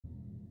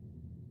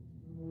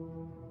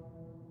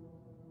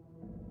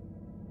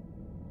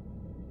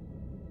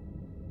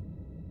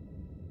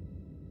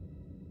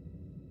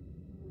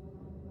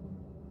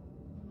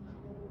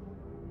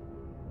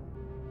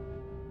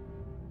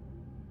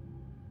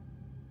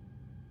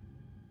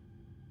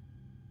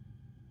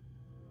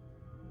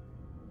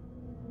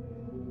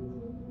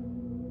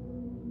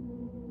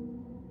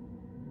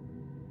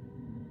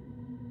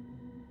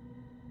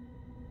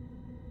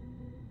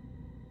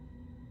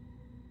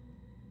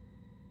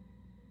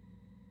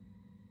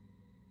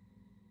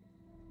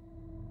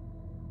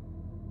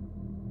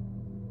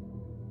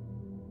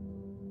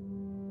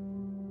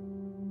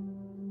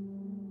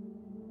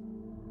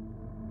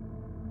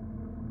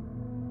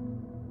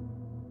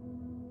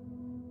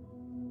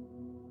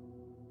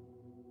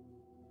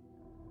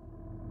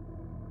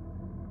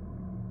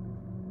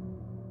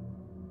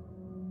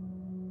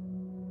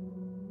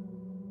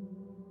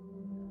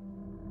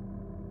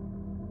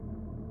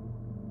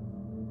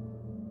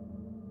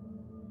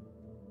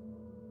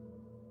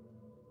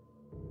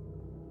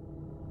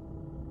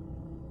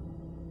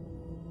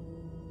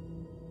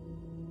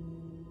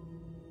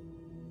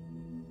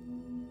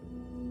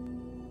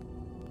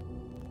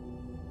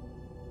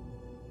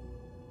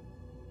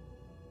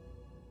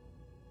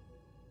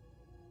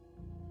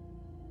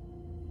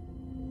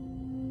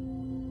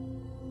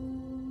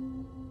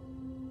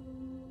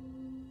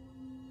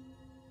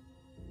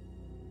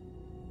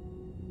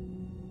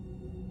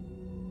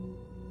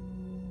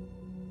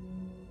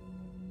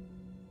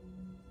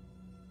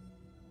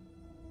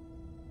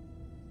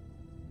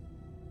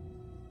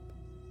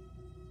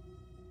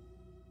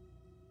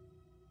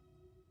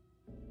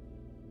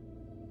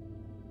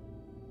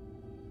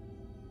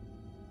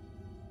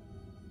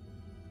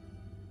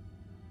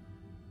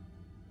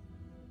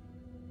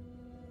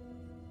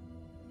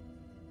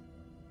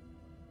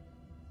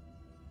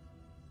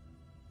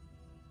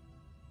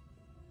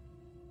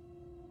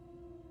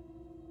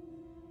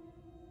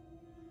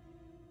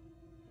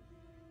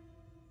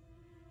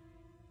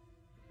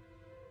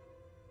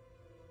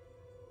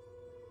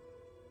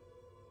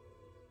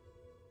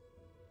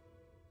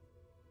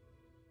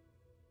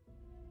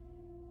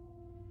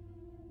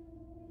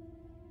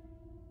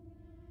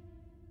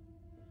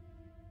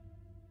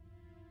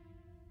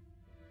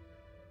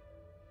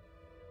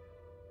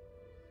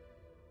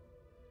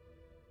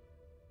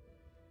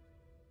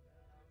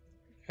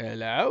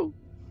Hello?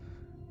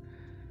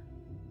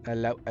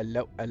 Hello,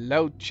 hello,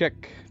 hello.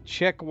 Check.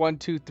 Check 1,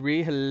 2,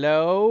 3.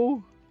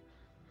 Hello?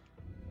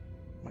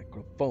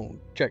 Microphone.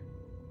 Check.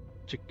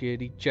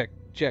 Checkity check.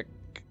 Check.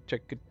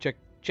 Check it check.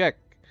 Check.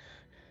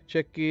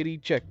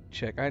 Checkity check.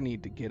 Check. I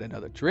need to get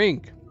another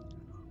drink.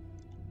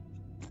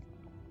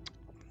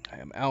 I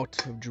am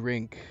out of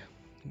drink.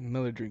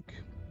 Another drink.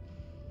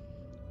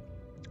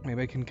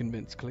 Maybe I can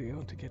convince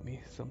Cleo to get me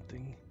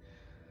something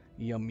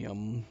yum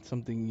yum.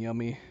 Something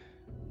yummy.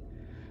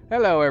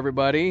 Hello,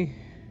 everybody.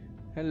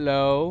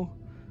 Hello.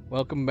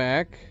 Welcome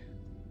back.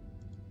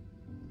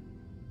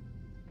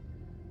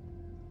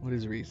 What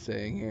is Reese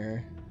saying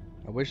here?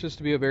 I wish this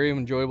to be a very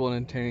enjoyable and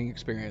entertaining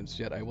experience,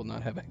 yet I will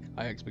not have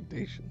high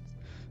expectations.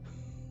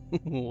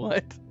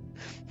 What?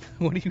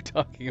 What are you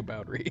talking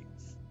about, Reese?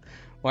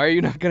 Why are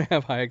you not going to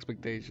have high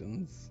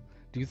expectations?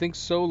 Do you think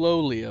so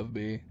lowly of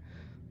me?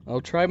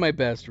 I'll try my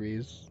best,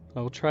 Reese.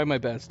 I'll try my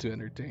best to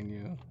entertain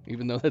you,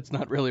 even though that's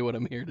not really what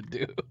I'm here to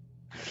do.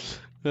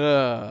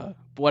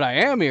 What I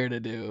am here to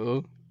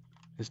do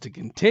is to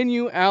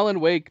continue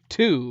Alan Wake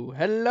 2.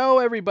 Hello,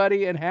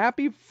 everybody, and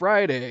happy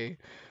Friday.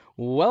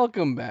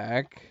 Welcome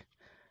back.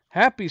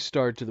 Happy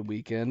start to the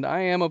weekend.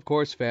 I am, of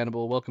course,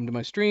 Fanible. Welcome to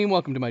my stream.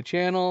 Welcome to my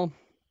channel.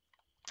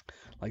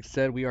 Like I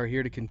said, we are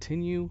here to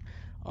continue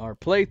our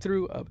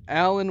playthrough of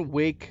Alan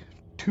Wake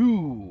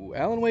 2.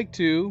 Alan Wake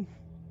 2.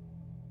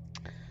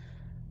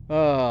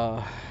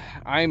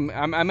 I'm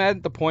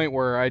at the point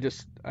where I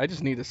just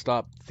need to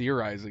stop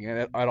theorizing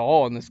at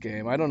all in this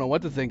game. I don't know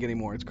what to think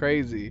anymore. It's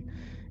crazy.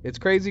 It's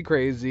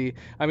crazy.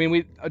 I mean,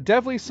 we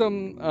definitely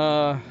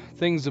some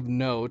things of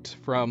note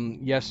from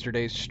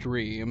yesterday's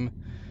stream.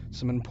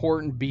 Some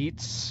important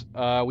beats.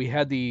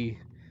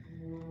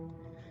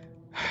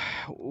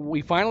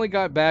 We finally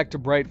got back to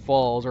Bright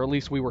Falls, or at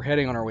least we were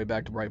heading on our way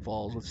back to Bright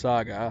Falls with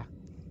Saga.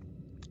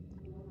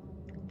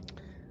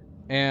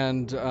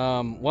 And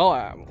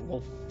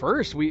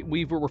first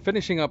we were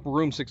finishing up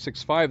room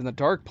 665 in the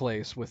dark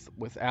place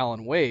with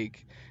Alan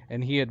Wake,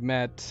 and he had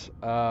met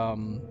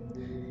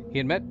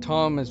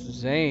Thomas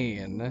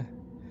Zane,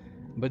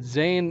 but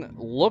Zane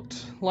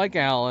looked like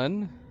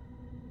Alan,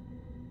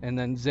 and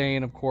then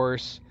Zane, of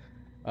course,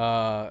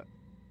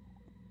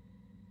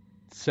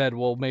 said,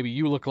 well, maybe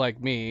you look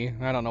like me.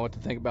 I don't know what to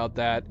think about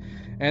that.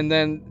 And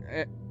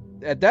then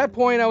at that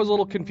point I was a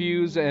little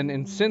confused,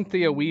 and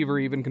Cynthia Weaver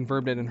even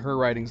confirmed it in her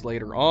writings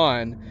later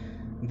on,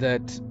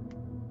 that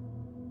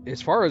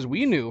as far as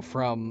we knew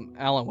from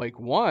Alan Wake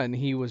 1,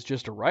 he was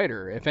just a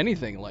writer. If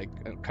anything,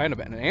 like kind of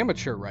an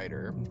amateur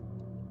writer.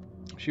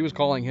 She was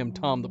calling him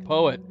Tom the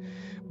Poet.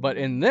 But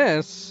in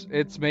this,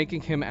 it's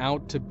making him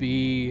out to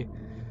be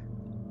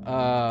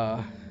Thomas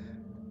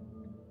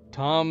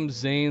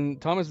Zane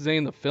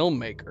the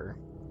filmmaker.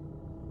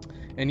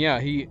 And yeah,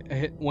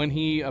 when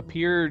he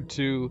appeared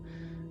to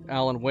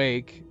Alan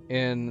Wake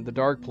in the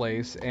dark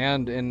place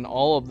and in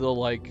all of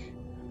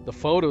the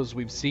photos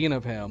we've seen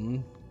of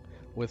him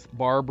with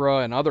Barbara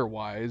and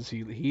otherwise,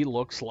 he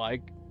looks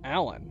like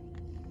Alan.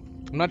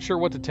 I'm not sure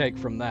what to take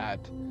from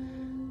that.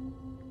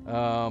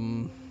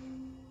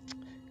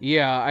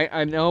 Yeah,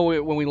 I know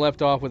when we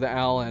left off with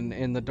Alan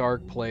in the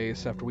dark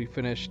place after we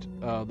finished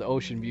the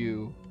Ocean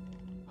View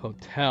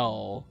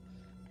Hotel,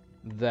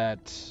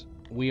 that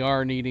we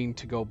are needing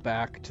to go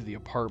back to the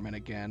apartment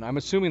again. I'm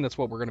assuming that's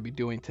what we're going to be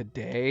doing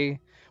today.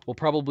 We'll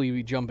probably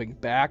be jumping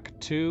back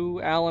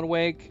to Alan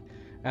Wake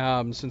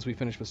since we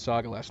finished with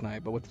Saga last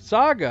night. But with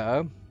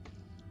Saga,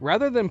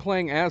 rather than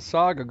playing as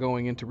Saga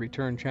going into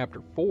Return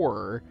Chapter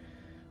 4,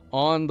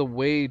 on the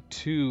way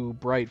to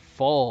Bright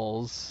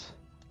Falls,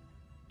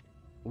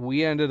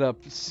 we ended up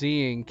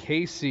seeing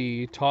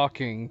Casey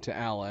talking to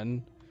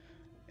Alan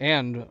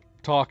and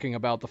talking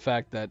about the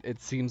fact that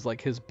it seems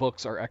like his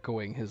books are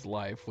echoing his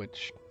life,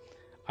 which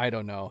I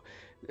don't know.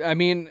 I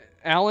mean,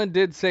 Alan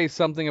did say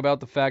something about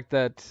the fact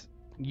that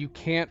you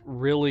can't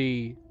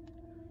really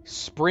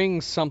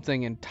spring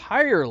something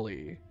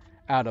entirely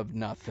out of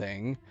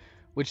nothing,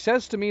 which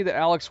says to me that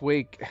Alex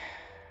Wake...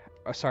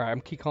 Sorry, I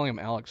keep calling him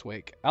Alex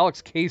Wake.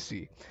 Alex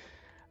Casey.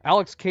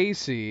 Alex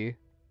Casey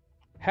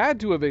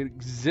had to have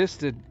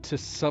existed to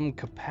some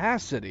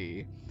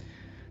capacity.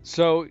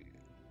 So,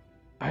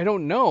 I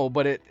don't know,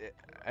 but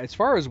as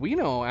far as we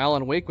know,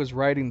 Alan Wake was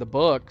writing the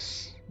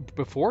books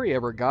before he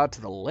ever got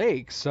to the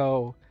lake.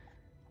 So,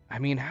 I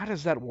mean, how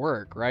does that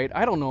work, right?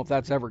 I don't know if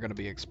that's ever going to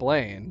be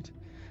explained.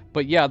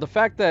 But yeah, the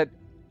fact that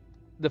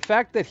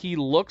he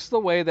looks the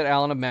way that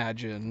Alan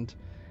imagined,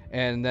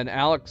 and then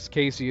Alex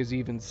Casey is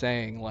even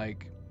saying,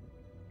 like,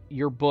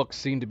 your books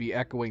seem to be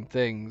echoing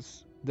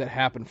things that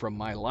happen from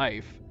my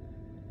life.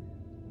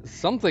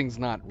 Something's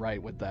not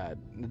right with that.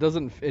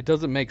 It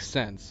doesn't make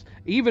sense.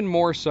 Even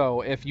more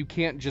so if you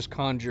can't just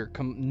conjure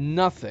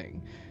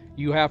nothing.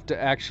 You have to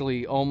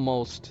actually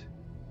almost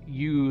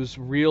use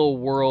real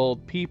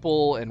world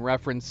people and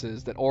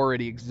references that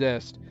already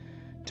exist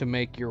to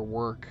make your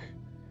work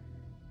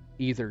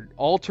either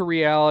alter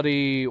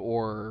reality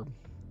or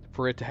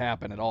for it to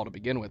happen at all to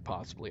begin with,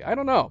 possibly. I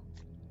don't know.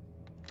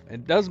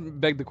 It does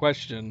beg the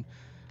question,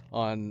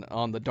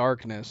 on the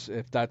darkness,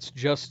 if that's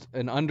just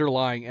an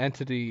underlying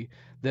entity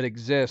that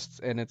exists,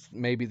 and it's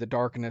maybe the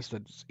darkness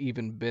that's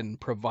even been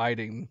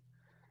providing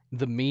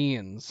the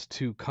means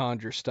to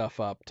conjure stuff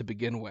up to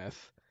begin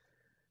with,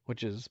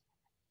 which is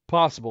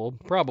possible,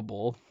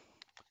 probable,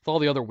 with all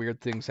the other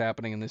weird things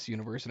happening in this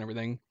universe and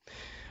everything.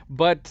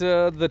 But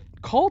the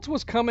cult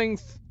was coming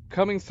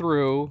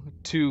through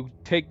to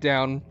take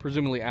down,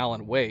 presumably,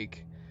 Alan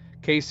Wake.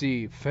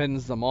 Casey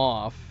fends them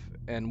off,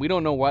 and we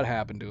don't know what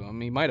happened to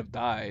him. He might have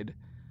died,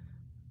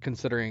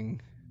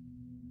 considering,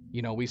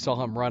 we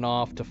saw him run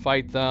off to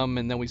fight them,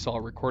 and then we saw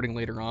a recording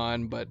later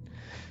on, but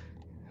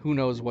who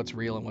knows what's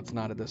real and what's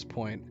not at this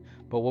point.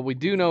 But what we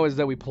do know is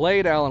that we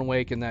played Alan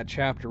Wake in that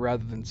chapter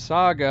rather than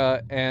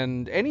Saga,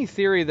 and any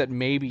theory that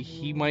maybe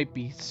he might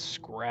be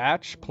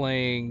Scratch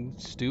playing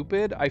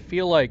stupid, I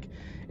feel like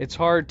it's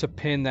hard to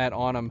pin that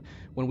on him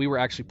when we were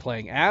actually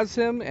playing as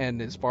him,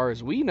 and as far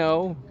as we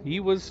know, he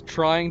was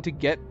trying to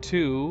get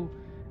to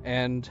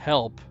and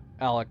help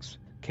Alex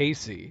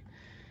Casey.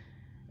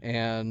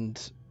 And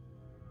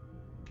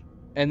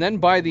then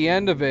by the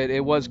end of it,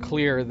 it was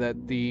clear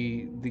that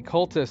the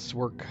cultists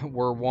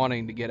were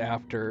wanting to get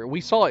after.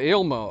 We saw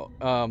Ilmo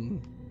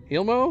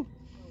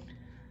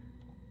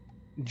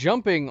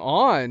jumping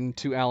on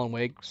to Alan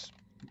Wake,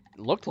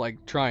 looked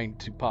like trying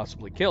to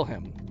possibly kill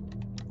him.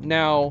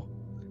 Now,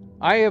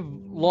 I have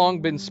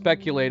long been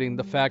speculating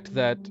the fact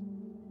that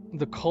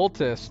the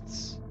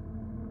cultists,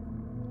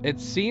 it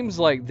seems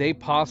like they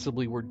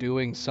possibly were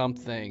doing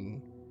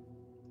something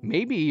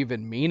maybe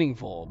even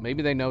meaningful.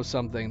 Maybe they know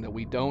something that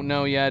we don't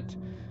know yet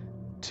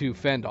to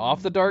fend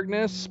off the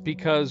darkness,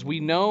 because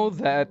we know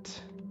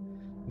that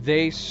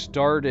they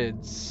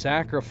started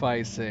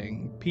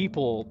sacrificing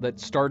people that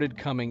started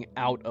coming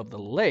out of the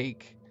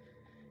lake,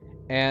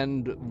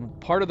 and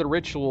part of the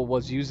ritual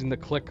was using the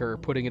clicker,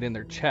 putting it in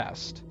their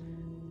chest,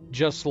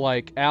 just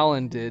like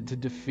Alan did to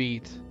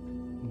defeat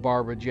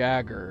Barbara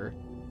Jagger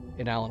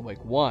in Alan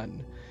Wake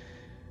 1.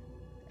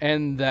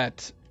 And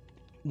that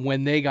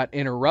when they got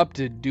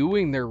interrupted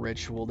doing their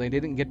ritual, they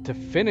didn't get to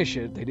finish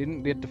it. They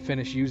didn't get to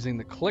finish using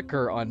the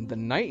clicker on the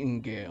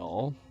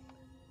Nightingale.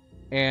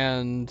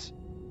 And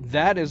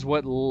that is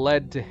what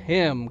led to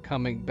him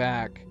coming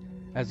back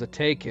as a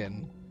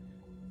Taken,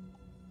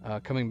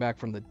 coming back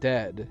from the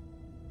dead.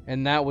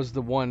 And that was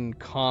the one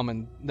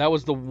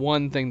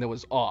thing that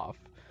was off.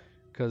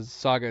 Because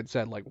Saga had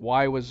said, like,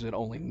 why was it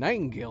only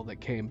Nightingale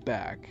that came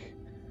back?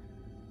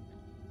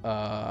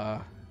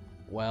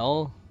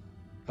 Well,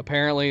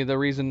 apparently the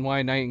reason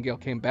why Nightingale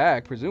came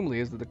back, presumably,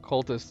 is that the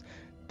cultists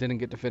didn't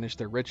get to finish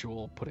their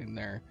ritual, putting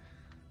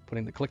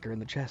the clicker in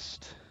the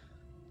chest.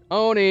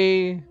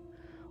 Oni!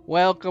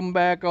 Welcome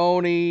back,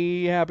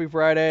 Oni! Happy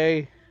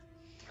Friday!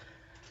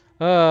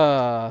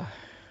 Yeah,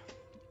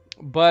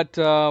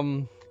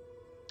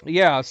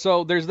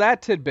 so there's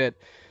that tidbit.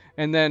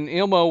 And then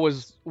Ilmo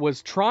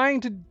was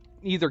trying to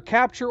either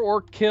capture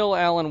or kill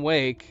Alan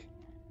Wake,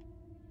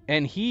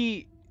 and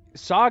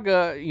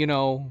Saga,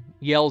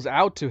 yells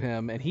out to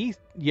him, and he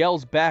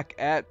yells back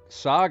at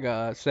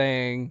Saga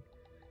saying,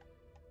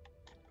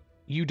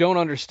 "You don't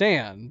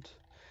understand."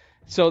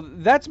 So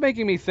that's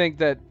making me think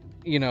that,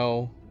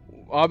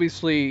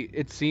 obviously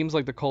it seems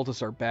like the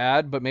cultists are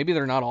bad, but maybe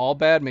they're not all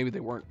bad. Maybe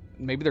they weren't.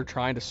 Maybe they're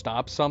trying to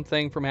stop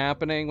something from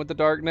happening with the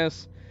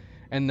darkness.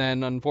 And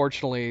then,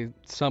 unfortunately,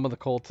 some of the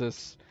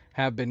cultists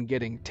have been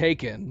getting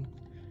taken.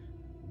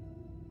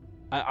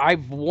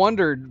 I've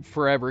wondered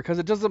forever, because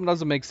it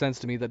doesn't make sense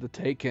to me that the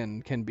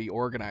Taken can be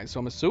organized. So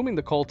I'm assuming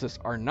the cultists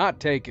are not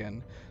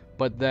taken,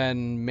 but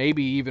then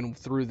maybe even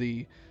through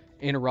the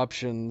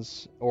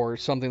interruptions or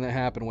something that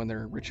happened when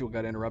their ritual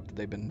got interrupted,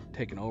 they've been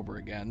taken over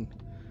again.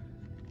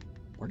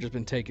 Or just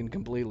been taken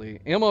completely.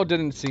 Ilmo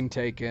didn't seem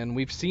taken.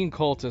 We've seen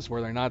cultists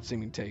where they're not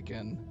seeming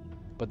taken.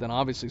 But then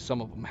obviously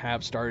some of them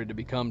have started to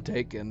become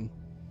taken.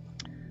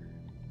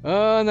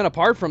 And then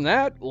apart from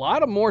that, a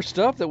lot of more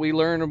stuff that we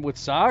learned with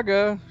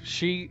Saga.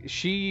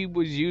 She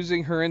was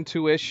using her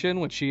intuition,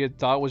 which she had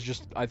thought was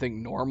just, I think,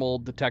 normal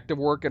detective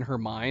work in her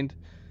mind.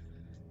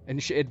 And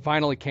it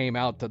finally came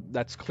out that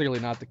that's clearly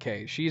not the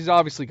case. She's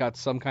obviously got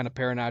some kind of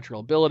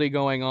paranatural ability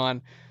going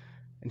on.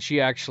 And she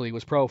actually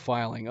was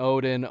profiling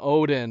Odin.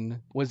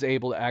 Odin was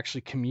able to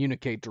actually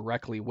communicate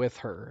directly with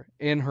her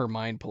in her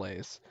mind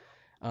place,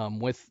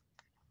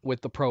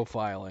 with the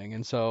profiling.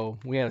 And so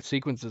we had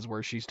sequences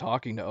where she's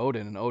talking to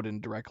Odin and Odin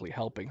directly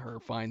helping her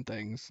find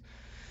things.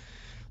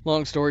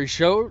 Long story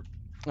short,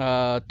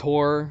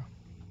 Tor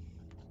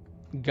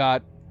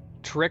got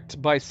tricked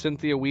by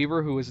Cynthia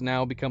Weaver, who has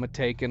now become a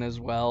Taken as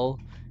well,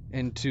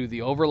 into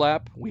the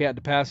overlap. We had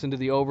to pass into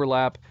the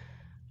overlap,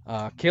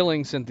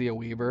 killing Cynthia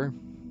Weaver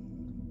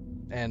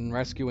and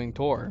rescuing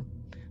Tor.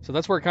 So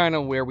that's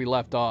where we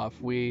left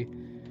off. We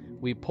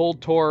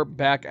pulled Tor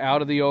back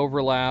out of the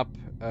overlap.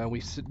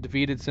 We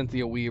defeated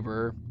Cynthia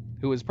Weaver,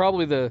 who is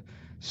probably the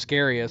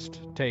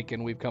scariest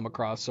Taken we've come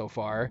across so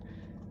far.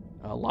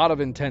 A lot of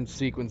intense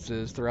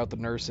sequences throughout the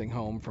nursing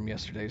home from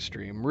yesterday's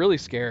stream. Really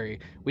scary.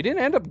 We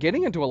didn't end up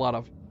getting into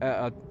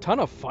a ton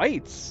of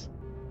fights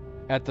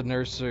at the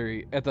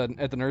nursery at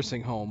the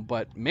nursing home,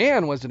 but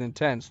man, was it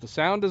intense. The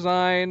sound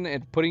design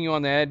and putting you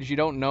on the edge. You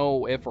don't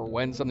know if or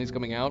when something's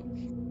coming out.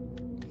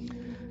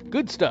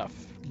 Good stuff.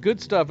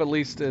 Good stuff, at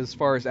least as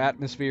far as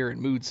atmosphere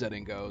and mood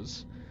setting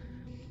goes.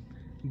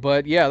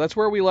 But yeah, that's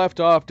where we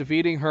left off,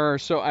 defeating her.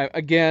 So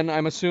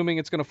I'm assuming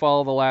it's going to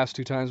follow the last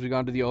two times we've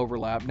gone to the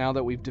overlap. Now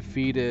that we've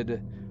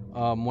defeated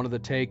one of the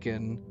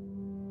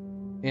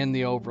Taken in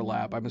the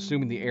overlap, I'm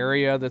assuming the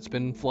area that's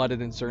been flooded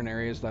in certain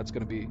areas, that's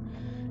going to be,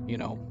 you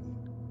know,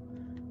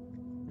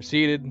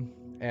 receded.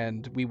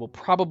 And we will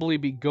probably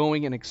be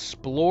going and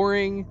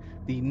exploring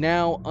the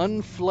now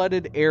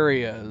unflooded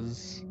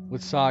areas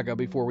with Saga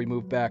before we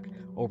move back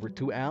over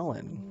to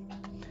Alan.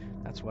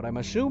 That's what I'm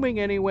assuming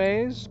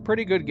anyways.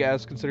 Pretty good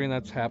guess considering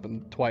that's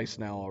happened twice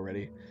now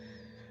already.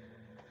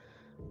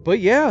 But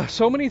yeah,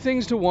 so many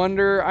things to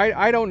wonder.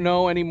 I don't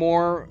know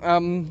anymore.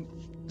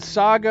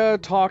 Saga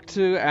talked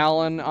to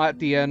Alan at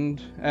the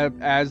end,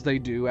 as they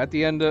do. At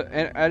the end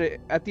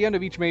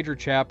of each major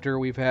chapter,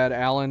 we've had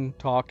Alan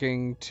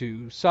talking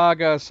to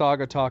Saga,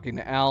 Saga talking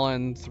to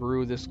Alan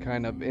through this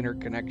kind of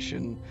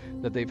interconnection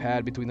that they've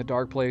had between the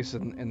dark place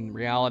and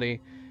reality.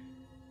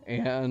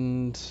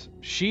 And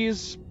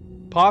she's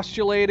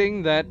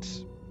postulating that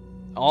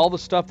all the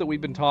stuff that we've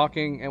been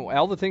talking and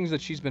all the things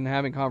that she's been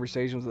having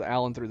conversations with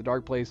Alan through the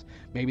dark place,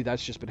 maybe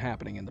that's just been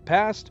happening in the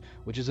past,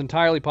 which is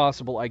entirely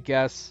possible, I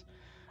guess.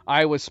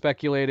 I was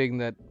speculating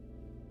that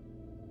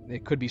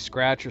it could be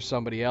Scratch or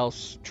somebody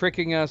else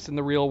tricking us in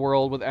the real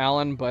world with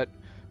Alan, but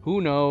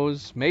who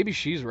knows? Maybe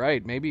she's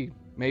right. Maybe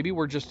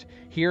we're just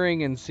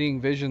hearing and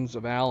seeing visions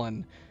of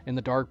Alan in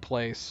the dark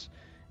place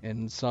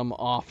in some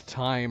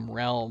off-time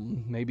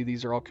realm. Maybe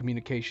these are all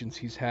communications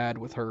he's had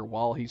with her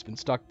while he's been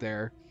stuck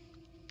there.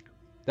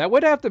 That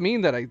would have to mean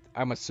that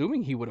I'm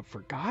assuming he would have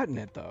forgotten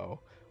it, though,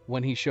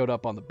 when he showed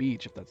up on the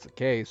beach, if that's the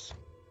case.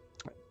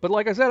 But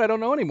like I said, I don't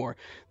know anymore.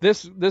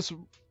 This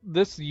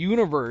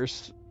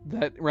universe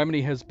that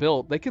Remedy has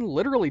built, they can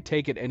literally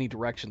take it any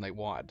direction they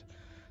want.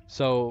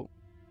 So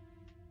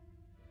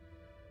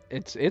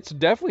it's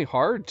definitely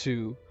hard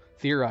to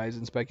theorize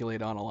and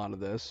speculate on a lot of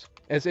this.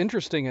 As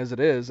interesting as it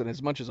is, and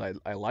as much as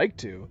I like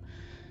to,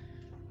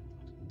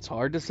 it's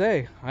hard to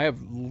say. I have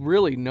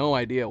really no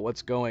idea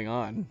what's going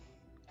on.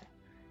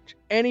 It's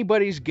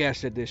anybody's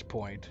guess at this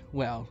point.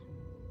 Well,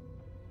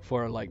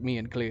 for like me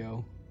and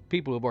Cleo,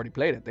 people who've already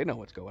played it, they know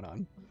what's going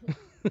on.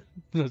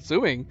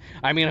 Assuming.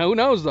 I mean, who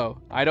knows,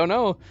 though? I don't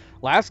know.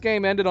 Last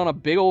game ended on a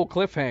big old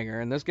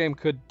cliffhanger, and this game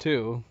could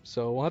too.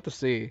 So we'll have to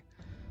see.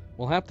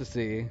 We'll have to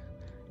see.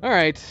 All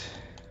right.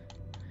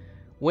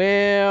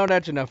 Well,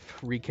 that's enough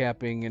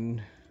recapping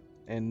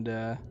and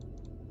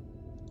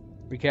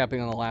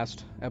recapping on the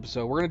last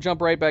episode. We're gonna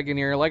jump right back in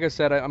here. Like I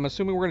said, I'm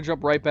assuming we're gonna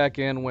jump right back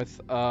in with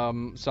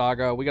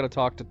Saga. We got to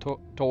talk to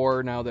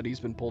Tor now that he's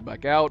been pulled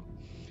back out,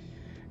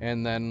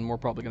 and then we're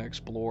probably gonna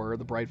explore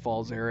the Bright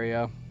Falls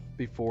area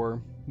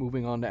before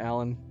moving on to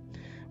Alan.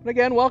 But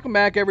again, welcome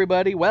back,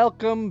 everybody.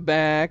 Welcome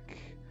back.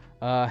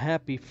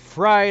 Happy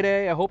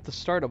Friday. I hope the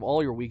start of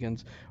all your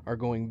weekends are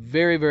going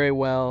very, very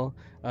well.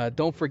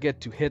 Don't forget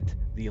to hit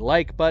the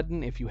like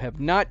button if you have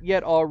not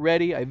yet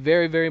already. I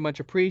very, very much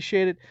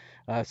appreciate it.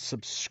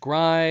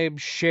 Subscribe,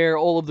 share,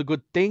 all of the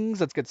good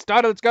things. Let's get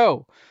started. Let's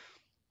go.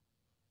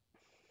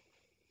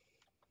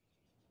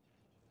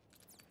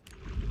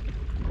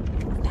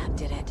 That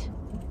did it.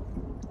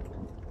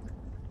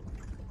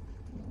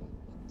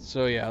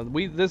 So yeah,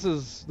 this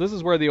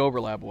is where the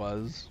overlap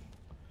was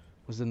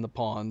in the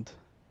pond.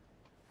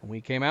 And we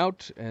came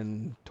out,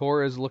 and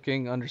Tor is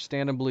looking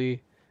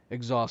understandably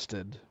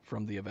exhausted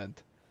from the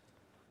event.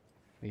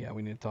 But yeah,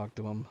 we need to talk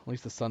to him. At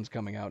least the sun's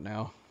coming out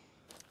now.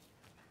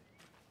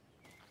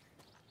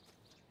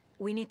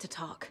 We need to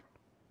talk.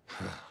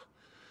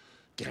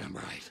 Damn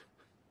right.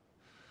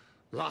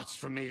 Lots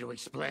for me to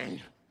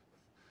explain.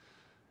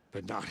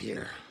 But not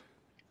here.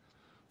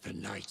 The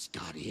night's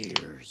got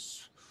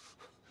ears.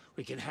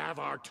 We can have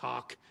our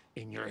talk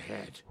in your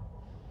head.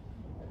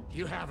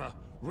 You have a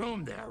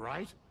room there,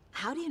 right?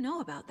 How do you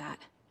know about that?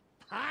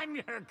 I'm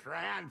your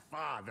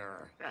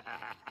grandfather.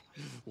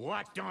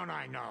 What don't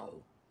I know?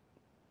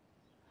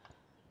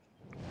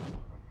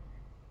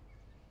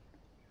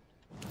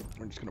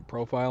 We're just gonna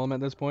profile him at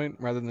this point,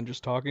 rather than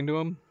just talking to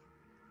him.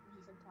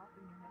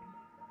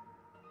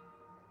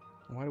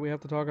 Why do we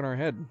have to talk in our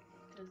head?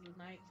 Because the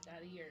night's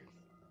got ears.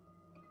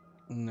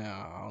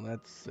 No,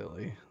 that's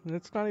silly.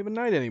 It's not even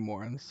night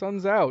anymore, and the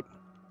sun's out.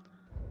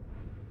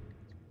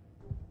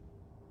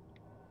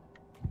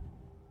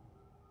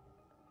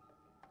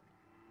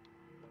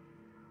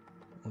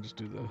 We'll just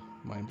do the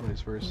mind place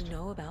first. You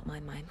know about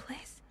my mind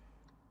place?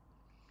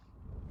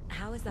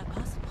 How is that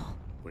possible?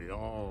 We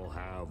all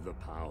have the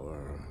power.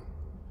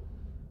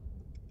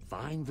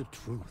 Find the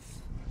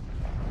truth.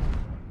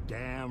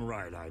 Damn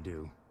right I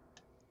do.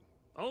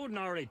 Odin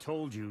already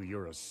told you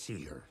you're a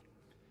seer.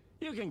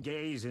 You can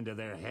gaze into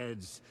their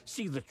heads,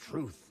 see the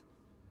truth.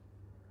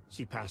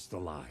 See past the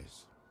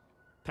lies.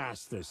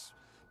 Past this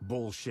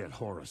bullshit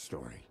horror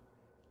story.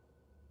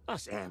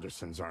 Us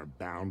Andersons aren't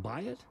bound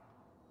by it.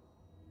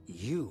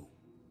 You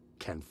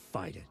can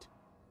fight it.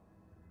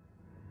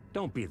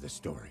 Don't be the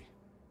story.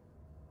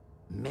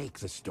 Make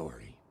the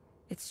story.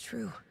 It's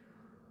true.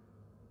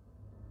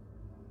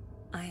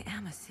 I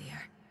am a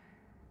seer.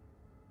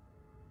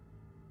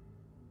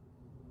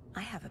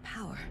 I have a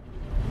power.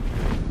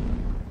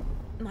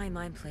 My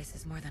mind place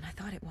is more than I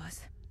thought it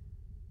was.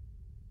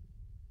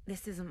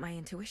 This isn't my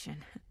intuition.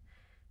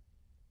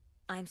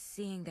 I'm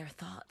seeing their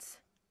thoughts.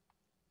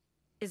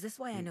 Is this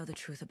why I know the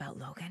truth about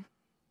Logan?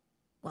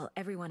 While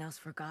everyone else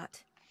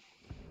forgot?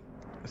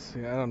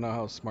 See, I don't know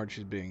how smart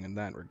she's being in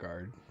that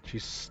regard.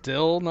 She's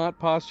still not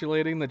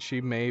postulating that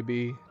she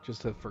maybe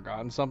just have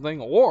forgotten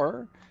something,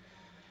 or...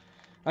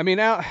 I mean,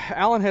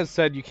 Alan has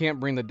said you can't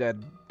bring the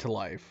dead to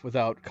life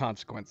without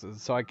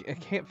consequences, so I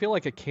can't feel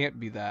like it can't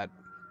be that.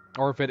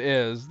 Or if it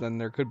is, then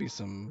there could be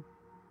some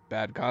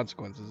bad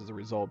consequences as a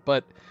result.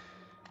 But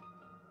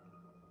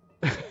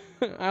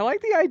I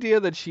like the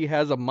idea that she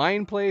has a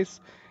mind place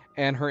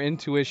and her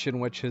intuition,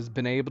 which has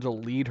been able to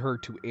lead her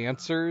to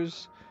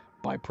answers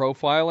by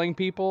profiling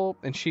people,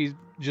 and she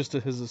just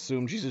has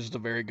assumed she's just a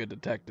very good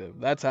detective.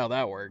 That's how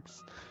that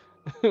works.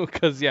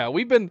 Because yeah,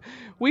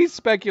 we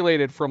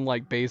speculated from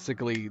like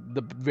basically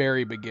the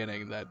very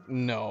beginning that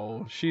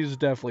no, she's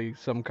definitely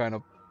some kind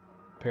of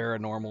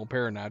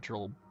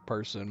paranatural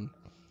person,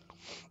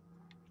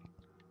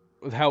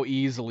 with how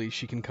easily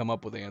she can come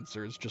up with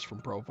answers just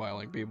from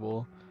profiling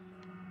people.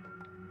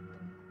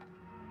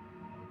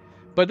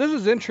 But this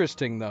is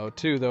interesting though,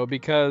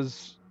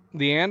 because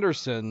the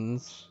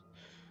Andersons,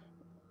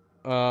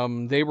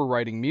 they were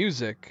writing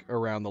music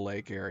around the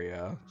lake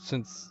area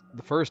since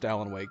the first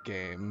Alan Wake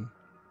game,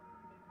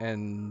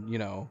 and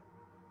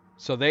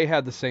so they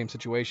had the same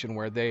situation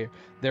where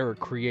their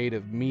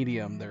creative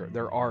medium,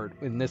 their art,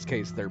 in this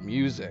case their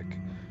music,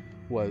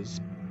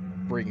 was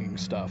bringing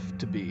stuff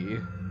to be.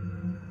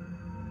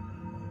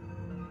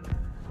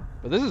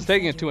 But this is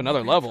taking it to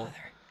another level.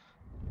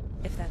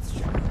 If that's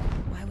true,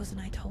 why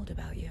wasn't I told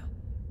about you?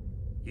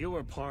 You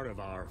were part of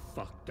our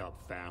fucked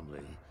up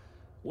family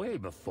way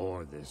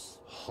before this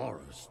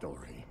horror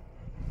story.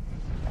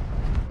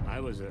 I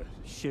was a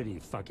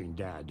shitty fucking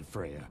dad to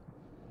Freya.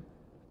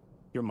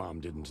 Your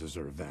mom didn't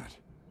deserve that.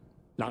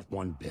 Not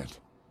one bit.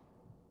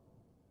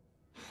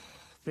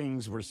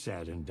 Things were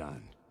said and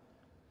done.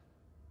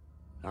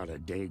 Not a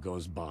day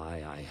goes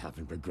by I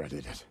haven't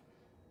regretted it.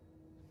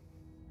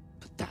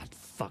 But that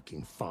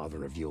fucking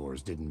father of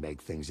yours didn't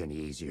make things any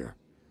easier.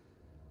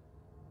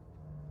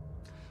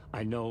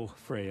 I know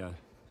Freya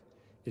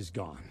is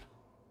gone.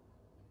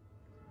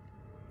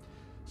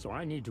 So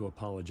I need to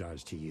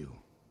apologize to you.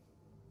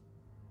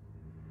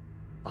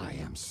 I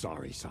am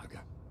sorry,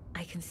 Saga.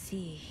 I can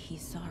see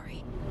he's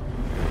sorry.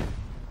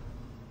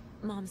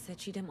 Mom said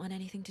she didn't want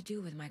anything to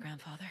do with my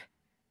grandfather.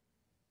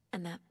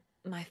 And that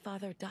my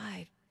father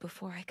died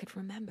before I could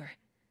remember.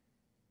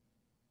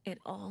 It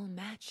all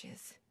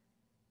matches.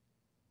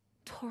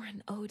 Tor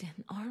and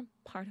Odin are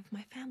part of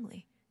my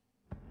family.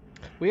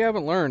 We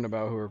haven't learned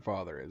about who her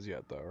father is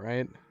yet, though,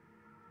 right?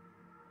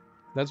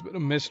 That's been a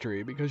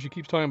mystery, because she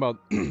keeps talking about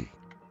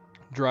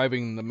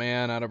driving the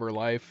man out of her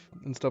life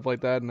and stuff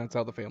like that, and that's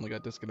how the family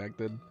got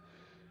disconnected.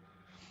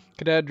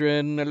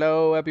 Cadadrin,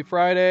 hello, happy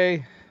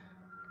Friday.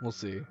 We'll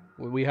see.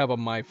 We have a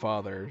My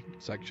Father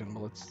section,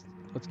 but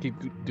let's keep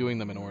doing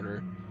them in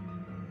order.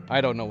 I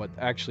don't know what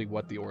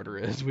the order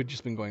is. We've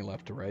just been going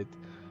left to right.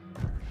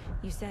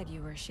 You said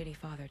you were a shitty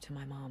father to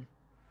my mom.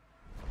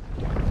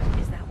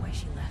 Is that why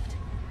she left?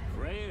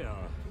 Freya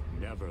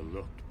never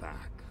looked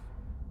back.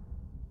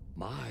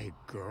 My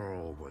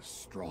girl was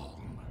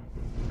strong.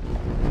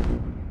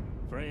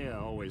 Freya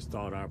always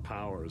thought our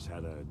powers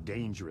had a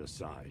dangerous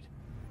side.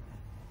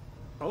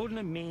 Odin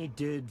and me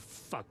did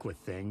fuck with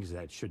things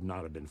that should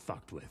not have been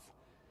fucked with.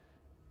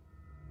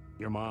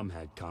 Your mom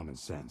had common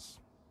sense.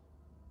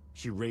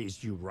 She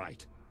raised you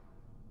right.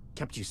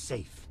 Kept you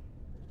safe.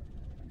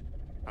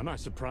 I'm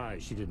not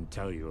surprised she didn't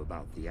tell you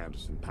about the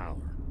Anderson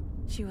power.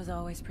 She was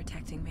always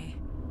protecting me.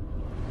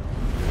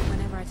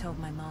 Whenever I told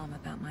my mom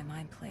about my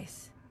mind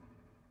place,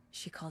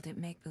 she called it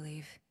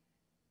make-believe.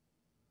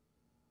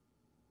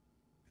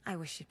 I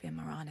wish she'd been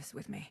more honest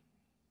with me.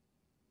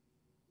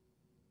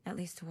 At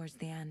least towards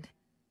the end.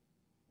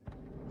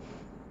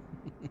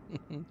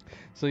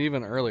 So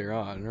even earlier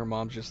on, her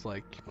mom's just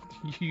like,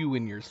 you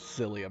and your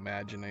silly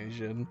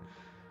imagination.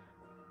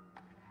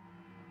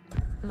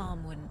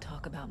 Mom wouldn't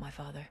talk about my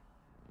father.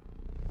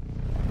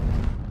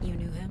 You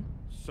knew him?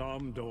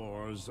 Some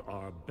doors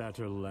are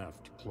better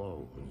left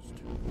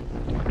closed.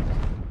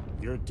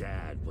 Your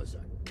dad was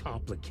a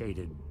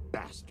complicated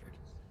bastard.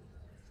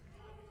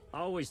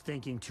 Always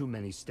thinking too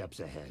many steps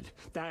ahead.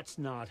 That's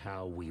not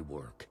how we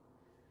work.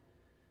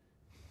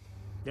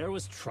 There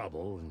was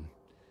trouble, and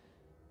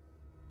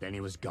then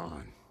he was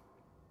gone.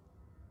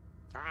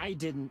 I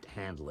didn't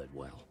handle it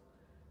well.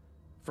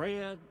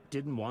 Freya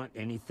didn't want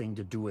anything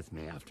to do with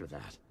me after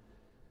that.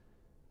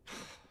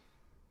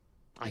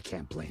 I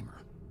can't blame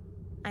her.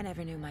 I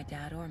never knew my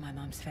dad or my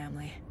mom's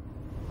family.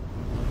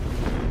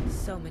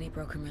 So many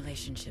broken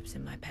relationships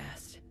in my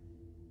past.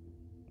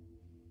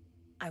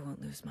 I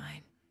won't lose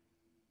mine.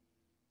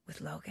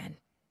 With Logan.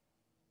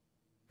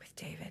 with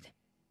David.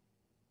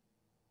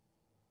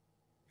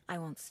 I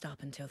won't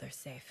stop until they're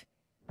safe.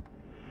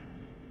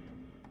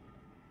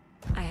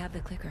 I have the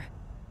clicker.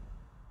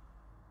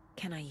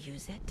 Can I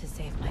use it to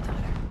save my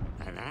daughter?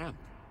 An amp?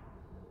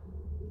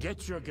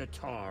 Get your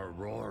guitar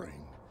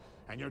roaring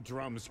and your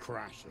drums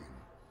crashing.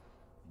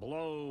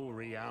 Blow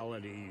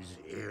reality's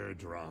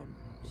eardrums.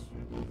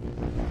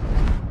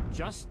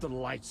 Just the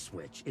light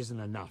switch isn't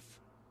enough.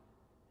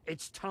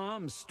 It's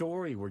Tom's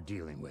story we're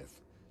dealing with,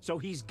 so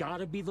he's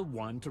gotta be the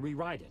one to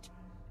rewrite it.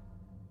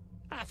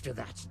 After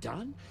that's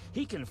done,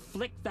 he can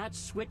flick that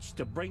switch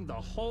to bring the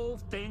whole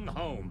thing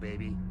home,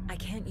 baby. I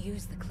can't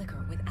use the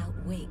clicker without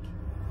Wake.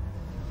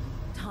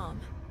 Tom,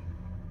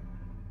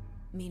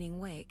 meaning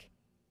Wake,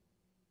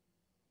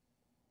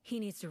 he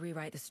needs to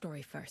rewrite the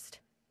story first.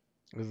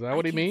 Is that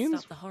what he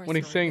means when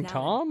he's saying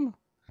Tom?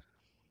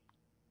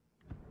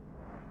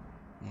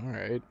 All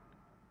right.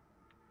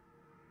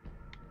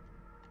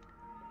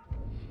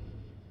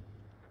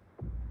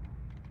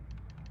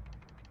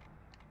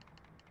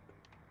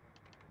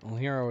 Well,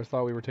 here I always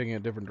thought we were taking a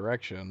different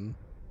direction.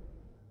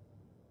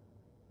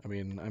 I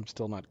mean, I'm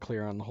still not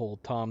clear on the whole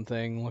Tom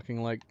thing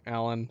looking like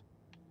Alan.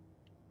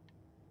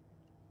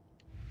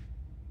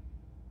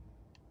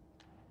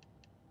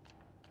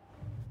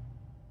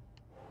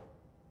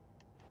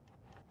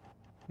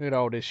 Look at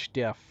all this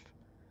stuff.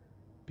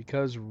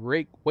 Because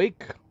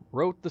Wake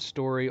wrote the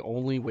story,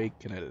 only Wake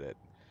can edit it.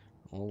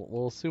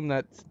 We'll assume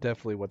that's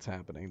definitely what's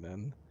happening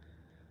then.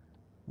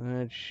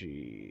 Let's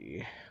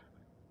see.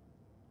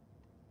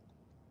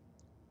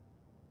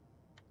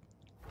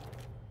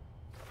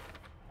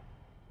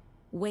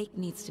 Wake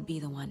needs to be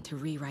the one to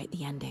rewrite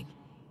the ending.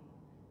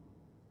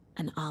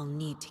 And I'll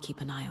need to keep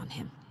an eye on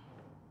him.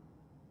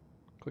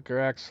 Clicker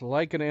acts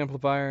like an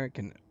amplifier. It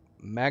can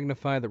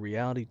magnify the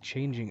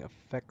reality-changing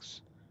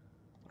effects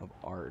of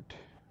art.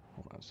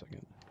 Hold on a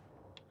second.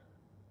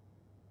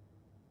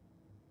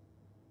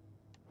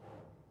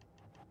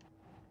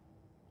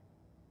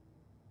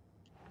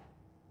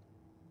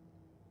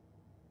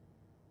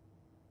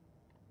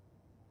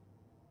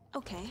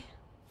 Okay.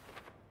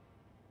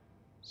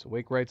 So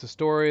Wake writes a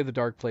story, the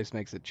dark place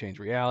makes it change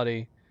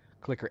reality.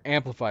 Clicker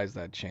amplifies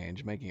that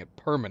change, making it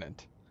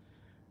permanent.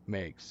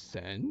 Makes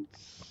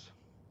sense?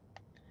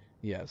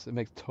 Yes, it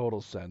makes total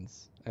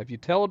sense.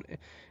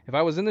 If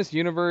I was in this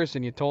universe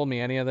and you told me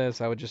any of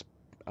this, I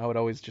would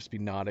always just be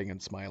nodding and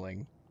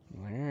smiling.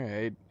 All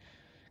right.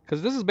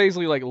 Because this is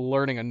basically like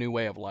learning a new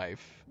way of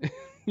life.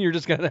 You're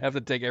just gonna have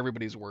to take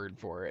everybody's word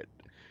for it.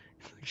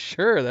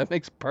 Sure, that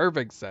makes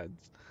perfect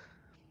sense.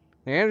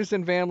 The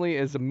Anderson family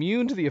is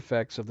immune to the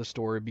effects of the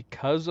story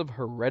because of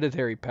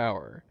hereditary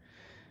power.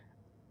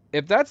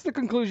 If that's the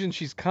conclusion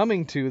she's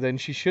coming to, then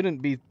she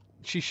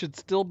should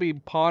still be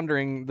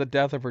pondering the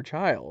death of her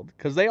child,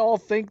 because they all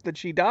think that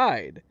she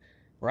died,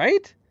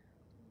 right?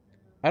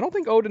 I don't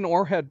think Odin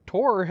or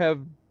Tor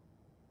have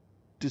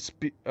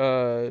disputed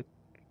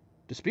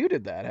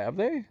that, have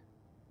they?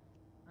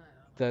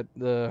 That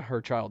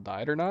her child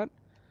died or not?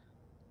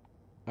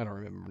 I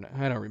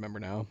don't remember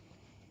now.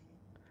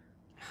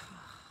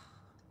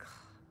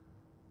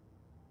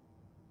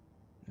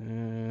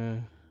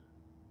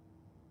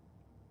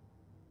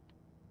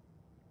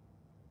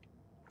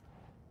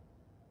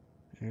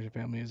 Your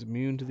family is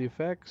immune to the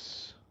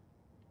effects.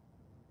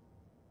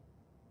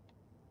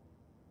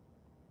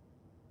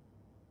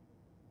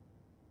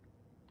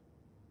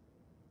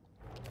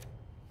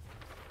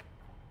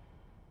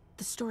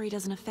 The story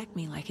doesn't affect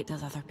me like it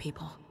does other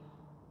people.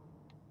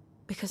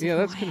 Because yeah,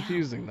 that's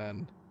confusing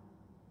then.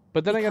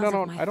 But then again,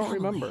 I don't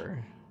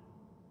remember.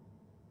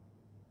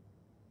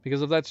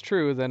 Because if that's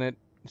true, then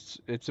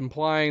it's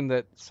implying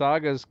that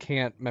Saga's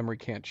memory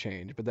can't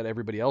change, but that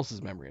everybody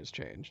else's memory has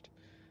changed.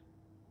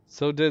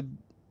 So did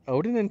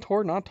Odin and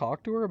Tor not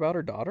talk to her about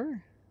her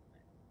daughter?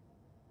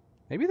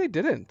 Maybe they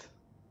didn't.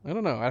 I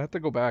don't know. I'd have to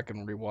go back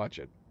and rewatch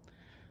it.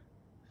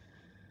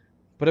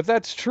 But if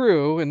that's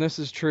true, and this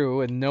is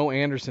true, and no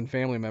Anderson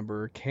family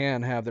member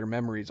can have their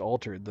memories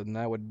altered, then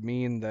that would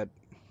mean that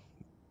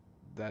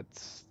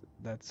has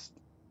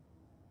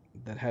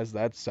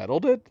that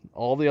settled it?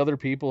 All the other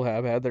people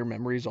have had their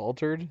memories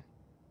altered?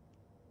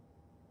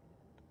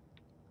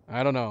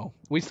 I don't know.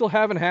 We still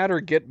haven't had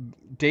her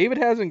David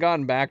hasn't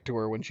gotten back to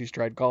her when she's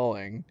tried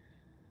calling.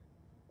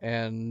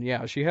 And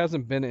yeah, she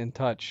hasn't been in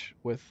touch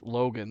with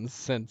Logan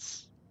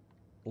since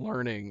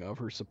learning of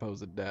her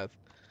supposed death.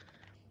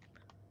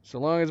 So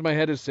long as my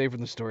head is safe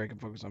in the story, I can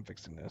focus on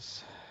fixing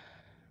this.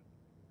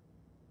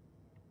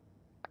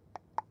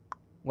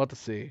 We'll have to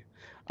see.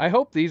 I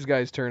hope these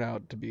guys turn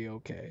out to be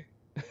okay.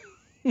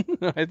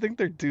 I think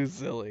they're too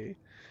silly.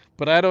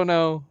 But I don't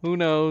know. Who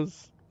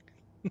knows?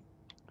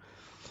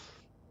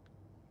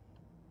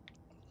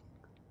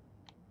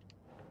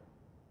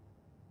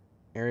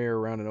 Area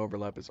around an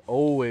overlap is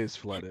always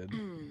flooded.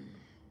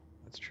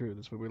 That's true.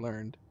 That's what we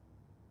learned.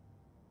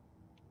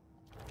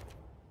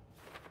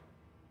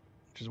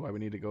 Which is why we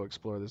need to go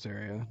explore this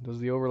area. Does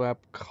the overlap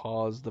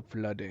cause the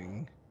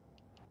flooding?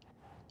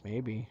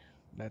 Maybe.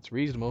 That's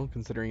reasonable,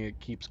 considering it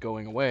keeps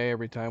going away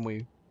every time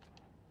we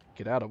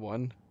get out of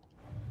one.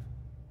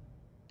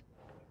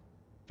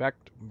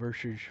 Fact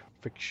versus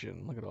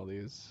fiction. Look at all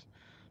these.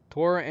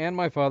 Tora and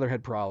my father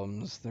had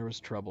problems. There was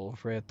trouble.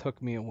 Freya took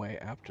me away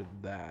after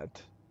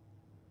that.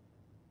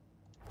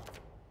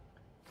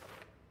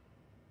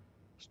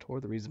 Was Tor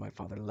the reason my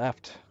father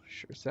left?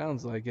 Sure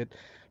sounds like it.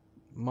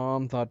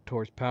 Mom thought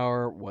Tor's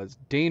power was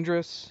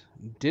dangerous,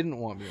 didn't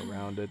want me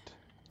around it.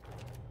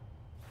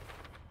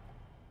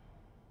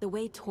 The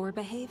way Tor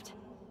behaved?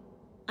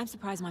 I'm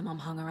surprised my mom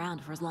hung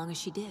around for as long as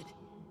she did.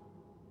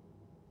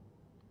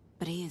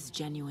 But he is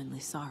genuinely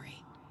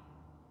sorry.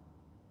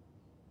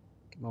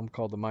 Mom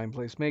called the mind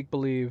place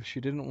make-believe.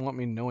 She didn't want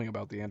me knowing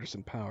about the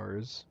Anderson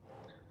powers.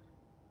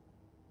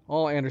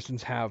 All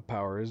Andersons have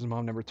powers.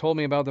 Mom never told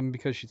me about them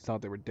because she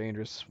thought they were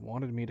dangerous.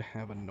 Wanted me to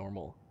have a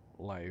normal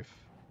life.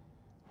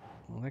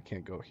 Well, that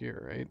can't go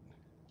here, right?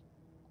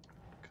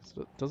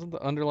 Because doesn't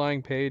the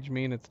underlying page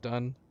mean it's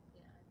done?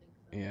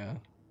 Yeah, I think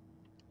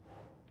so.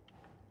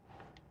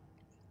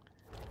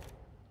 Yeah.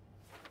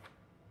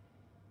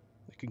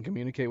 They can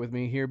communicate with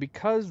me here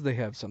because they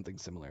have something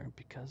similar.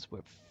 Because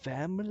we're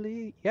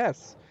family?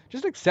 Yes.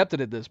 Just accept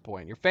it at this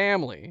point. You're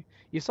family.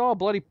 You saw a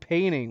bloody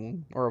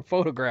painting or a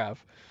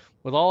photograph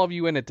with all of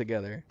you in it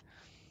together.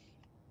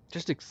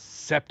 Just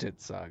accept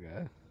it,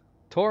 Saga.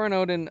 Tor and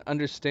Odin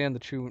understand the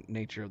true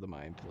nature of the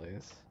mind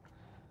place.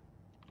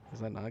 Does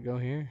that not go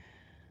here?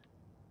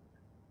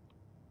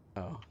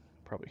 Oh,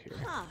 probably here.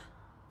 Huh.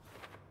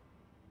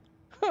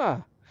 Huh.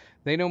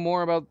 They know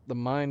more about the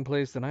mind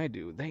place than I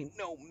do. They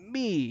know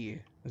me.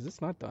 Is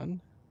this not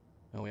done?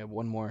 Oh, we have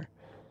one more.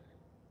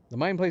 The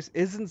mind place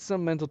isn't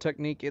some mental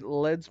technique. It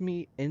lets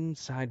me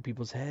inside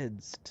people's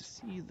heads to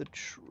see the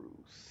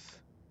truth.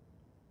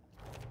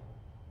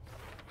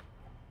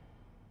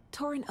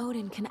 Tor and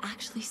Odin can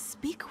actually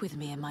speak with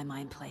me in my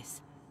mind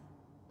place,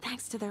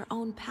 thanks to their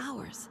own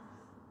powers.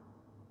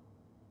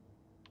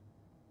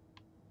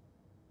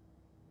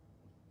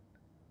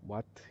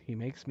 What? He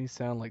makes me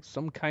sound like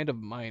some kind of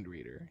mind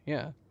reader.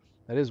 Yeah,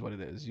 that is what it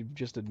is. You've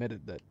just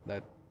admitted that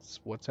that's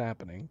what's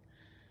happening.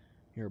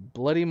 You're a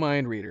bloody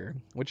mind reader,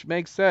 which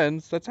makes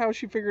sense. That's how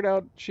she figured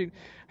out she...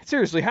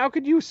 Seriously, how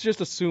could you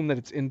just assume that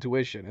it's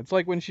intuition? It's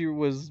like when she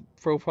was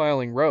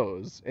profiling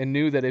Rose and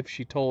knew that if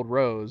she told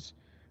Rose,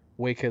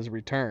 Wake has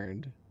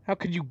returned. How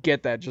could you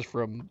get that just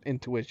from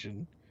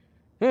intuition?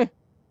 Huh.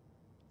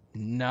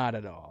 Not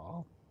at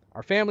all.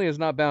 Our family is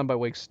not bound by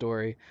Wake's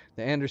story.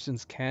 The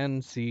Andersons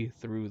can see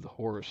through the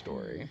horror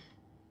story.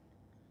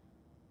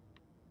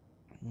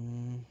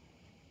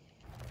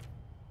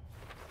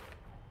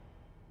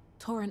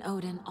 Tor and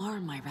Odin are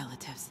my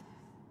relatives.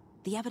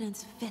 The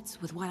evidence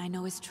fits with what I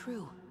know is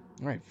true.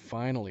 All right,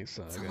 finally, It's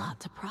a Saga. lot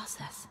to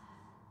process.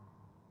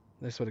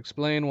 This would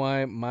explain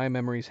why my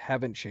memories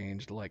haven't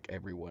changed like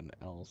everyone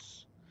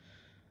else.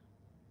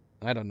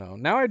 I don't know.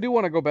 Now I do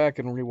want to go back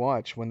and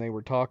rewatch when they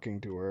were talking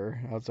to her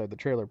outside the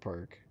trailer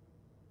park.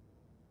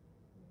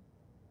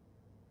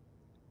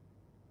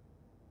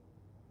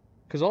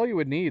 Because all you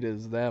would need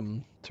is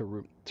them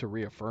to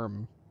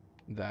reaffirm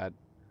that.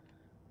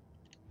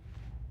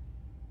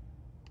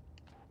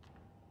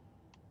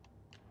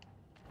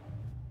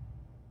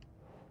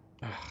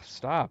 Ugh,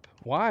 stop.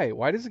 Why?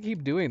 Why does it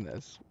keep doing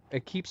this?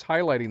 It keeps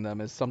highlighting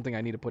them as something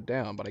I need to put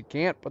down, but I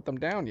can't put them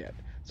down yet.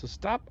 So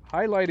stop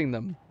highlighting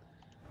them.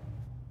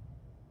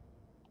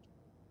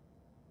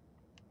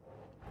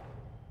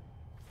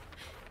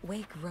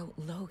 Wake wrote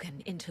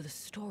Logan into the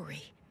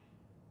story.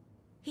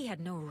 He had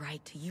no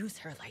right to use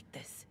her like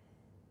this.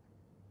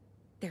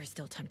 There is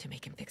still time to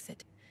make him fix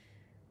it.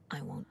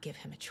 I won't give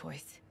him a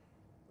choice.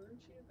 Wouldn't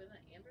she have been an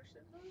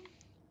Anderson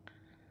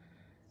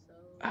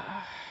though? So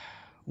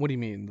What do you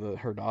mean,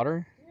 her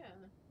daughter? yeah.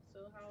 So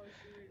how is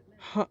she written in?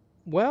 Huh.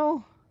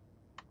 Well,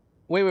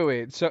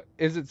 wait. So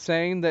is it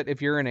saying that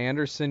if you're an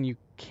Anderson, you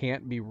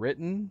can't be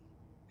written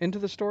into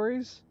the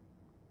stories?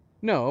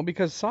 No,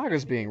 because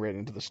Saga's being written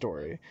into the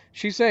story.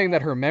 She's saying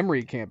that her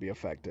memory can't be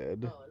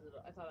affected. Oh, is it?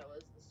 I thought it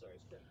was the stories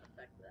couldn't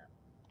affect that.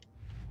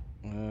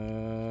 Uh,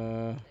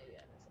 Maybe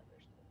I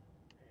misunderstood.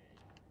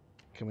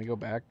 can we go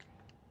back?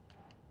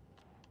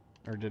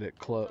 Or did it It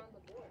was close? on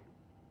the board.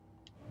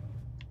 I'm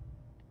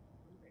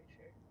pretty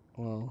sure.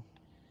 Well,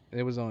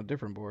 it was on a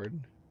different board.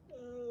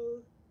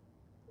 Oh.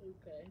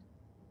 Okay.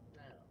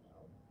 I don't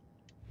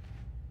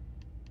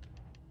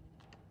know.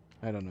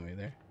 I don't know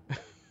either.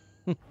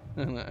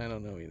 I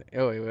don't know either.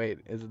 Oh, wait.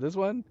 Is it this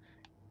one?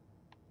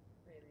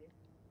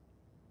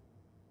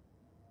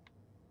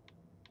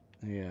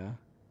 Maybe. Yeah.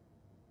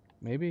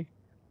 Maybe? It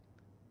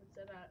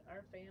said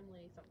our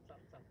family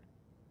something.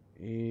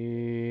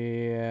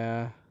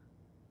 Yeah.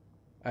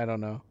 I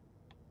don't know.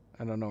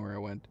 I don't know where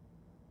it went.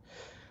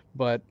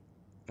 But,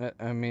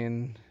 I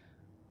mean,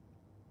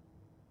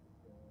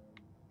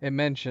 it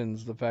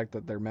mentions the fact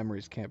that their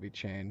memories can't be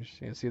changed.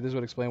 Yeah, see, this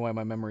would explain why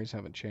my memories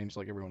haven't changed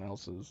like everyone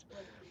else's. What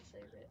did he say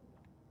that?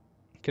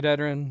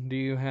 Cadedrin, do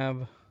you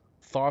have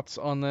thoughts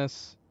on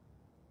this?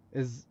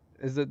 Is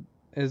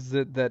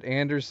it that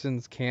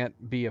Andersons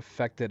can't be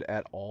affected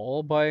at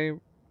all by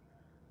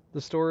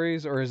the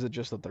stories, or is it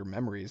just that their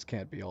memories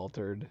can't be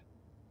altered?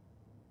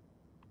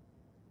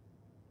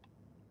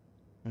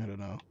 I don't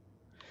know.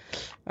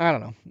 I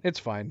don't know. It's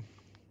fine.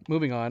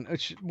 Moving on.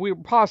 We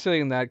were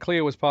postulating that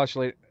Cleo was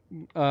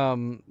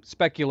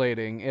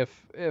speculating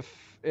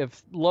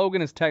if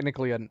Logan is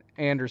technically an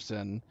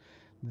Anderson,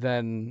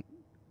 then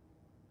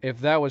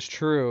if that was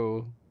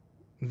true,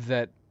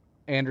 that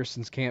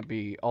Andersons can't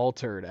be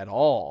altered at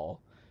all,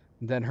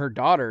 then her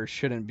daughter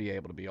shouldn't be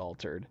able to be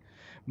altered.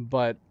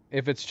 But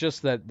if it's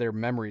just that their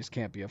memories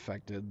can't be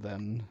affected,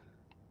 then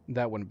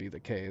that wouldn't be the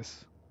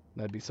case.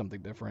 That'd be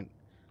something different.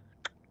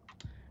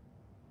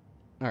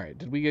 All right,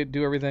 did we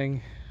do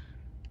everything?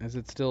 Is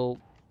it still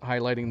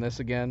highlighting this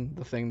again?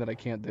 The thing that I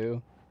can't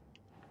do?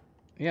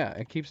 Yeah,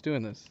 it keeps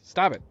doing this.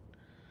 Stop it.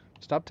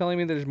 Stop telling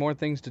me there's more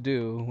things to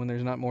do when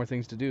there's not more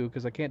things to do,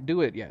 because I can't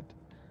do it yet.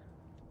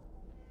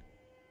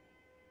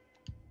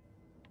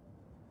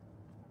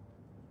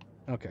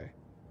 Okay.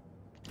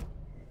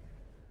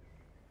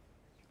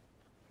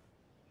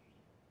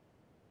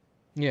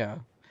 Yeah.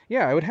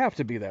 Yeah, it would have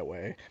to be that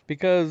way.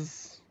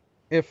 Because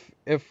if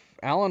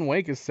Alan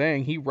Wake is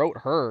saying he wrote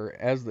her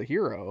as the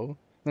hero,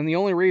 then the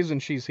only reason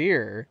she's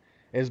here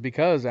is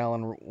because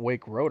Alan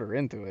Wake wrote her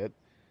into it.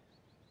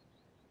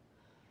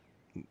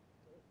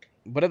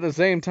 But at the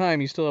same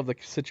time, you still have the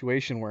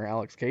situation where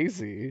Alex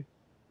Casey,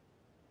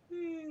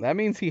 that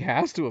means he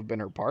has to have been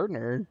her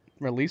partner,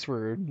 or at least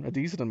for a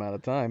decent amount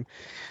of time.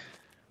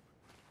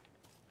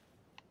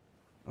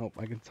 Oh,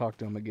 I can talk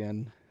to him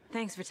again.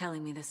 Thanks for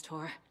telling me this,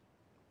 Tor.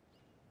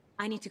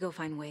 I need to go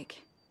find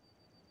Wake.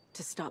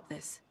 To stop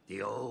this.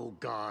 The old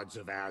gods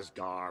of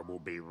Asgard will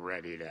be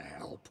ready to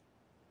help.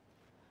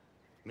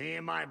 Me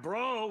and my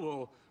bro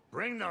will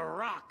bring the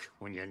rock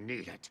when you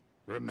need it.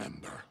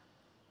 Remember,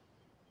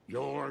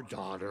 your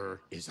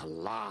daughter is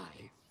alive.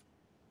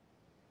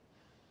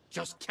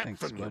 Just kept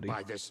Thanks, from you buddy.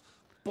 by this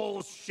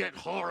bullshit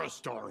horror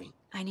story.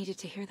 I needed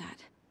to hear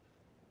that.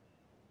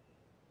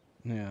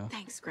 Yeah.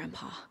 Thanks,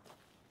 Grandpa.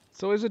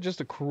 So is it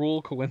just a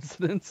cruel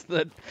coincidence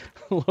that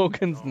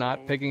Logan's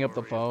not picking up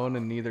the phone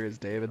and neither is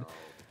David?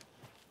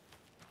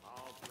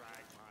 I'll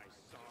drag my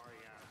sorry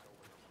ass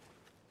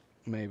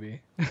over.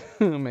 Maybe.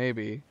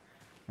 Maybe.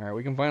 Alright,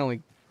 we can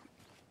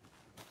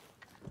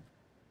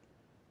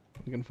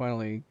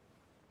finally...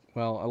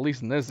 Well, at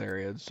least in this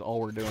area, it's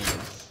all we're doing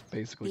is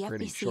basically The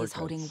creating FBC shortcuts. is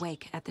holding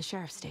Wake at the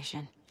sheriff's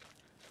station.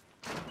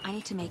 I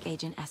need to make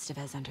Agent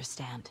Estevez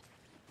understand.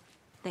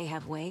 They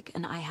have Wake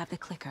and I have the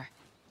clicker.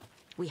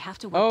 We have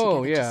to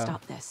work together to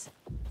stop this.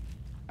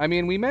 I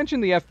mean, we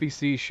mentioned the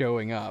FBC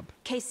showing up.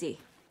 Casey.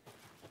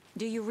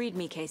 Do you read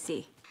me,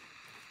 Casey?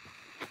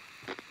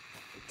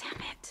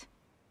 Damn it.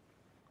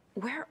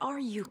 Where are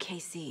you,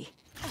 Casey?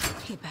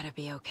 He better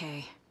be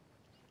okay.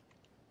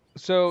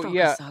 So, Focus,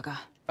 yeah. Saga.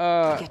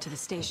 Get to the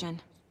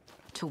station.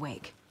 To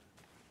Wake.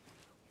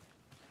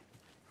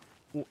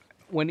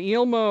 When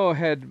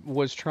Ilmo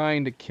was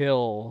trying to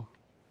kill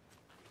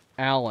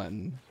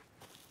Alan,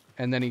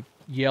 and then he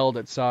yelled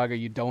at Saga,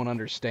 "You don't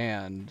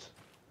understand.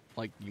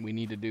 Like, we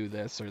need to do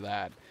this or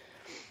that."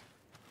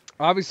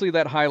 Obviously,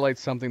 that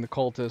highlights something the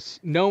cultists,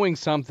 knowing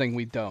something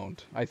we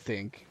don't, I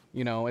think.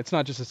 You know, it's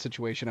not just a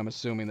situation I'm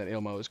assuming that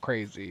Ilmo is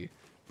crazy,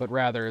 but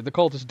rather the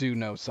cultists do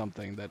know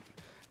something that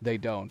they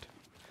don't.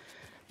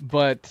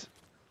 But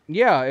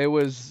yeah, it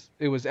was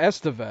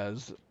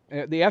Estevez.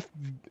 The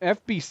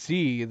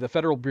FBC, the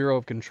Federal Bureau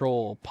of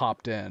Control,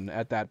 popped in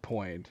at that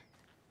point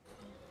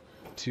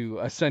to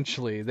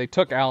essentially, they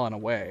took Alan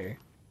away.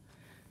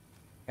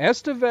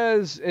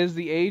 Estevez is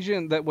the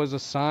agent that was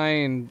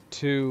assigned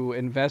to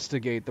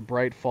investigate the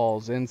Bright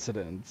Falls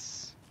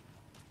incidents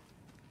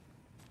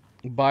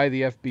by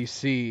the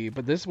FBC,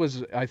 but this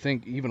was, I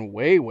think, even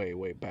way, way,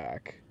 way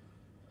back.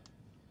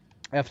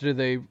 After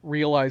they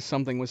realized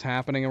something was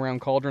happening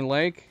around Cauldron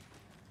Lake.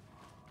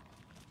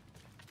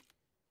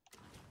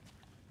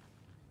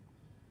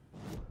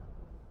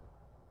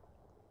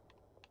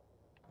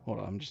 Hold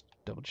on, I'm just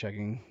double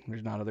checking.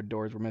 There's not other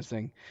doors we're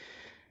missing.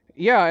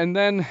 Yeah, and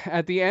then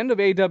at the end of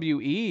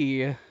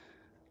AWE,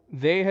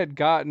 they had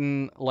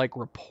gotten, like,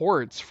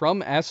 reports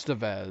from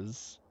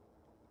Estevez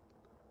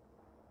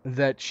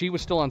that she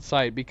was still on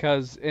site,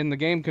 because in the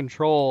game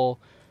Control,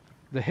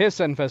 the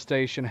Hiss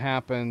infestation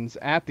happens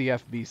at the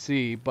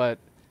FBC, but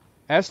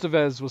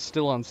Estevez was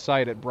still on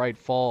site at Bright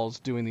Falls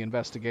doing the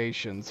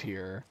investigations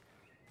here,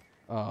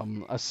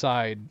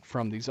 aside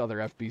from these other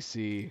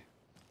FBC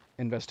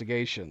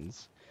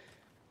investigations.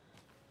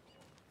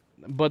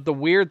 But the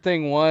weird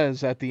thing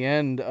was, at the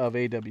end of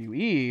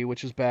AWE,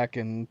 which was back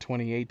in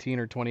 2018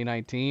 or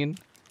 2019,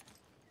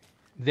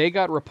 they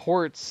got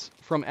reports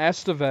from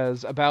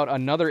Estevez about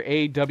another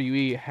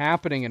AWE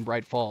happening in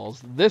Bright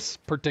Falls, this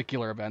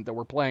particular event that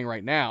we're playing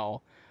right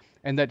now,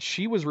 and that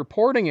she was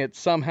reporting it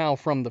somehow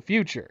from the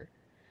future,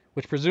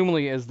 which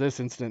presumably is this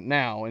incident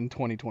now in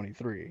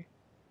 2023.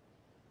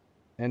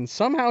 And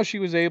somehow she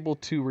was able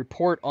to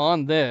report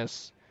on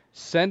this,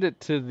 send it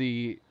to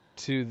the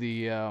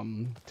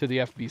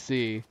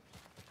FBC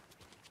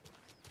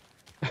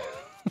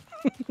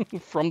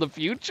from the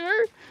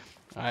future?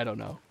 I don't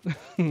know.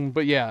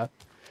 But yeah.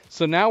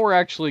 So now we're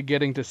actually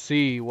getting to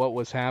see what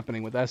was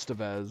happening with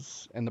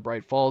Estevez and the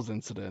Bright Falls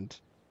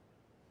incident.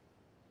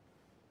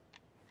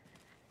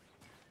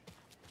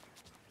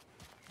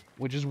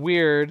 which is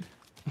weird.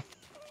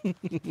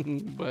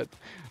 But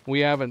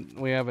we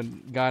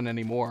haven't gotten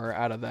any more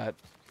out of that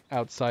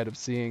outside of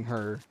seeing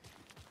her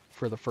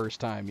for the first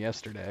time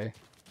yesterday.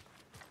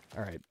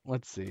 All right,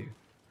 let's see.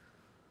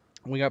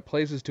 We got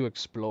places to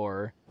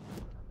explore.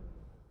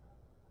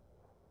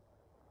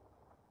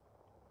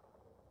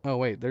 Oh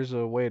wait, there's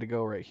a way to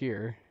go right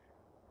here.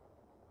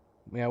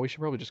 Yeah, we should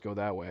probably just go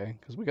that way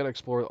because we got to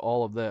explore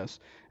all of this,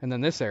 and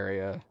then this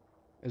area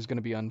is going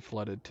to be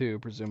unflooded too,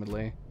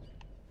 presumably.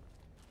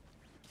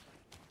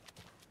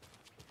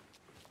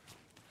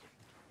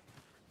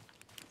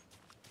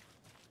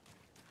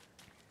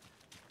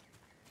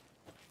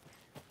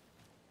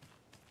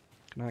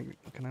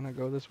 Can I not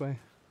go this way?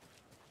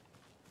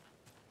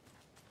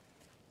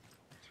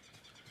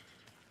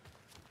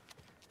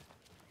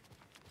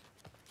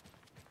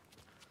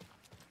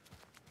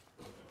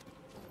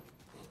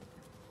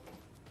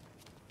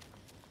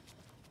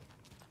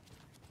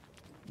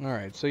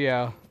 Alright, so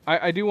yeah,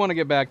 I do want to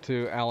get back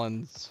to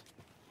Alan's...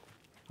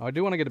 I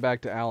do want to get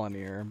back to Alan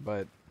here,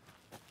 but...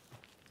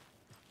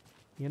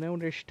 You know,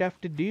 there's stuff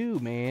to do,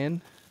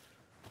 man.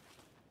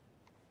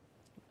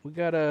 We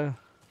gotta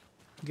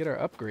get our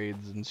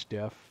upgrades and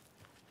stuff.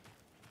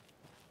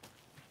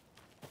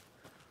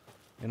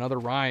 And other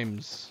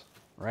rhymes,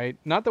 right?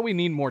 Not that we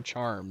need more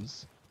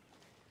charms.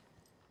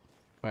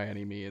 By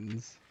any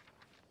means.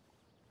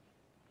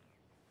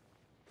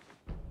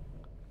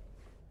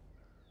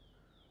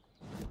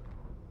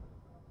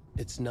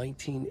 It's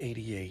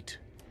 1988,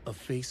 a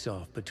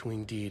face-off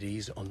between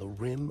deities on the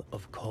rim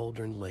of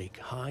Cauldron Lake,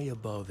 high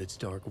above its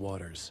dark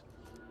waters.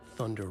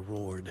 Thunder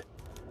roared,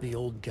 the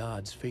old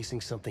gods facing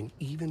something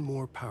even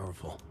more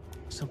powerful,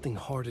 something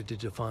harder to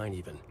define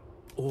even.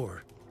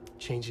 Or,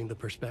 changing the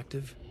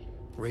perspective,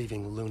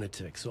 raving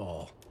lunatics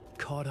all,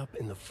 caught up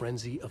in the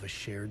frenzy of a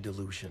shared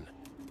delusion.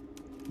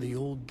 The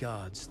old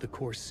gods, the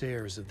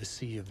corsairs of the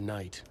Sea of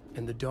Night,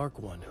 and the Dark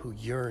One who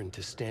yearned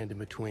to stand in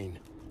between,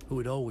 who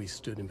had always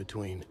stood in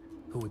between,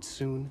 who would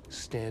soon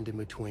stand in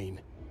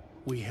between.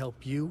 We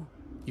help you,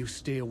 you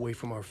stay away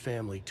from our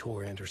family,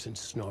 Tor Anderson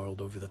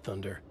snarled over the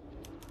thunder.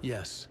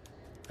 Yes,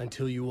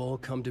 until you all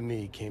come to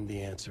me, came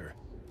the answer.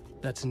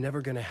 That's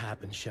never gonna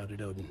happen,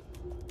 shouted Odin.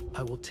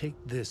 I will take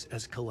this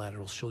as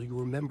collateral, shall you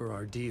remember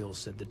our deal,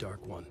 said the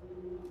Dark One.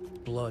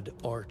 Blood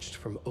arched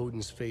from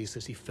Odin's face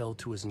as he fell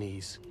to his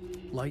knees.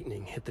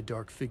 Lightning hit the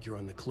dark figure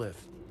on the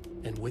cliff,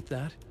 and with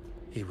that,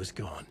 he was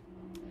gone.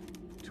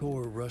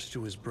 Tor rushed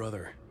to his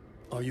brother.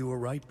 Are you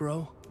alright,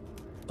 bro?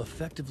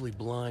 Effectively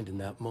blind in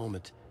that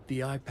moment,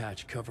 the eye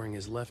patch covering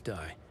his left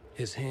eye,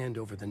 his hand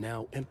over the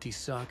now empty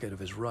socket of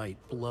his right,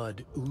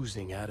 blood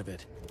oozing out of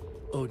it.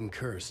 Odin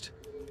cursed.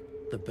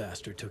 The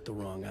bastard took the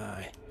wrong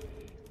eye.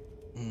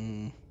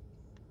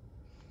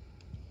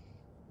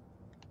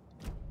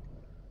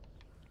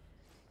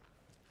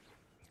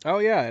 Oh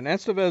yeah, and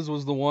Estevez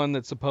was the one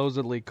that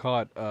supposedly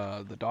caught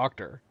the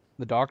doctor.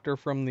 The doctor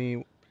from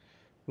the...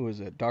 Who is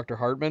it? Dr.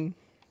 Hartman?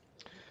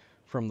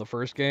 From the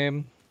first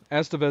game.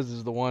 Estevez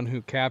is the one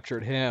who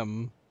captured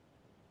him.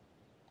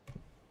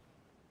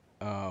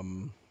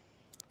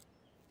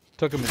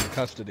 Took him into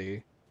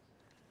custody.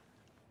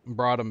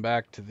 Brought him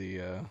back to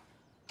the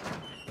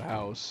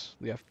house,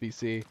 the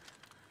FBC.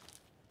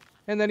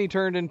 And then he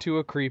turned into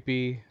a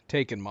creepy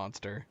Taken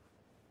monster.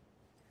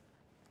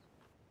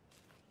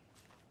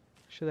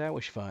 So that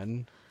was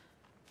fun.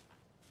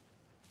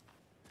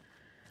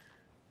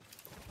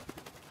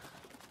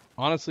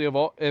 Honestly, of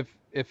all,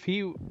 if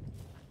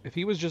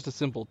he was just a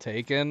simple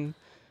Taken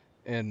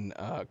and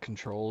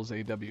controls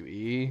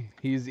AWE,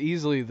 he's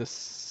easily the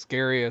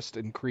scariest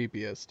and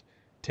creepiest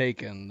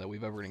Taken that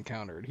we've ever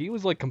encountered. He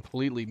was like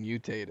completely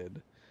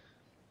mutated.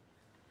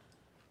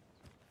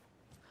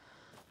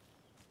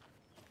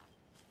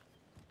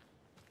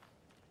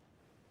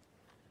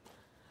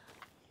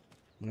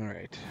 All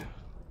right.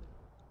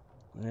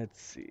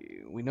 Let's see.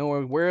 We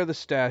know where the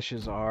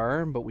stashes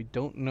are, but we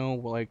don't know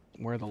like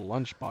where the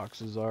lunch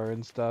boxes are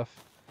and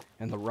stuff,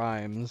 and the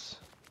rhymes.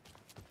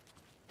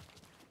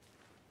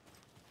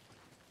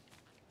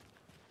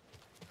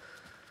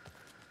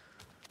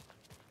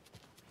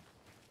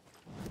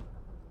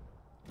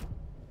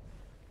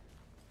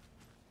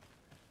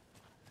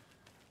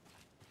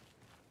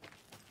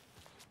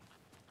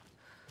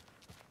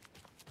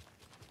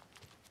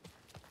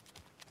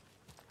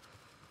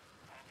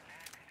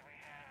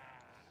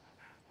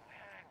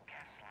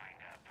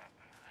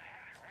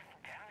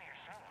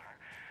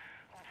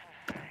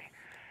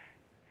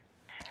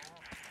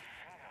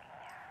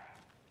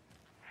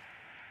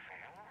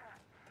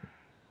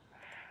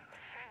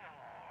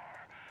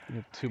 We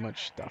have too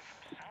much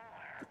stuff.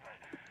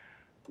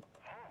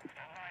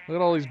 Look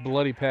at all these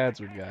bloody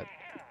pads we've got.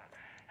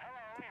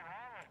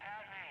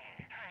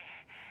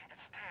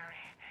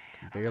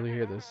 Can barely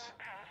hear this.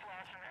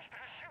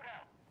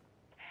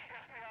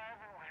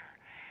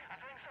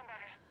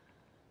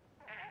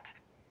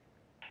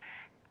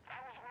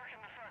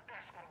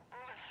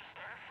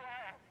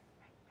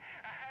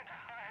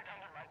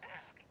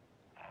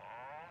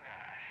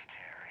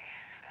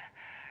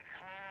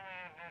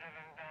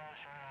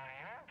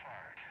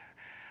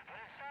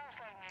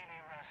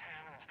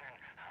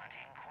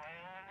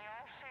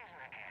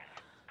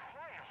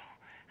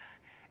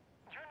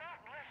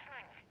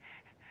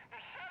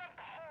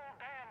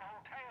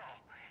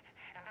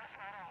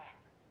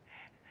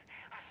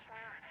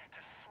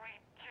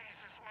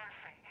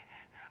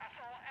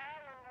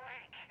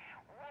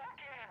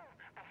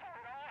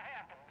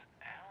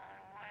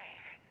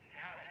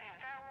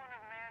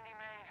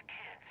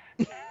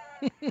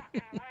 fucking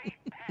wait,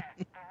 Pat,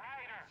 the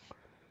writer.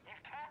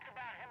 You've talked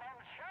about him on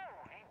the show.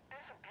 He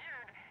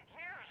disappeared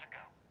years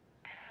ago.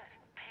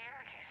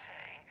 Disappeared, you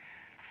say?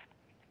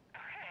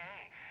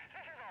 Okay,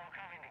 this is all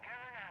coming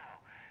together now.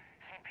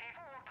 See,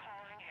 people were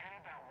calling in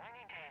about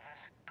Winnie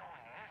Davis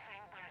going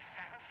missing, but it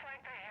sounds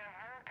like they have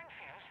her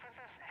confused with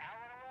this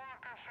Alan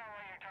Walker fellow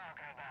you're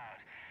talking about.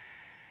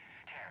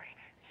 Terry,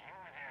 you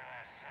were there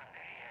last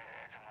Sunday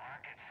at the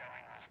market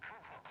selling those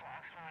cuckoo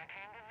clocks when I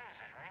came to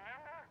visit,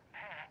 remember?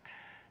 Pat?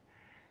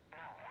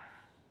 No.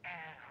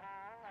 And who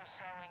was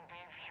selling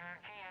beef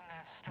jerky in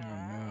that Oh store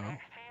no.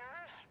 next to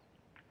yours?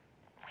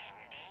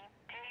 Wendy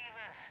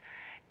Davis.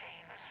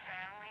 Davis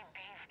Family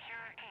Beef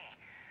Jerky.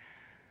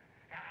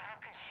 Now, how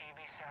could she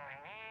be selling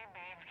me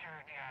beef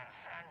jerky on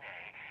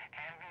Sunday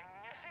and be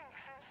missing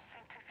since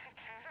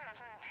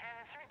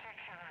 2010? It's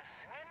ridiculous.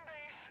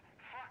 Wendy's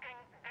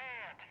fucking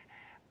dead.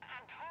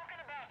 I'm talking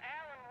about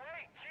Alan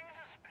Wake.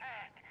 Jesus,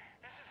 Pat.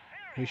 This is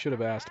serious. We should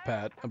have asked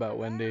Pat about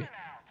Wendy Out.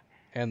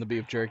 and the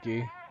beef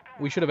jerky.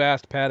 We should have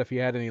asked Pat if he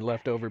had any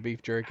leftover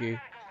beef jerky. I gotta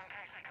go in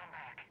case they come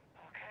back.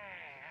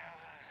 Okay, that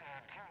was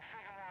Tim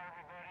Figmore,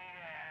 everybody,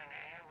 and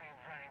he'll be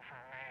running for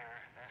mayor.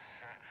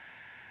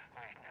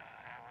 Wait, no,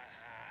 that was.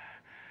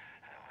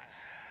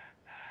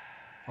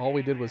 All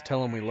we did was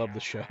tell him we love the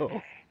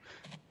show.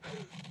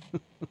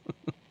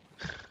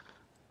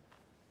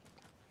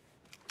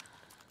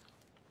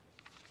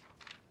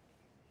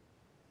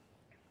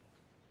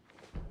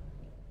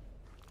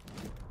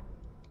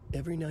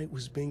 Every night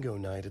was bingo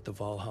night at the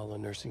Valhalla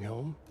nursing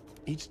home.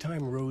 Each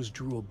time Rose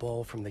drew a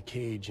ball from the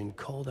cage and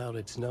called out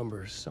its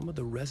number, some of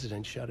the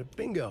residents shouted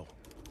bingo,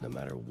 no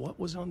matter what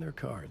was on their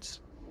cards.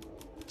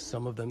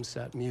 Some of them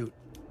sat mute,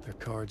 their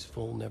cards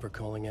full, never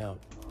calling out.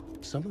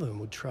 Some of them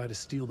would try to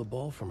steal the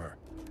ball from her.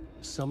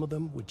 Some of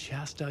them would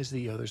chastise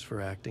the others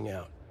for acting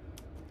out.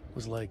 It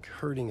was like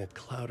herding a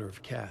clouder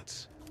of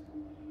cats.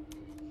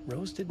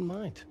 Rose didn't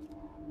mind.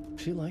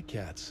 She liked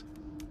cats.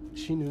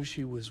 She knew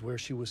she was where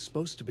she was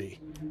supposed to be,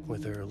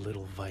 with her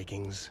little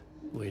Vikings,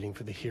 waiting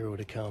for the hero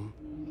to come.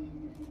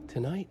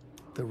 Tonight,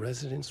 the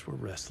residents were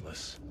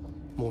restless,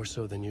 more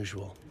so than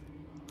usual.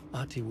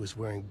 Ati was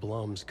wearing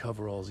Blum's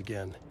coveralls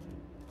again.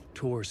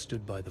 Tor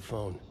stood by the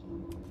phone.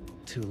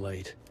 Too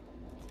late.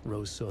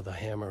 Rose saw the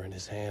hammer in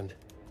his hand.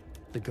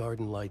 The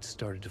garden lights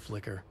started to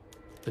flicker,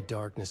 the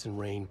darkness and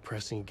rain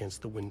pressing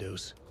against the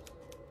windows.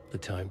 The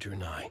time drew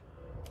nigh.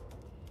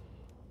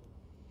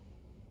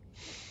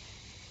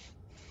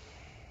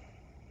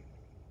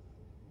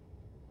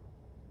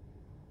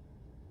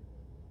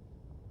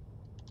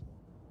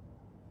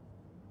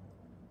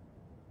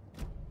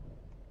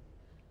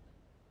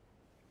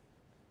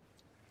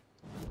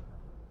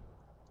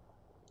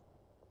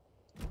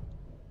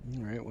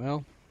 All right,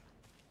 well.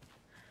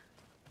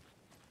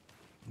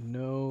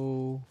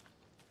 No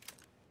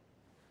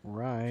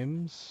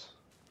rhymes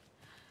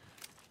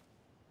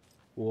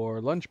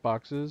or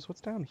lunchboxes.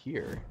 What's down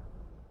here?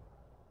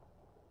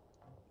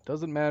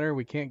 Doesn't matter,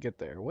 we can't get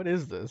there. What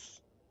is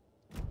this?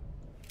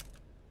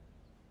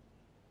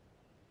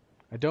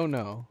 I don't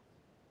know.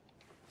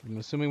 I'm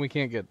assuming we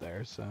can't get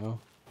there, so...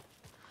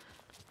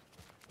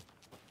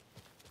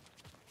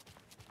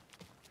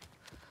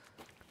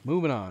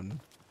 Moving on.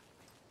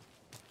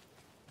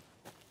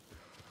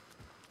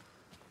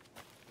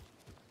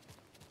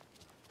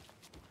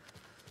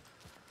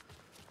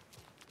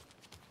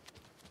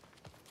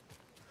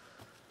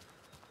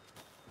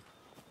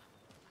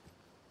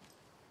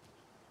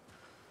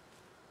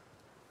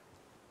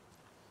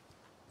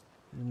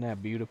 Isn't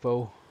that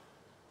beautiful?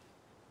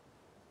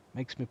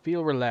 Makes me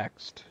feel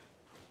relaxed.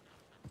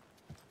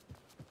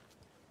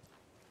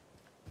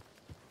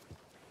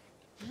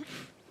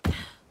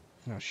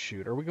 Oh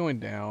shoot, are we going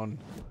down?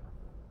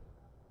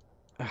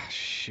 Ah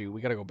shoot,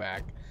 we gotta go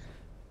back.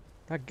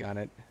 Doggone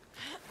it.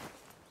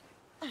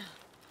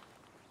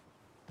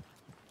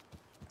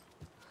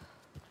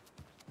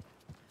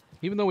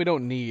 Even though we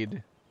don't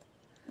need...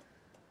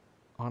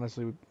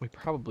 Honestly, we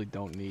probably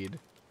don't need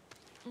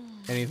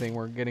anything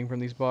we're getting from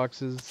these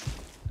boxes.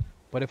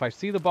 But if I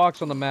see the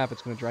box on the map,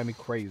 it's going to drive me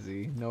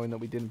crazy, knowing that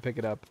we didn't pick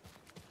it up.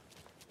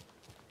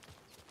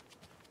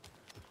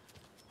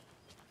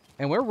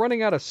 And we're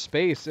running out of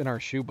space in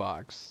our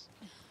shoebox.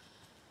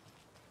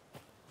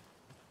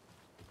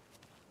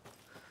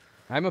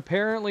 I'm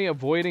apparently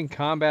avoiding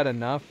combat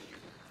enough.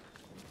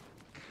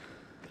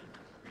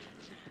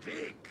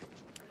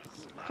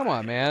 Come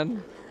on,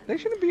 man. They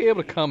shouldn't be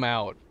able to come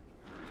out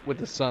with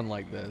the sun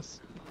like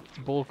this. It's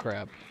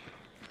bullcrap.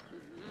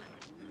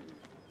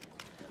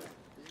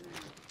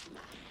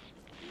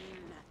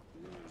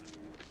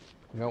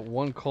 We got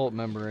one cult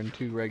member and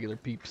 2 regular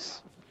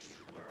peeps.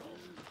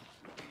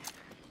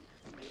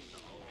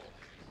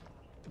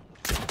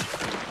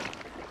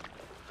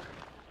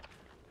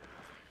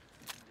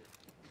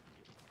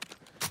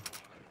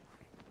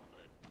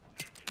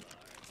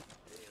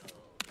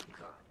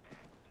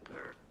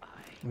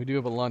 We do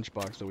have a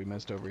lunchbox that we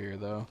missed over here,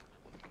 though.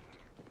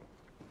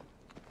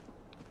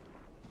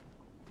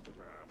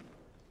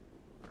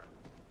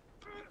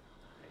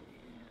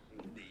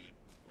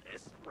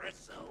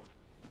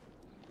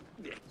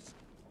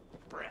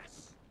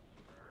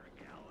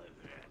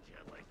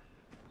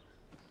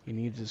 He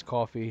needs his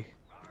coffee.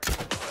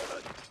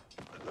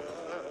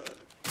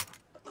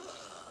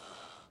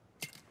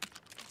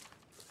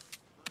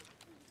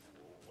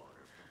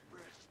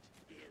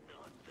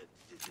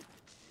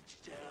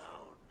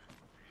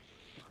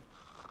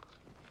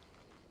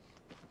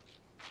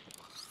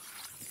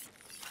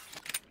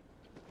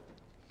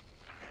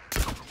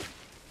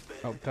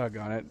 Oh, tug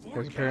on it.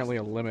 There's apparently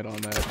a limit on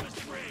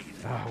that.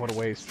 Ah, what a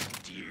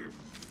waste. Dear,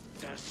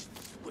 this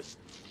was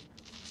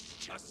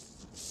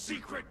just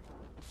secret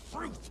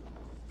fruit.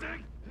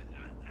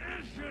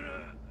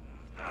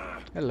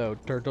 Hello,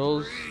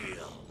 turtles.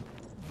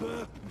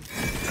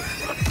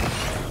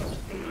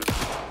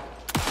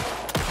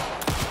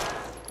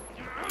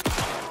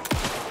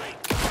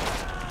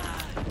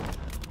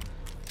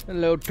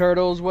 Hello,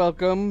 turtles.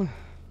 Welcome.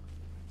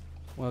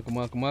 Welcome,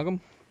 welcome,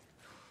 welcome.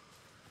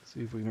 Let's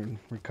see if we can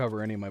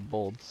recover any of my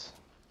bolts.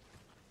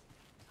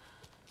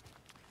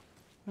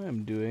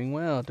 I'm doing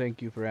well,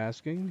 thank you for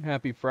asking.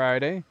 Happy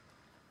Friday.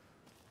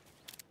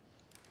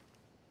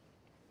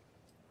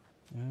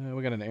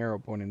 We got an arrow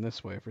pointing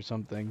this way for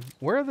something.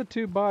 Where are the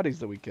two bodies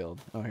that we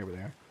killed? Oh, here they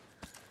are.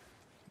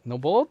 No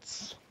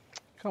bolts?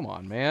 Come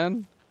on,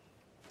 man.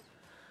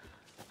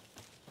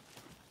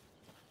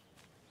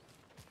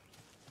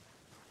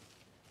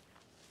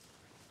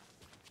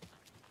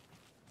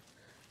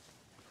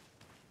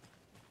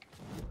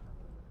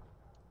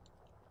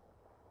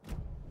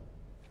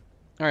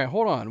 Alright,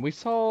 hold on. We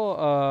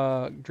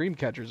saw dream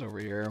catchers over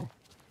here.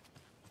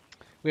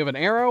 We have an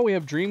arrow, we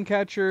have dream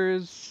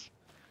catchers,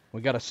 we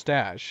got a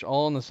stash,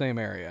 all in the same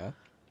area.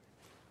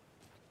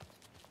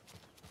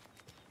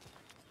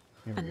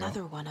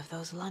 Another one of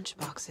those lunch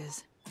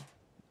boxes.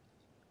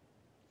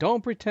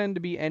 Don't pretend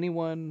to be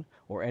anyone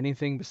or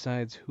anything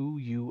besides who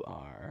you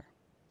are.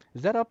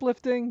 Is that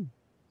uplifting?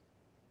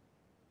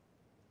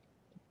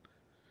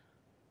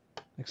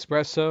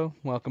 Espresso,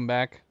 welcome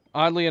back.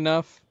 Oddly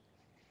enough,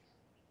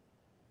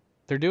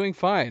 they're doing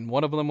fine.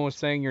 One of them was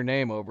saying your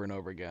name over and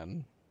over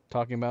again,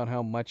 talking about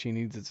how much he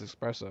needs his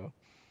espresso.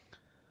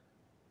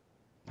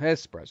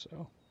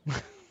 Espresso.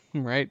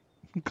 Right?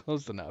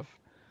 Close enough.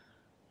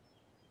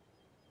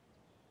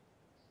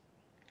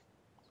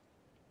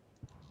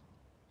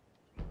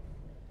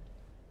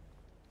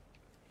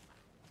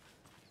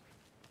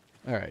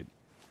 Alright.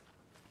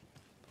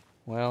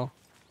 Well,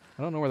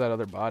 I don't know where that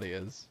other body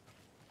is.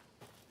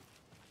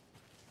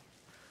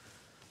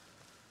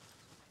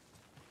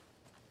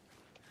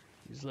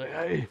 He's like,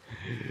 I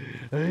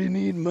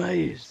need my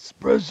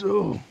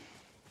espresso.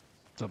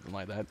 Something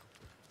like that.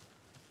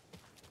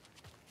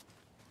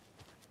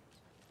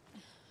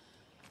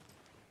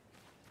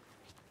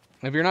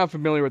 If you're not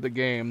familiar with the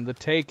game, the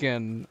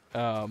Taken,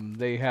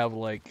 they have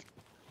like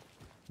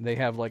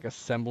a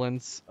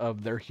semblance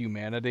of their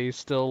humanity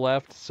still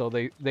left, so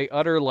they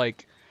utter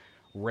like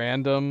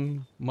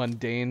random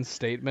mundane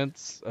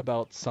statements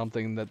about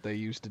something that they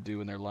used to do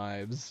in their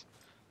lives.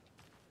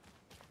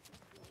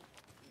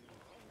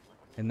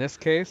 In this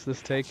case,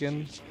 this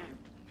Taken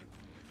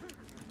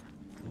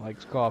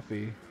likes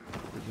coffee,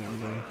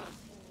 presumably.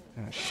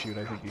 Oh shoot,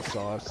 I think he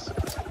saw us.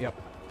 Yep.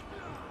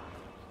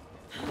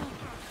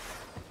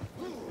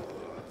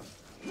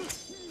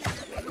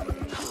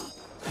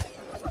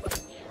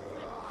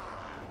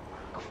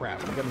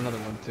 Crap, we got another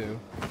one too.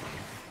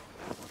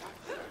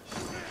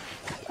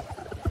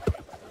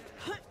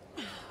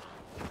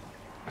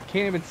 I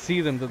can't even see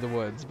them through the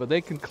woods, but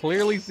they can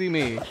clearly see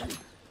me.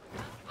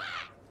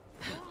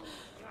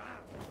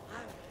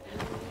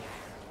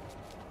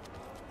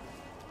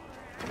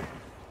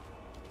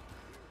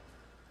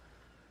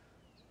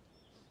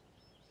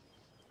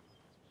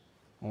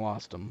 I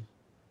lost them.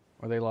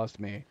 Or they lost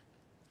me.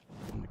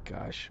 Oh my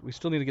gosh. We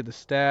still need to get the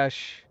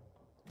stash.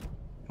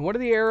 And what do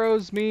the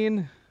arrows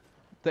mean?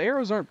 The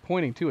arrows aren't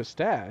pointing to a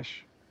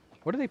stash.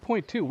 What do they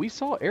point to? We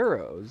saw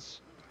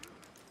arrows.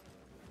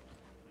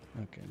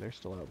 Okay, they're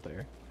still out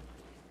there.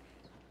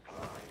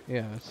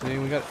 Yeah, see,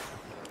 we got...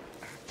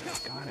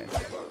 Got it.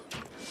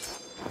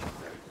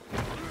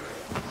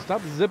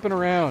 Stop zipping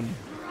around.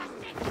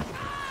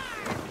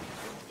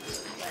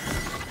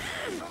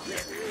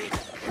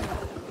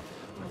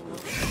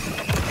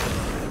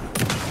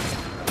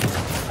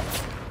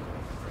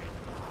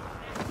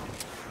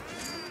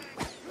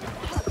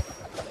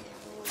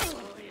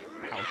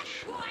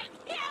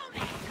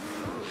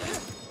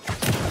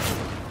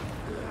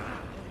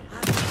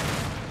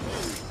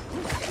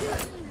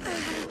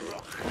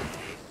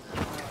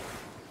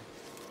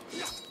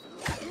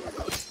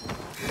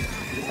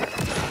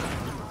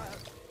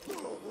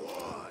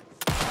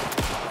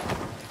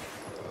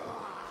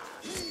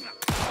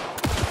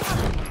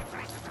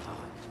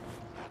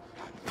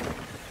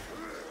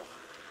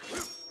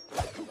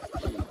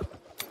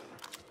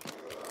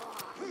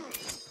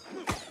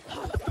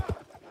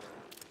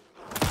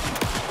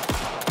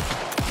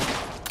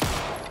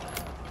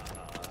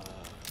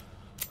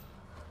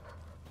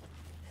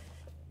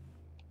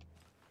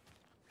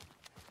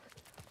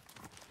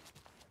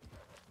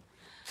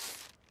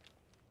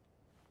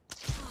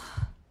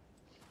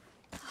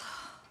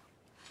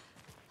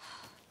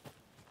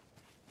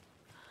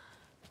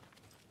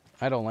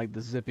 I don't like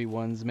the zippy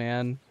ones,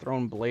 man.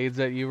 Throwing blades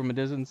at you from a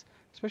distance,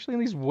 especially in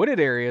these wooded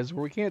areas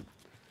where we can't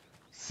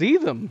see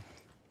them.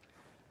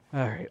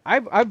 All right,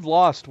 I've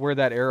lost where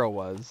that arrow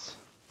was.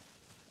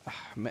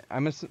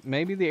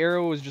 Maybe the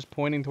arrow was just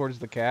pointing towards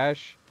the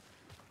cache.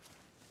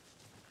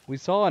 We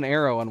saw an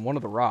arrow on one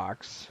of the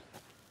rocks.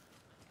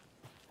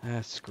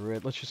 Ah, screw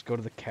it. Let's just go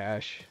to the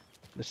cache.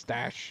 The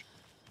stash.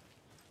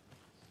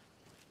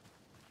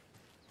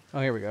 Oh,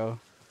 here we go.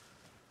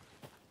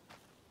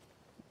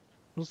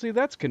 Well, see,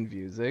 that's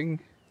confusing.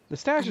 The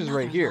stash is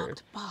right Another here.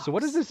 locked box. So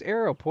what is this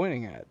arrow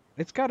pointing at?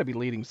 It's got to be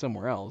leading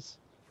somewhere else.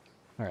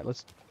 All right,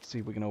 let's see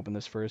if we can open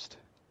this first.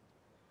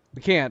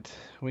 We can't.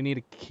 We need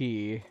a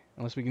key.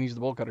 Unless we can use the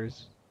bolt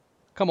cutters.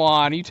 Come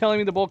on, are you telling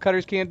me the bolt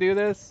cutters can't do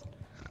this?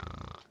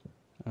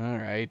 All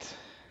right.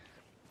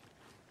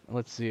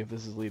 Let's see if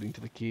this is leading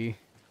to the key.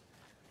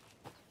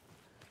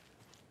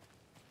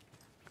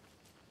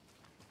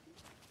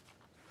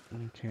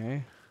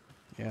 Okay.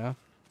 Yeah.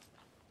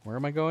 Where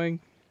am I going?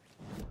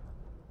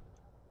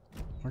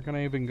 Where can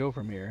I even go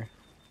from here?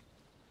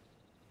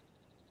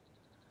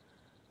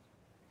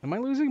 Am I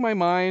losing my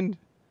mind?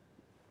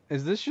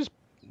 Is this just...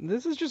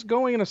 This is just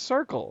going in a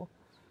circle.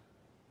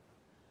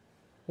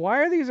 Why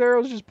are these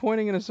arrows just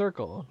pointing in a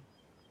circle?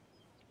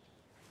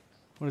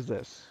 What is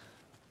this?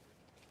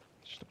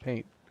 Just a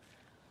paint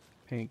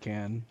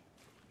can.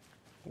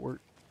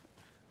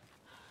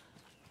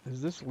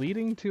 Is this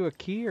leading to a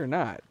key or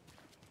not?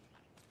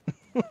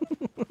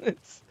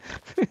 it's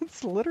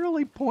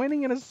literally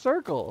pointing in a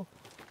circle.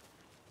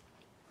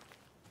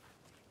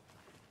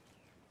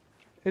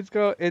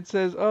 It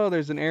says, oh,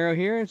 there's an arrow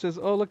here. It says,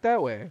 oh, look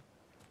that way.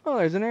 Oh,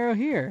 there's an arrow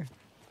here.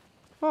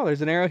 Oh,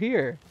 there's an arrow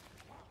here.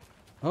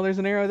 Oh, there's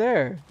an arrow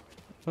there.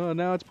 Oh,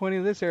 now it's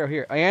pointing to this arrow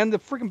here. And the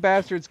freaking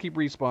bastards keep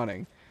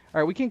respawning.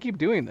 Alright, we can't keep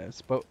doing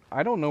this, but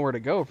I don't know where to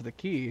go for the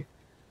key.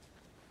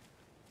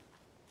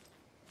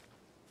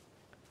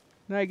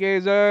 Night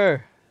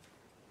Gazer!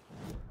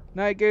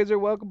 Night Gazer,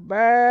 welcome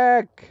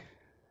back!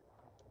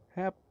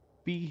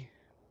 Happy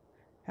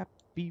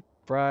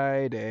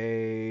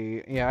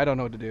Friday. Yeah, I don't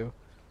know what to do.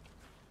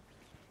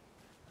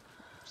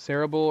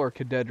 Cerebral or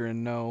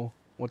Cadedron know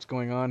what's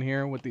going on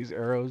here with these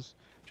arrows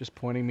just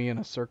pointing me in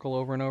a circle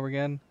over and over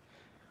again.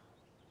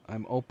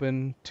 I'm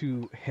open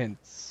to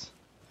hints.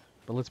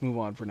 But let's move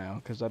on for now,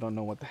 because I don't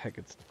know what the heck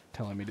it's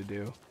telling me to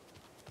do.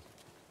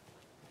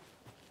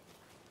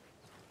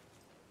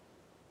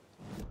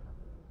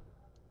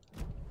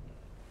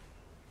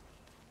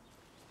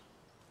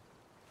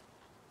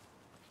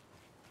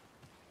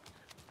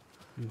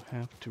 You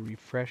have to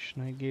refresh,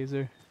 Night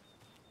Gazer.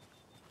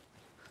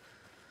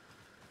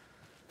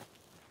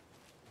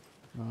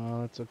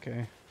 Oh, that's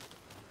okay.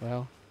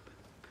 Well.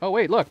 Oh,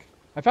 wait, look!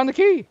 I found the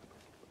key!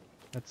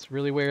 That's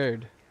really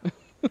weird.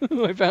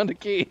 I found a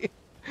key.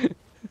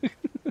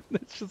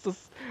 It's just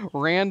this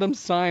random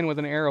sign with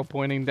an arrow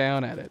pointing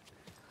down at it.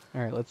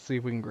 Alright, let's see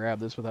if we can grab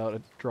this without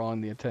it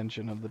drawing the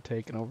attention of the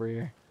taken over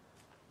here.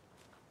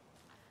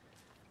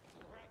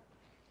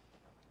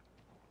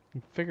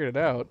 We figured it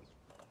out.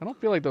 I don't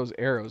feel like those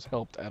arrows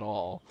helped at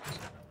all.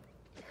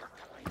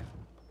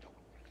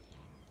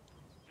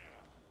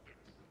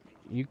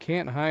 You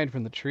can't hide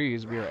from the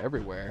trees. We are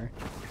everywhere.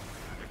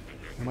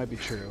 That might be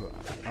true.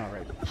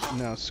 Alright.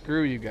 No,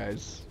 screw you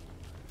guys.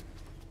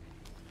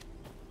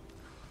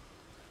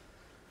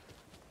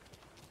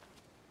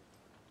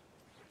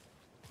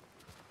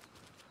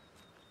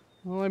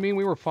 Well, I mean,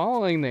 we were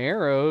following the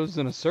arrows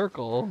in a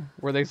circle.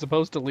 Were they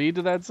supposed to lead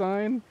to that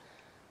sign?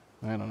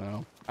 I don't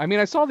know. I mean,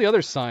 I saw the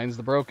other signs,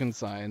 the broken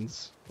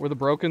signs. Were the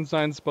broken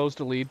signs supposed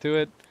to lead to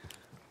it?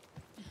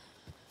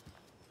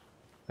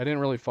 I didn't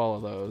really follow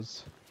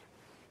those.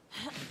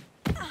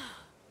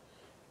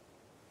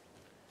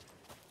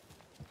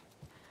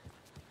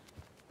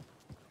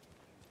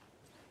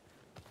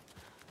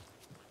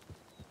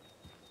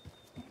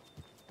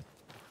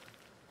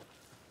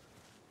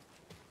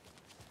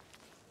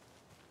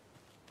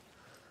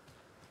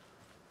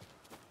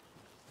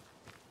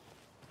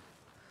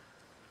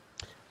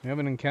 We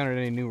haven't encountered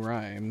any new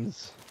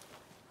rhymes.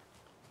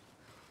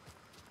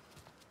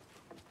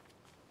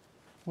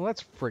 Well,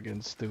 that's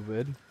friggin'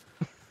 stupid.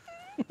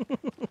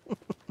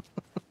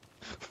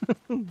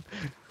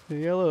 The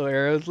yellow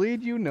arrows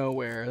lead you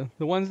nowhere.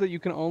 The ones that you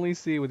can only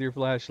see with your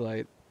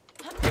flashlight.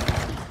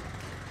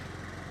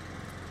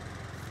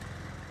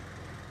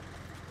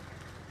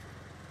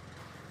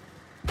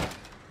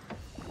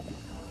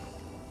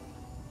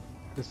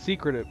 The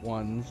secret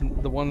ones,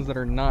 the ones that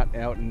are not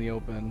out in the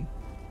open.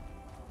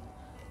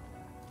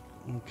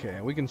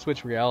 Okay, we can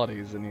switch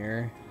realities in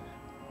here.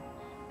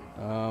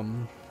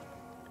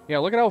 Yeah,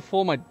 look at how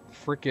full my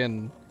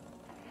frickin'...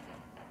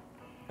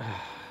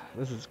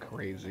 This is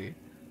crazy.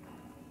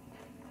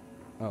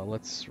 Oh,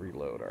 let's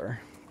reload our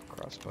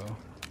crossbow.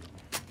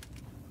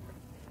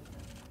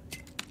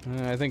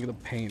 I think the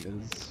paint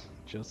is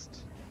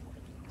just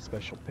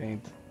special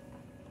paint.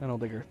 I don't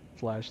think our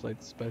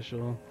flashlight's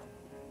special.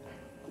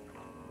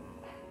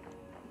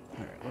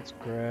 Alright, let's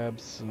grab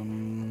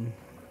some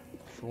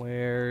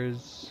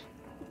flares.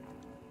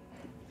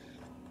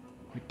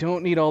 We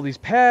don't need all these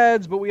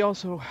pads, but we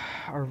also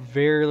are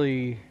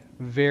very,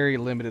 very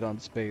limited on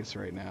space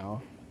right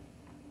now.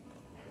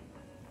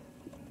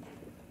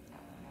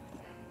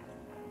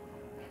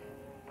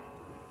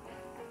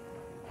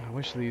 I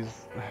wish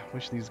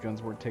these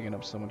guns weren't taking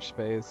up so much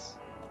space.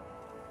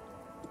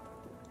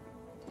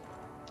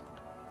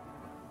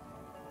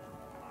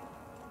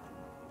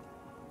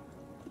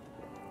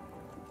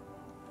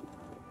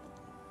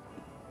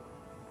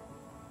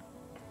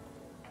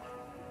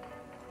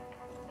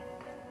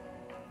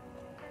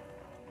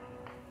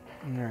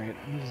 Alright,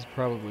 this is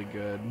probably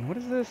good. What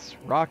is this?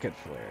 Rocket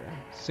flare.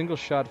 Single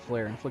shot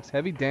flare. Inflicts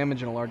heavy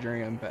damage and a large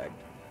area impact.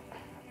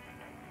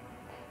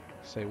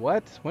 Say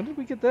what? When did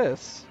we get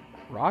this?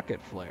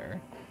 Rocket flare.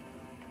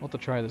 We'll have to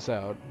try this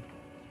out.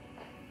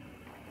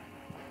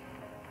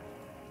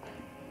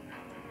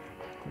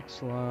 Quick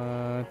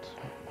slot.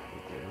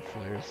 Nuclear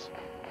flares.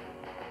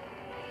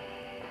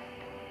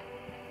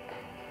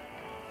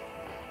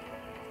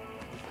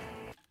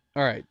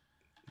 Alright.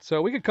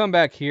 So we could come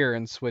back here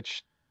and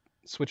switch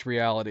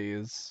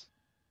realities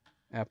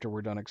after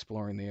we're done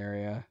exploring the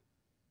area.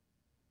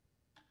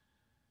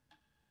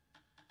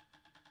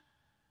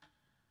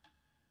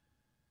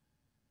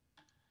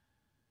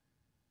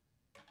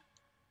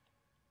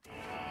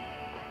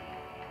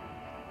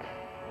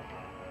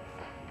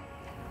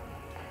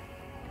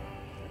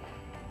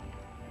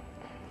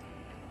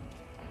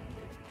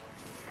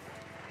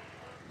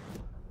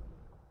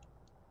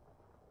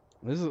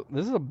 This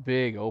is a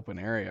big open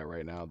area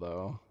right now,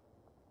 though.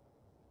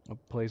 Of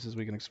places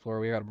we can explore.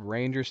 We got a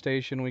ranger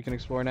station we can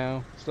explore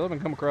now. Still haven't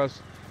come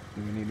across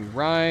any new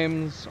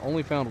rhymes.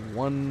 Only found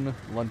one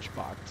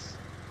lunchbox.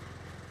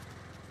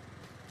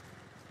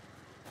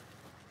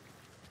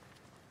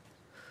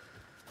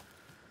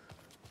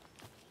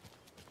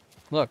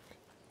 Look.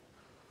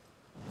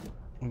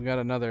 We've got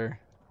another.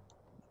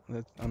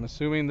 I'm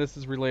assuming this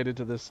is related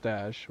to this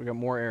stash. We got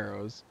more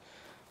arrows.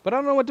 But I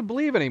don't know what to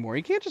believe anymore.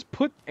 You can't just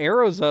put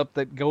arrows up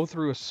that go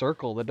through a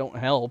circle that don't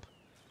help.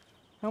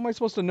 How am I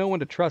supposed to know when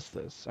to trust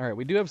this? Alright,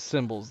 we do have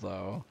symbols,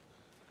 though.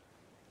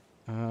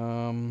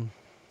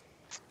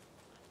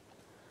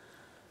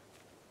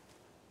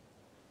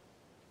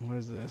 What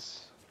is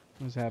this?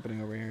 What is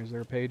happening over here? Is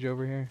there a page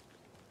over here?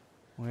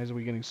 Why is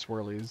we getting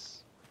swirlies?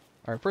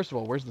 Alright, first of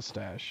all, where's the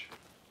stash?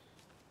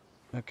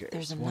 Okay.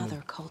 There's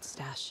another cult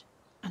stash.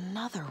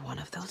 Another one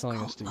of those telling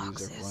us cult to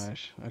boxes. use our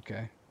flash.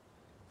 Okay.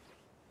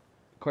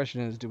 The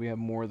question is, do we have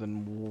more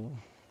than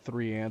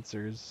 3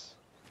 answers?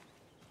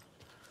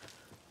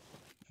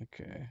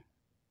 Okay.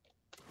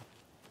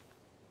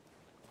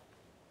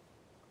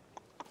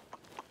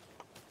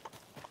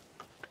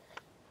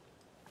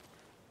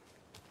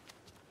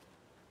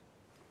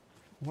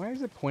 Why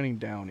is it pointing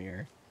down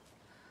here?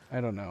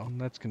 I don't know.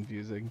 That's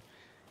confusing.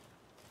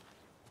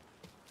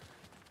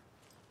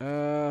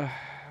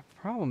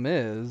 Problem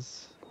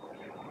is...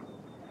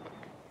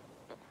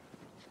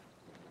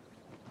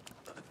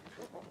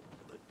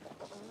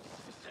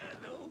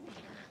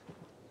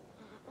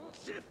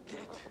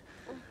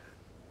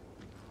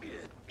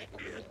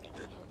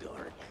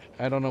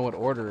 I don't know what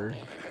order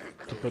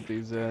to put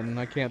these in.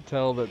 I can't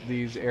tell that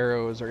these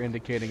arrows are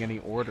indicating any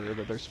order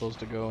that they're supposed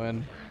to go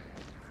in.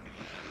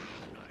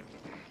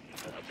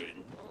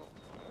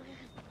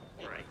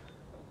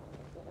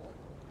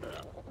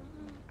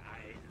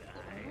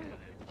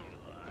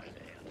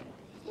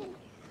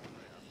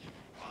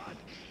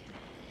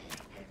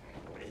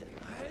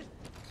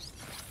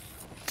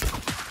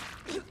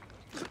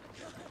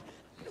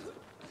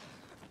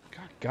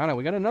 God,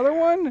 we got another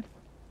one?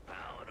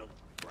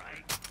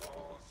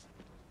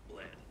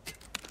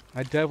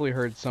 I definitely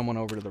heard someone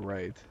over to the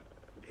right.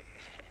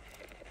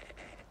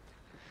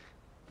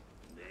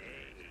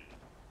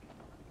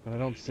 But I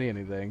don't see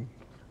anything.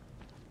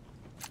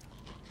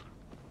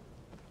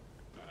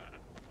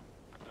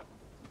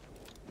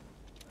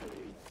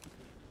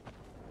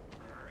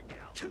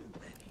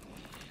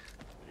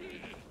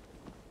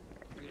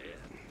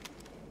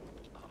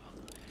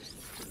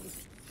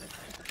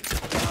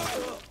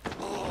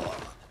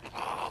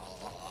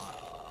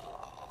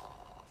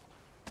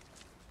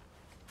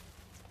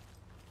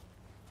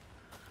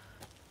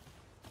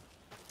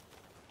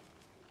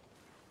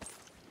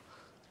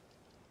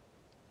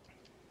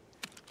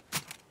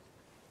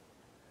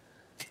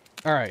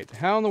 Alright,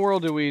 how in the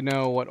world do we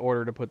know what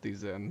order to put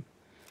these in?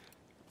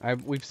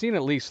 We've seen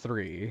at least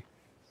 3,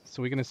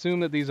 so we can assume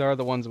that these are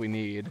the ones we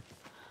need.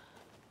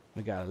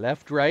 We got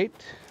left, right.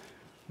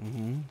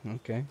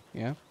 Okay,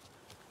 yeah.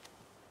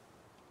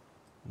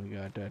 We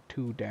got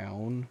 2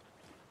 down.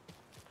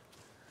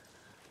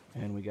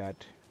 And we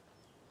got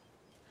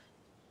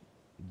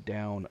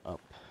down,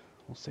 up.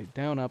 We'll say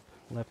down, up,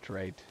 left,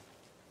 right,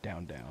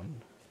 down, down.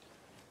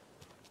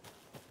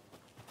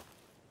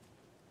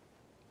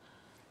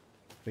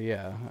 But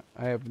yeah,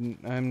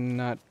 I'm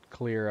not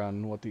clear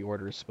on what the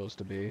order is supposed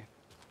to be.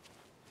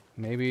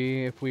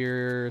 Maybe if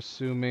we're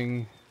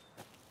assuming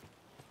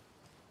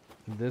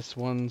this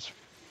one's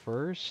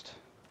first?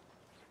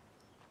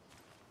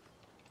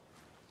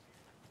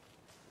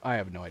 I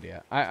have no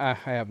idea. I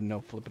have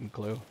no flippin'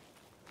 clue.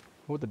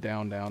 Go with the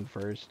down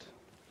first.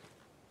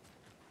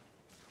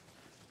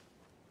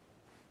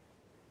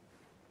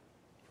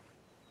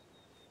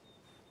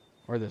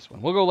 Or this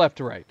one. We'll go left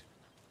to right.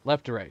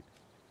 Left to right.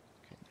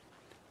 Okay.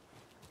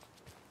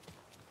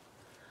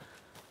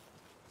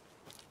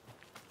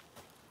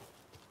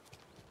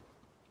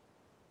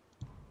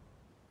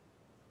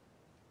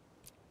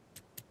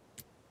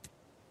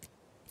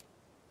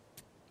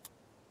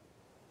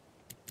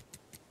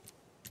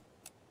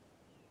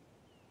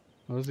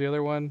 What was the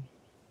other one?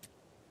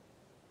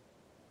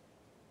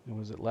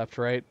 Was it left,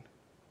 right?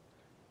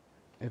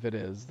 If it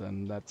is,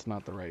 then that's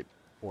not the right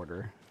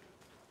order.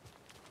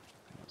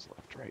 It was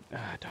left, right.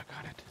 Ah,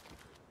 doggone it.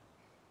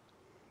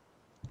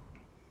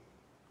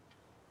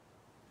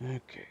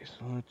 Okay,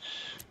 so let's...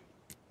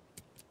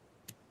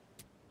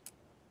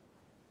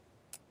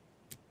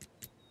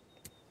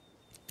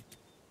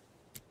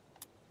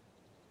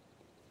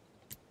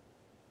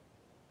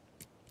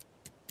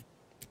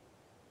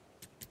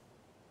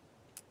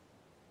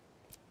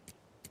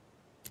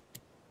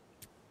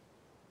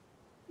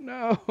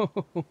 No!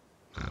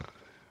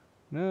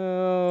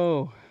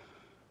 No!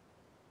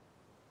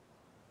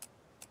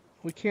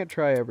 We can't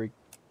try every...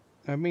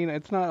 I mean,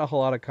 it's not a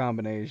whole lot of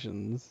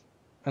combinations.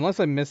 Unless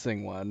I'm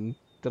missing one.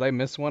 Did I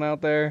miss one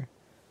out there?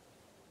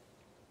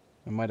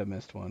 I might have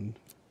missed one.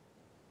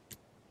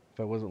 If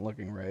I wasn't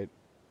looking right.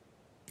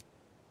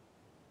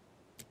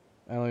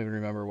 I don't even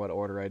remember what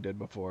order I did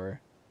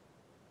before.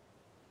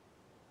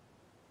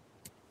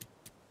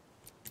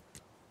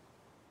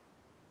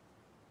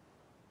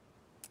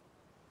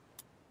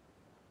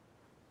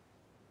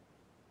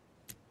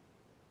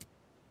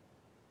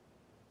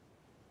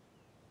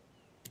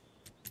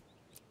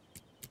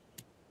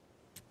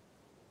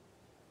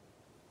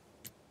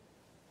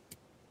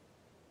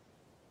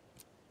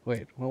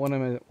 Wait, what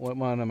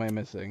one am I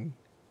missing?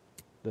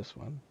 This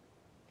one.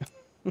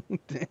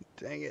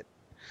 Dang it.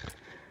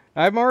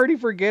 I'm already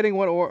forgetting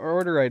what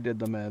order I did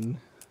them in.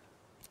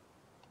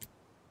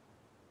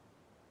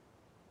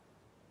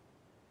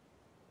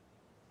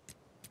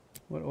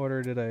 What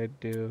order did I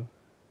do?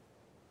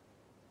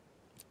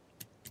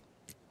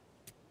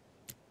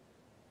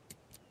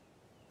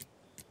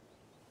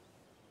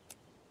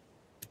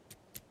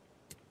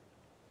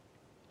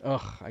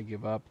 Ugh, I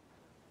give up.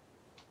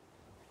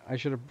 I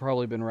should have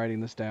probably been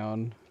writing this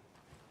down.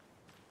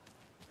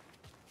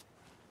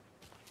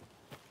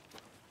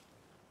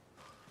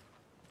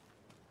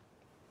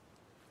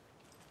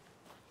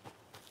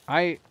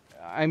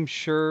 I'm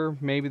sure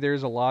maybe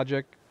there's a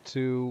logic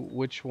to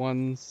which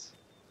ones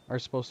are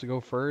supposed to go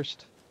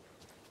first,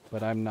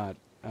 but I'm not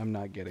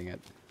getting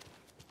it.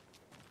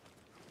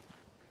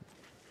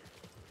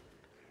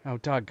 Oh,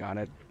 doggone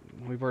it.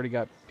 We've already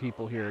got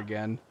people here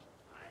again.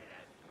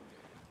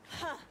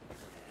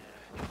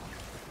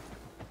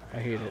 I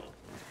hate it.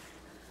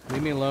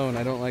 Leave me alone.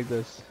 I don't like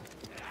this.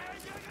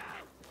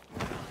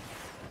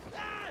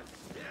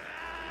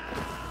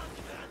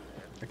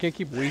 I can't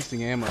keep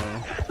wasting ammo.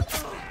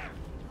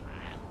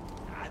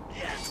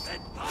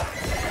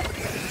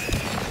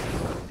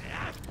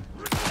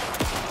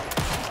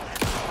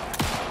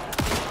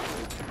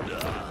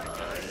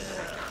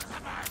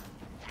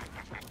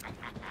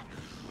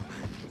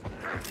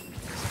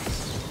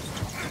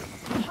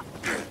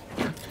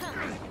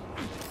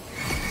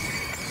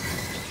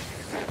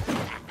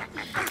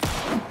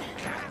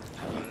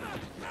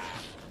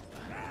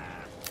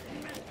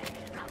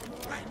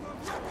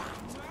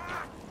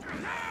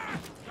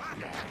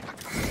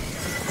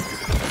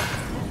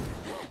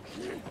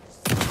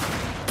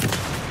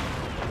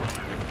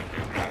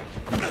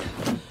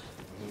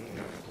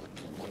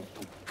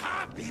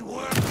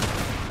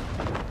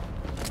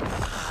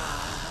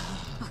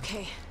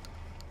 Okay,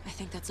 I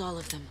think that's all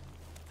of them.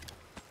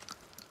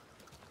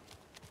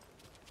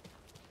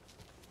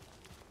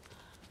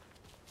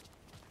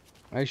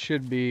 I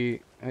should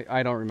be...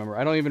 I don't remember.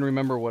 I don't even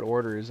remember what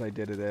orders I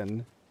did it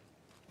in.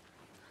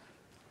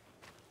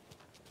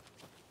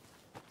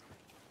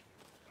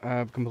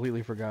 I've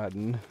completely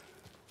forgotten.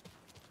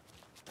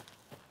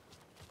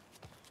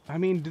 I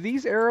mean, do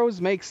these arrows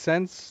make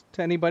sense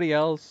to anybody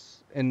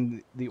else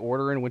in the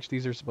order in which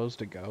these are supposed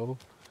to go?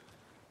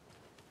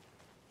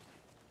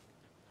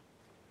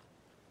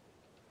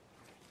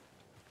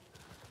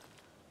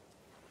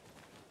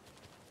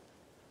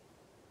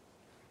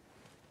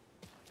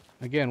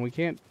 Again, we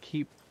can't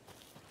keep...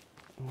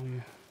 Oh,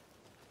 yeah.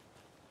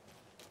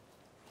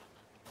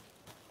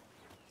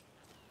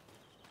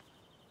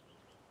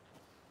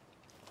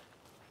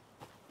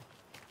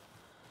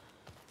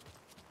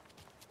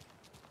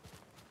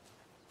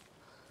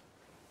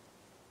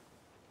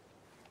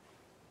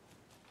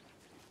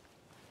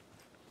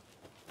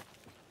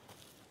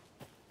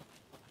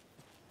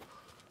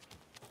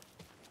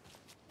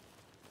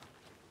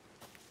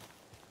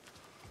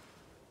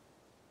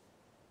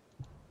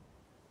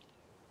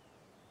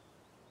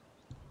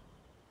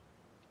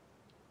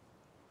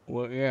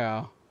 Well,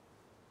 yeah.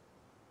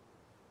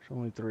 There's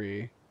only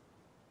 3.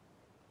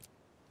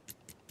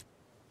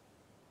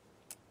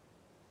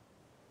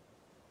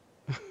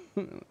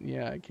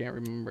 Yeah, I can't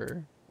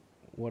remember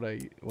what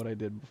I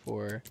did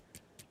before.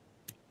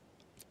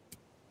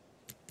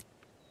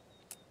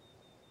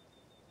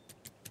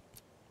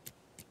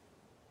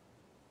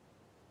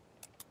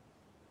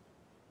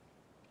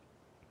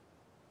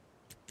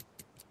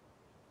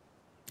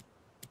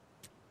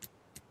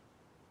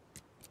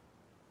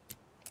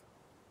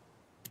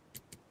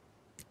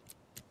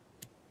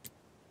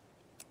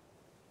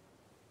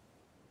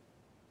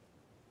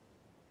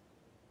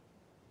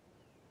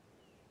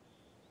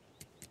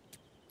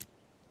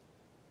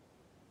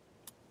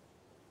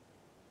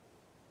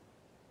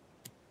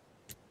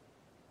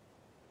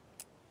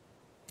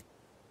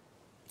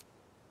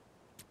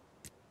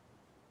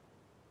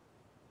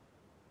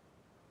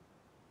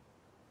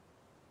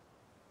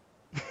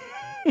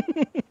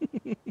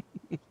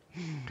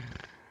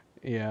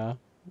 Yeah.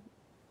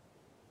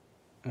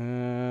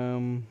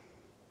 Well,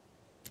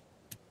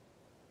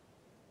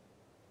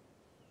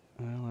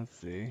 let's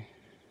see.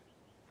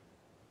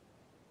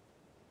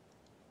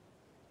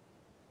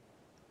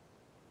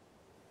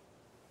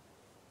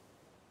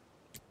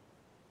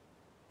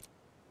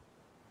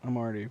 I'm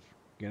already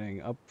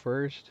getting up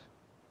first.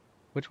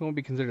 Which one would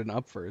be considered an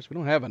up first? We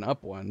don't have an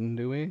up one,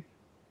 do we?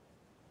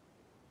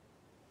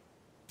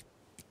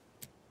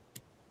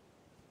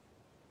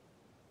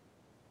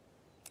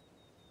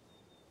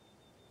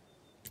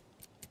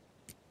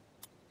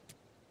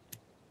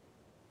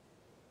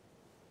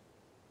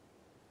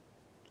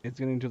 It's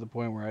getting to the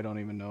point where I don't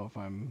even know if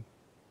I'm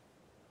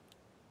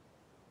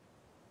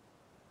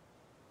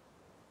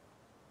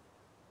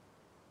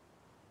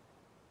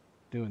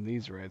doing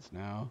these rights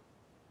now.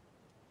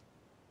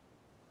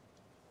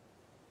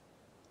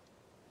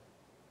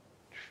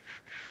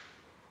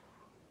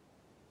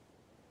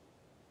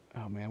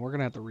 Oh man, we're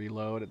gonna have to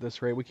reload at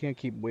this rate. We can't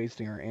keep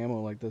wasting our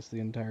ammo like this the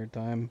entire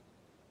time.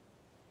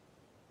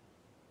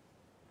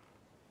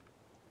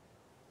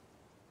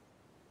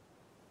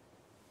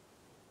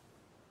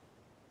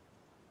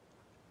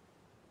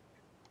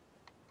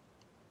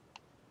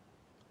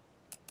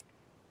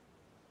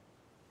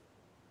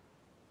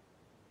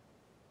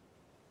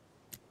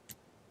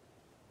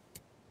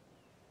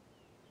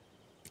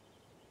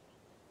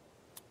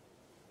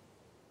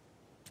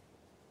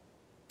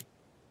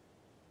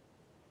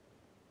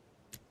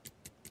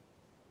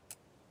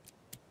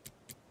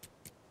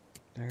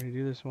 Did I already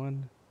do this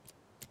one?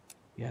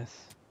 Yes.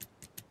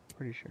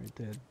 Pretty sure it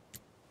did.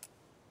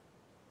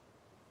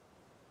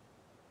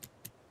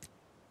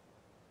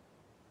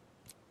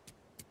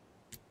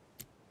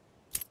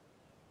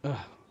 Ugh,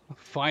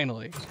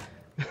 finally.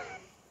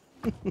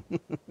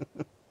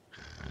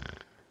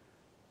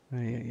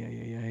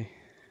 Ay.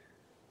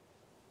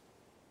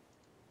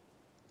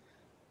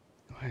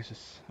 Why is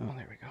this? Oh,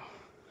 there we go.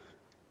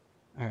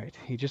 Alright,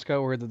 he just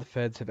got word that the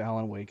feds have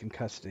Alan Wake in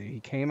custody. He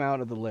came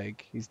out of the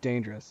lake. He's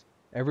dangerous.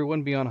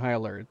 Everyone be on high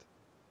alert.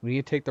 We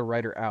need to take the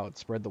writer out.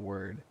 Spread the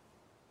word.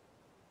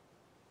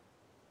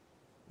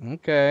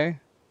 Okay.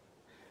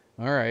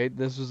 Alright,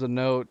 this was a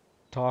note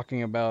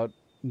talking about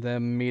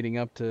them meeting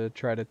up to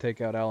try to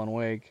take out Alan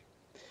Wake.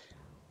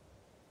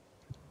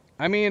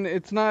 I mean,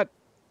 it's not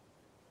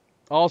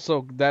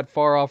also that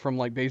far off from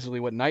like basically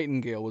what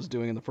Nightingale was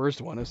doing in the first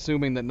one,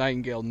 assuming that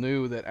Nightingale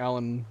knew that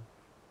Alan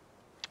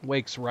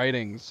Wake's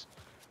writings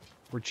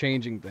were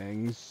changing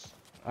things.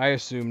 I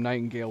assume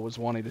Nightingale was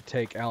wanting to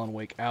take Alan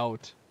Wake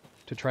out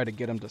to try to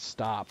get him to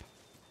stop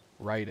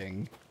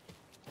writing.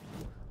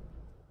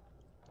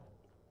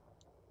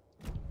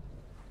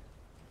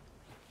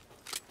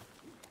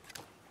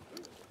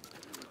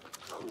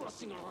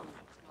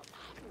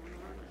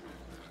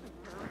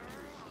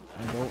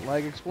 I don't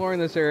like exploring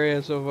this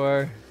area so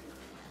far.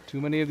 Too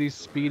many of these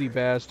speedy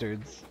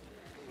bastards.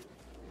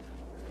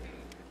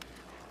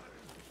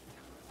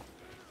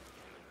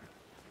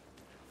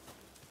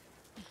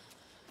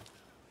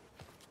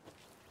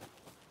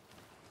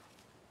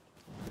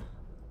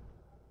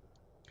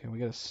 Okay, we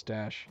got a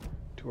stash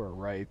to our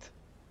right.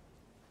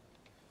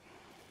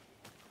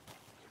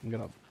 I'm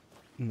gonna...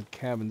 The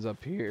cabin's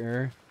up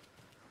here.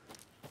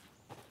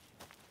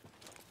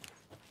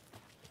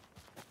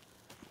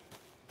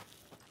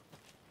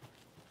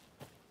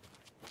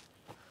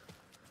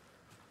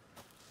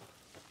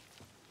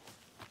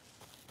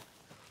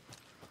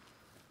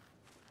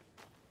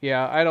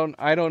 Yeah,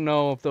 I don't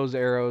know if those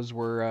arrows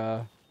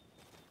were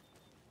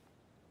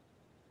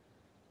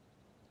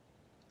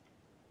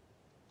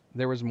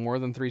there was more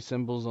than 3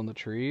 symbols on the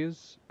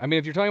trees. I mean,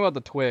 if you're talking about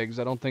the twigs,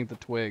 I don't think the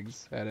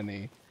twigs had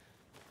any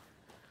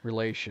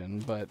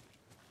relation, but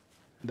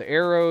the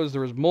arrows,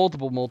 there was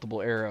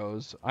multiple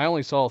arrows. I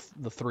only saw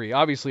the 3.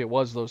 Obviously, it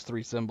was those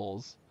 3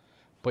 symbols.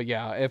 But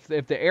yeah, if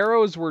the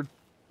arrows were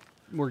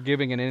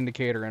giving an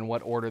indicator in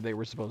what order they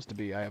were supposed to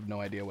be, I have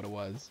no idea what it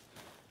was.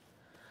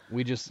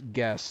 We just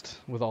guessed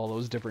with all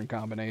those different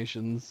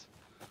combinations.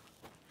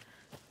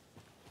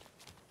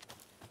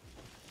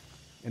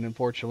 And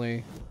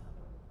unfortunately,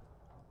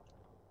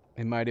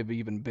 it might have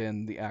even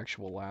been the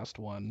actual last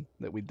one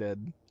that we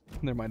did.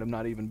 There might have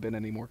not even been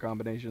any more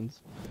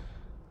combinations.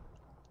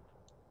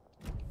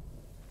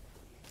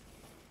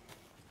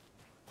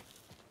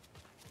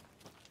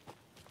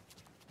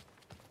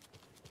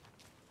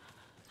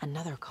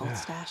 Another cult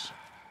stash.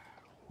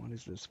 What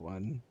is this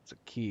one? It's a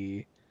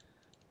key.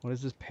 What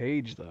is this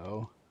page,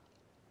 though?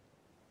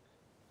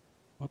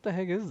 What the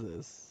heck is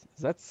this?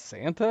 Is that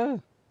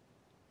Santa?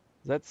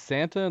 Is that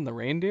Santa and the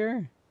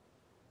reindeer?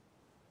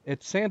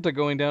 It's Santa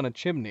going down a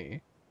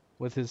chimney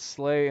with his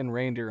sleigh and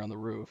reindeer on the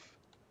roof.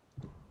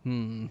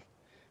 Maybe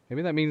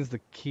that means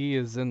the key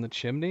is in the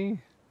chimney?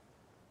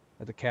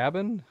 At the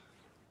cabin?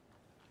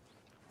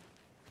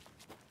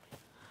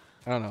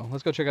 I don't know.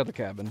 Let's go check out the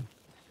cabin.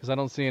 Because I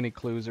don't see any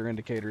clues or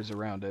indicators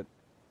around it.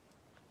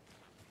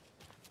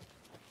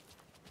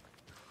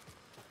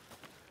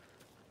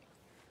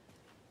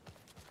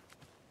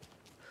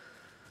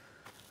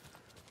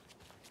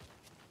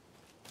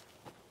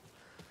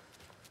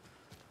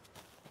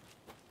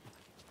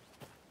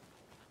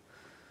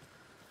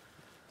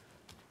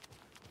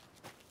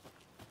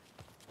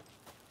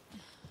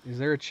 Is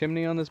there a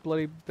chimney on this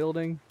bloody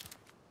building?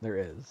 There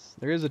is.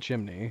 There is a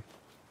chimney.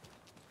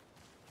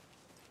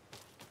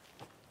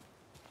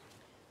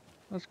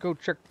 Let's go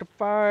check the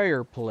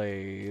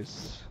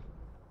fireplace.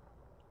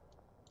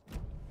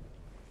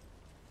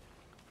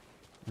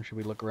 Or should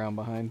we look around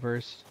behind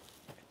first?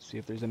 See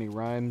if there's any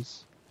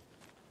rhymes.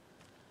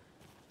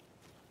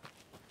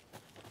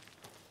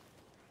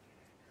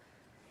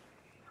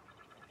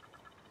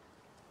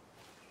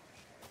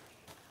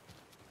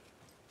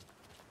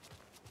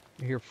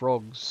 I hear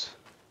frogs.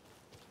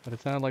 But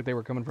it sounded like they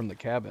were coming from the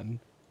cabin.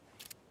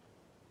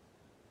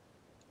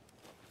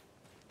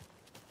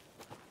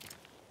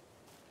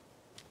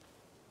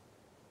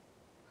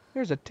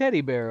 There's a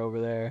teddy bear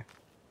over there.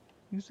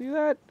 You see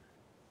that?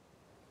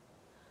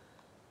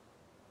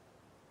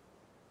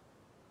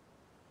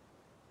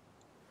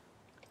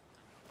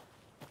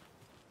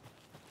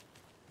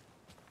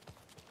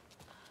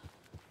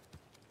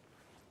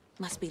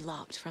 Must be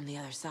locked from the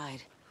other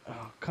side.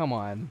 Oh, come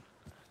on.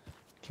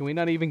 Can we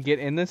not even get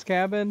in this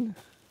cabin?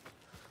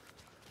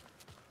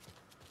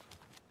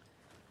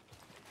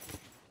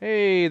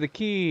 Hey, the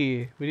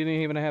key. We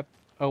didn't even have...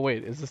 Oh,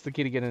 wait. Is this the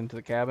key to get into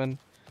the cabin?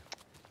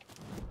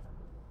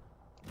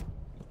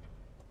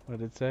 What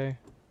did it say?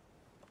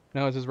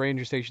 No, it says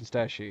Ranger Station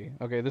Stashy.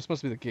 Okay, this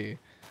must be the key.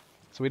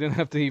 So we didn't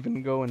have to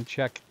even go and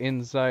check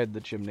inside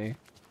the chimney.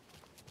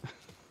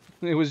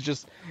 It was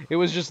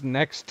just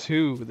next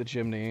to the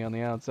chimney on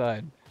the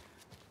outside.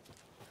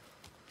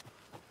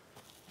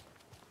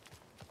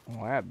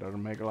 Well, that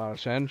doesn't make a lot of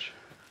sense.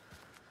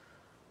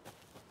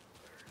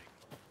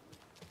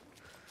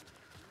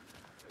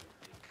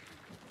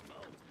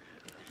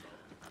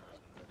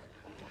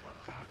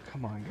 Oh,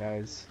 come on,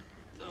 guys.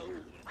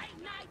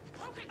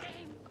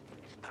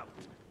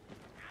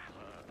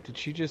 Did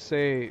she just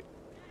say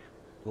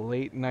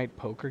late night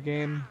poker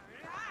game?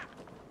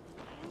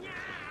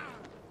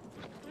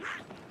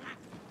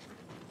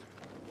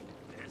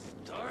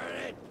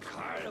 Distorted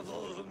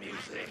carnival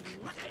music.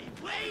 They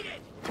played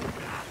it.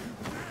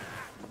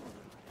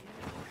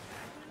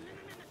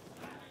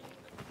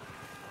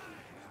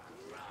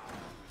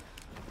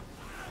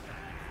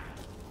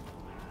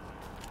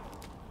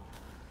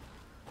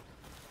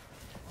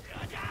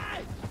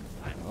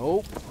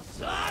 Nope.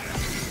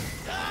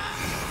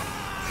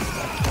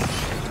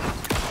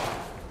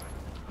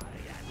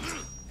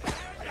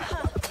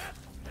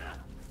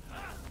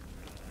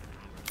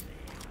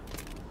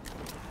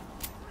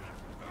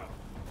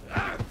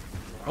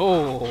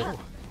 Oh.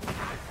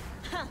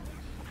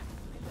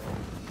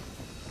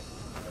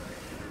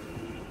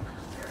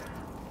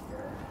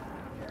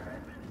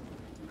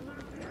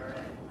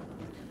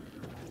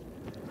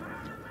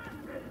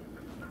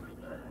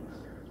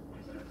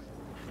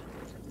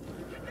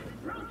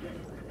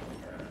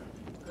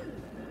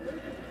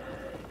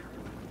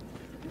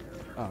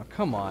 Oh,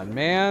 come on,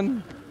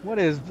 man. What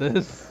is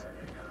this?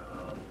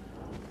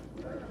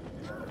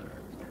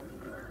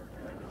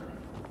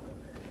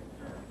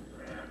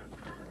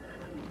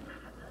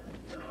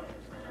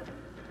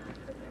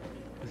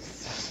 This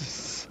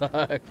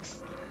sucks.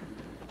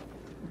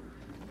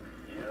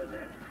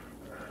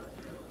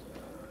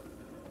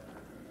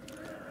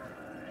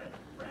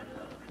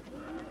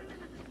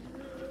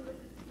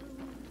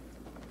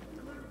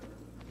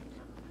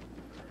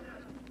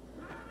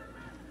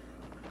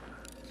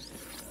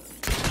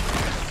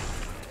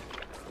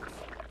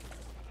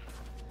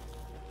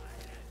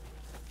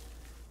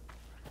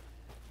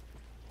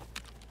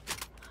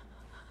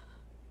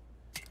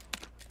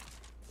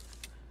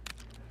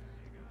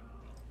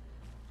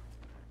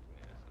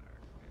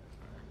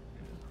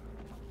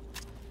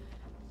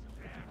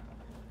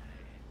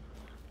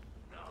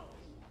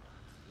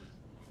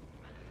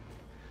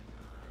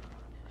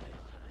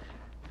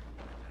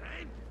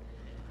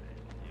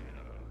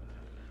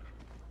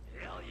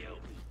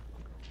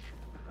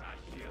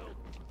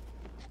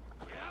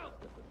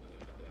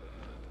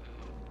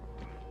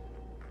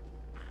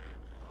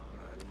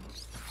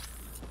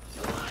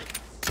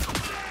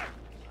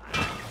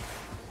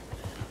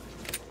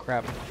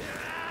 Crap.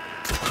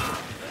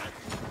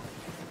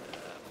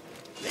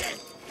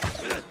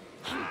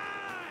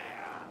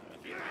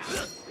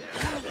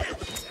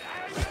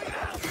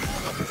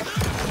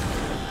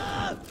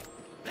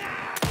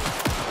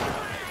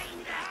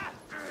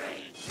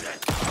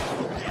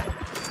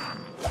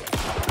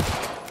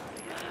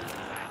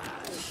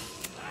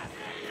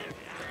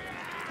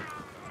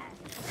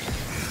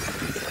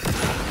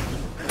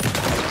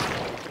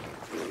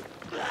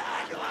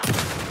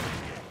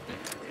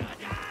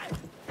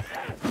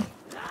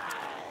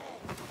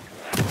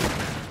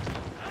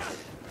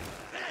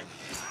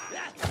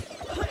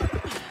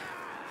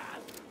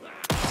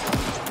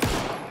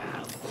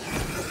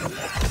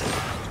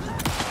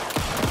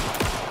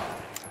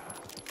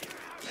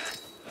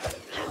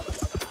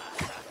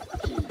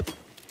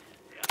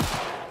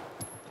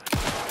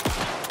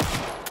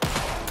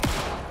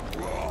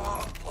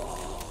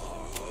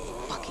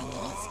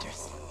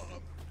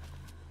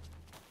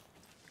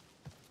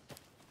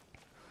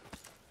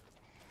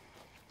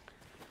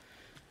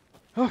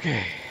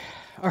 Okay.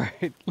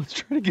 Alright, let's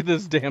try to get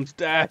this damn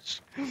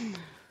stash.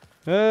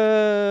 Who's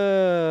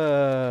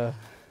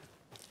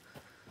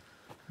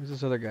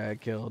this other guy I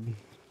killed?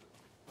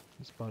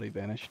 His body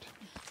vanished.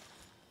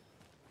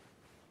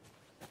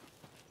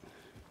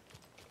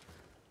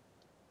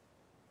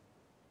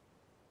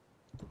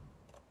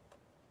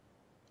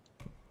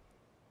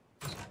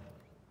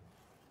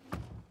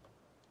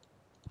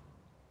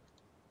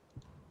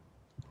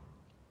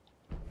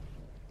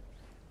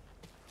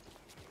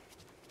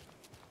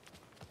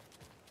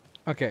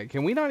 Okay,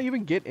 can we not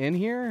even get in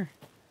here?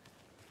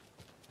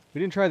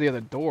 We didn't try the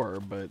other door,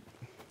 but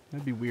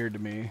that'd be weird to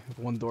me if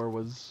one door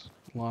was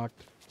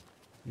locked,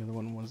 the other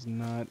one was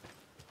not.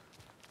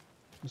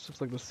 This looks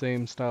like the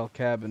same style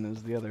cabin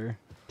as the other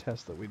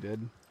test that we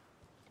did.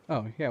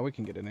 Oh, yeah, we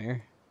can get in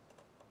here.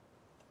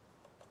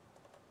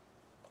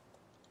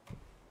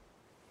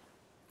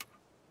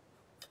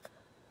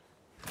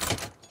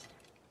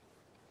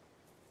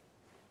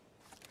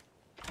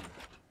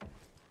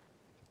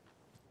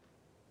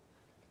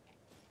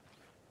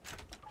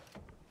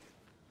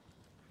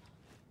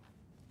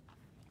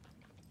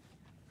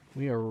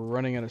 We are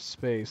running out of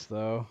space,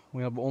 though.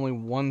 We have only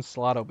one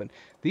slot open.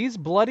 These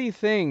bloody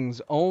things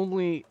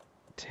only...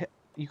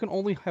 you can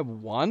only have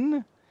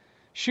one?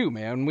 Shoot,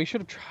 man, we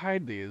should have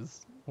tried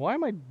these. Why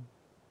am I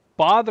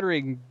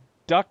bothering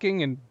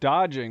ducking and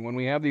dodging when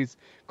we have these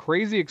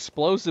crazy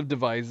explosive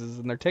devices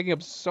and they're taking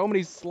up so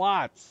many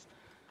slots?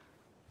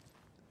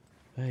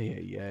 Ay,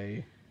 ay,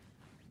 ay.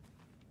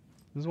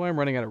 This is why I'm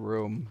running out of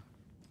room.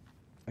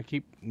 I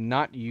keep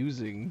not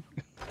using...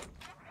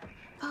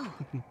 Oh,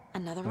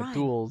 another my rhyme.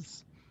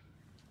 tools,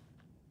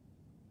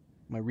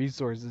 my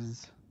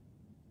resources.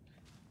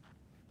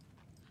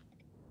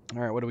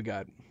 All right, what do we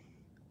got?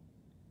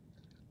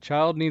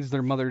 Child needs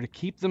their mother to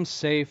keep them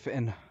safe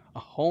and a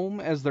home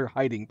as their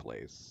hiding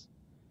place.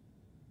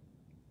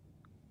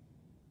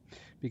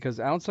 Because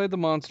outside the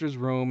monsters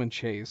roam and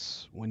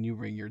chase when you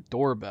ring your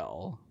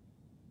doorbell.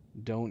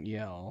 Don't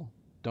yell.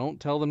 Don't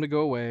tell them to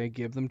go away.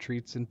 Give them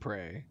treats and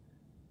pray.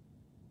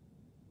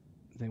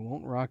 They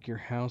won't rock your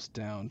house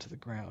down to the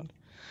ground.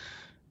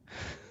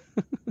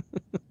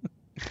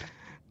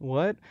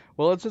 What?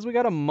 Well, it says we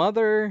got a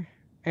mother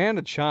and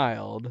a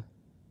child.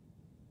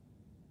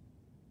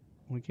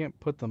 We can't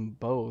put them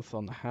both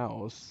on the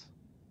house.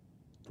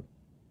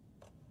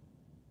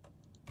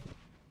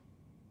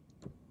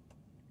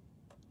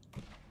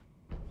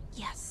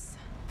 Yes.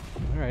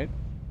 Alright.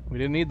 We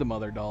didn't need the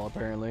mother doll,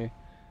 apparently.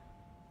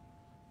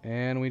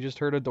 And we just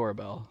heard a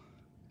doorbell.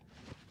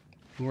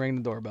 Who rang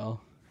the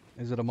doorbell?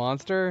 Is it a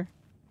monster?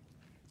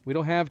 We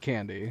don't have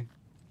candy.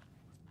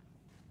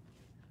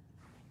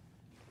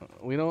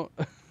 We don't...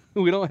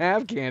 we don't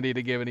have candy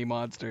to give any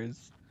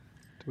monsters.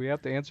 Do we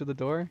have to answer the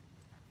door?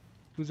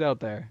 Who's out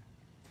there?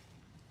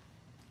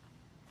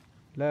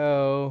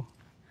 Hello?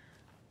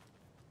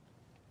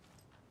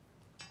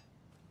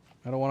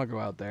 I don't want to go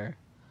out there.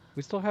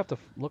 We still have to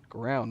look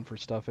around for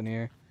stuff in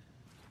here.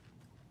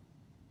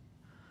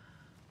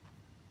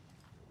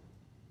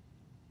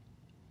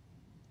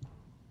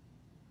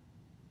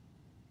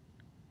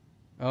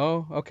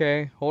 Oh,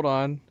 okay. Hold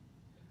on.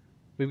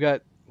 We've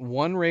got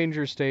one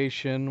ranger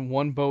station,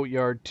 one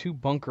boatyard, 2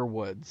 bunker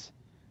woods.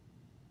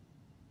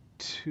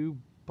 2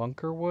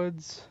 bunker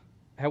woods?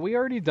 Have we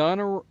already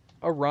done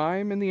a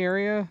rhyme in the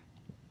area?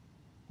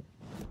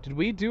 Did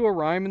we do a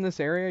rhyme in this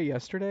area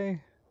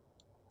yesterday?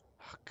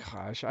 Oh,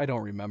 gosh, I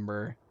don't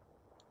remember.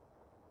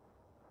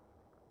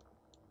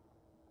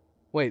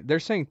 Wait, they're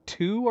saying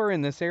 2 are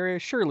in this area?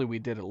 Surely we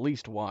did at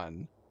least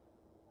 1.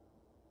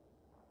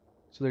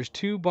 So there's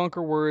 2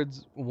 bunker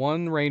woods,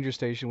 1 ranger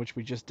station, which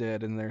we just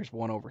did, and there's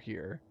 1 over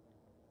here.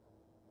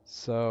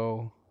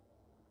 So...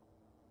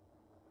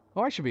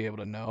 oh, I should be able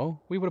to know.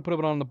 We would have put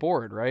it on the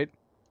board, right?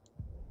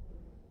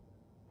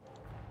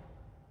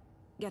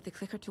 Get the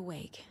clicker to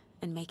wake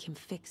and make him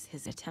fix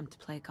his attempt to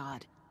play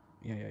God.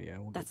 Yeah.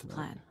 We'll That's the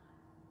plan.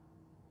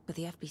 But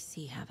the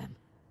FBC have him.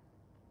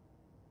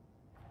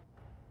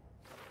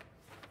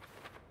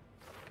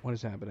 What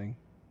is happening?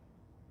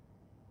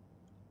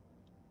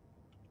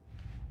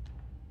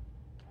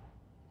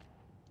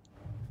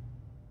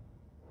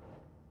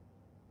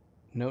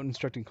 Note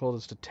instructing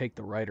cultists to take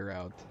the writer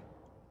out.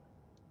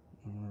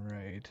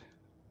 Alright.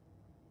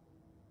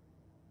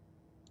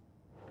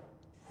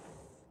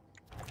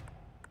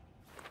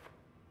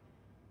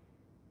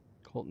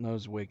 Colt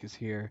knows Wake is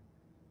here.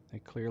 They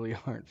clearly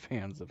aren't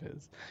fans of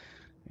his.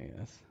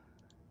 Yes.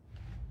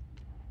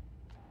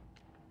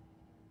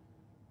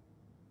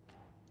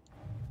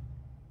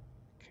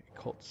 Okay,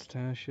 Colt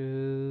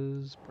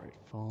stashes, Bright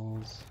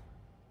Falls.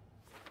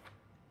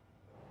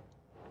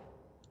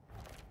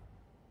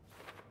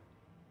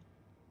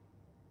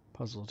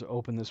 Puzzle to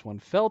open this one.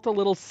 Felt a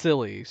little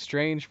silly.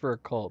 Strange for a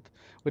cult.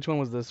 Which one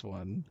was this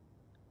one?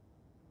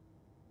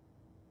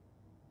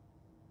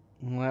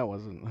 Well, that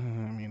wasn't... I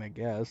mean, I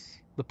guess.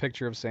 The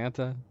picture of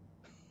Santa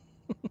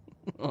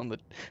on the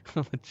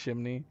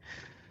chimney.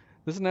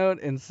 This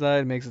note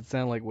inside makes it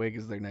sound like Wake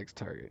is their next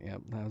target.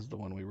 Yep, that was the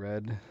one we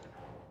read.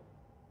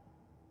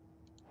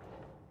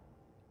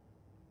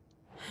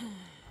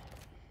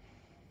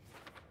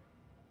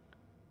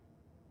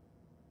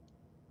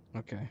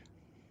 Okay.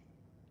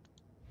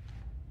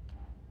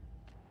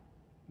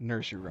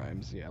 Nursery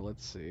rhymes. Yeah,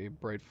 let's see.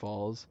 Bright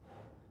Falls.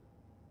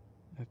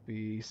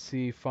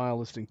 FBC file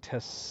listing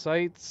test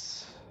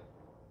sites.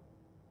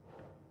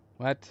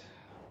 What?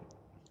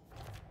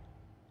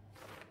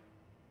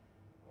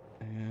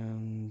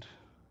 And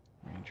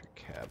Ranger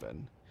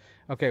Cabin.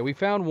 Okay, we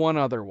found one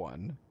other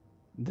one.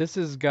 This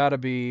has got to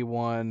be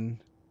one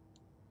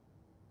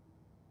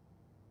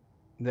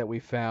that we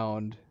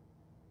found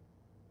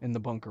in the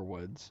Bunker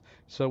Woods.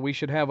 So we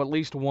should have at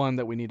least one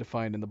that we need to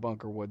find in the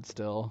Bunker Woods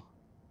still.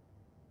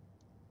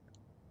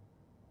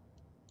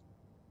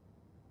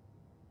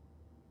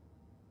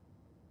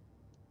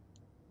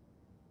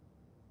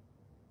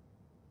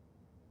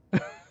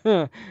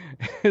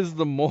 Is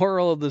the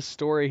moral of the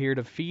story here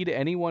to feed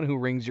anyone who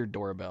rings your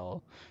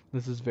doorbell?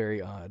 This is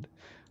very odd.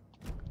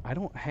 I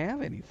don't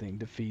have anything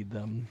to feed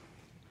them.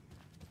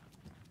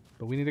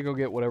 But we need to go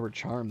get whatever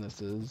charm this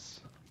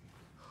is.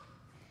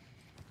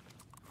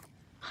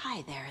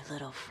 Hi there,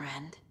 little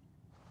friend.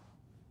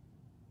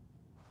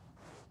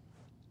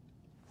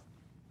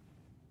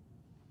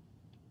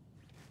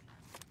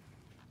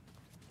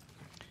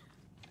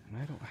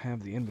 And I don't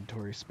have the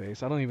inventory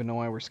space. I don't even know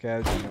why we're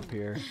scavenging up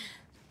here.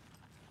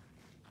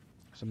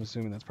 So I'm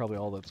assuming that's probably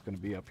all that's going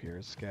to be up here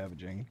is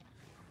scavenging.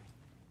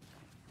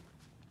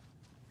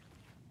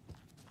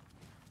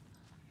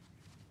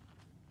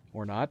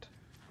 Or not.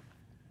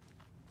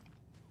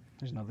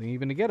 There's nothing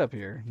even to get up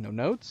here. No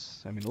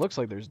notes? I mean, it looks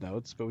like there's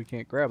notes, but we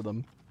can't grab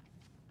them.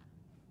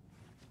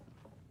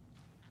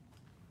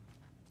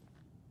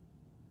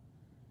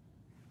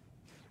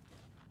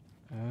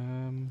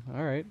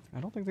 Alright. I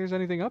don't think there's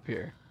anything up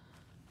here.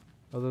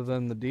 Other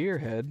than the deer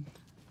head.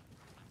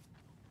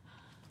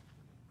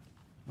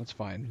 That's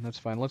fine. That's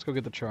fine. Let's go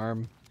get the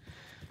charm.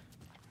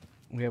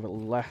 We have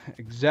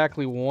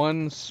exactly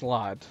one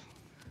slot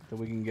that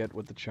we can get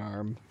with the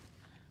charm.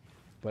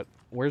 But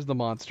where's the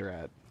monster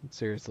at?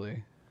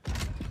 Seriously.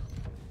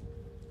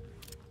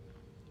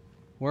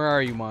 Where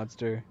are you,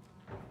 monster?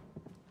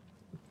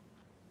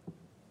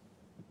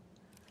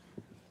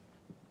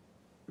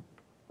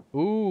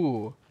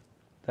 Ooh.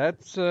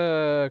 That's,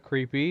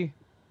 creepy.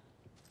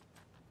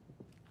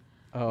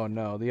 Oh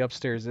no, the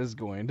upstairs is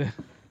going to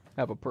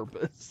have a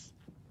purpose.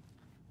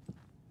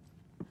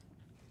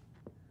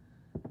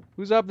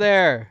 Who's up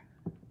there?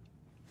 I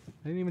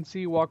didn't even see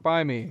you walk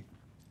by me.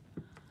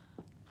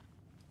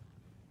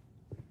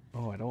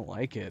 Oh, I don't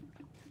like it.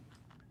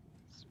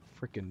 It's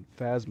freaking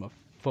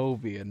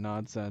phasmophobia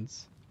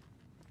nonsense.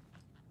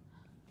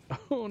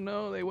 Oh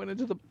no, they went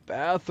into the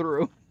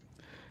bathroom.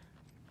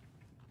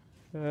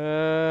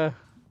 Hello?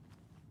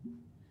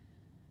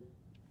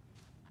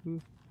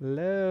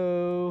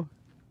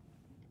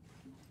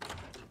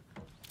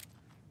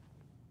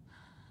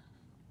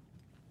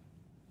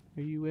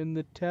 Are you in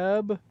the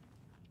tub?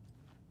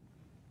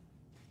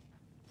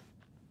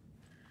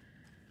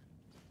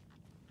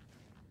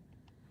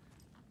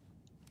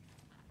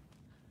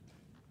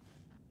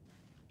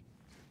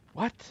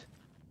 What?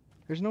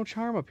 There's no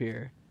charm up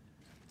here.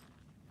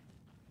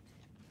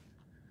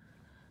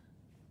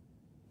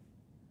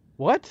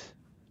 What?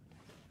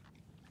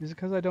 Is it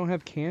because I don't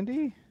have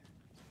candy?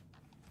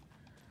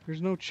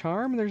 There's no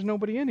charm? There's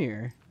nobody in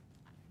here.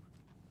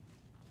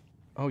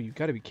 Oh, you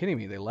gotta be kidding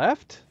me. They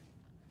left?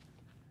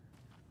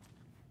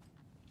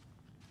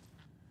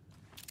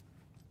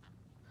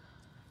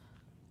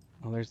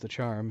 Oh, there's the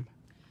charm.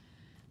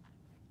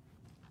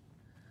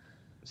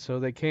 So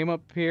they came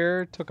up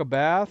here, took a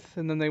bath,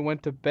 and then they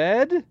went to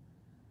bed?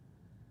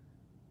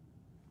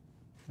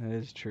 That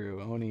is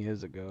true. Oni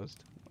is a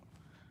ghost.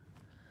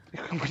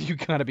 You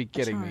gotta be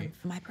kidding me.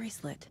 For my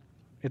bracelet.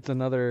 It's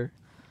another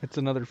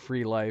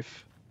free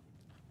life.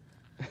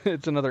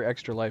 It's another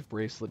extra life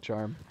bracelet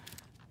charm.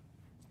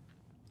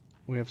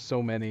 We have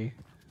so many.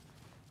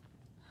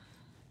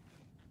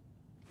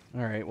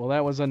 Alright, well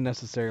that was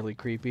unnecessarily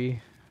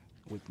creepy.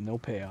 With no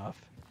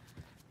payoff.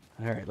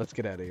 Alright, let's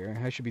get out of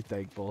here. I should be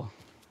thankful.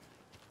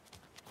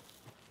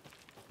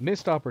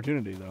 Missed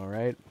opportunity though,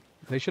 right?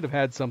 They should have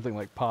had something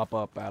like pop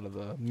up out of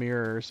the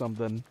mirror or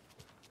something.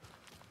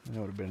 That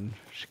would have been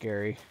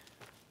scary.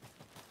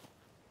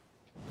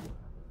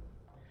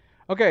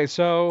 Okay,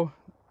 so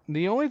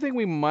the only thing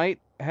we might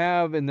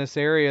have in this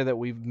area that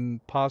we've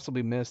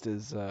possibly missed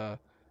is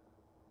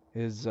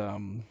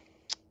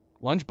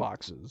lunch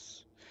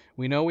boxes.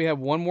 We know we have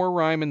one more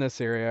rhyme in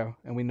this area,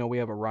 and we know we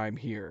have a rhyme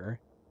here.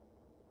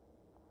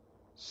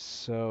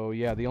 So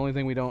yeah, the only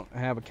thing we don't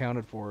have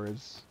accounted for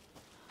is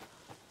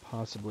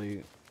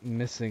possibly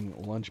missing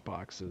lunch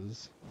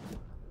boxes.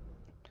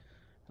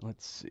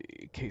 Let's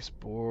see, case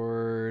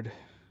board,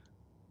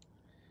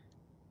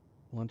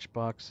 lunch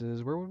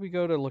boxes. Where would we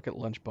go to look at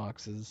lunch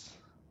boxes?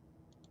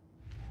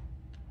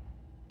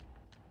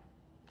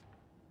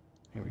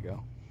 Here we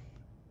go.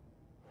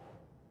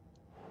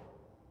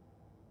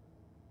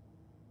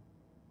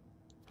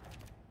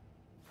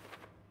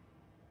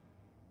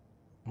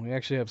 We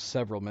actually have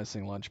several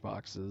missing lunch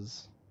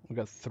boxes. We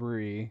got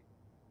 3.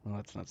 Well,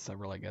 that's not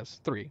several, I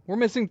guess. 3. We're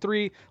missing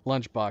 3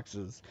 lunch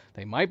boxes.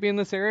 They might be in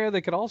this area.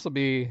 They could also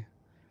be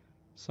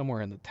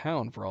somewhere in the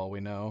town for all we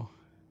know.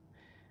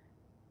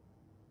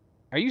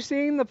 Are you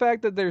seeing the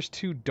fact that there's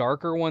 2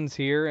 darker ones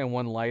here and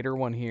 1 lighter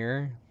one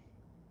here?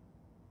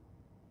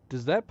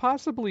 Does that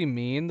possibly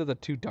mean that the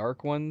 2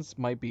 dark ones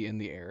might be in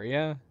the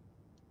area?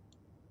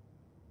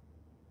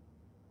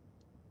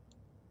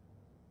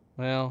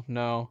 Well,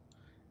 no.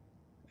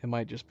 It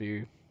might just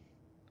be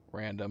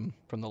random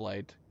from the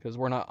light, because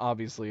we're not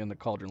obviously in the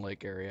Cauldron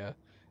Lake area,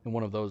 and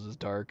one of those is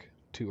dark,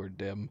 2 are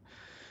dim.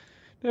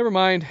 Never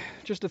mind,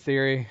 just a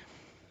theory.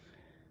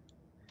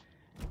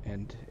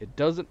 And it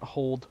doesn't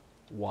hold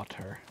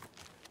water.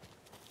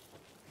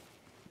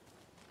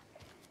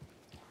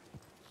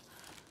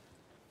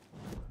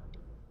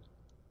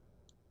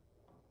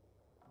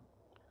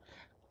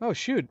 Oh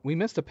shoot, we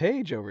missed a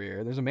page over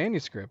here. There's a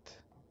manuscript.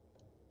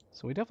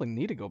 So we definitely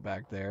need to go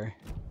back there.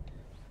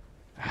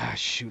 Ah,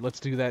 shoot, let's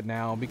do that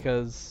now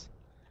because,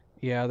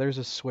 yeah, there's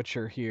a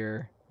switcher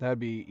here. That'd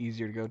be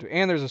easier to go to.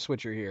 And there's a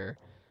switcher here.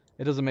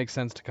 It doesn't make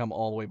sense to come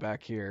all the way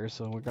back here,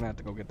 so we're gonna have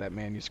to go get that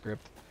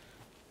manuscript.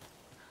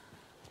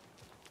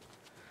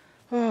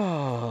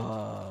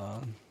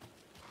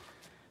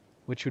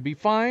 Which would be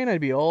fine. I'd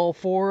be all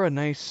for a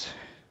nice,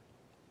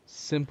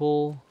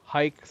 simple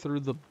hike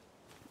through the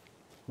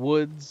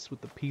woods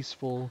with the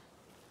peaceful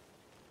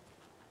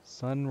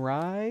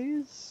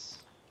sunrise.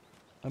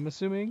 I'm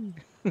assuming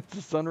it's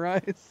a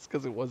sunrise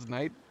because it was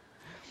night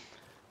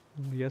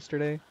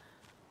yesterday.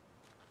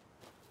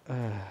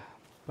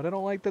 But I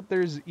don't like that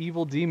there's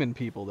evil demon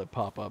people that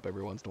pop up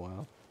every once in a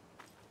while.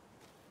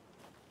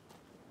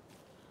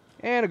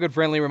 And a good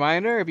friendly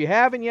reminder, if you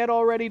haven't yet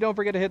already, don't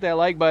forget to hit that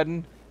like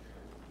button.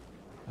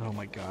 Oh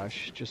my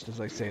gosh, just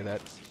as I say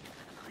that.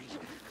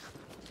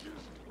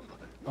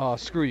 Oh,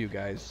 screw you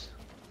guys.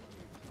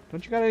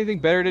 Don't you got anything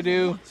better to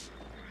do?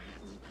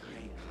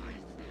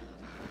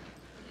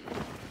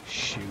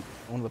 Shoot,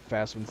 one of the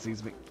fast ones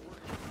sees me.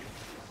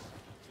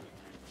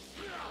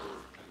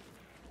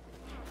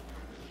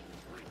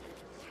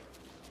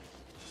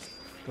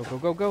 Go, go,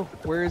 go, go.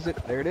 Where is it?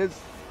 There it is.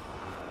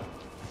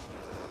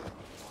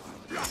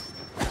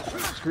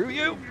 Screw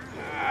you!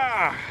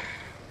 Ah.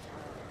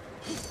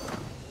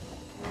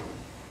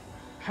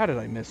 How did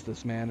I miss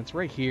this, man? It's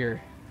right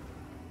here.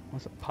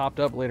 Unless it popped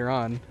up later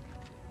on.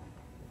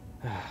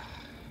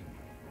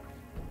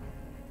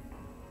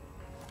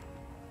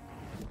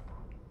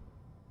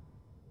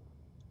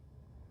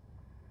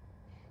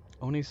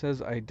 Oni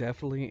says, I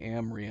definitely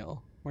am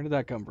real. Where did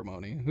that come from,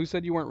 Oni? Who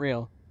said you weren't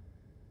real?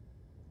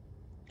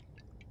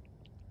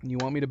 You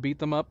want me to beat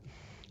them up?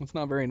 It's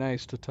not very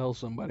nice to tell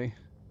somebody.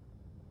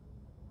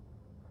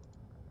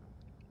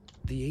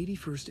 The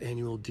 81st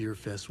annual Deer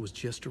Fest was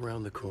just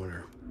around the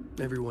corner.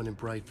 Everyone in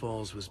Bright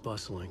Falls was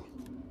bustling.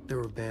 There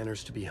were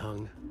banners to be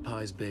hung,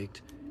 pies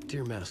baked,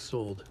 deer masks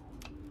sold.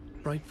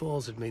 Bright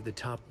Falls had made the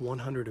top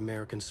 100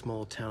 American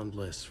small town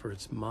lists for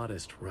its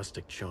modest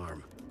rustic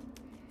charm.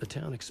 The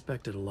town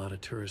expected a lot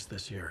of tourists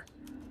this year,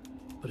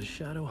 but a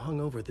shadow hung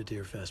over the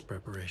Deer Fest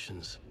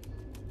preparations.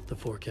 The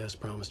forecast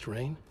promised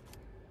rain.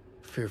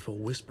 Fearful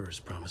whispers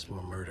promised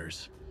more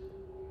murders.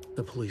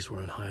 The police were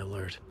on high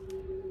alert.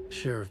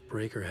 Sheriff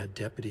Breaker had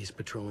deputies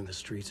patrolling the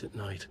streets at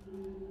night.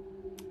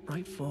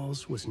 Bright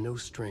Falls was no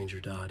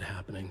stranger to odd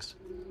happenings,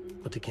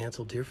 but to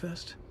cancel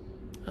Deerfest?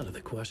 Out of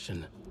the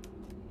question.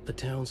 The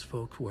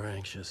townsfolk were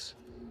anxious,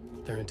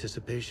 their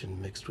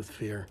anticipation mixed with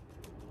fear.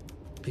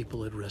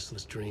 People had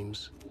restless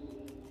dreams.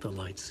 The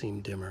lights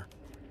seemed dimmer.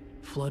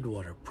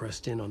 Floodwater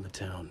pressed in on the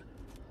town.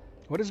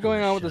 What is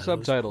going on with the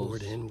shadows subtitles?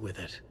 poured in with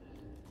it.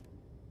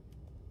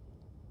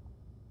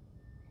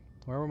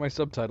 Why were my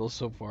subtitles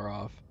so far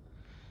off?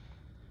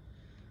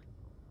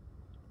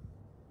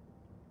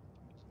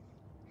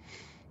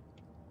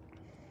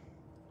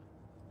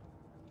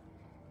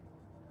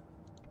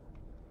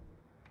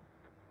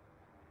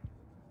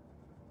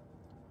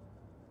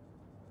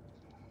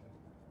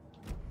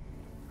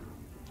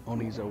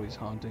 Oni's always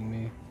haunting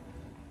me.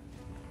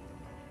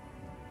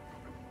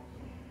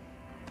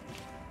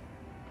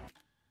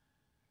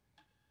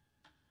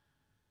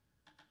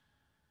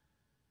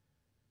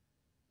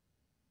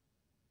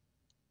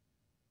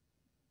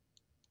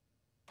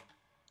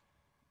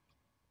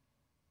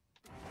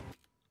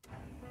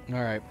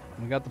 Alright,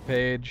 we got the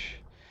page.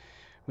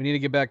 We need to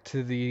get back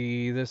to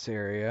this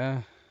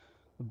area.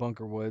 The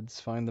Bunker Woods,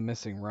 find the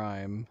missing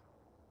rhyme.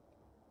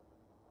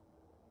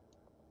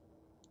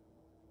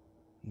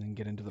 And then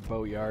get into the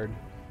boatyard.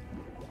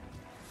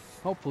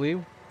 Hopefully,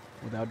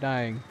 without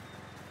dying.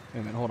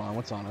 Wait a minute, hold on,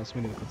 what's on us?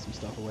 We need to put some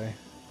stuff away.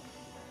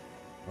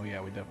 Oh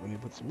yeah, we definitely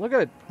need to put some... Look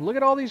at it! Look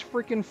at all these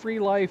freaking free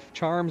life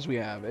charms we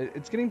have.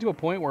 It's getting to a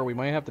point where we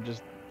might have to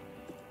just,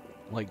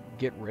 like,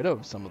 get rid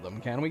of some of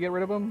them. Can we get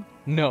rid of them?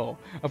 No,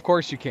 of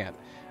course you can't.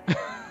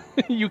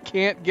 You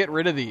can't get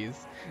rid of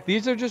these.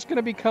 These are just going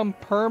to become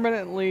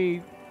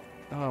permanently...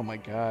 Oh my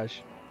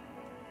gosh.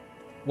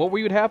 What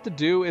we would have to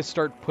do is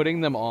start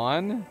putting them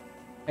on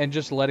and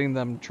just letting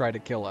them try to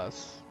kill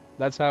us.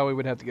 That's how we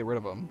would have to get rid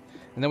of them.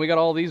 And then we got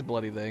all these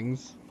bloody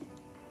things.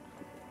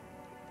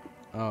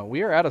 Oh,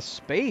 we are out of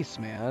space,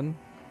 man.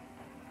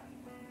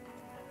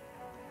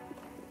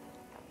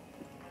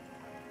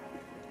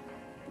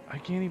 I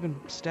can't even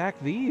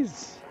stack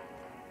these.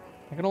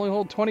 I can only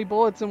hold 20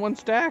 bullets in one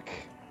stack.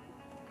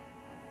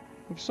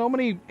 We have so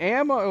many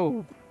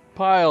ammo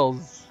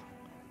piles.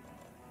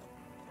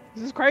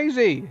 This is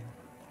crazy.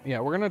 Yeah,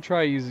 we're gonna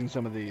try using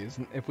some of these.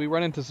 If we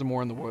run into some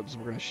more in the woods,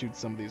 we're gonna shoot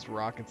some of these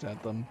rockets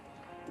at them.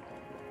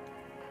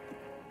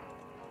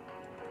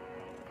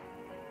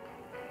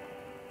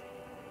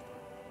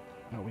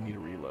 Oh, we need to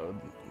reload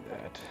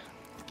that.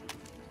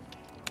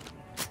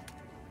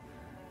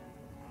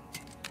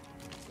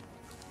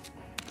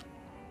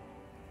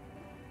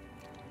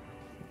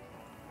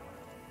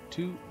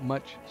 Too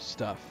much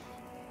stuff.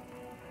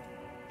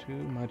 Too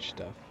much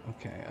stuff.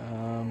 Okay,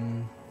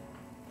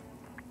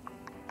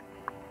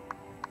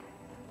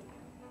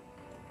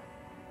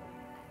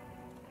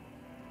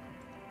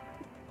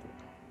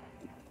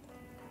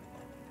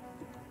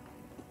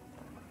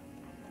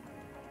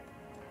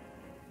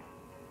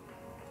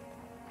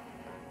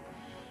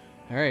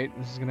 Alright,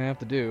 this is gonna have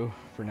to do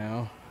for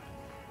now.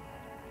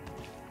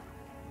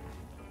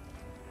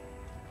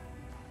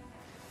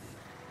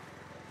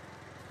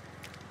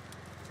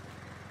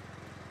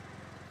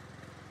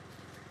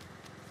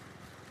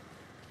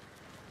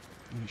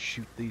 Let me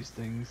shoot these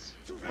things.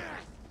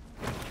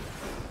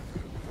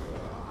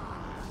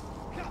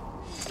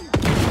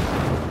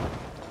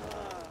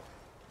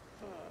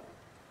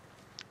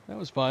 That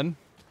was fun.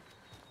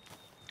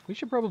 We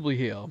should probably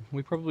heal.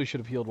 We probably should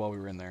have healed while we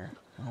were in there.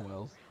 Oh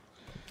well.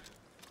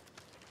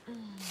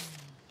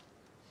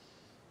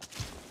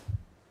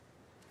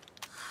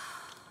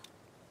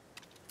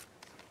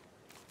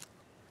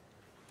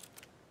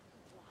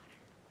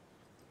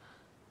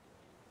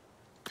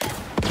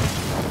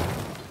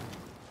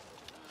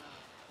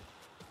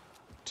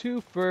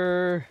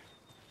 Twofer.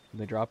 Did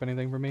they drop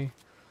anything for me?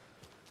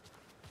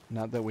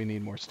 Not that we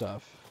need more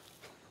stuff.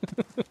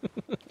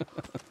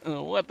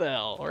 What the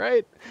hell,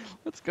 right?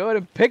 Let's go ahead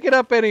and pick it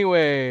up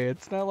anyway.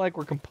 It's not like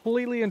we're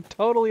completely and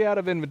totally out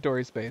of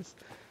inventory space.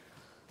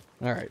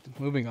 Alright,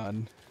 moving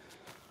on.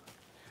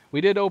 We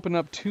did open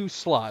up 2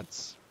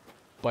 slots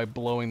by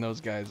blowing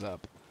those guys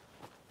up.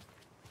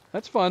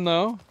 That's fun,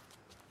 though.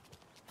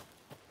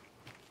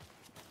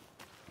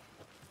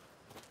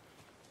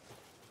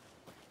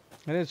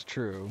 That is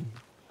true.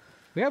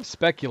 We have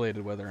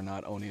speculated whether or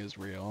not Oni is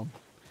real.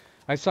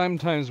 I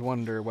sometimes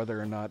wonder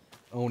whether or not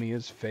Oni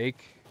is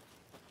fake,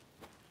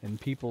 and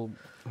people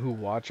who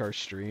watch our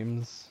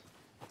streams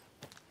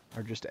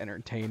are just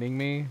entertaining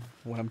me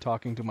when I'm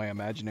talking to my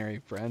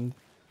imaginary friend.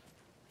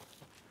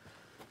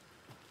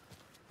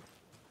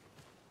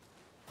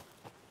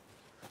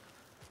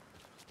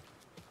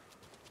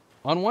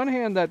 On one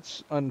hand,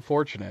 that's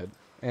unfortunate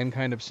and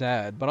kind of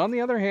sad, but on the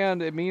other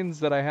hand, it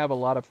means that I have a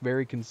lot of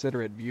very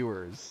considerate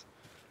viewers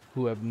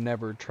who have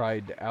never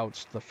tried to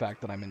ouch the fact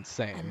that I'm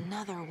insane.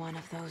 Another one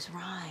of those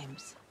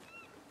rhymes.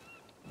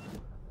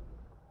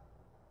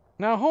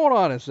 Now, hold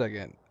on a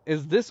second.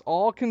 Is this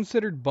all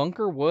considered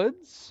Bunker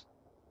Woods?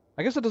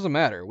 I guess it doesn't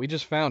matter. We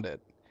just found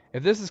it.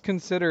 If this is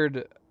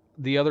considered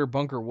the other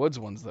Bunker Woods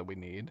ones that we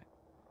need,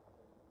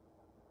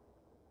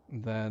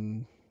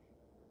 then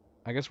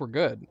I guess we're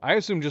good. I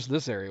assume just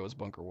this area was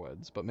Bunker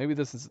Woods, but maybe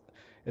it's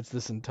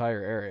this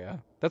entire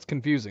area. That's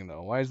confusing,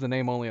 though. Why is the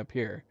name only up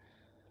here?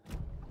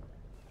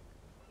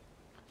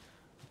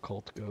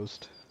 Cult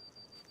Ghost.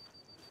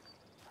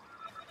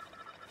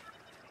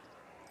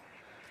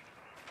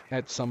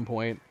 At some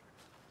point,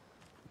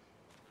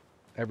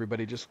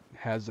 everybody just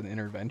has an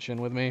intervention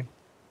with me.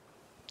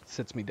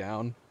 Sits me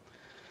down.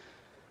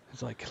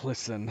 It's like,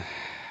 listen,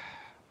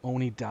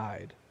 Oni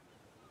died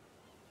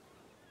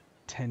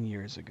 10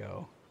 years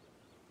ago.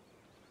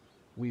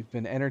 We've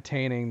been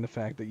entertaining the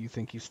fact that you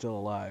think he's still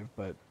alive,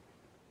 but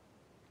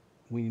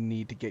we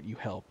need to get you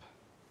help.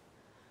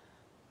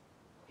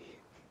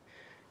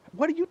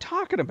 What are you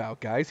talking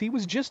about, guys? He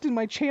was just in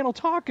my channel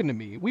talking to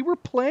me. We were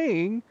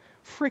playing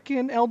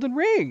frickin' Elden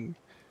Ring.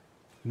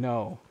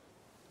 No.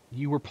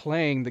 You were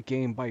playing the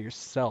game by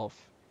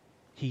yourself.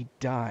 He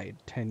died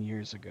 10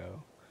 years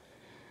ago.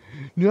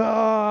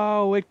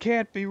 No, it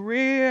can't be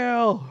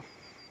real.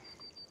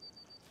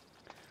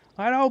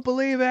 I don't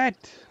believe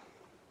it.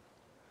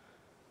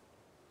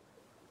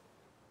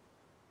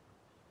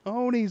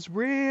 Oni's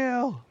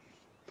real.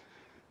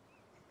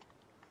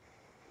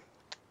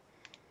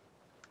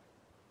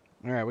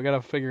 Alright, we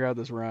gotta figure out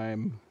this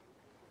rhyme.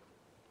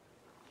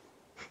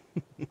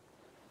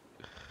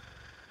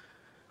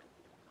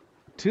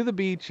 To the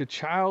beach, a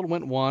child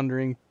went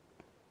wandering.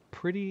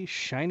 Pretty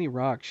shiny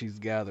rock she's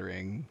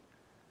gathering.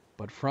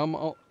 But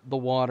from the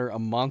water a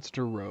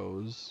monster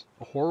rose.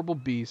 A horrible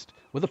beast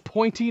with a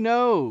pointy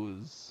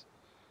nose.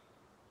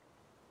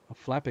 A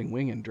flapping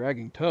wing and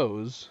dragging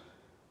toes.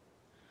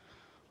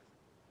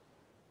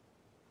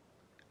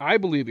 I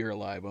believe you're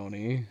alive,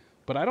 Oni.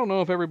 But I don't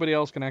know if everybody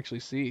else can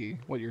actually see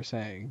what you're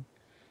saying.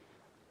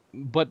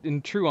 But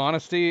in true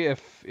honesty,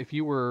 if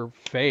you were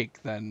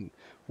fake, then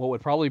what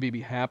would probably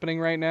be happening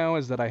right now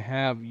is that I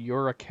have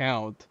your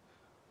account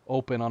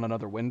open on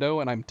another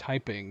window, and I'm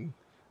typing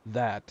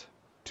that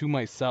to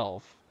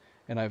myself,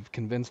 and I've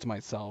convinced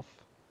myself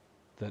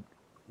that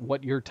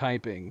what you're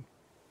typing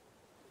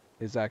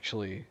is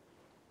actually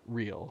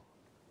real,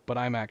 but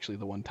I'm actually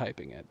the one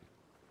typing it.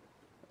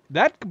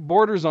 That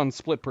borders on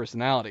split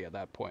personality at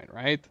that point,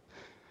 right?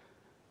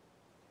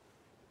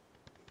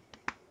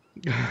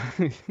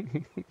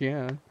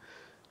 Yeah.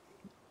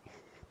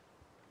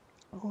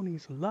 Oh,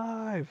 he's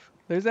alive.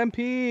 There's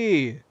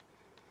MP.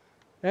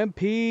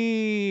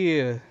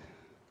 MP.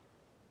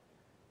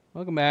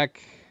 Welcome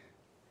back.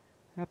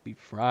 Happy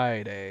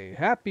Friday.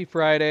 Happy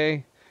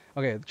Friday.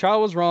 Okay, the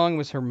child was wrong. It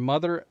was her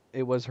mother.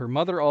 It was her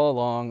mother all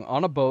along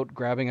on a boat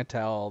grabbing a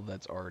towel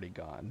that's already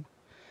gone.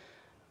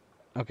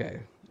 Okay,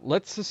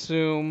 let's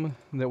assume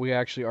that we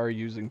actually are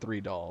using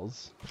 3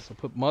 dolls. So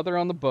put mother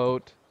on the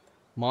boat,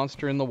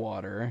 monster in the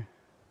water.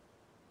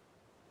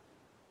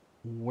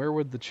 Where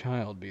would the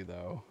child be,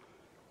 though?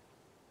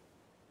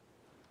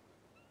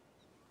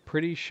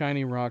 Pretty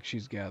shiny rock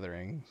she's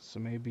gathering. So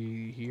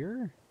maybe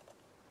here?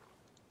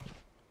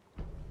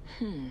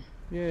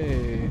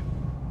 Yay.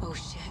 Oh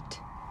shit.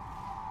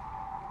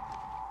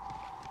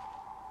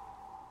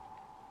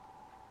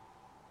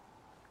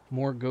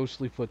 More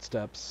ghostly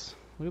footsteps.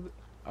 Look at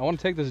I want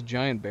to take this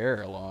giant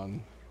bear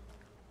along.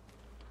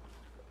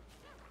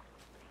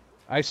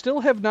 I still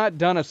have not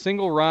done a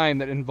single rhyme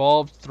that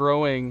involved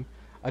throwing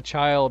a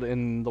child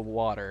in the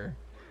water.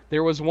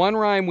 There was one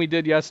rhyme we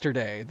did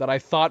yesterday that I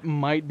thought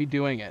might be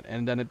doing it,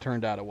 and then it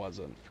turned out it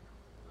wasn't.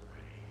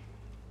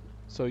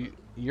 So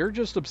you're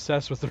just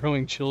obsessed with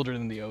throwing children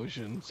in the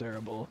ocean,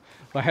 Cerebral.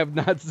 I have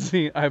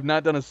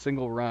not done a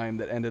single rhyme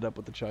that ended up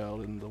with the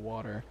child in the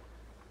water.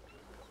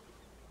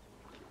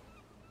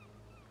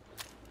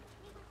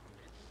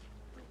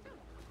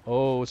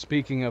 Oh,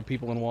 speaking of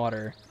people in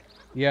water.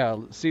 Yeah,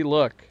 see,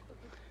 look.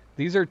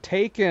 These are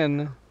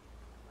taken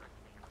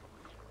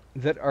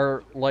that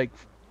are, like...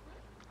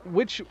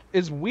 Which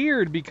is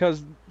weird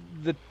because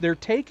they're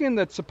taken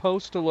that's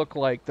supposed to look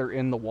like they're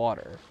in the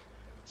water.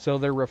 So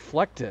they're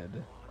reflected.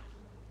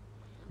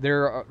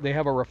 They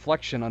have a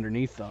reflection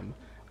underneath them.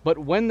 But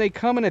when they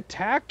come and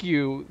attack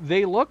you,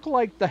 they look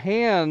like the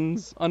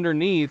hands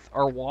underneath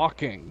are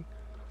walking.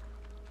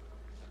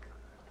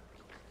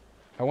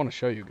 I want to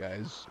show you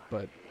guys,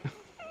 but...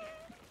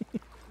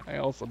 I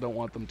also don't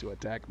want them to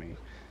attack me.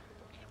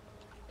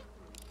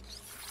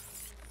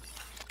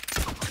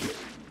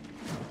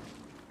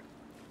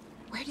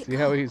 See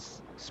how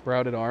he's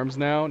sprouted arms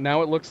now?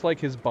 Now it looks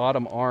like his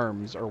bottom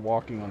arms are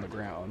walking on the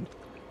ground.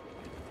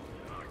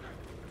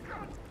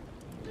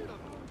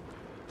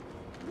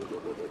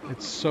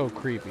 It's so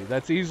creepy.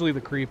 That's easily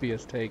the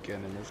creepiest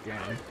taken in this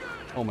game.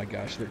 Oh my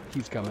gosh,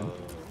 he's coming.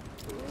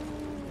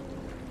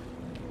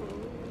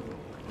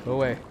 Go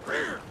away.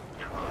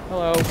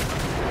 Hello.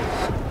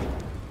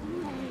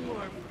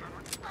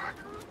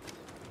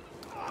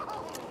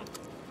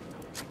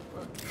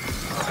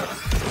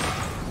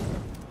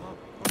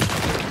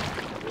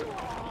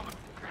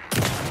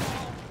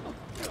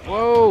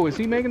 Whoa, is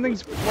he making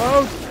things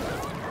float?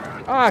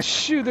 Ah,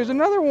 shoot, there's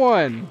another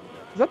one.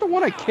 Is that the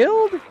one I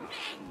killed?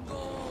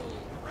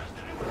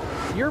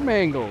 You're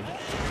mangled.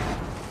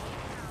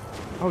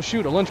 Oh,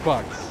 shoot, a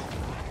lunchbox.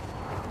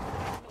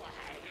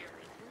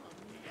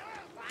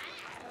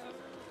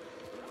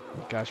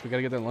 Gosh, we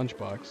gotta get that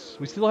lunchbox.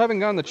 We still haven't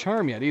gotten the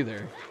charm yet,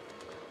 either.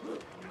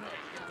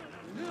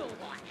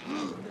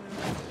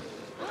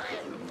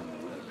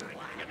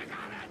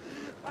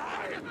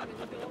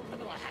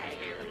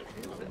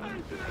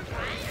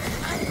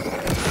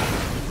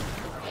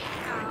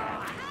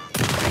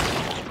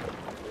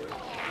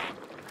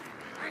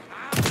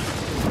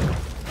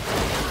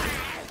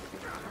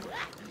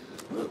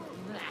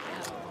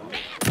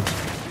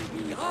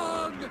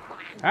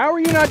 How are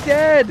you not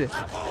dead?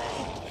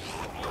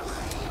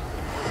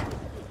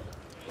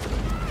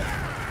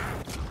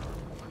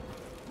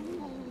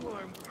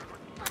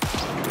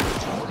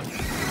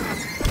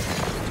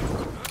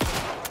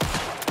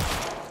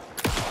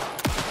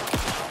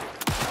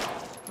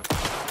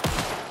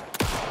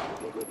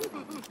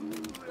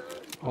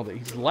 Oh,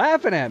 he's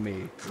laughing at me.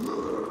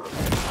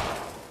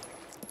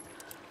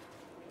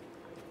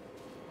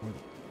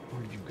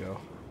 Where'd you go?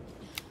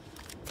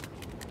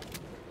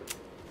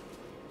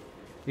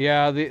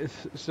 Yeah, the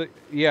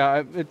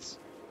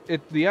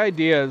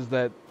idea is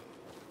that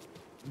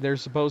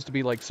there's supposed to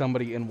be like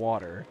somebody in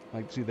water.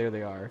 Like, see, there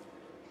they are,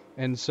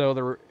 and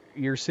so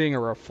you're seeing a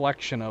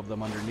reflection of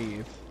them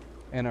underneath,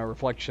 and a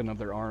reflection of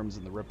their arms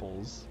in the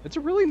ripples. It's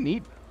a really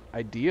neat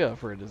idea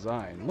for a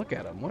design. Look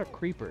at him, what a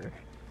creeper.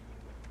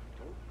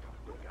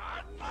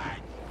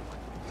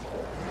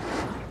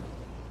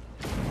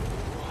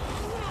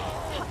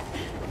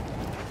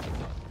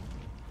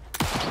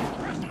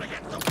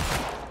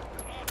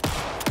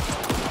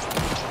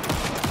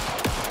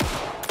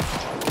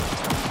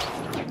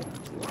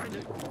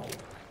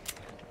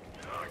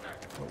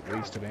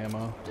 Waste of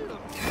ammo.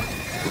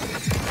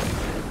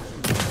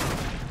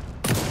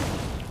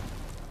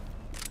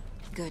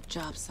 Good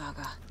job,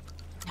 Saga.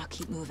 Now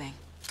keep moving.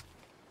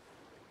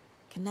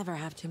 Can never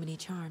have too many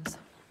charms.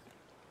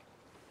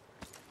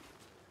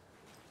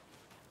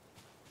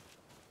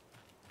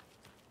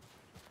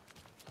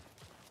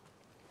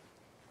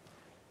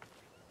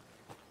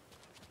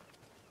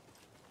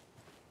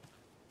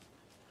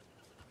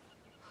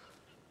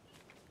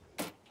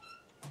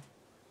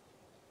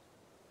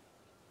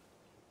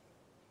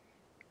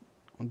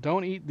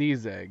 Don't eat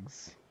these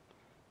eggs.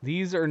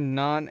 These are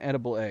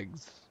non-edible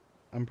eggs.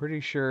 I'm pretty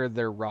sure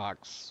they're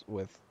rocks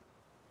with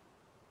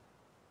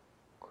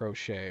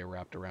crochet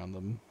wrapped around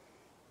them.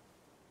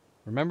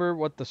 Remember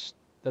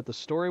that the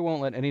story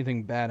won't let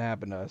anything bad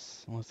happen to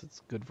us unless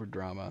it's good for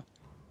drama.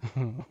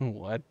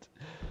 What?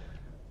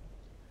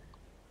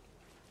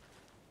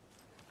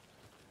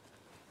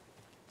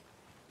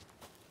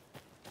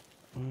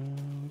 We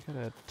got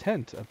a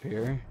tent up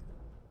here.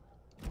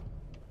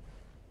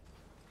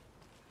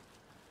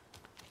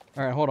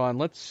 Alright, hold on.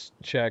 Let's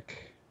check.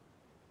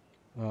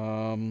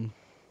 I'm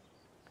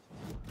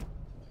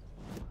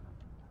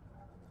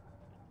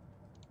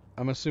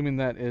assuming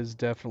that is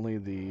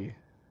definitely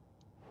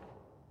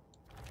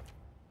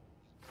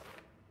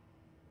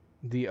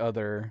the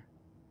other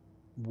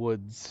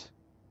woods.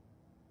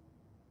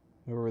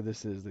 Whoever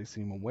this is, they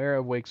seem aware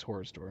of Wake's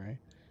horror story.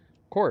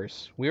 Of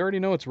course, we already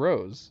know it's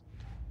Rose.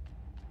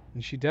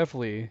 And she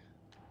definitely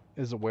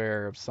is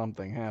aware of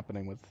something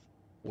happening with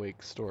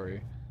Wake's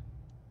story.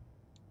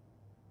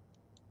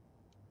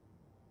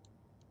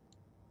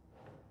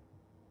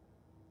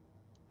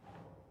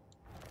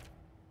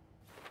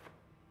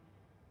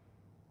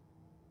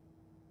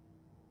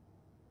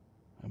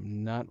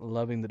 I'm not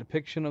loving the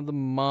depiction of the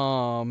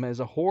mom as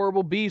a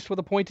horrible beast with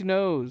a pointy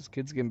nose.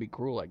 Kids can be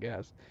cruel, I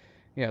guess.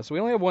 Yeah, so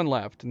we only have one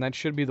left, and that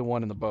should be the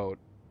one in the boat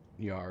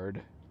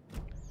yard.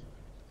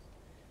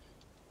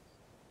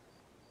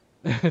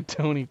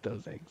 Don't eat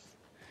those eggs.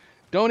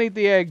 Don't eat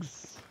the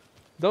eggs.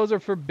 Those are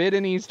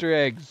forbidden Easter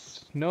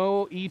eggs.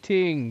 No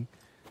eating.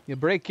 You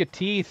break your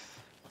teeth.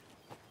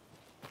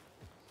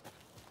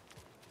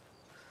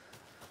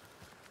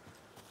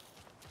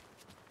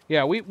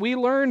 Yeah, we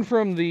learned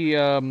from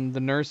the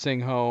nursing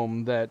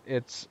home that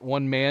it's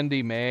one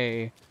Mandy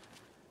May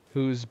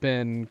who's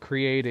been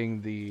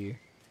creating the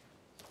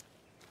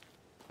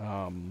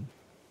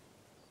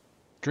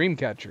dream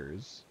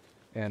catchers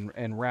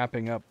and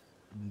wrapping up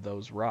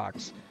those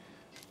rocks.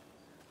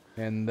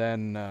 And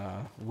then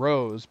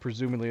Rose,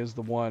 presumably, is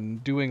the one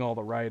doing all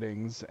the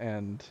writings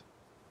and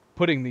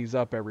putting these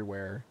up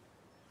everywhere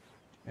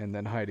and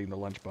then hiding the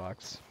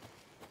lunchbox.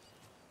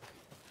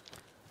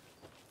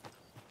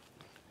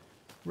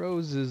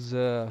 Rose is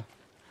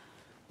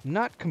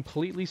not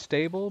completely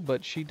stable,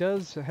 but she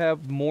does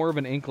have more of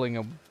an inkling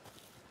of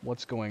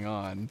what's going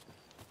on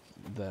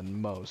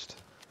than most.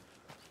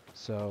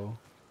 So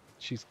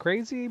she's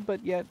crazy,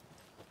 but yet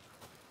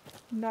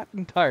not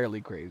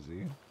entirely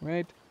crazy,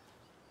 right?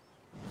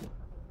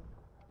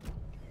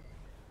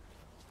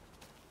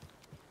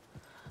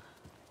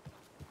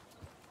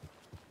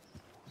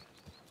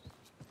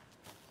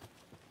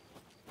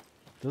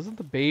 Doesn't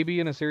the baby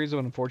in a series of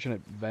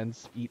unfortunate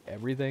events eat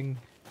everything?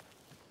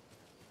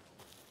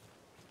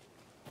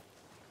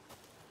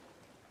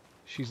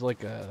 She's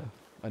like a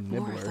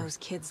nibbler. More of those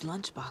kids'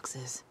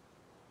 lunchboxes.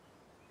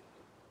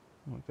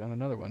 Oh, I found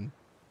another one.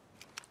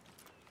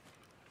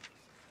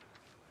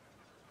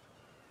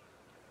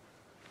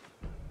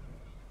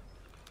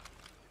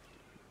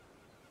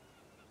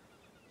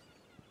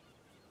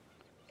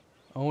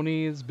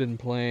 Oni's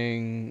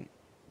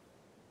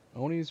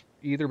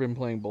either been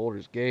playing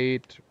Baldur's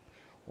Gate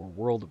or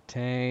World of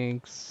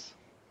Tanks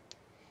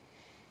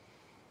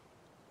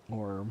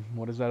or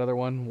what is that other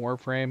one?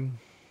 Warframe.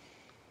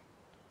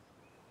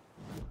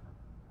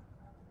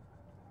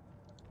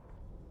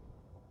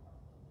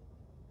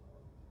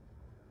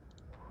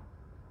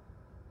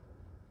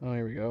 Oh,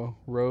 here we go.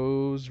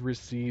 Rose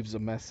receives a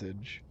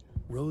message.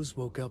 Rose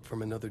woke up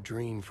from another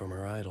dream from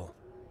her idol.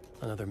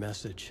 Another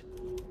message.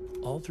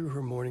 All through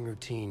her morning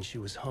routine, she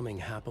was humming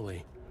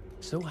happily.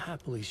 So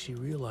happily, she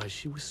realized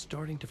she was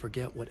starting to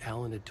forget what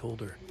Alan had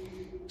told her.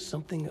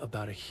 Something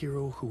about a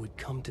hero who would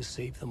come to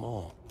save them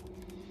all.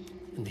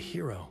 And the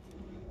hero...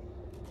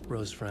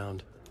 Rose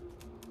frowned.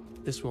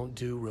 This won't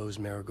do, Rose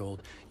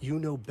Marigold. You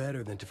know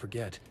better than to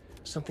forget.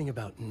 Something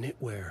about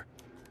knitwear.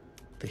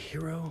 The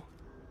hero...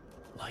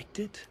 liked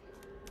it?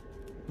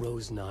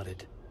 Rose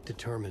nodded,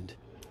 determined.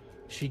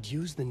 She'd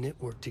use the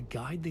knitwork to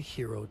guide the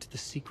hero to the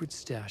secret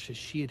stashes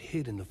she had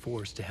hid in the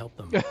forest to help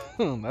them.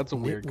 That's a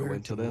weird Knitwear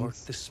coincidence. to mark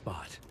the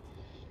spot.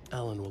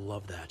 Alan will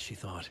love that, she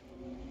thought.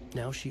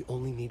 Now she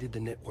only needed the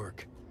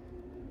knitwork.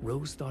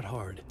 Rose thought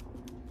hard.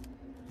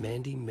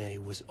 Mandy May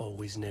was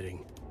always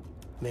knitting.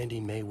 Mandy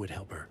May would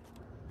help her.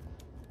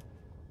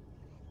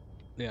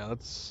 Yeah,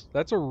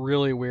 that's a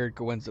really weird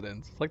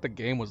coincidence. It's like the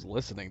game was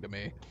listening to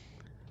me.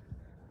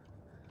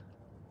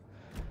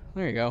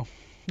 There you go.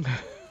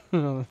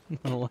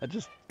 Well, I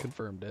just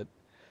confirmed it.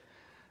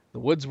 The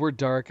woods were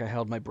dark. I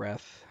held my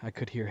breath. I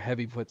could hear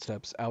heavy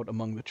footsteps out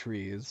among the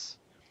trees.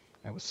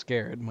 I was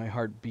scared. My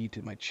heart beat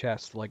in my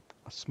chest like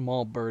a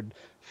small bird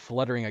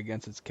fluttering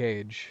against its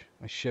cage.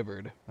 I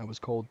shivered. I was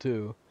cold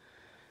too.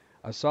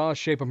 I saw a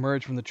shape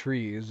emerge from the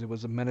trees. It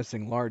was a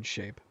menacing large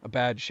shape, a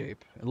bad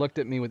shape. It looked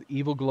at me with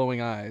evil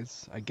glowing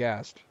eyes. I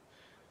gasped.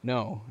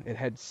 No, it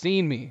had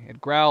seen me.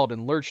 It growled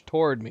and lurched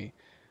toward me.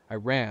 I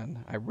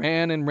ran. I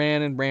ran and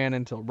ran and ran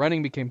until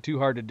running became too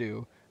hard to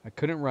do. I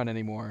couldn't run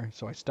anymore,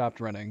 so I stopped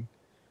running.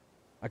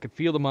 I could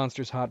feel the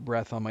monster's hot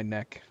breath on my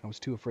neck. I was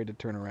too afraid to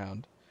turn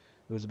around.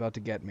 It was about to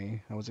get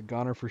me. I was a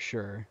goner for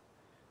sure.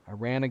 I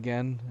ran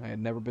again. I had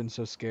never been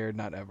so scared,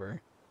 not ever.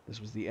 This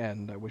was the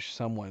end. I wish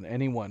someone,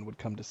 anyone, would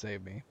come to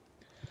save me.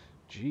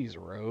 Jeez,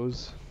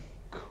 Rose.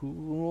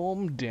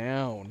 Calm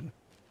down.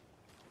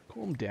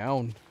 Calm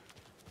down.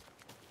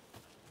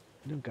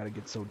 You don't gotta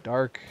get so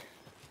dark.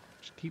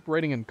 Just keep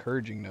writing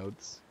encouraging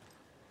notes.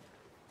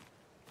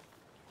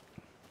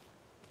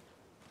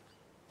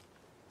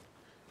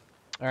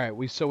 Alright,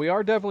 we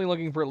are definitely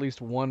looking for at least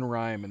one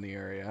rhyme in the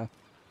area.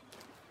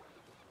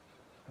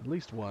 At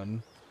least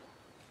one.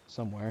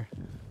 Somewhere.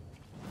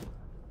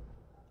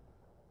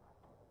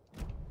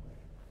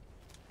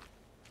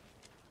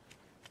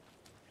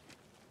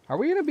 Are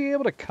we gonna be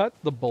able to cut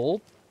the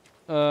bolt?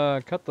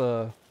 Cut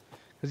the...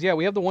 Because, yeah,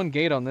 we have the one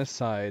gate on this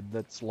side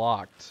that's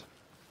locked.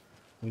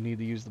 We need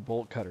to use the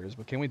bolt cutters,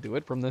 but can we do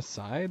it from this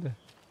side?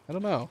 I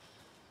don't know.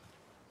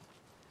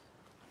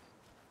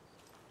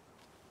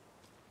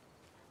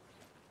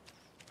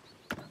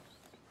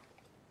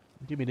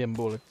 Give me them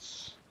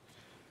bullets.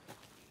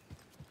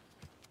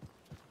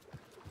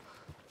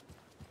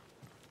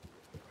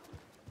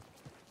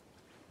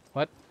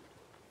 What?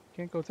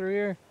 Can't go through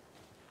here?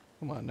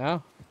 Come on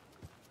now.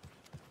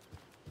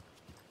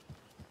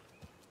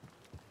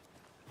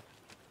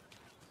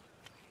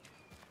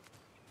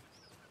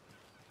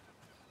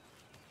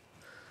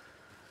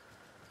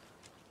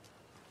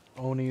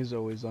 Oni is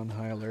always on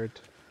high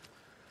alert.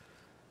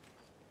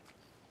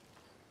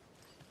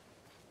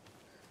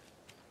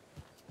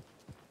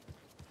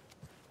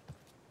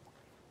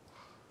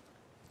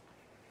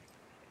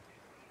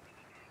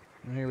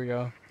 Here we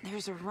go.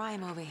 There's a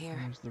rhyme over here.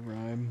 There's the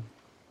rhyme.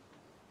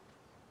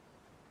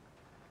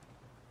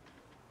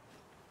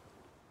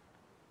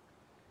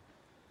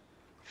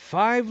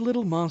 Five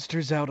little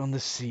monsters out on the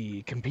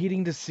sea,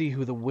 competing to see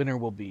who the winner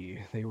will be.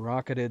 They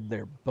rocketed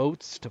their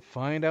boats to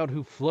find out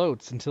who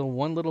floats until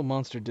one little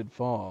monster did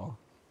fall.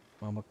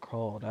 Mama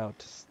called out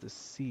to the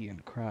sea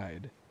and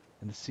cried,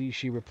 and the sea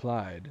she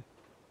replied,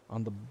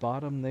 on the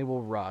bottom they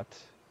will rot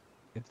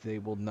if they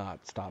will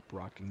not stop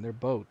rocking their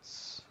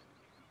boats.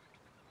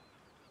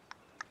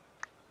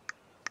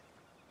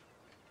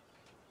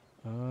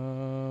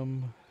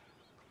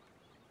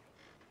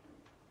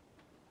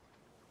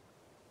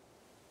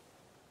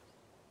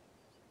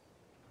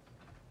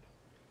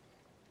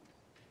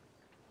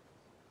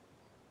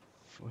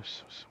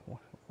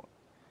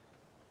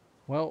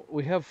 Well,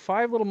 we have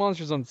five little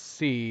monsters on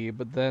sea,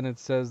 but then it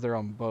says they're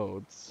on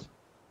boats.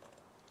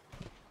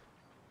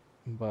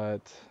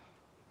 But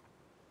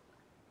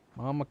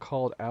Mama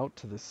called out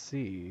to the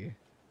sea.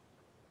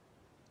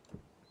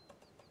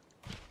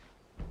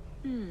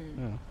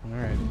 Oh,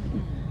 alright.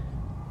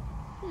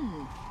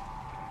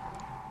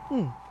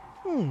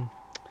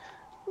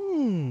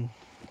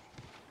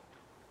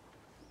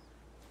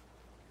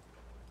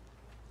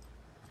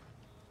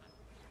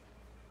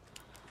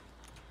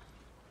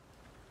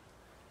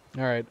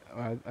 Alright,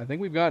 I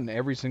think we've gotten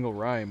every single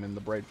rhyme in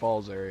the Bright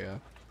Falls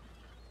area.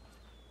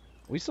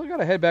 We still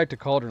gotta head back to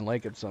Cauldron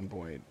Lake at some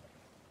point.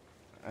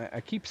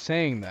 I keep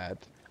saying that.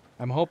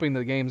 I'm hoping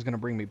the game's gonna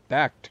bring me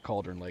back to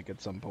Cauldron Lake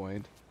at some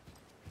point.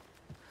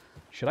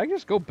 Should I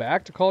just go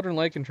back to Cauldron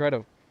Lake and try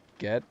to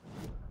get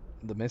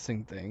the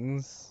missing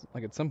things?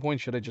 Like, at some point,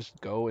 should I just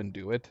go and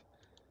do it?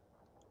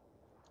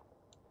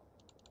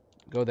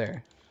 Go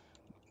there.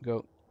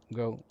 Go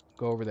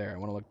over there. I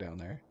want to look down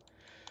there.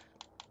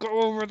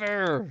 Go over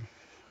there!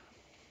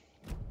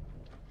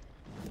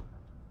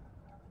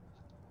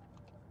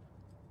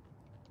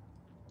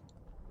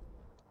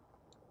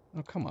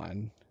 Oh, come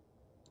on.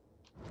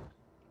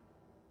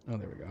 Oh,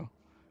 there we go.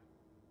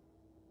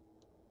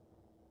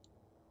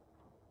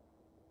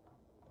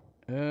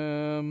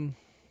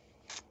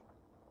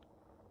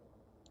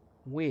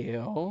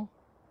 Well,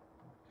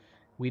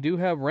 we do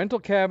have rental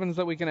cabins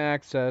that we can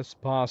access,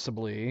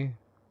 possibly,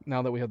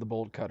 now that we have the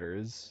bolt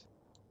cutters.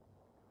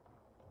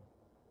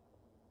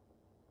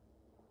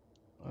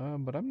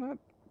 But I'm not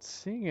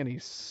seeing any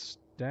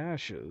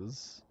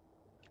stashes.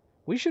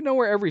 We should know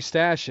where every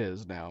stash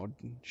is now,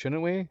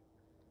 shouldn't we?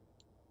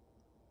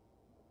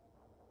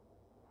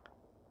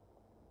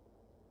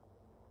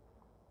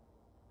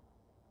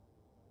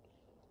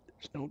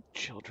 There's no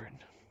children.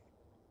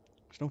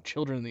 There's no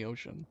children in the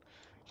ocean.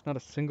 There's not a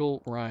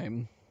single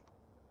rhyme.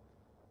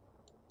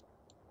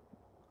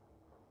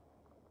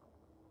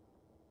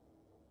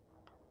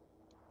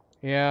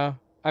 Yeah,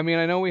 I mean,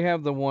 I know we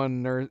have the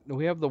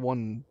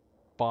one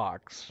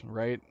box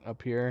right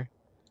up here,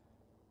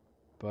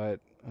 but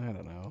I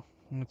don't know.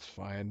 It's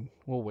fine.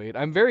 We'll wait.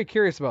 I'm very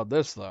curious about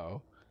this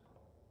though,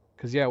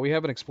 because yeah, we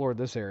haven't explored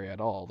this area at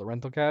all. The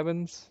rental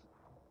cabins.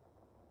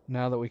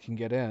 Now that we can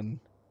get in,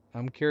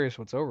 I'm curious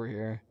what's over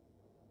here.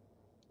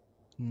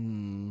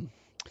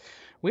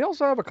 We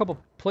also have a couple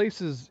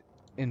places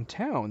in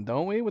town,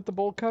 don't we, with the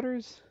bolt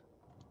cutters?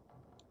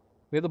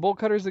 We have the bolt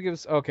cutters that give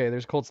us... Okay,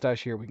 there's cold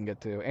stash here we can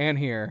get to. And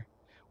here.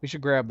 We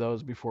should grab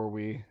those before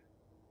we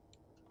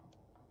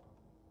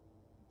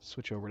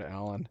switch over to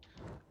Alan.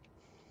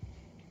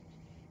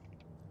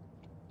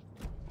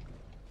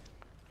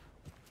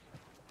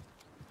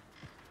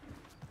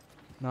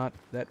 Not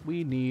that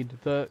we need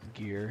the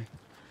gear.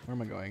 Where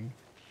am I going?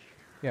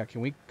 Yeah,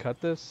 can we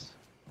cut this?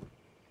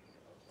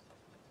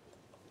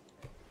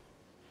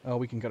 Oh,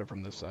 we can cut it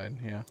from this side.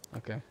 Yeah,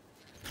 okay.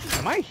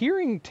 Am I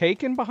hearing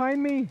Taken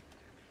behind me?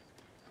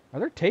 Are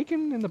there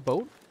Taken in the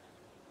boat?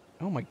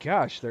 Oh my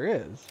gosh, there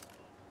is.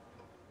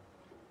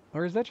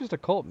 Or is that just a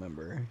cult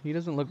member? He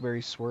doesn't look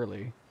very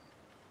swirly.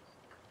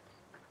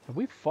 Have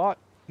we fought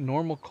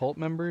normal cult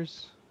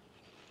members?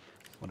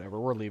 Whatever,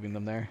 we're leaving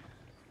them there.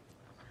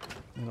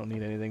 We don't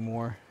need anything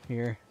more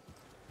here.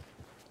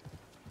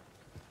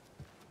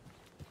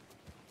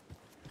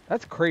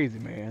 That's crazy,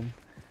 man.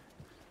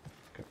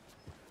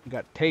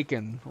 Got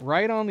taken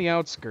right on the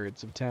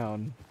outskirts of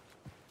town.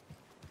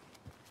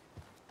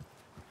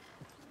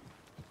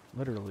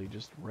 Literally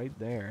just right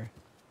there.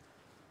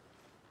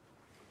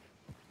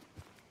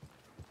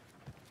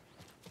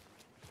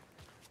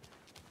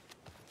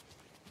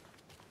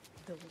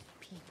 Those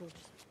people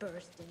just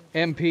burst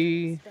in.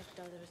 MP. Expect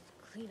others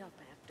to clean up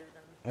after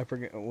them. I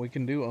forget we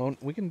can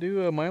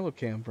do a Milo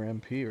cam for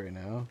MP right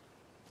now.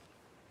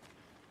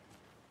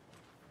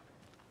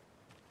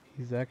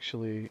 He's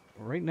actually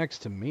right next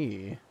to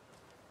me.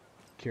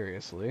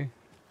 Curiously.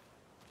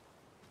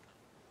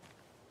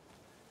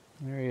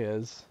 There he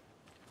is.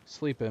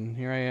 Sleeping.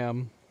 Here I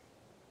am.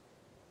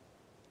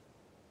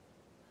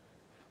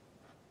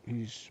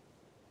 He's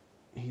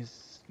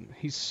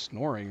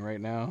snoring right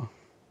now.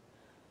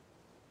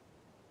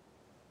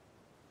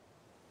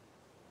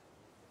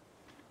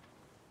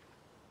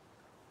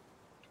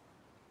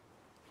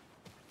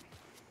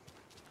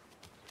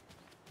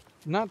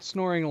 Not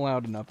snoring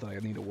loud enough that I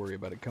need to worry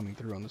about it coming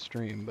through on the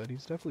stream, but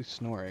he's definitely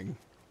snoring.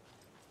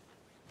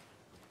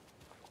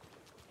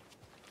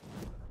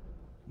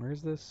 Where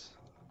is this?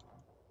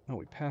 Oh,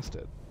 we passed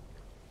it.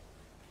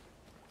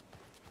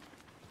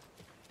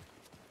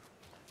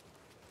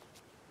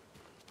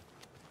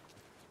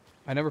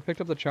 I never picked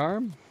up the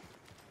charm?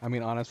 I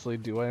mean, honestly,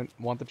 do I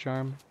want the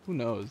charm? Who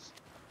knows?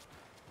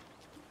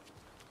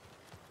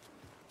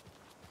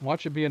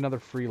 Watch it be another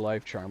free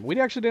life charm.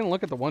 We actually didn't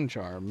look at the one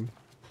charm.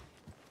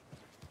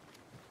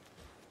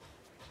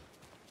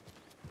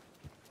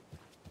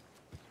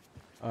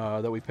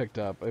 That we picked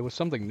up. It was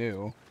something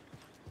new.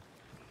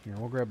 Here,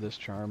 we'll grab this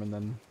charm and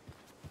then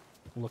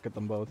look at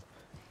them both.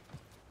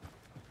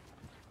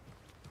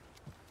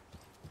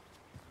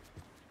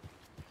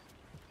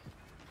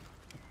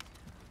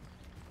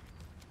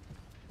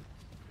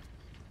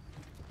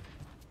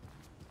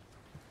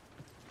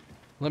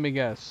 Let me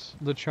guess.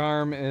 The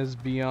charm is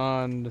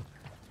beyond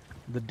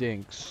the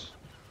dinks.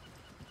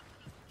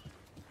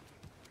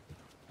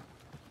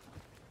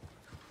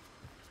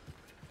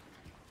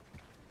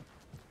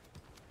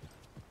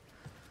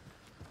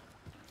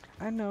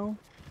 I know.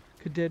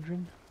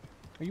 Cadedrin.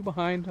 Are you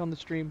behind on the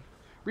stream?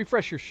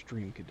 Refresh your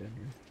stream,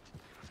 Cadedrin.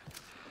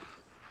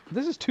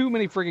 This is too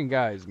many friggin'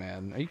 guys,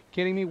 man. Are you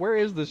kidding me? Where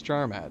is this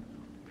charm at?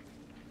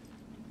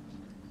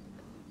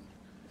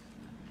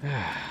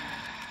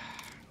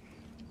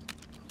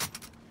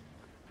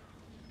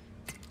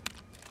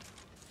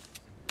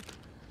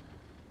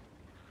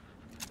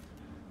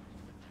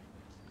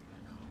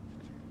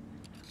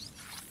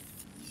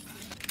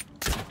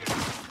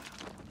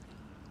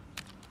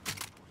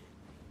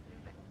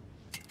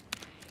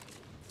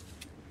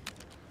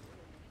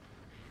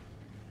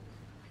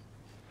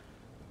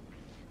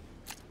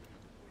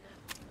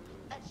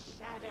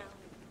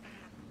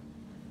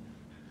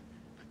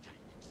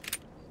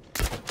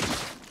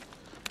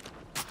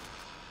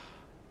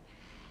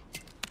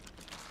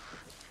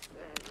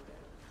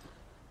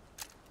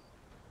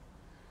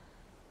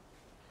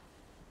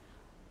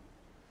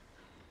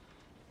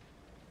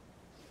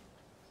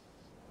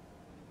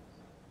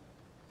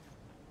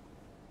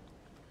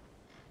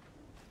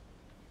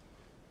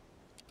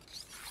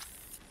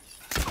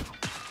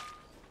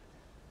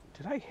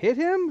 Did I hit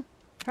him?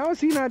 How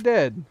is he not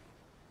dead?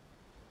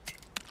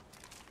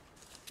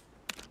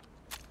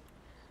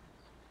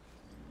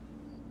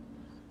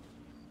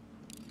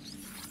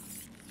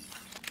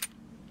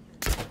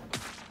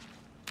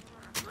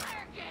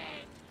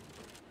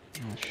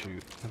 Oh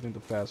shoot, I think the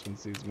fast one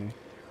sees me.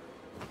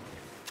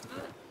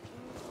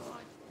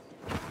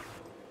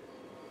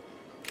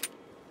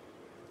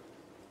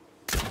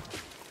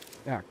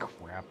 Ah,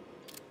 crap.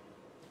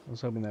 I was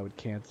hoping that would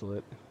cancel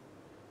it.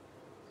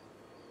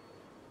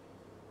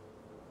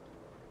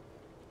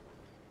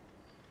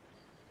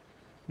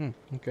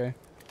 Okay.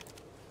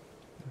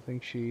 I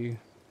think she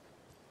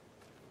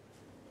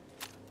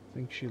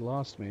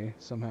lost me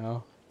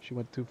somehow. She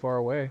went too far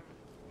away.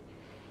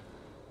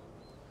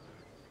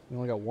 We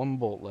only got one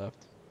bolt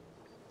left.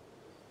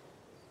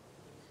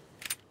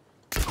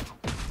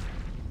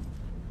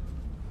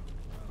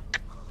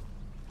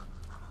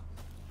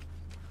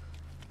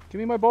 Give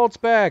me my bolts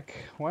back!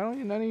 Why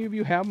don't none of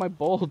you have my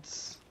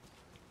bolts?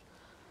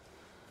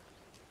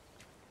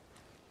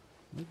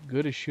 What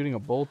good is shooting a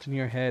bolt in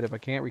your head if I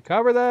can't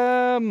recover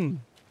them?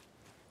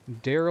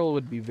 Daryl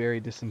would be very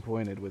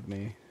disappointed with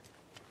me.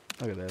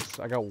 Look at this.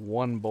 I got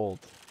one bolt.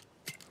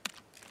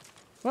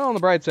 Well, on the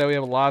bright side, we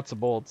have lots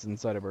of bolts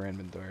inside of our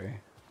inventory.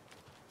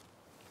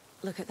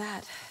 Look at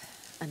that.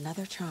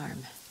 Another charm.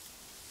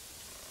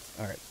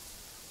 Alright.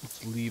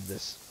 Let's leave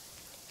this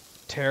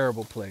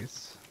terrible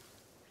place.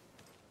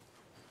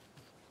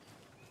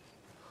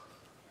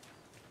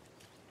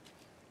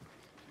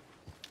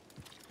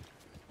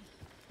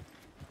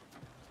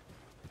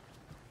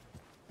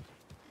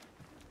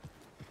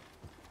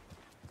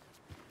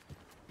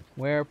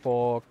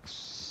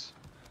 Werefox.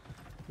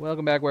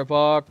 Welcome back,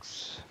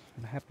 Werefox.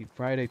 Happy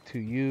Friday to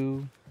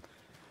you.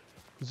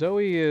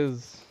 Zoe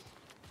is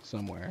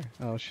somewhere.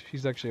 Oh,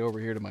 she's actually over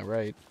here to my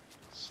right,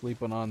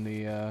 sleeping on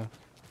the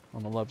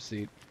love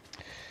seat.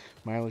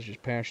 Milo's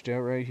just passed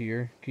out right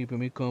here, keeping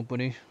me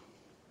company.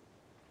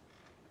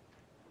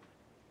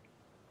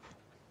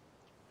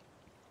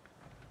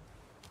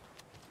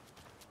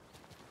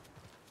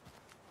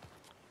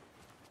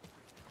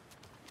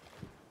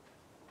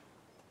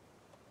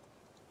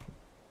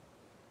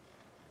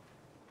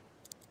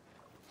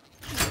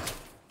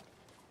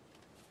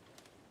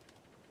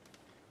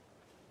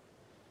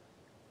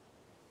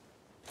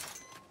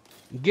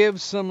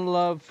 Give some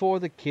love for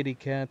the kitty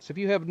cats. If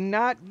you have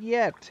not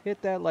yet,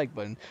 hit that like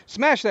button.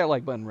 Smash that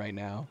like button right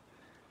now.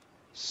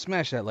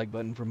 Smash that like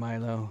button for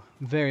Milo.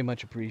 Very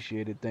much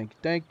appreciated. Thank you.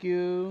 Thank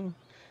you.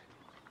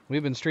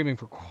 We've been streaming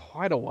for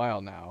quite a while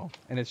now,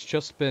 and it's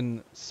just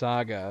been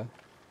Saga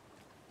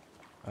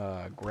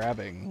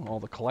grabbing all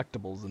the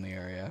collectibles in the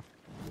area.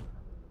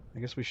 I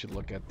guess we should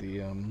look at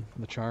the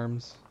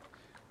charms.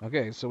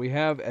 Okay, so we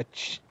have a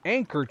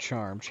anchor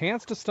charm.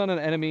 Chance to stun an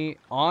enemy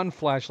on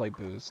flashlight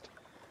boost.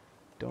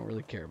 Don't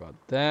really care about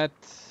that.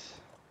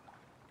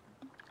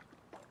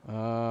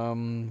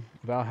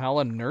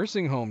 Valhalla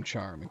Nursing Home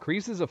Charm.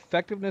 Increases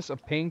effectiveness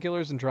of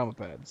painkillers and trauma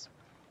pads.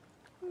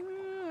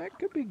 That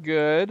could be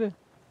good.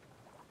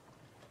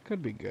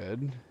 Could be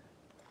good.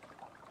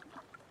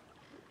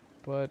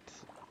 But,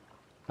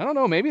 I don't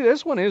know. Maybe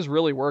this one is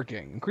really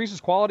working. Increases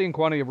quality and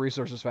quantity of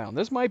resources found.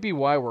 This might be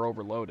why we're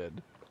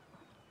overloaded.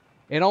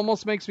 It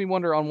almost makes me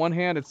wonder, on one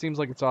hand, it seems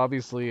like it's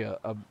obviously a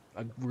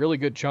really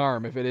good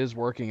charm if it is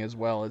working as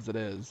well as it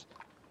is.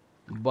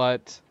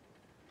 But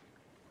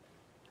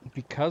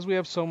because we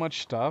have so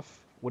much stuff,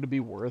 would it be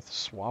worth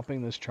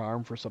swapping this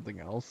charm for something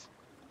else?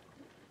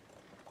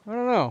 I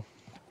don't know.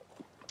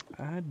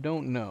 I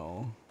don't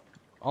know.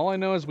 All I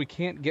know is we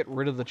can't get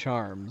rid of the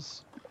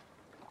charms.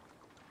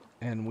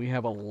 And we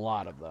have a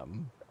lot of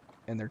them.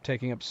 And they're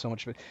taking up so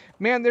much space.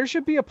 Man, there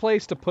should be a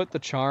place to put the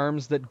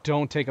charms that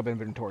don't take up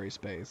inventory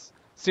space.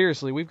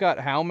 Seriously, we've got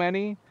how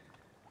many?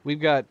 We've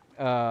got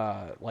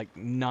like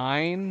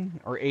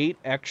 9 or 8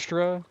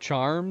 extra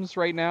charms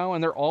right now,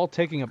 and they're all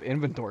taking up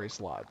inventory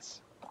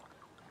slots.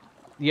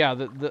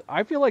 Yeah,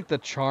 I feel like the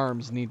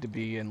charms need to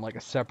be in like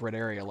a separate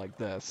area like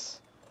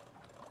this.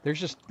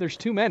 There's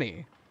too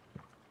many.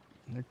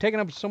 And they're taking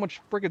up so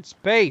much friggin'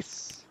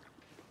 space.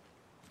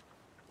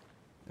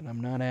 And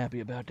I'm not happy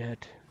about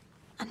that.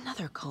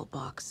 Another cult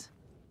box.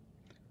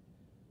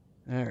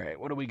 Alright,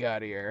 what do we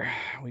got here?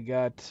 We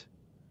got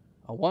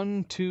a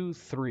 1, 2,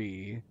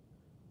 3.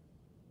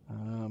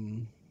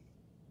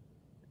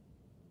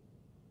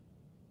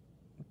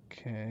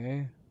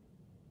 Okay.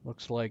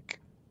 Looks like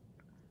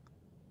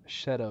a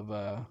shed of,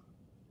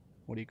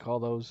 what do you call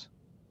those?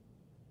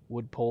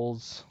 Wood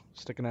poles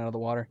sticking out of the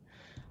water.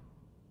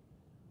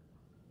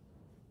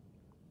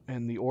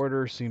 And the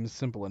order seems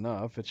simple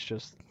enough. It's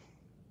just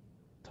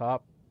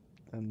top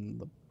and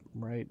the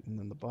right and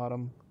then the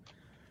bottom.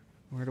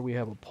 Where do we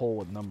have a pole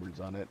with numbers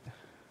on it?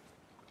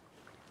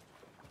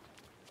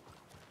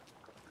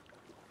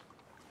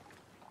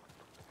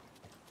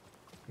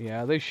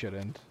 Yeah, they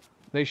shouldn't.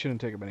 They shouldn't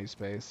take up any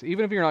space.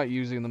 Even if you're not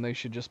using them, they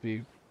should just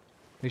be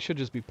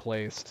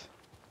placed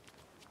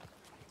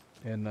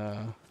in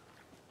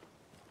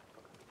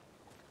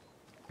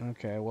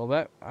okay,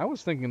 well I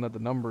was thinking that the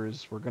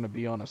numbers were going to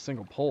be on a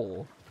single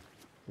pole.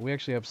 We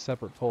actually have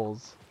separate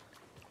poles.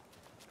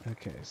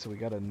 Okay, so we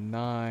got a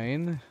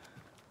 9.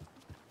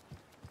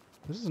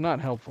 This is not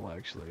helpful,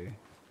 actually.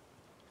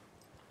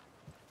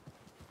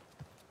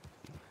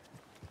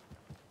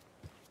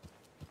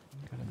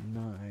 Got a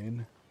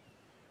 9.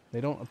 They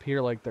don't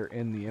appear like they're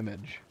in the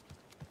image.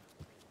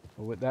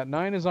 But with that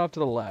 9 is off to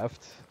the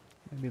left.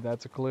 Maybe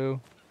that's a clue.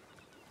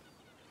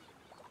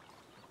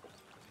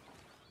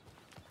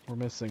 We're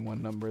missing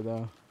one number,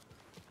 though.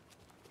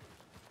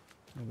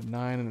 We have a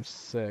 9 and a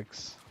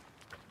 6.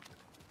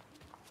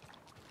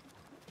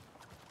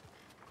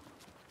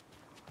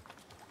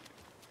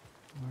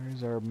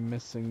 Where's our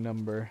missing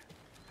number?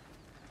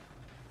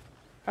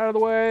 Out of the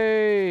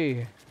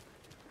way!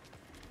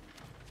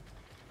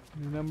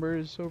 Any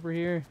numbers over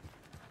here?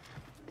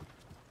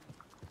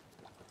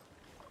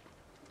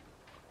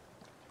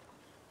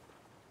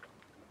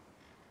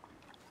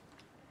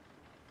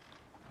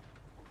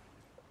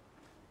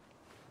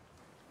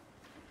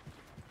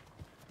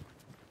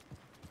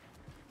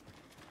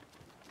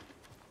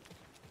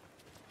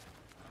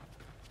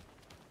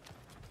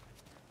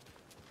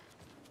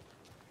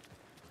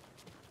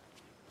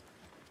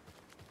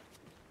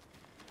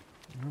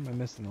 Where am I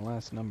missing the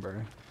last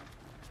number?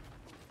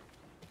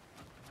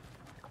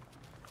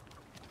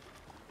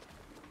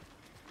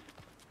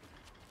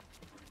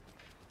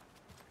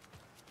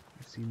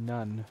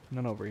 None.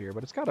 None over here,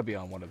 but it's got to be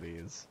on one of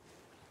these.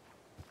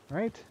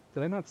 Right?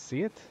 Did I not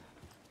see it?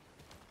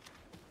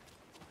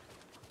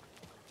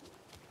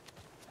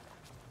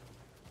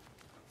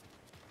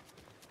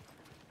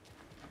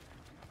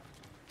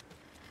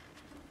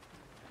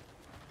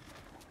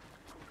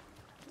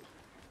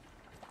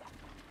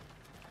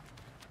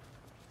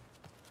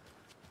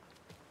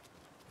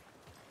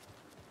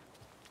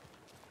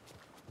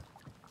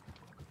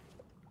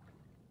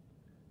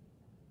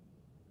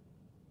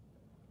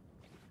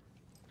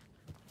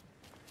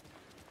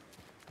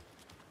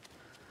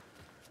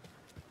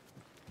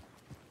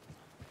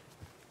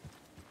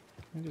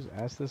 Can I just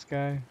ask this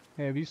guy?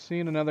 Hey, have you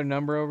seen another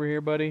number over here,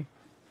 buddy?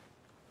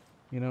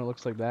 You know, it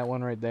looks like that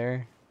one right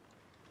there.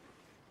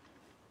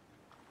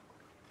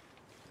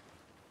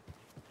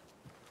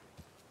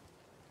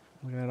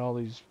 Looking at all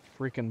these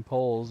freaking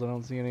poles, I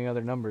don't see any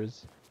other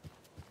numbers.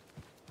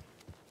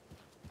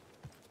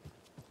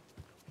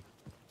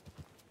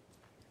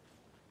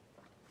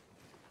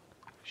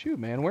 Shoot,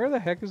 man, where the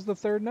heck is the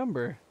third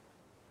number?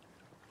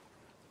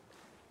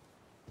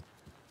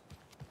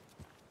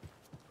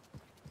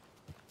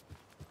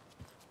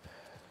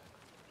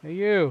 Hey,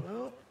 you!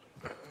 Well,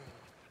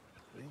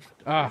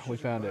 Ah, we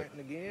found it.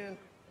 Again.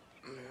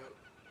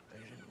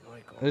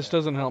 This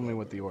doesn't help me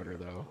with the order,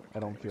 though. I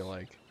don't feel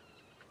like.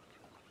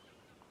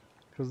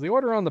 Because the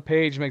order on the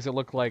page makes it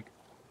look like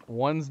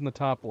one's in the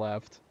top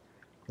left,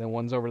 then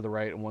one's over to the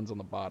right, and one's on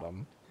the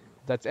bottom.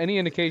 If that's any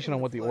indication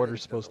on what the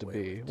order's supposed to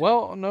be.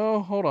 Well,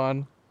 no, hold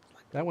on.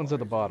 That one's at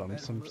the bottom.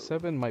 So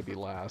 7 might be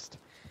last.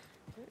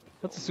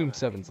 Let's assume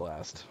 7's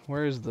last.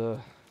 Where's the...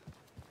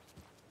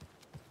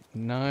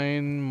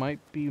 9 might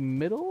be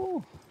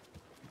middle?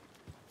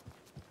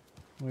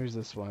 Where's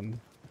this one?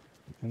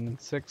 And then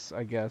 6,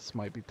 I guess,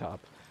 might be top.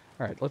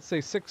 Alright, let's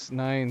say 6,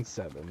 9,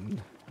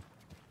 7.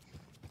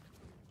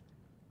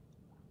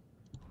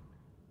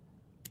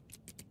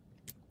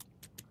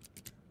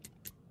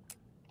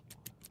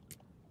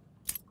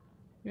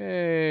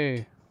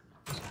 Yay!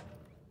 Gosh,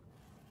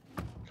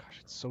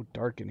 it's so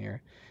dark in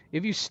here.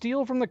 If you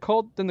steal from the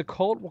cult, then the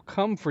cult will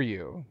come for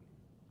you.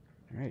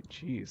 Alright,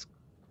 jeez.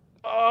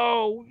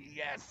 Oh,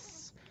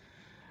 yes!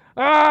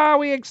 Ah,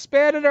 we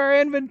expanded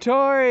our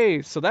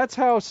inventory! So that's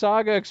how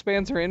Saga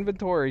expands her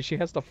inventory. She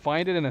has to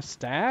find it in a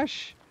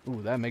stash?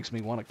 Ooh, that makes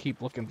me want to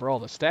keep looking for all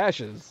the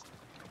stashes.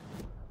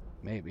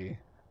 Maybe.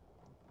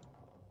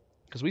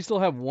 Because we still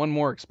have one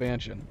more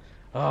expansion.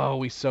 Oh,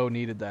 we so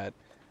needed that.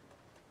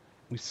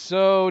 We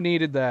so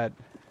needed that.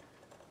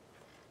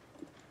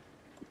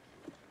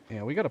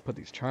 Yeah, we gotta put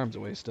these charms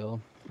away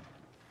still.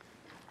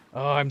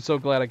 Oh, I'm so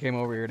glad I came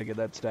over here to get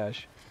that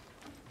stash.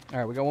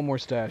 Alright, we got one more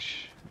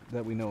stash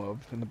that we know of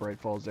in the Bright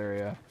Falls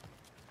area.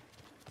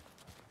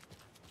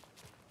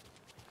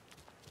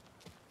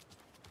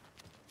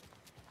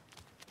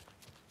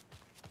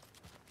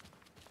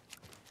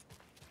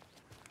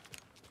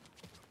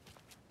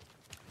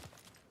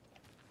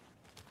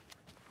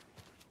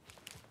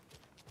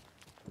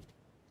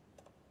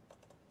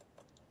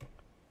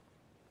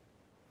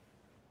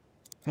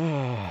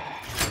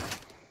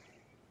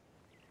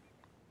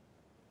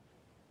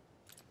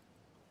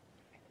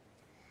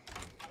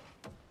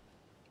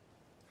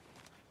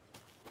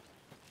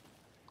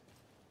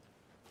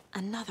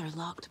 Another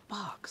locked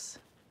box.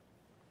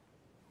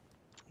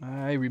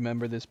 I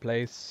remember this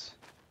place.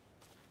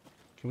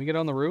 Can we get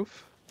on the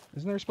roof?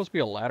 Isn't there supposed to be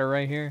a ladder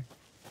right here?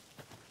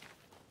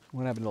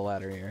 What happened to the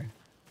ladder here?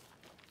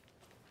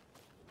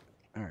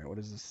 Alright, what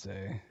does this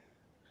say?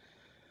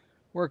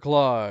 Work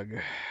log.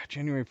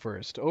 January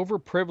 1st.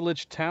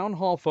 Overprivileged town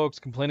hall folks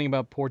complaining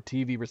about poor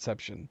TV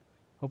reception.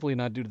 Hopefully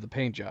not due to the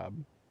paint job.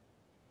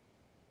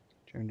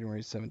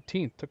 January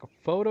 17th. Took a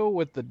photo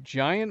with the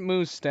giant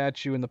moose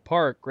statue in the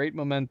park. Great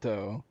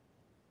memento.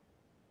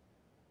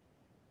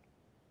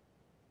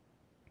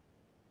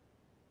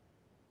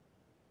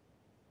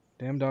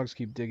 Damn dogs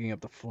keep digging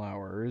up the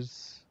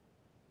flowers.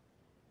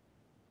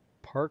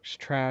 Park's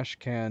trash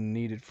can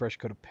needed fresh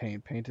coat of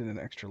paint. Painted an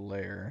extra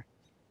layer.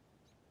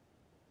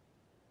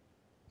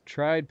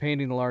 Tried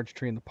painting the large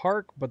tree in the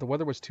park, but the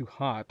weather was too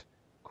hot.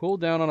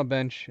 Cooled down on a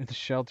bench in the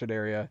sheltered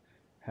area.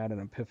 Had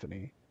an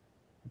epiphany.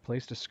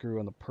 Replaced a screw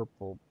on the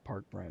purple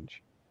park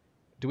branch.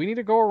 Do we need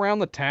to go around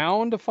the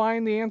town to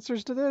find the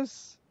answers to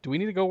this? Do we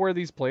need to go where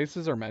these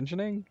places are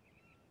mentioning?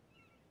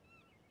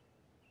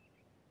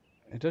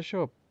 It does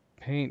show a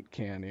paint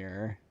can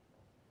here.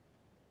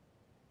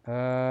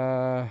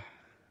 Town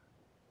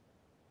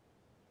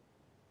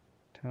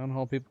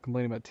hall people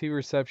complaining about TV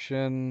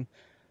reception.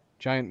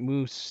 Giant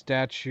moose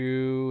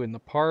statue in the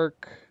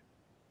park.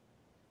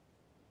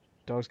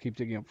 Dogs keep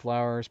digging up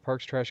flowers.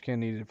 Park's trash can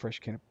needed a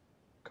fresh coat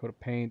of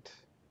paint.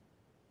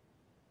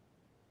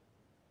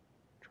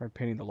 Tried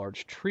painting the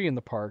large tree in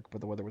the park, but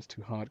the weather was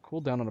too hot.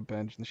 Cooled down on a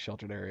bench in the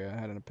sheltered area.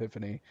 Had an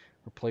epiphany.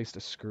 Replaced a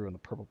screw in the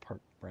purple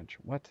park branch.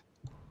 What?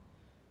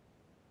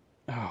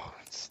 Oh,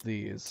 it's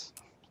these.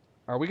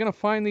 Are we going to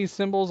find these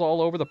symbols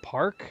all over the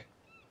park?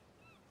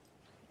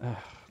 Ugh,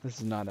 this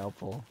is not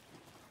helpful.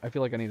 I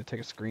feel like I need to take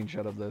a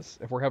screenshot of this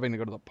if we're having to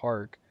go to the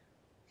park.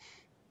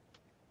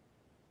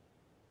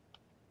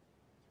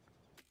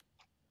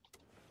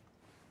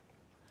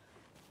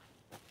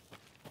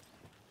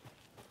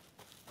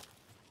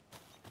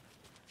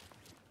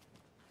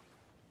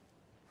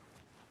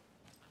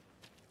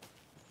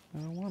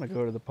 I don't want to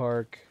go to the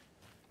park.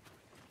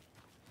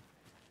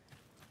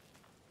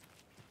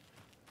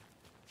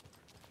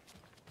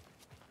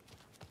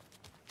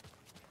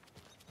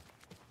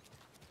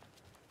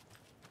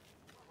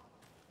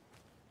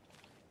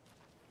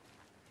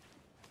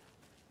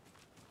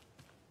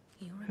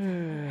 You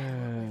remember how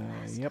it went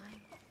last Yep. time?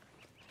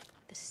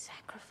 The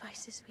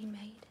sacrifices we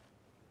made?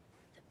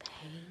 The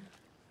pain?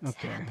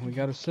 Okay, we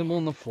got a symbol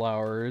in the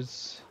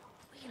flowers.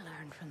 We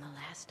learned from the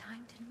last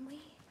time, didn't we?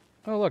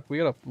 Oh, look, we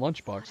got a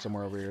lunchbox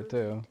somewhere over here,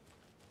 too.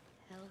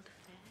 Held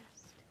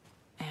fast.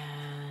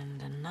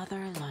 And another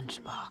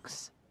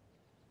lunchbox.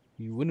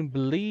 You wouldn't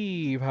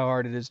believe how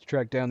hard it is to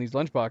track down these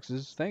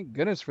lunchboxes. Thank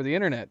goodness for the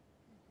internet.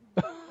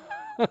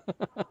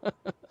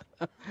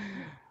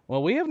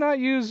 Well, we have not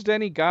used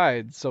any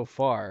guides so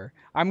far.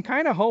 I'm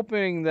kind of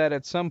hoping that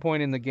at some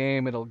point in the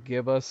game it'll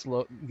give us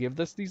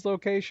these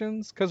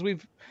locations, because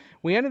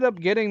we ended up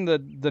getting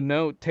the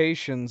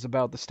notations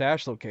about the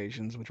stash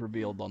locations, which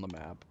revealed on the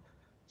map.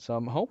 So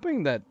I'm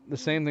hoping that the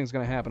same thing's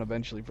going to happen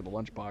eventually for the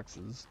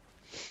lunchboxes.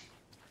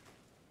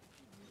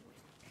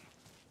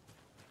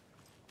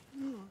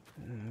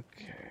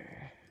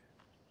 Okay.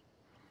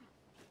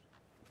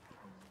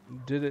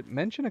 Did it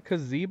mention a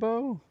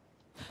gazebo?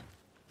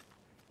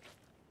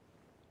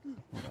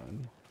 Hold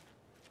on.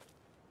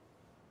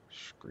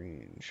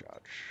 Screenshots.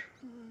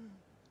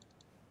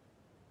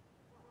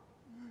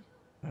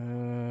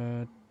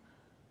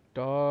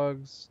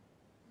 Dogs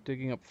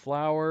digging up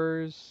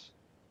flowers.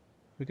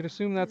 We could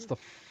assume that's the...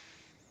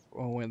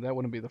 oh, wait, that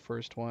wouldn't be the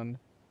first one.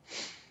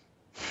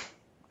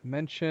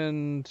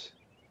 Mentioned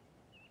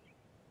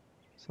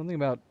something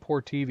about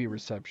poor TV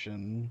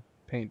reception.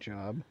 Paint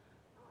job.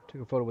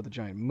 Took a photo with a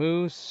giant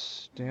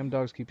moose. Damn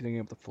dogs keep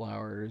digging up the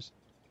flowers.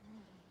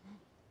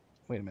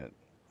 Wait a minute.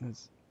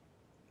 Is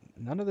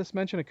none of this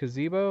mention a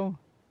gazebo?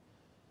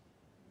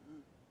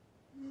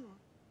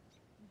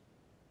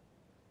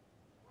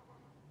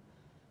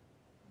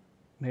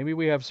 Maybe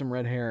we have some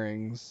red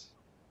herrings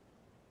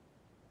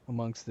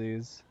amongst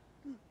these.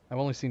 I've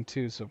only seen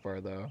 2 so far,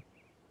 though.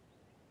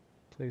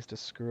 Placed a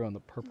screw on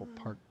the purple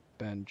park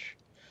bench.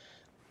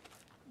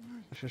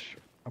 It's just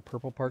a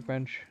purple park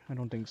bench? I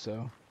don't think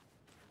so.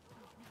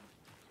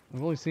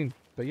 We've only seen...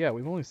 but yeah,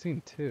 we've only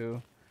seen 2.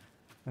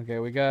 Okay,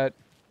 we got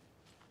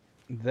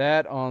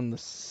that on the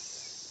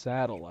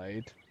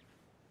satellite.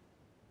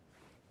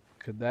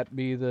 Could that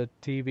be the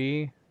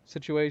TV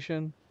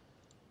situation?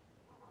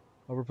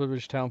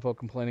 Overprivileged townfolk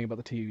complaining about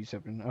the TV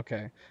reception.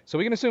 Okay, so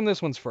we can assume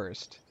this one's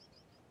first.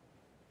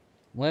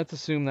 Let's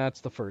assume that's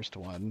the first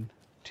one.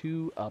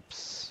 2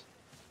 ups.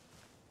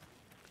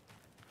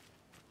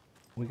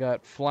 We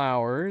got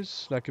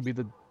flowers. That could be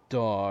the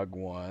dog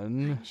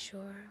one. I'm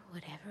sure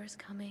whatever is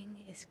coming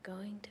is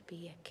going to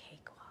be a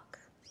cakewalk.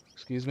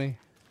 Excuse me?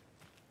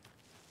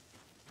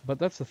 But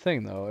that's the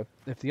thing, though.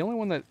 If the only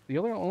one that... the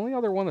only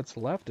other one that's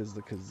left is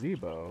the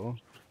gazebo...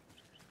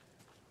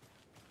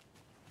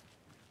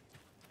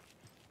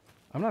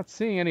 I'm not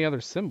seeing any other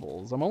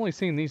symbols. I'm only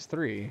seeing these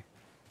 3.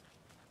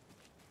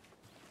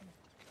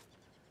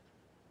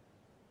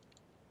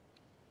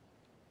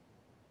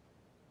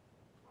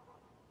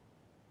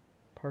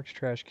 Park's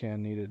trash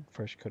can needed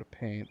fresh coat of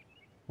paint.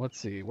 Let's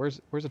see.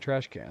 Where's the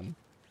trash can?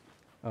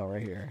 Oh,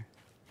 right here.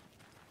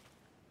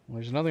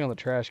 Well, there's nothing on the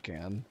trash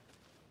can.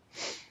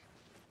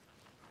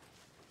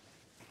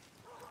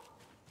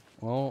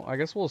 Well, I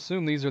guess we'll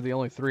assume these are the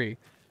only 3.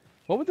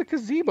 What would the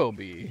gazebo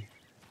be?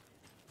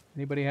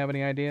 Anybody have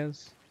any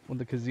ideas what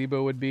the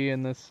gazebo would be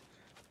in this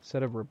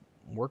set of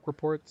work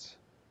reports?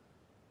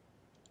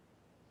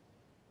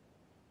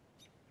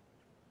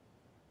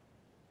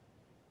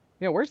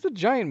 Yeah, where's the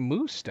giant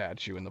moose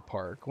statue in the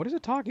park? What is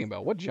it talking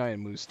about? What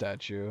giant moose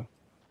statue?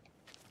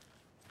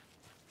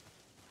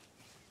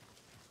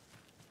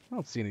 I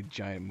don't see any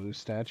giant moose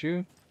statue.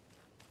 Am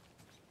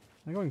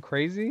I going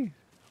crazy?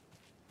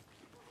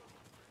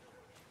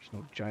 There's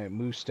no giant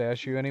moose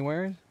statue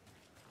anywhere.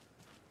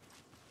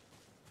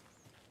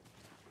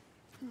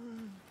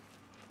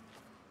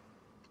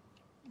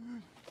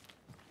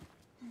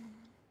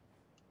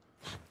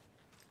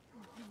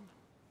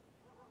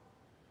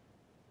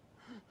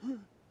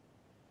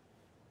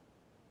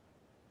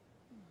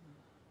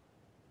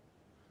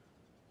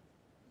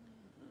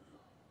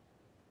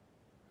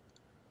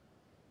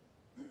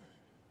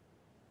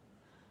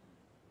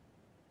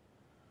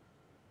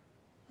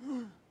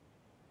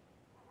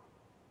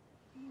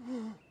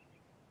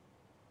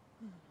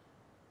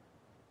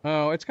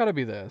 Oh, it's got to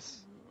be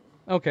this.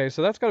 Okay,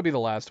 so that's got to be the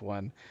last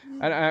one.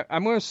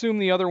 I'm going to assume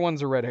the other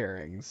ones are red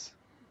herrings.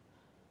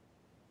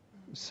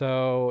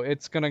 So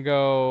it's going to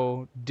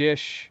go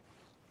dish,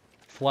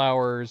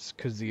 flowers,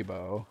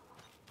 gazebo.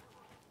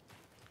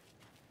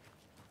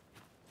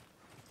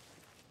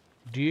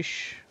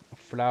 Dish,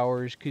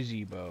 flowers,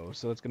 gazebo.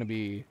 So that's going to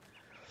be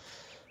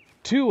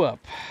 2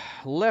 up,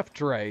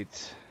 left,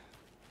 right,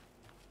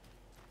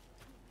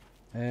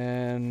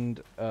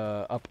 and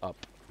up, up.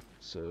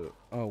 So,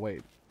 oh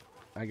wait,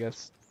 I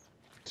guess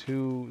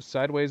 2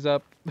 sideways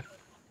up.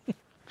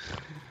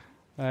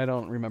 I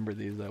don't remember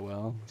these that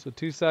well. So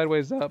 2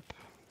 sideways up.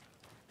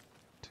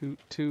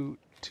 Two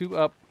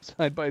up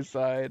side by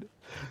side.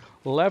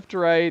 Left,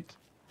 right,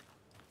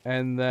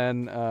 and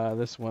then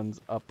this one's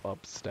up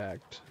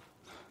stacked.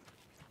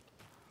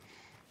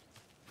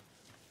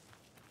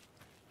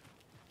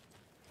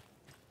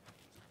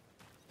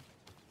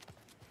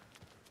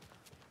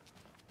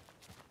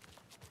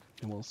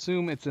 And we'll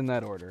assume it's in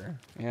that order.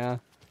 Yeah.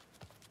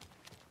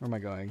 Where am I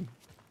going?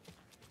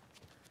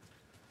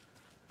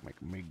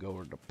 Make me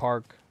go to the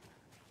park.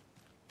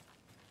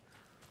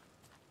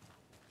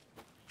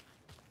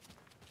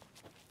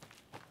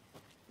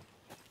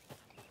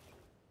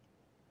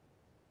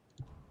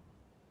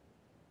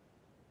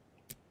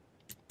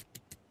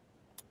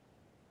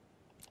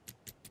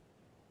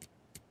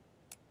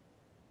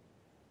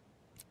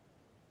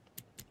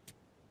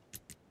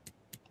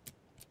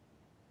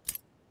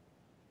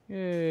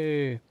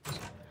 Yay.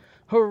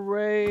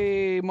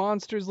 Hooray!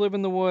 Monsters live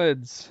in the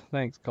woods.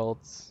 Thanks,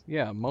 cults.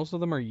 Yeah, most of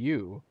them are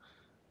you.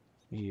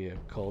 Yeah,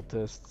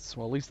 cultists.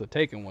 Well, at least the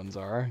taken ones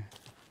are.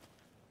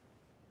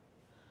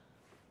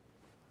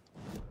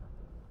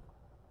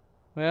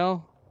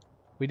 Well,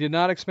 we did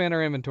not expand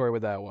our inventory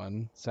with that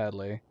one,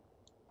 sadly.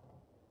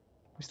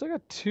 We still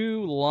got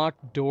 2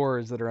 locked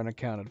doors that are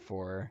unaccounted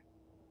for.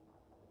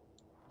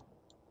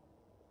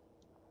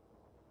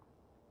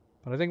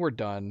 But I think we're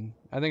done.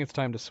 I think it's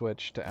time to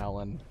switch to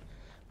Alan.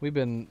 We've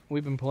been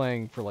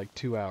playing for like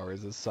 2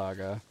 hours as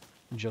Saga,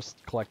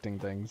 just collecting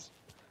things.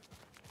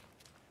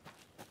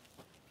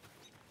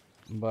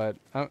 But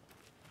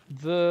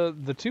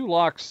the 2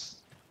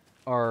 locks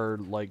are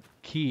like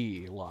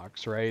key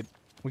locks, right?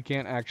 We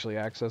can't actually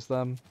access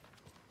them.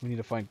 We need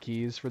to find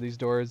keys for these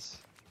doors.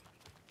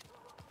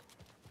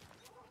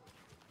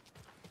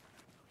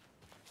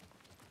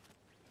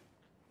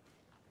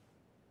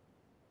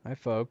 Hi,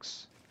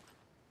 folks.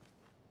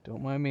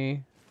 Don't mind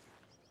me.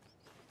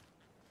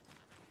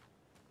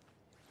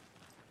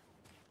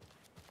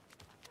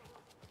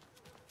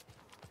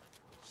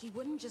 She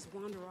wouldn't just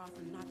wander off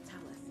and not tell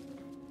us.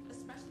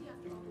 Especially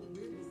after all the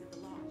weirdness at the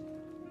lodge.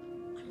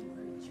 I'm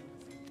worried,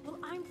 Jules. Well,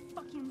 I'm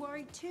fucking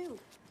worried too.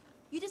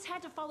 You just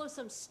had to follow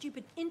some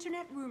stupid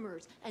internet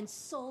rumors and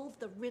solve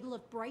the riddle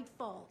of Bright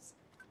Falls.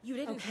 You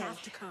didn't Okay.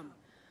 have to come.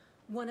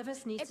 One of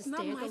us needs It's to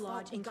not stay at my the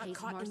lodge fault we in got case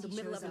caught Marcy in the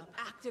middle shows of an up.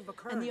 active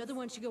occurrence. And the other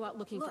one should go out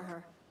looking Look, for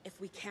her.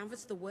 if we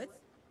canvass the woods,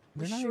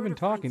 They're we're not sure even to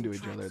find talking some to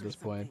each other tracks at or this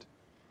point.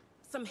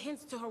 something. Some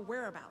hints to her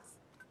whereabouts.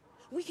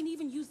 We can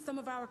even use some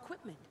of our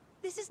equipment.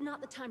 This is not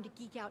the time to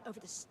geek out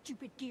over the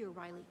stupid gear,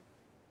 Riley.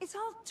 It's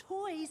all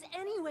toys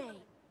anyway.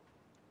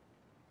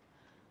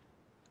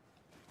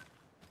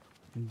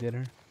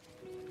 Dinner.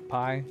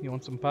 Pie. You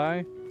want some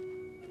pie?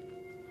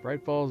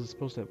 Bright Falls is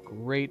supposed to have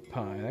great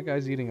pie. That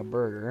guy's eating a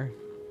burger.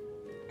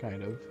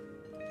 Kind of.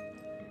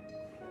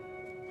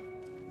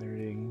 They're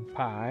eating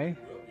pie.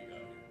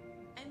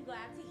 I'm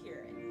glad to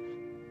hear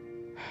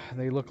it.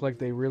 They look like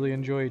they really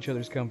enjoy each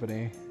other's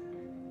company.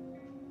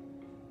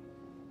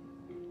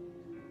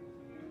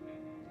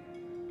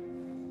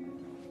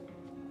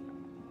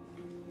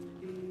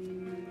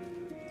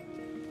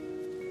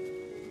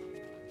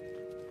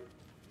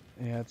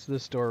 Yeah, it's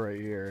this door right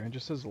here. It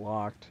just says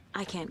locked.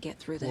 I can't get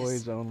through this.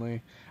 Employees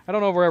only. I don't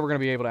know if we're ever going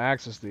to be able to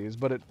access these,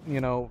 but it, you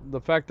know, the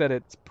fact that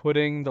it's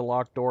putting the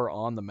locked door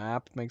on the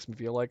map makes me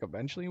feel like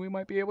eventually we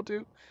might be able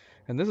to.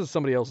 And this is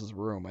somebody else's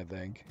room, I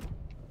think.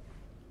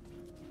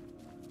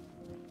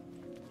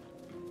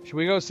 Should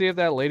we go see if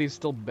that lady's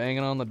still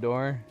banging on the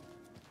door?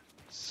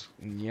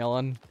 And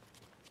yelling?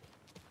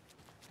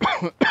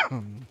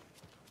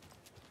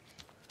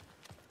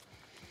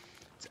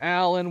 It's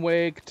Alan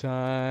Wake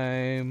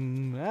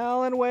time.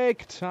 Alan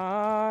Wake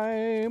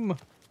time.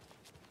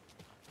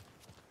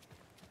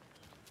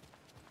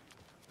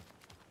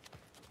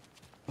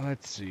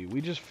 Let's see.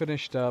 We just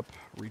finished up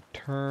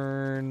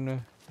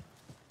Return.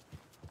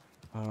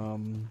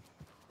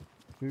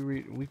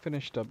 We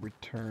finished up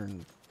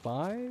Return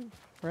 5,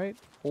 right?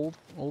 Old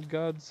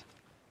Gods.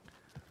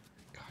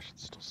 Gosh,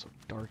 it's still so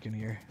dark in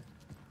here.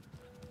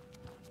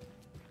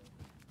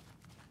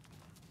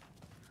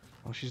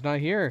 Oh, she's not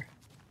here.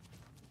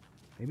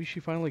 Maybe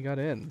she finally got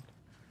in.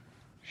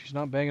 She's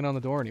not banging on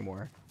the door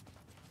anymore.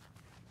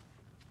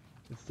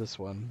 It's this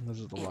one. This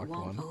is the locked one.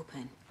 It won't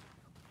open.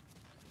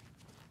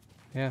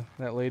 Yeah,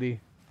 that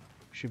lady.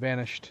 She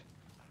vanished.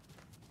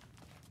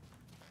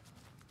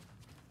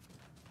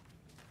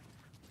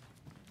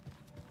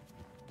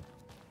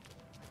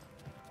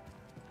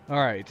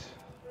 Alright.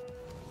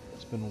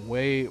 It's been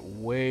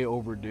way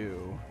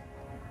overdue.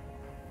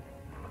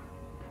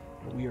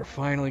 But we are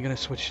finally gonna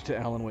switch to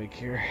Alan Wake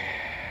here.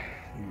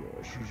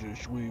 Yeah, she's a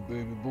sweet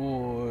baby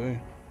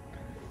boy.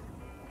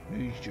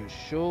 He's just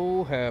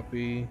so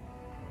happy.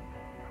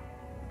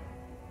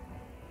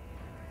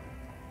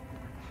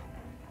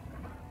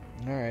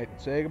 Alright,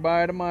 say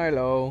goodbye to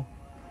Milo.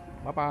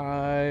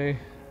 Bye-bye.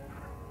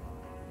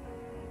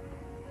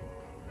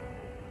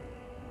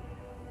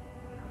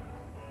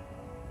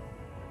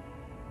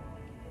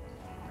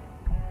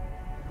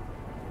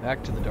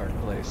 Back to the dark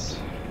place.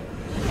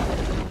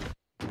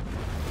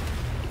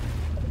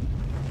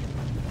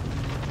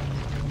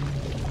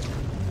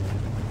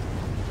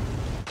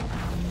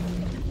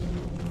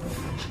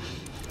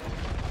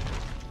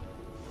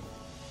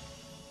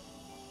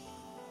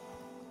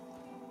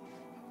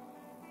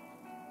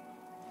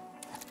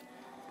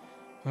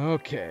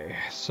 Okay,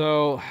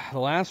 so the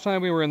last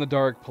time we were in the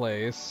dark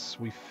place,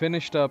 we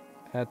finished up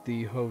at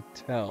the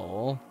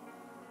hotel.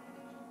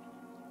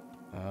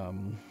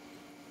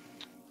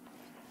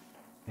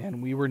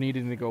 And we were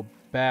needing to go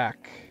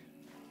back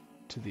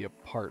to the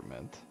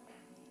apartment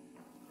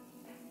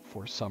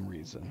for some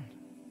reason.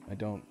 I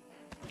don't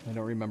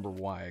remember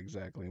why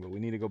exactly, but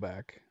we need to go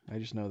back. I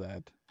just know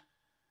that.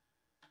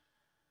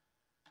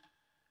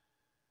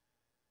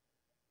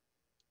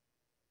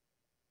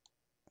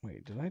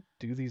 Wait, did I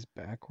do these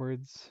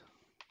backwards?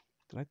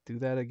 Did I do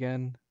that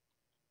again?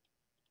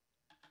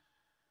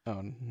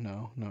 Oh,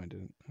 no, I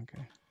didn't.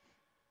 Okay.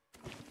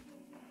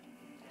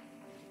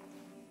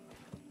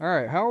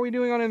 Alright, how are we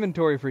doing on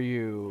inventory for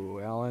you,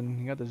 Alan?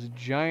 You got this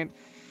giant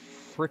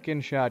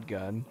frickin'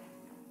 shotgun.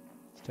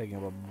 It's taking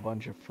up a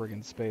bunch of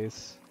friggin'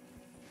 space.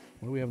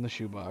 What do we have in the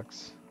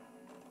shoebox?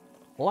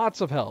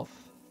 Lots of health.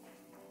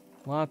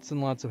 Lots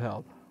and lots of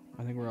health.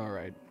 I think we're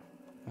alright.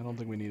 I don't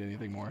think we need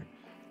anything more.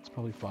 It's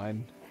probably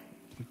fine.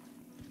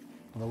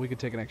 Although we could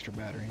take an extra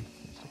battery.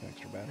 Let's take an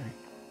extra battery.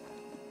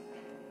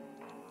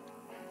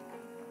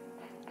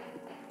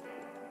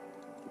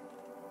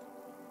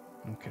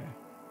 Okay.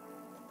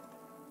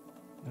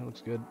 That looks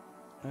good.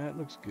 That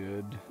looks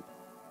good.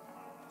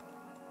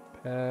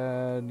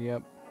 Pad,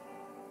 yep.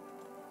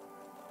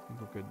 I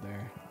think we're good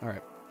there.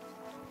 Alright.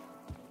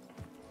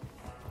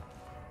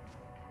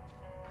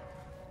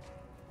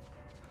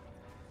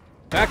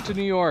 Back to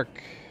New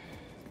York.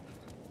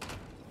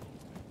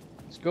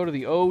 Let's go to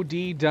the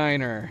OD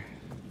Diner.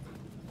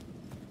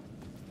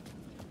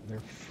 Their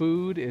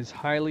food is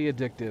highly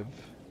addictive.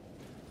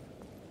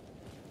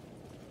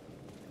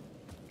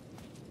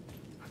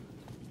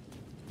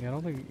 Yeah, I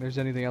don't think there's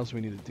anything else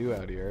we need to do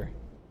out here.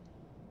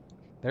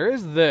 There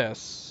is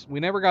this. We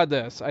never got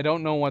this. I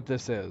don't know what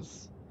this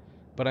is.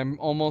 But I'm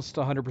almost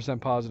 100%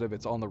 positive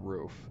it's on the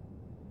roof.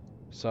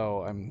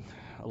 So I'm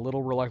a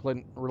little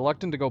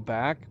reluctant to go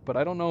back, but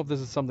I don't know if this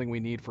is something we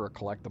need for a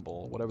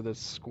collectible, whatever this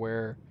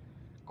square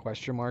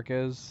question mark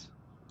is.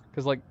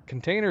 Because, like,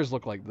 containers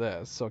look like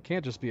this, so it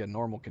can't just be a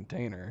normal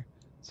container.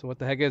 So what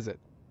the heck is it?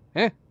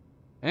 Eh?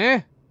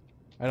 I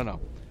don't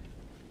know.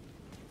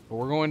 But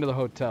we're going to the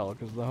hotel,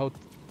 because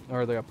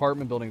the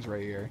apartment building's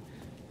right here.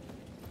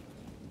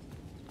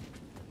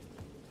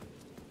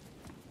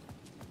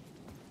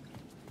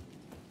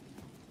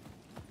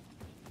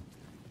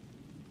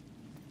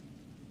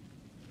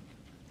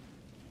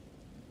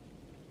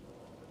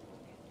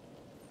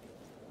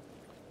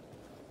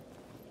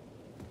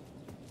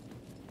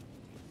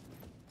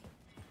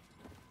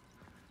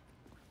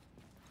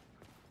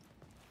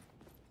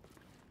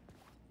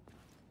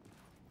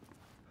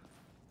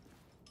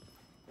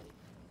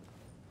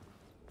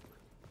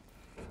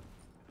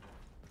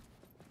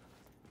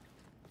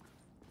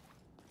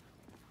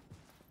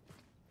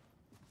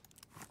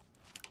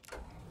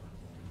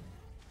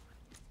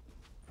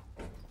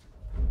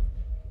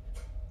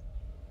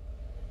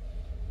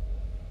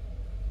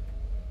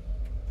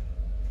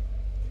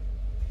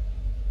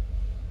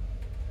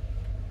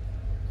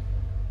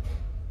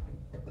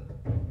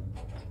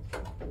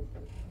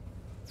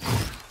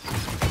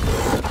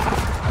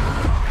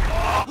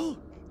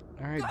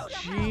 Alright,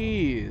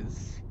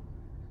 jeez.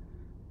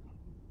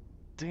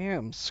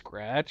 Damn,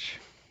 Scratch.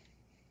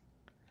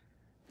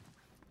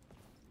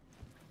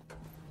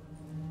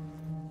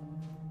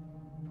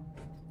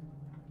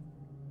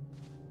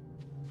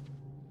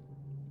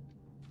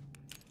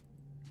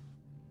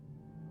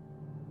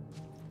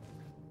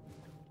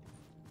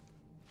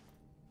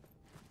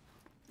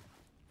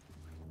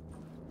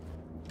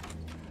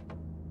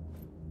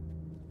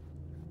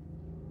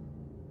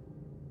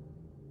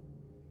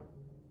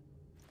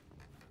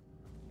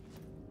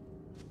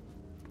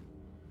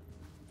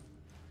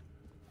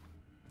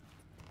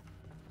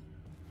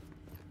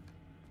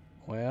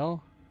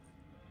 Well,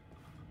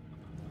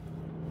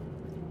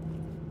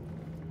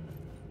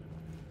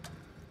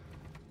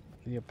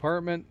 the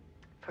apartment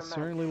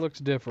certainly looks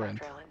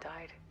different. After Ellen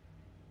died,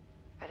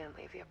 I didn't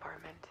leave the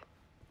apartment.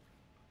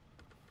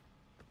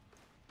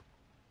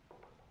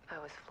 I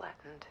was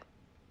flattened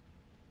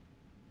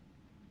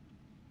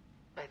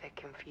by the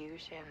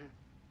confusion,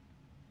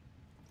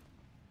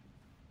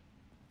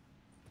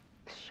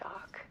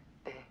 shock,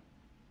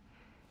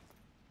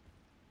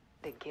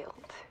 the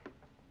guilt,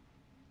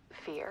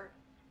 fear.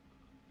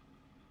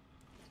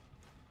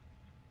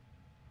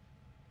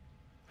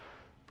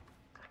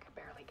 I could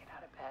barely get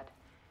out of bed.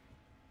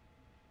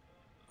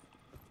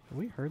 Have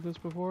we heard this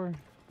before?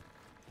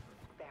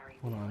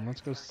 Hold on, let's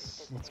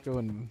go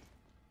and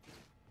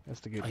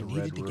investigate the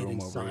red to get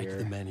room over inside here.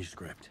 the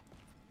manuscript.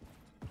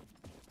 I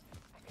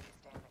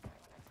couldn't stand the guy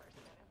when I first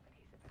met him,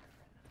 but he's a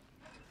better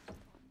friend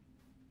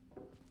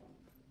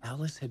than I.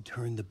 Alice had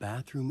turned the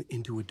bathroom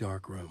into a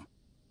dark room.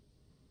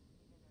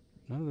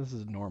 None of this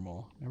is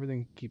normal.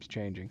 Everything keeps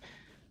changing.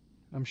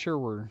 I'm sure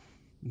we're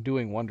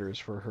doing wonders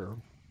for her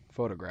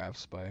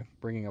photographs by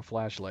bringing a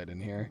flashlight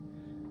in here.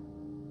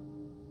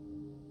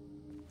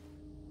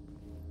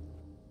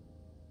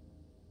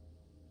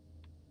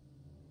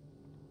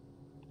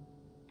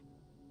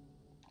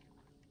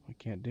 I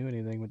Can't do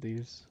anything with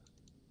these.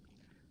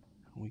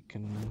 We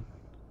can...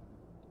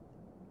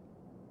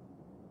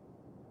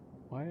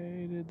 Why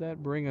did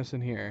that bring us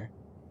in here?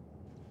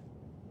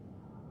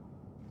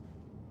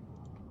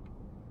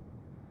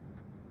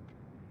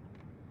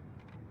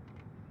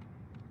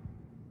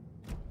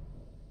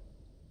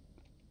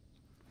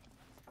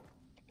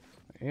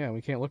 Yeah,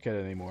 we can't look at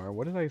it anymore.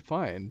 What did I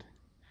find?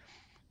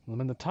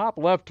 Well, in the top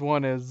left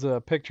one is a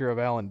picture of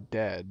Alan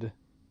dead.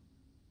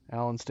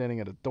 Alan standing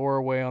at a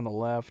doorway on the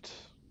left.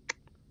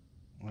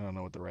 I don't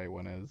know what the right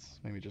one is.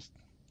 Maybe just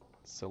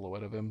a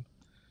silhouette of him.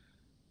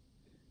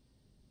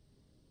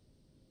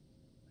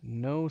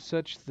 No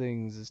such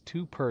things as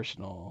too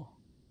personal.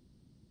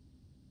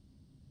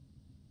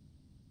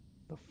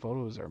 The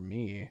photos are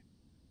me.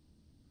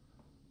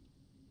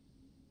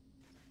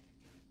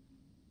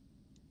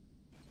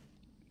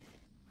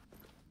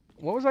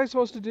 What was I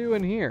supposed to do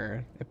in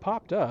here? It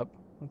popped up.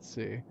 Let's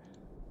see.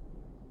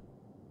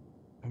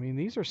 I mean,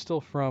 these are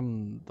still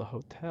from the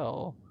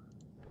hotel.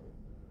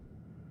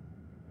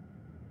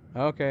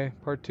 Okay,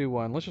 part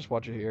 2-1. Let's just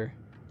watch it here.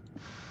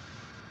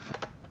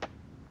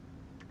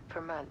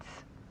 For months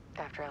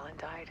after Ellen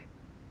died,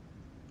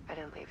 I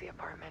didn't leave the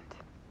apartment.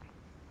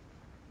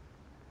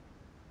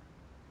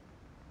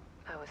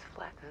 I was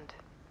flattened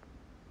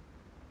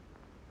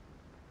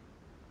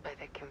by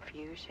the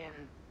confusion,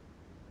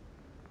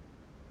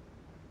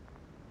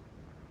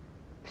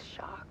 the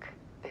shock,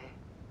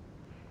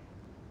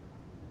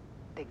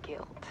 the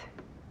guilt,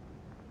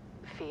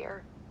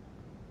 fear.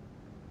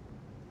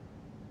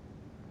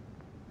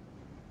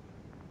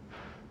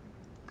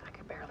 I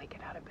could barely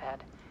get out of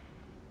bed.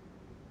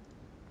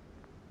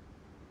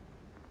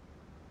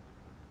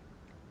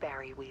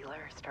 Barry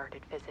Wheeler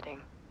started visiting.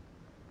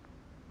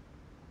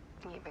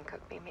 He even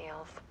cooked me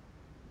meals.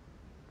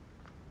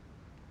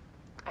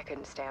 I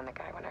couldn't stand the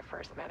guy when I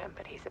first met him,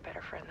 but he's a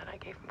better friend than I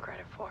gave him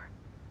credit for.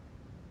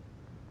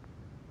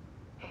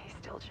 He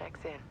still checks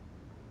in,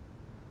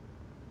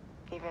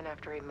 even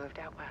after he moved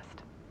out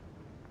west.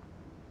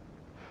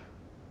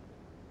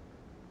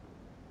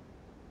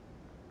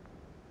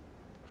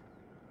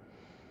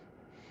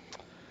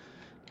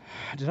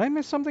 Did I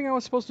miss something I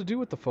was supposed to do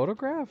with the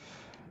photograph?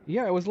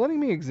 Yeah, it was letting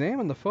me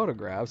examine the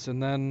photographs,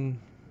 and then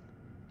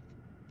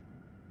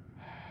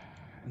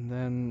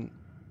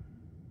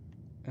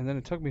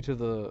it took me to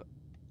the...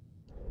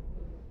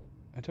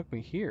 It took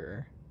me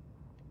here.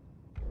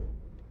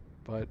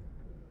 But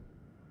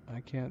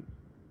I can't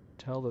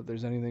tell that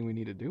there's anything we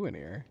need to do in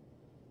here.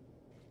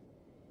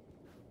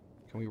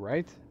 Can we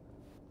write?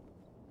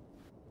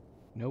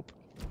 Nope.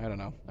 I don't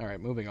know.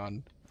 Alright, moving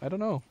on. I don't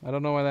know. I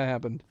don't know why that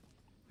happened.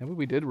 Maybe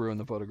we did ruin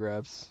the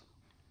photographs.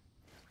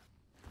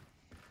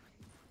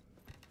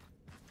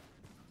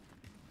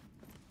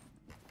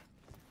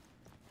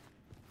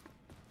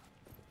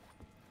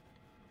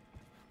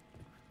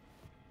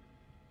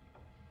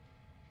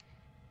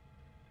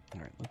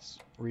 Alright, let's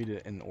read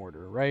it in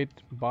order. Right,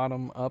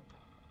 bottom, up.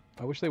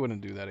 I wish they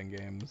wouldn't do that in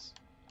games.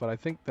 But I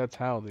think that's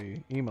how the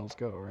emails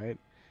go, right?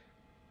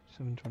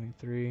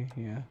 723,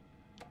 yeah.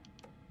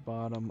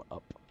 Bottom,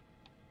 up.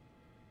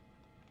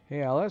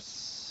 Hey,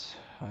 Alice.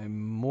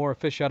 I'm more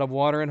fish out of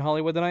water in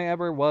Hollywood than I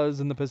ever was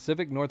in the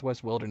Pacific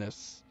Northwest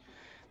wilderness.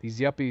 These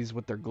yuppies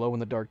with their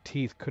glow-in-the-dark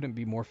teeth couldn't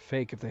be more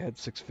fake if they had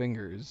 6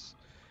 fingers.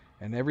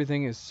 And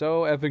everything is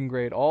so effing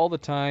great all the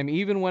time,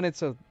 even when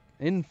it's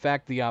in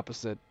fact the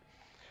opposite.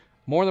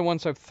 More than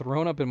once I've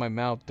thrown up in my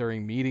mouth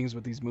during meetings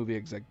with these movie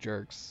exec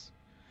jerks.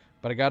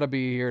 But I gotta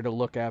be here to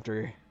look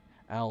after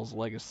Al's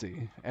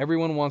legacy.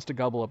 Everyone wants to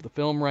gobble up the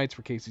film rights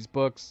for Casey's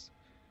books,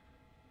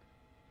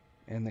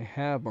 and they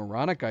have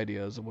moronic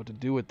ideas of what to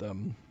do with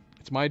them.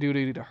 It's my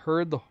duty to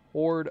herd the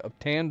horde of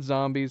tanned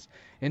zombies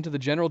into the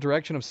general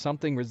direction of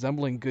something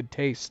resembling good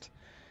taste.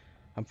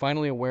 I'm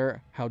finally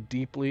aware how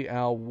deeply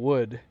Al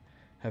would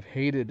have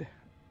hated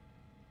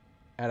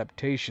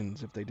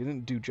adaptations if they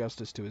didn't do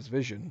justice to his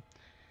vision.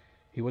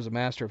 He was a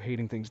master of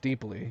hating things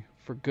deeply,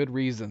 for good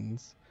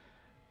reasons.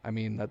 I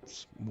mean,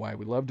 that's why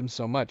we loved him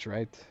so much,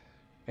 right?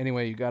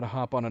 Anyway, you gotta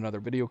hop on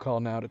another video call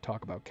now to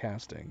talk about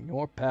casting.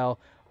 Your pal,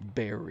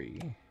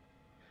 Barry.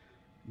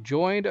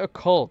 Joined a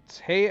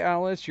cult. Hey,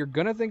 Alice, you're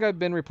gonna think I've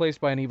been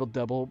replaced by an evil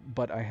devil,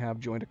 but I have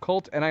joined a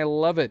cult, and I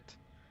love it.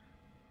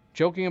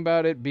 Joking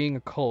about it being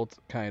a cult,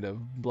 kind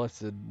of,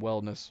 blessed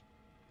wellness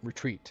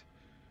retreat.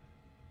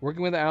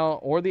 Working with Al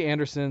or the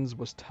Andersons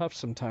was tough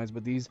sometimes,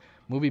 but these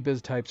movie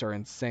biz types are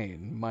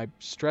insane. My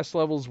stress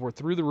levels were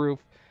through the roof,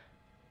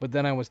 but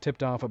then I was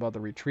tipped off about the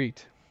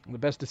retreat. The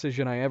best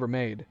decision I ever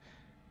made.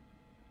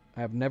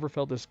 I have never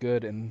felt this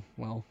good and,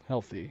 well,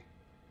 healthy.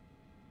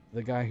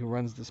 The guy who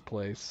runs this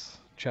place,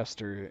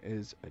 Chester,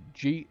 is a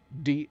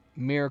GD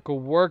miracle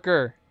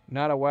worker,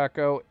 not a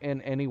wacko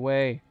in any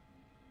way.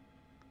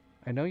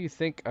 I know you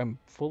think I'm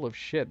full of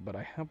shit, but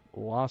I have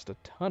lost a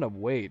ton of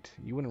weight.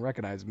 You wouldn't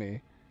recognize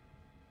me.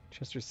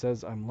 Chester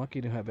says I'm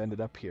lucky to have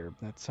ended up here,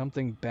 that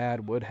something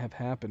bad would have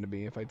happened to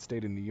me if I'd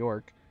stayed in New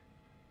York.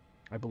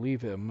 I believe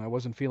him. I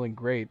wasn't feeling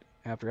great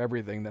after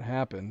everything that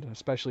happened,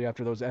 especially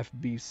after those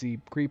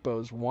FBC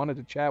creepos wanted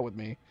to chat with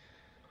me.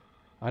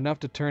 Enough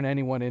to turn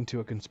anyone into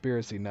a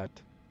conspiracy nut.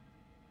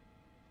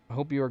 I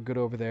hope you are good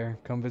over there.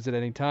 Come visit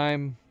any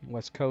time.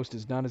 West Coast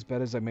is not as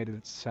bad as I made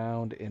it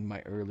sound in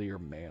my earlier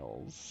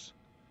mails.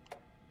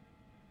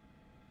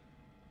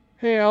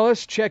 Hey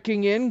Alice,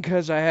 checking in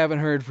 'cause I haven't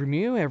heard from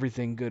you.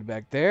 Everything good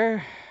back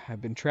there?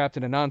 I've been trapped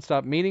in a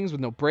non-stop meetings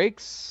with no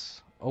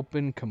breaks.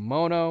 Open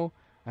kimono.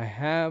 I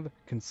have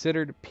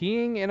considered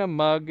peeing in a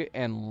mug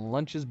and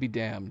lunches be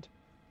damned.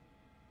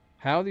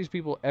 How these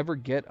people ever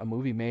get a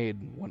movie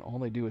made when all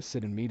they do is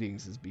sit in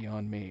meetings is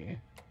beyond me.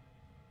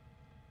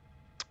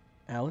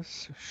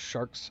 Alice,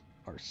 sharks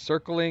are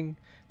circling.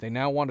 They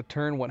now want to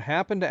turn what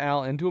happened to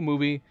Al into a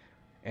movie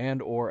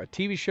and or a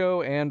TV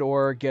show and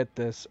or, get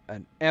this,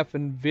 an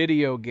effing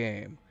video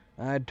game.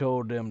 I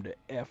told them to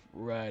F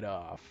right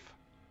off.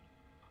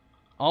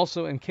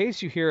 Also, in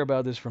case you hear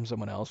about this from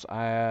someone else,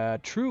 a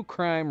true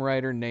crime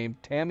writer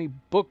named Tammy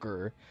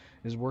Booker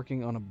is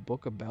working on a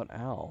book about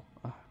Al.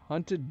 I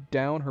hunted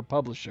down her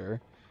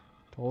publisher,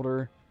 told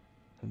her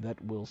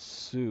that we'll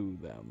sue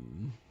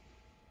them.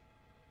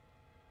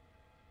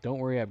 Don't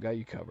worry, I've got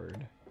you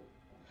covered.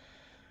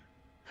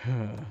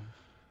 And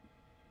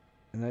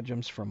that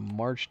jumps from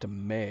March to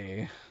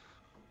May.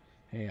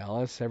 Hey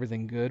Alice,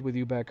 everything good with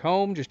you back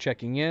home? Just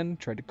checking in.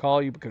 Tried to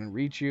call you but couldn't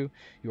reach you.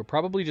 You were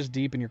probably just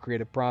deep in your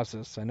creative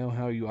process. I know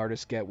how you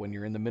artists get when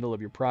you're in the middle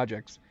of your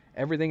projects.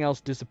 Everything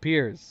else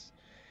disappears.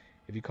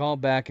 If you call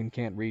back and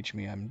can't reach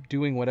me, I'm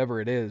doing whatever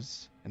it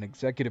is an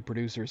executive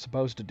producer is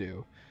supposed to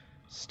do.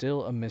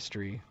 Still a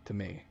mystery to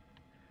me.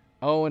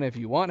 Oh, and if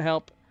you want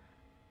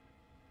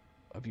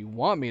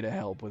me to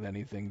help with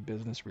anything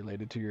business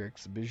related to your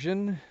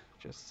exhibition,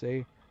 just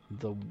say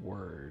the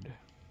word.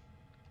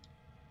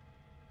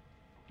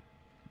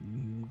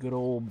 Good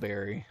old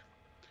Barry.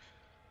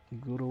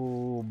 Good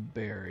old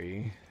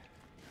Barry.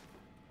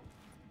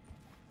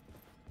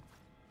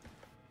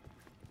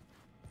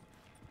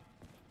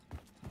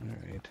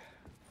 Alright.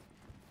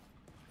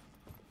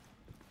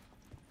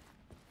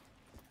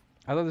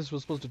 I thought this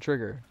was supposed to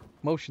trigger.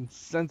 Motion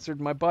censored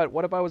my butt.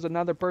 What if I was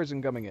another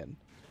person coming in?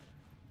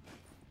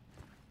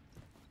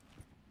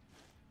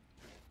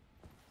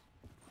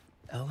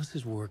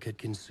 Alice's work had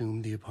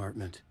consumed the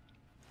apartment.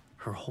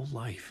 Her whole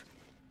life.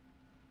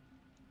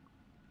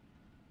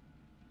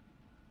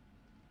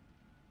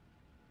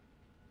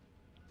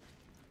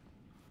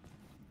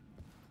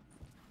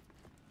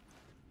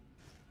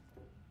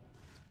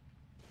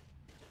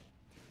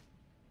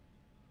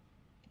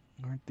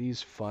 Aren't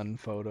these fun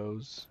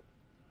photos?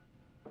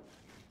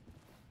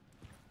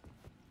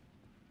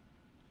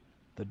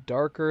 The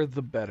darker,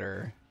 the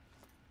better.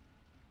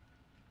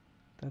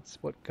 That's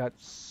what got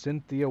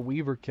Cynthia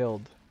Weaver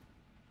killed.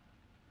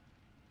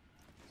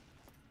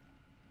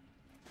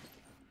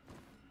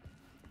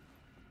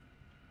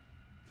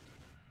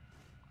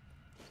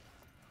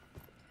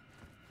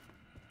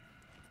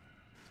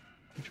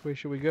 Which way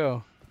should we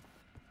go?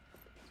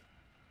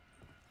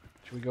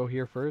 Should we go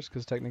here first?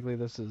 Because technically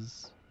this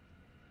is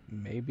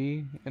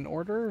maybe in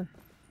order?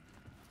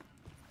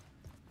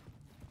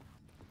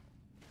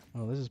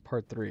 Oh, this is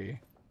part 3.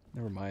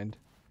 Never mind.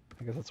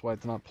 I guess that's why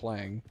it's not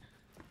playing.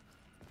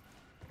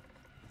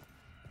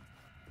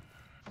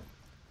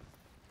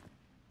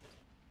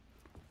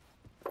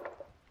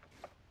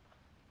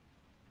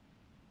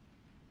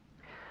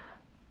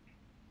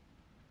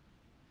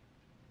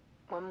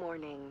 One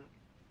morning,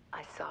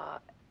 I saw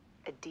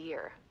a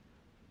deer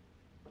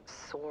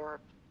soar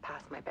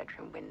past my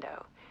bedroom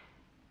window.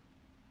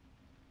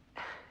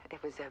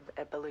 It was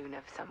a balloon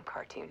of some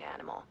cartoon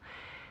animal.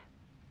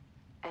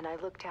 And I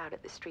looked out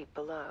at the street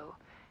below,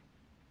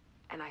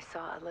 and I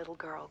saw a little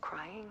girl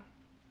crying.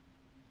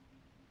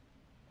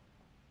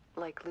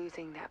 Like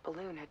losing that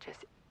balloon had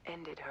just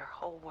ended her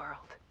whole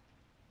world.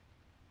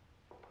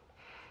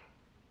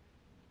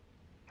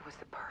 It was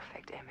the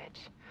perfect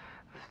image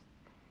of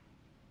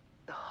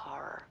the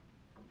horror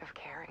of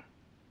caring.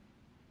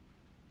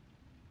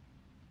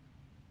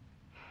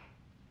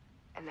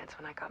 And that's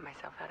when I got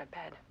myself out of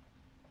bed.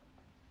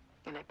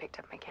 And I picked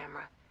up my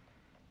camera.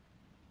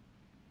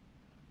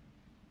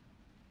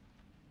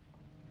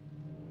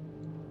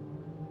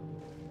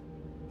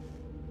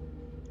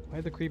 Why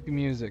the creepy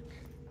music?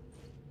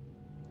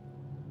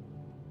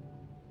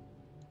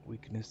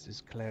 Weakness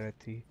is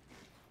clarity.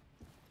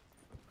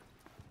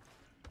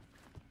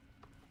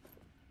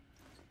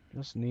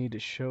 Just need to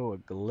show a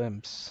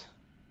glimpse.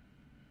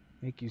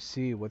 Make you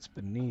see what's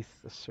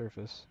beneath the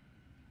surface.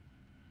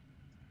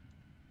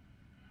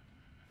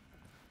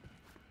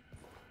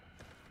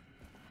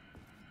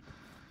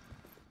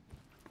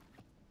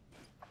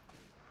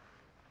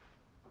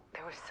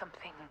 There was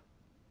something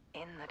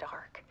in the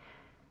dark.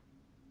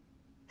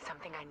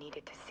 Something I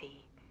needed to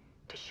see,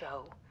 to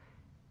show.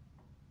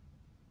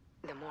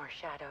 The more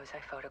shadows I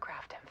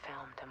photographed and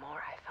filmed, the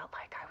more I felt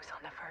like I was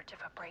on the verge of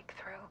a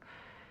breakthrough.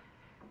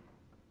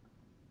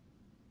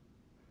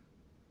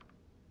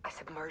 I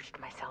submerged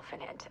myself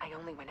in it. I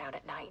only went out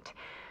at night.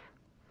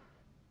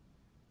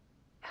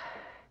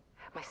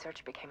 My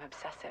search became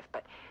obsessive,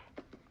 but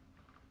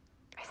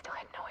I still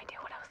had no idea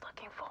what I was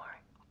looking for.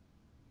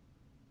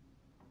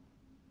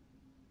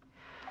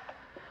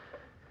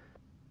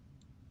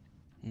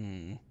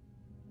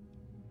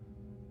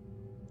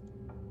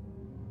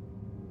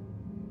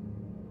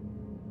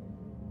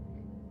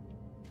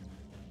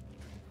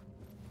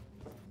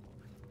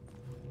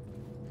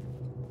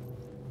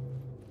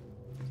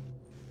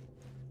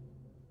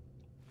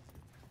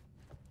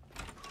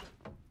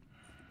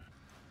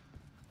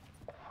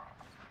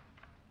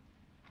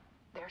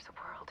 There's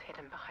a world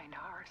hidden behind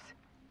ours.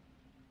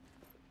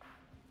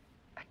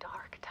 A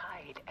dark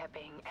tide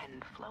ebbing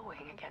and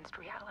flowing against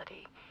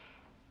reality.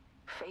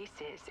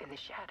 Faces in the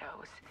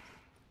shadows.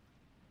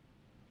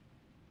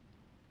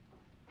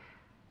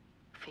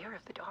 Fear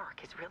of the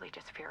dark is really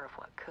just fear of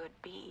what could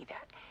be,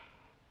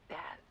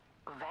 that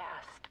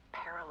vast,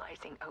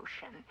 paralyzing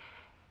ocean.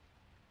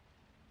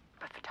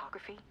 But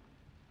photography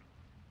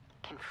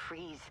can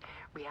freeze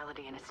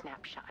reality in a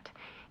snapshot,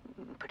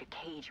 put a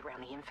cage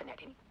around the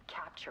infinite and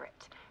capture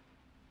it.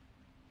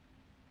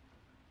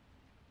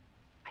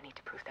 I need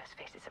to prove those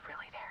faces are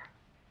really there.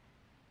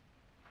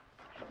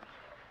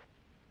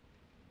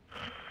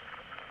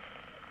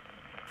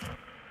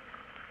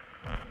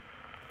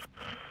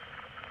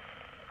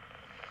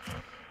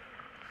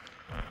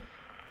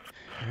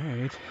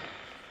 All right.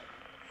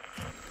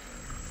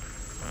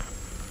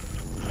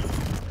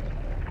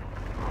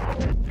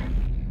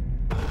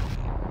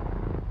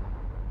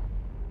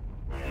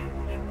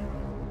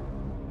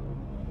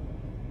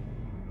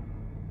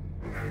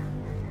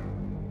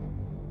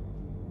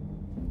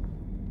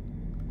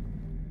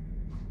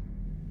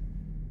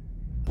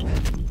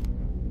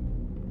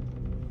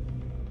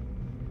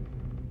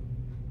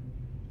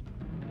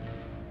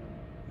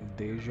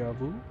 Deja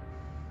vu?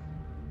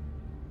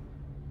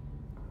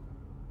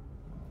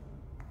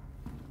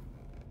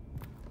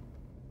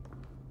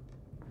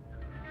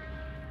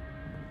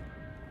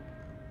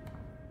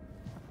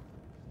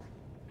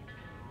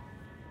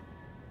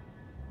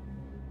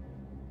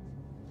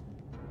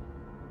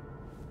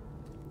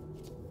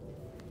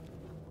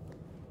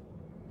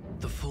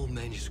 The full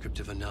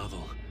manuscript of a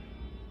novel.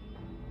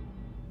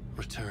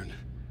 Return.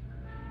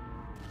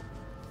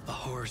 A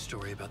horror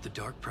story about the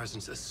dark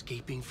presence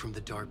escaping from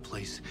the dark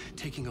place,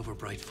 taking over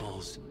Bright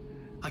Falls.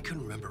 I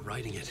couldn't remember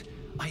writing it.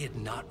 I had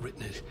not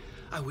written it.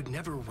 I would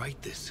never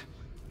write this.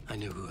 I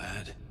knew who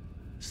had.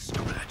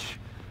 Scratch.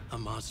 A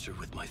monster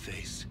with my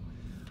face.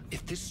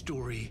 If this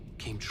story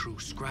came true,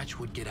 Scratch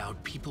would get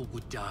out, people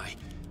would die.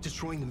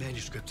 Destroying the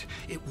manuscript,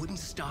 it wouldn't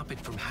stop it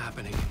from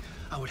happening.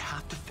 I would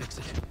have to fix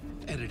it,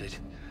 edit it.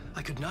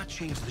 I could not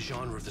change the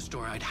genre of the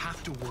story. I'd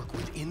have to work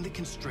within the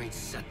constraints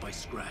set by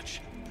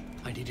Scratch.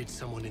 I needed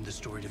someone in the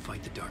story to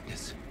fight the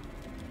darkness.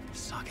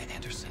 Saga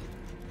Anderson.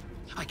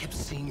 I kept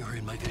seeing her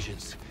in my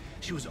visions.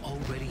 She was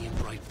already in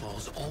Bright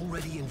Falls,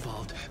 already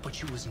involved, but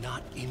she was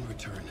not in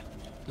Return.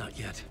 Not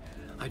yet.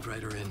 I'd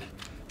write her in.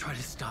 Try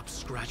to stop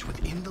Scratch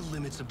within the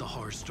limits of the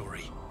horror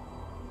story.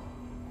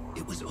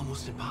 It was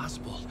almost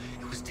impossible.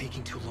 It was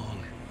taking too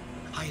long.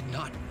 I had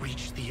not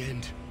reached the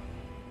end.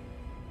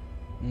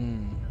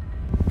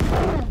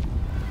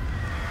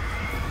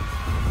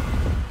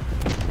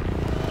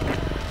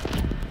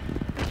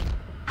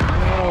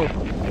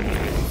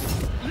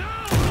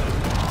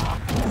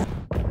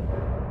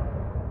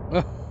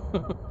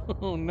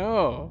 Oh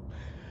no.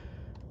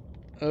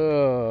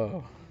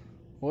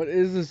 What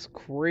is this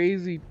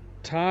crazy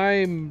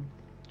time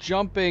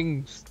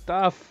jumping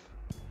stuff?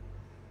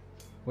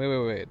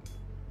 Wait.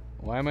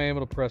 Why am I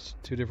able to press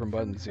two different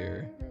buttons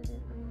here?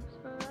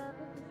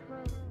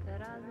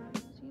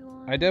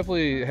 I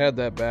definitely had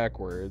that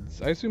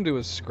backwards. I assumed it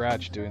was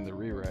Scratch doing the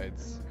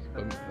rewrites,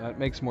 but that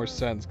makes more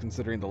sense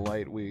considering the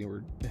light we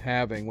were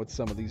having with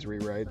some of these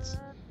rewrites.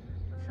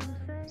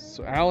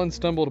 So Alan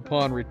stumbled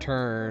upon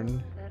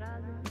Return.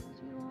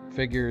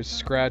 Figures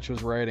Scratch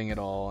was writing it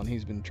all, and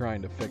he's been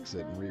trying to fix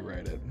it and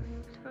rewrite it.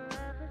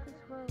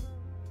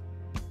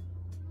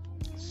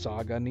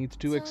 Saga needs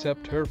to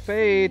accept her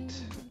fate.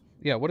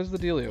 Yeah, what is the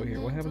dealio here?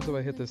 What happens if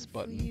I hit this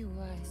button?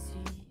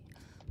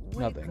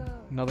 Nothing.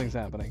 Nothing's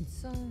happening.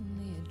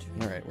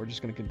 Alright, we're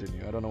just gonna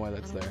continue. I don't know why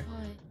that's there.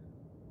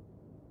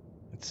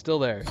 It's still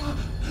there.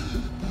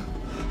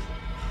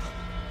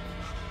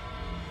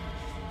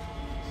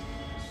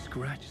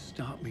 Scratch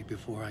stopped me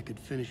before I could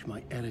finish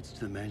my edits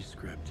to the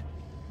manuscript.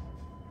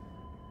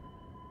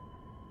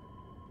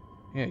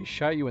 Yeah, he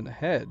shot you in the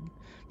head.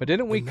 But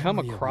didn't we come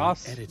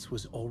across... My edits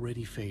was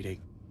already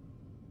fading.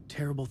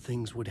 Terrible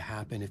things would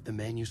happen if the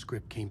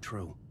manuscript came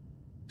true.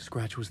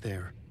 Scratch was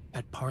there,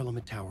 at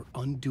Parliament Tower,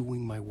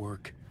 undoing my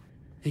work.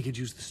 He could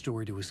use the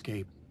story to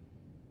escape.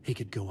 He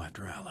could go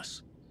after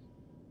Alice.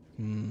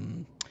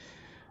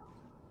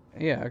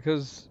 Yeah,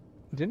 because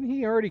didn't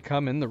he already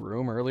come in the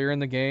room earlier in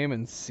the game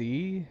and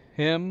see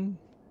himself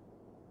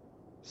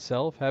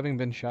having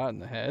been shot in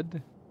the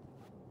head?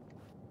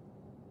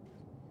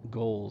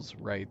 Goals,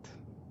 right.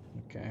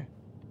 Okay.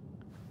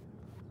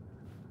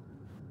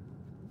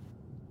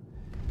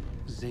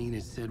 Zane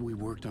had said we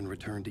worked on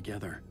Return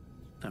together.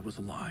 That was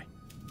a lie.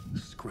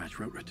 Scratch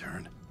wrote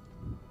Return.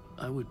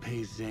 I would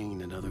pay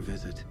Zane another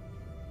visit.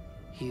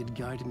 He had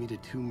guided me to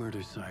 2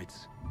 murder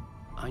sites.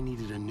 I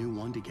needed a new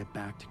one to get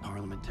back to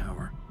Parliament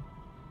Tower.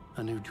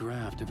 A new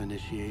draft of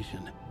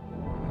initiation.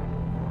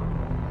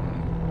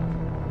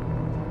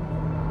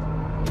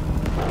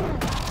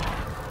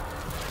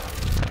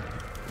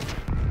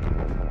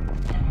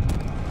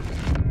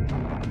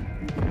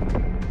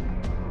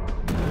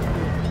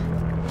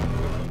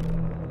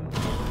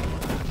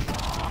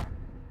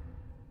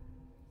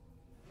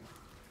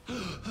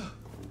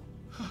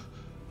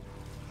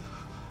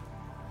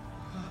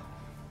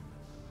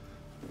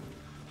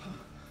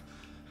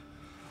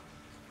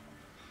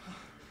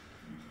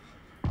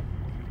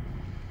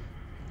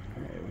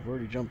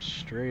 already jumped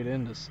straight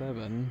into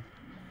 7.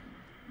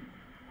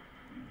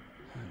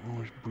 That one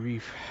was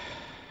brief.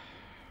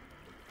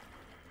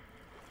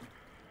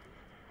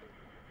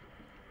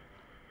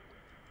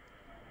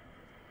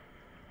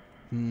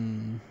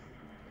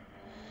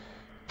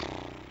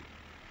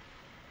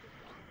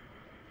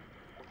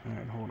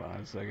 Alright, hold on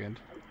a second.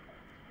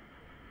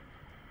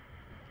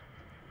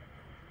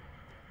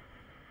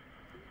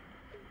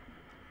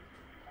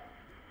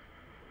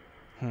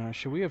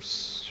 Should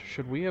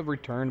we have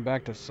returned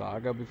back to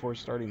Saga before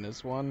starting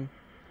this one?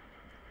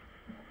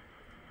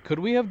 Could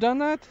we have done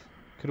that?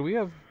 Could we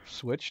have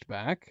switched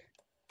back?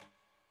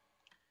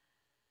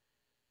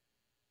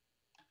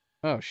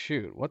 Oh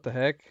shoot, what the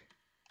heck?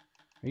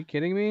 Are you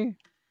kidding me?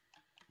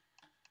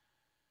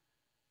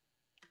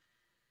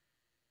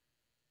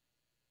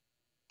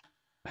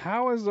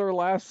 How is our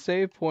last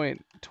save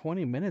point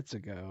 20 minutes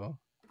ago?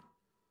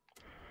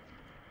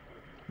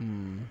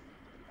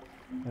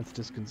 That's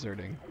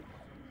disconcerting.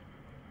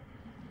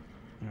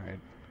 Alright.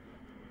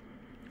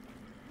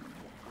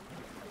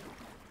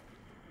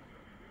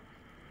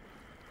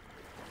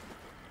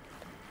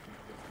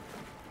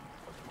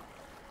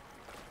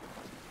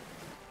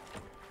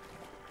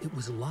 It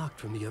was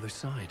locked from the other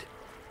side.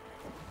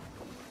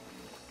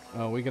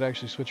 Oh, we could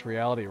actually switch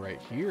reality right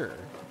here.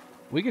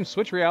 We can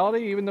switch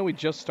reality even though we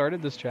just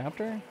started this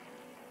chapter?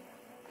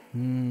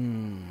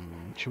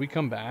 Should we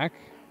come back?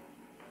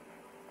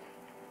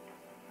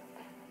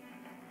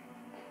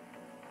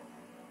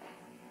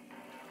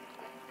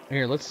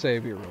 Here, let's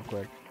save here real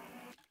quick.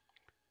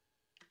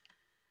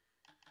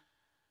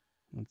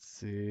 Let's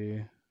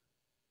see.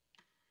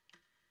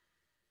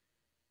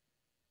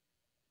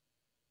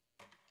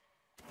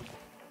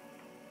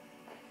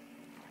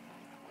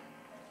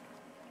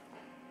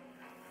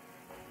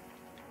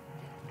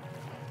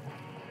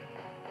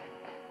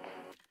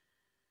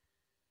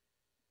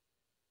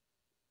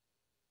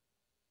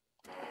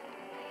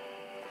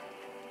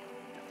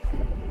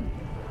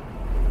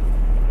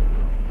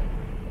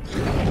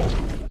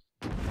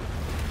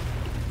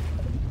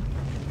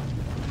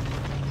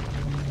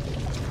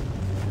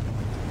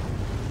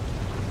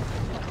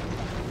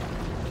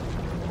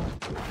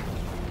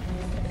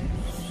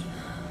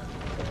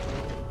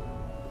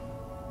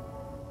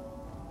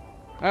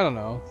 I don't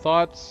know.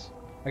 Thoughts?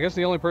 I guess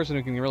the only person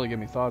who can really give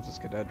me thoughts is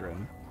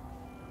Cadedrin.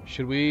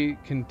 Should we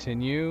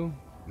continue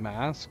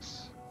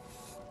Masks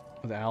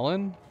with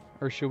Alan?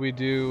 Or should we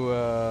do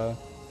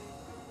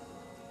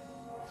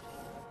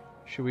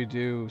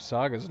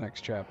Saga's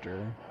next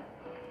chapter?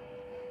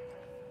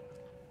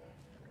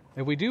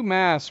 If we do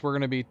Masks, we're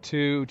going to be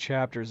 2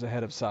 chapters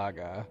ahead of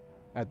Saga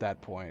at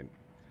that point.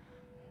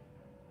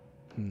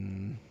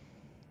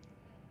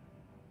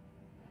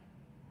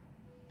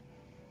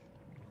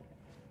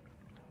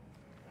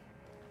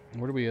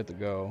 Where do we have to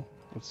go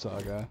with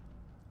Saga?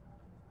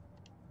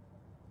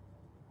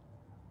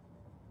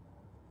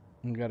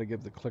 We gotta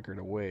give the clicker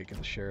to Wake at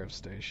the sheriff's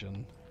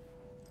station.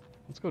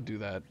 Let's go do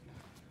that.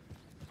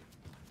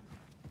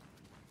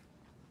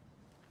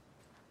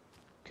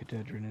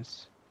 Cadedrin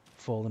is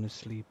fallen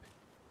asleep.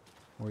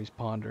 Or he's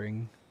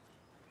pondering.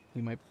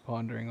 He might be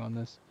pondering on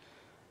this.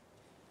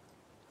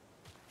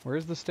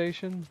 Where's the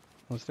station?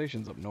 Well, the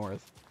station's up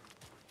north.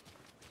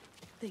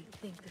 They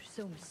think they're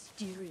so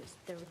mysterious,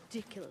 they're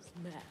ridiculous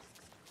masks.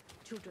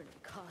 Children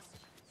in costumes.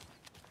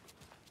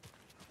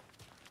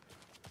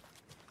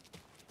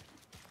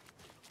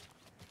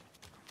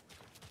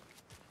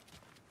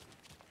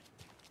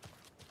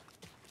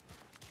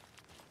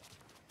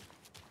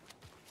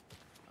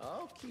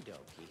 Okie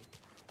dokie.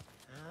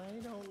 I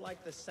don't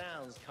like the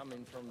sounds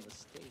coming from the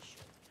station.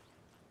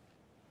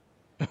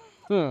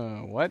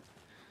 What?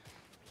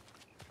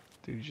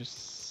 Dude,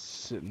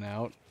 just sitting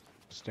out,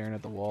 staring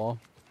at the wall.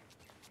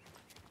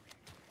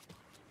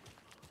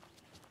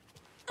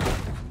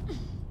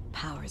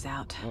 Power's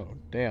out. Oh,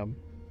 damn.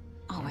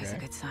 Always a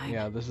good sign.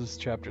 Yeah, this is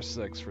chapter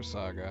 6 for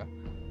Saga.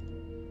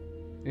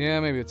 Yeah,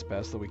 maybe it's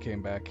best that we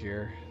came back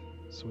here,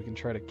 so we can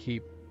try to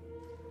keep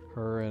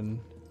her and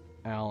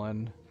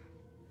Alan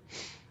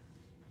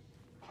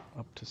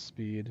up to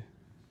speed.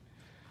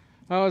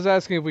 I was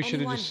asking if we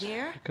should have just...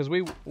 Because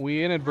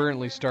we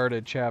inadvertently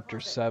started chapter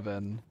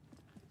 7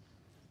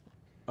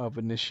 of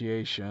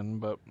Initiation,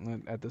 but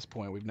at this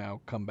point we've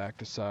now come back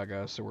to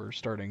Saga, so we're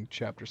starting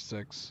chapter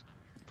 6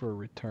 for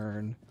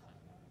Return.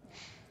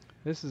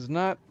 This is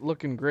not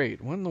looking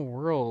great. What in the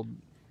world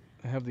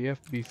have the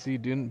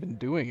FBC been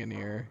doing in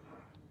here?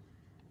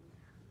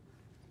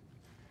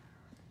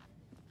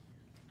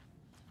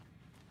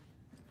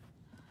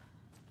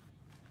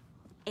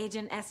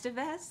 Agent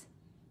Estevez?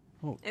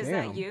 Oh, Is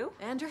damn. that you?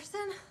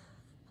 Anderson?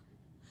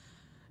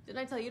 Didn't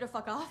I tell you to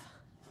fuck off?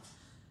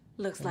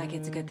 Looks like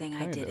it's a good thing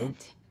I kind of.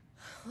 didn't.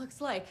 Looks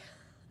like.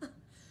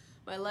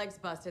 My leg's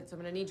busted, so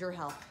I'm gonna need your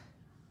help.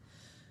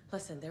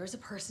 Listen, there is a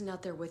person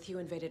out there with you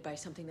invaded by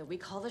something that we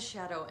call the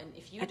Shadow, and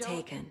if you don't...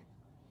 Taken.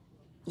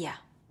 Yeah,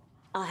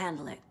 I'll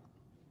handle it.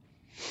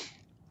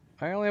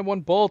 I only have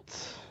 1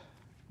 bolt.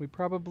 We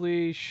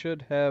probably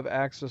should have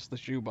accessed the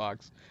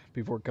shoebox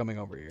before coming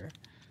over here.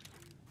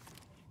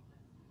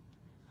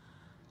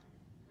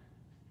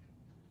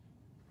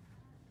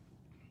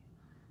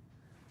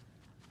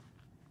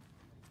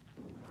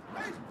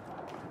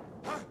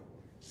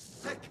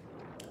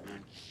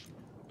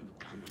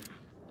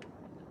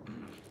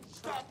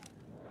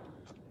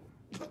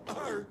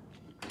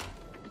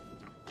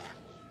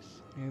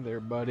 Hey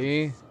there,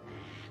 buddy.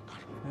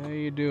 How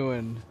you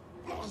doing?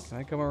 Can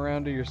I come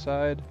around to your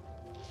side?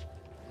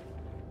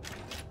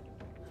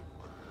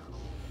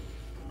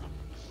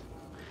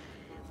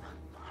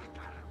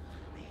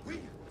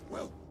 We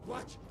will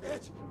watch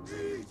it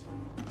eat.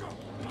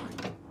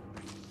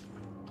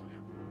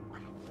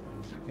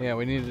 Yeah,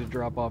 we needed to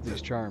drop off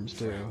these charms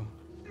too.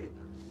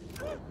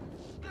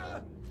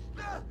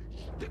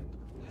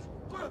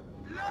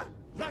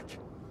 Like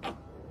a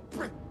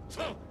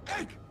brittle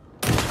egg.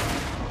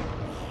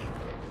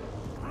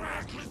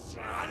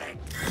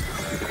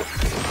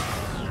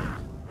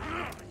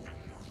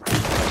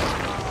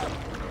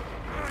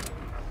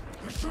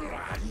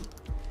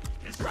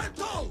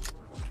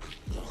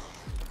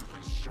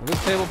 Will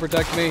this table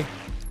protect me?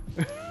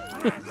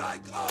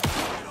 Like a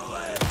brittle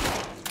egg.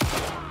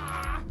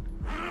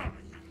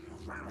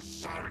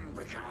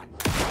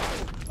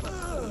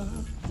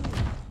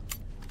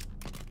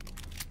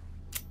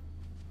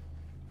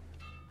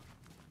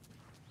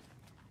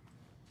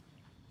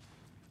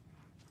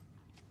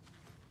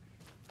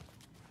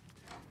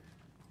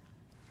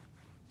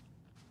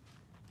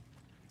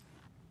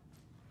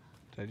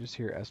 Did I just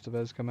hear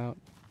Estevez come out?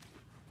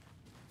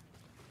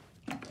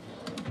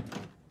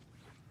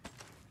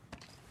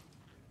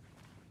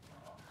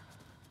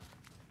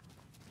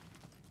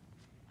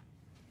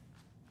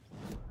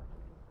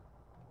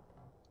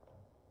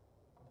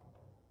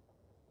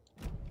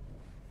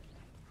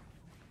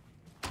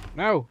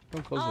 No!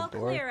 Don't close All the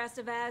door. clear,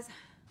 Estevez.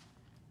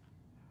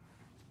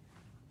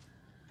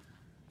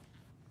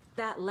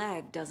 That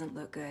leg doesn't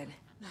look good.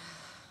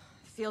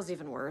 Feels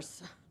even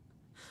worse.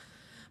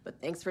 But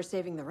thanks for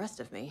saving the rest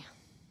of me.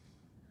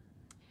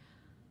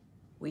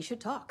 We should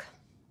talk.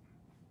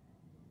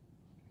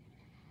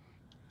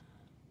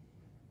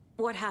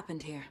 What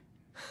happened here?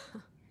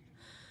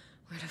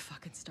 Where to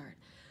fucking start?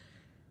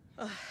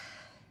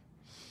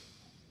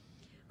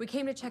 We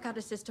came to check out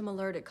a system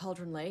alert at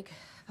Cauldron Lake,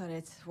 but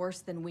it's worse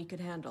than we could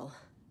handle.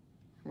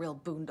 Real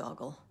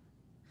boondoggle.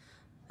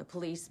 The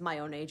police, my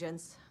own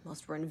agents,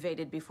 most were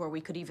invaded before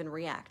we could even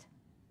react.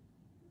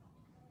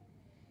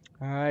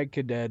 Hi,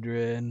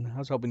 Cadedrin. I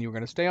was hoping you were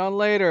going to stay on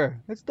later.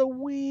 It's the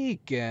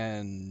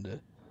weekend.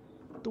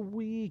 The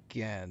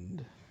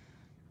weekend.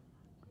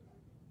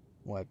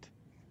 What?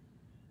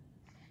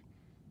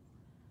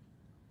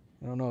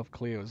 I don't know if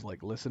Cleo's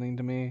like listening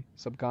to me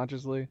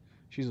subconsciously.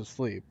 She's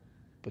asleep,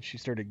 but she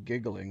started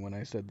giggling when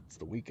I said it's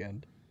the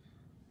weekend.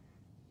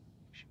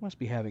 She must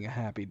be having a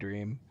happy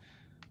dream.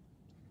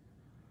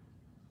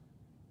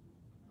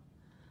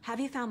 Have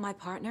you found my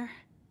partner,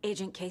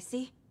 Agent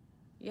Casey?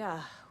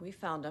 Yeah, we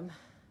found him.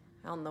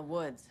 Out in the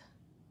woods.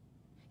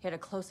 He had a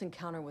close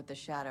encounter with the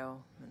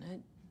Shadow, and it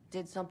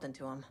did something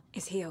to him.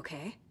 Is he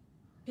okay?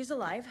 He's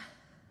alive.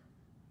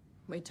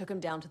 We took him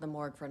down to the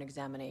morgue for an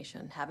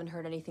examination. Haven't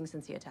heard anything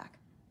since the attack.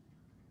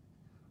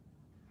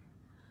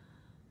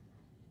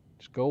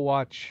 Just go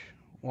watch.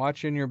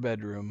 Watch in your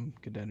bedroom,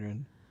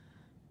 Cadedrin.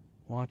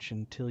 Watch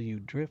until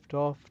you drift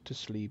off to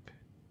sleep.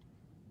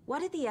 What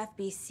did the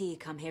FBC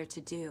come here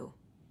to do?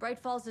 Bright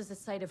Falls is the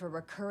site of a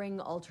recurring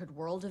altered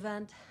world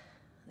event.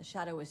 The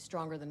Shadow is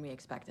stronger than we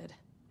expected.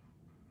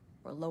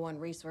 We're low on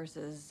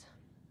resources,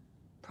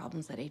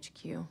 problems at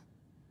HQ.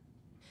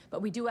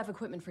 But we do have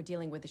equipment for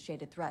dealing with the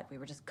shaded threat. We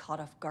were just caught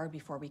off guard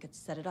before we could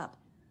set it up.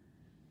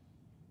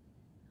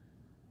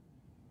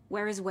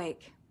 Where is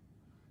Wake?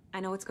 I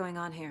know what's going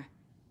on here.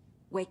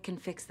 Wake can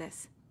fix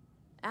this.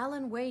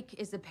 Alan Wake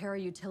is a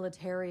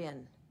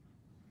para-utilitarian.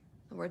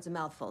 The word's a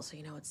mouthful, so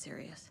you know it's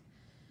serious.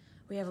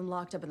 We have him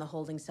locked up in the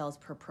holding cells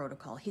per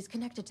protocol. He's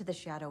connected to the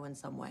Shadow in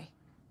some way.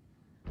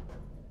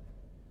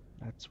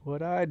 That's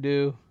what I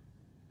do.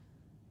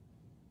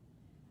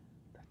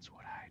 That's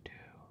what I do.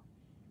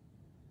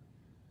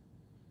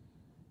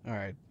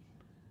 Alright.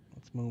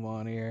 Let's move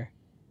on here.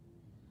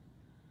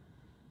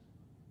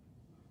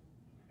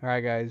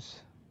 Alright,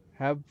 guys.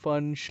 Have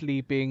fun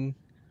sleeping.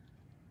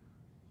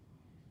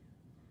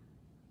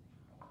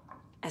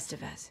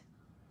 Estevez,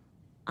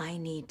 I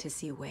need to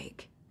see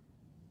Wake.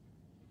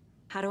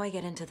 How do I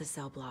get into the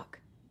cell block?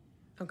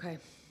 Okay.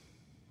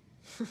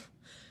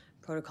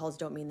 Protocols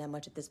don't mean that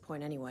much at this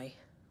point anyway.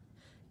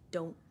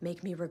 Don't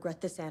make me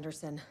regret this,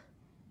 Anderson.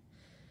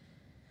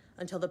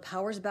 Until the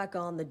power's back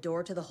on, the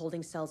door to the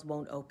holding cells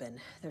won't open.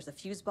 There's a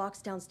fuse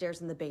box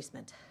downstairs in the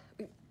basement.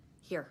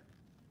 Here.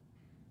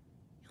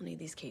 You'll need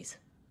these keys.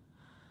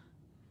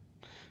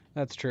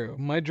 That's true.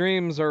 My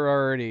dreams are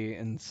already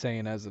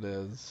insane as it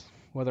is.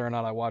 Whether or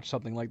not I watch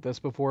something like this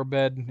before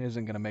bed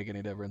isn't going to make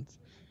any difference.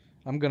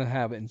 I'm going to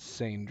have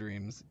insane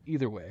dreams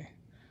either way.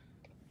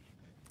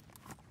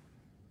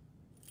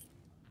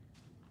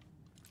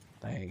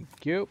 Thank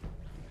you.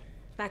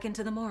 Back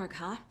into the morgue,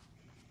 huh?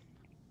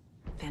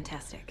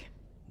 Fantastic.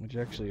 Which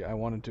actually I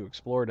wanted to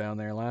explore down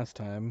there last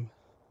time.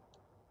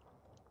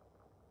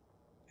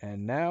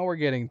 And now we're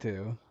getting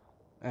to,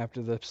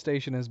 after the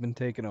station has been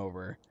taken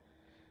over.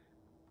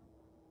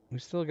 We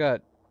still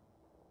got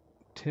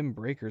Tim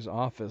Breaker's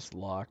office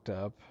locked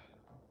up.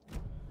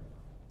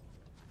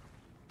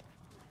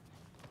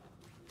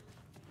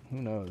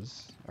 Who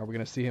knows? Are we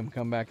gonna see him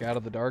come back out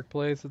of the dark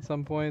place at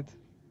some point?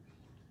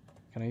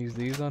 Can I use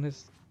these on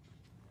his...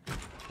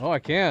 Oh, I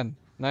can!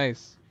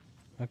 Nice.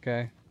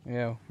 Okay.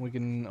 Yeah, we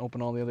can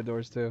open all the other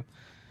doors too.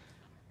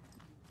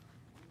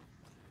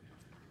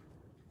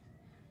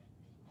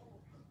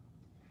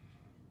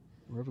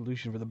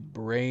 Revolution for the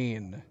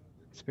brain.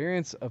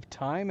 Experience of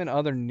time and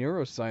other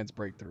neuroscience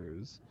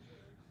breakthroughs.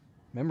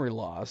 Memory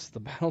loss. The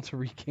battle to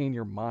regain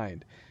your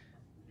mind.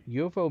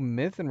 UFO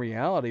myth and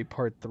reality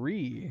part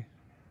 3.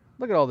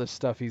 Look at all this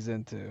stuff he's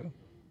into.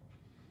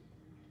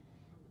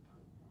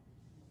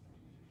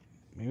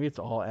 Maybe it's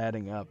all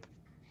adding up.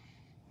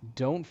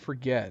 Don't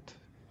forget.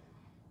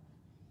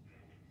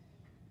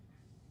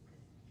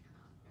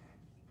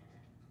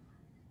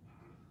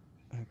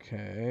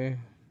 Okay.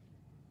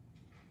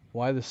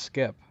 Why the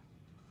skip?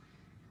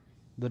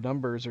 The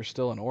numbers are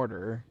still in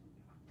order.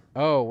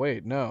 Oh,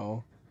 wait,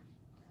 no.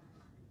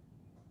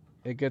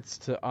 It gets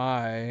to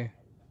I,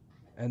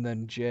 and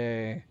then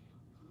J,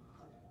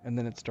 and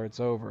then it starts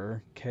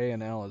over. K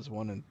and L is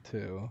 1 and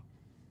 2.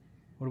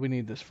 What do we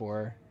need this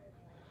for?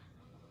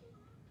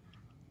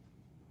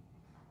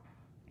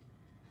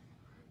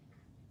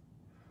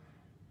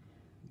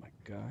 Oh my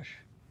gosh.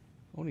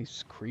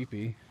 Oni's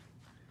creepy.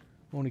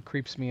 Oni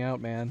creeps me out,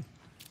 man.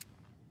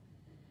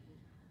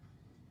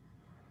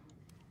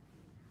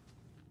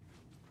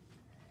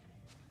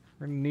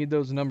 We're gonna need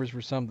those numbers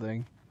for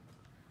something.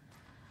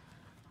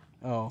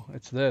 Oh,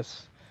 it's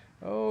this.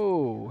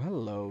 Oh,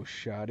 hello,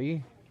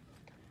 shoddy.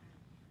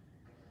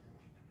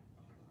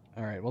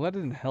 Alright, well that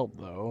didn't help,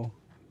 though.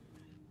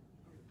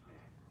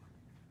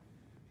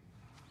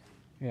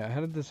 Yeah,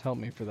 how did this help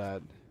me for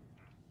that?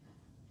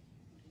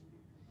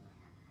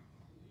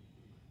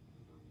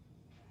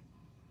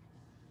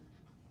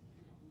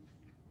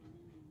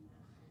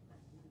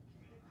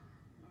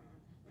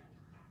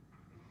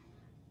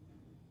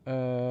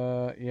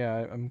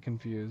 Yeah, I'm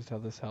confused how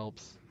this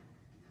helps.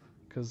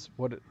 Because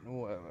what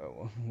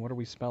are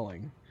we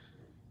spelling?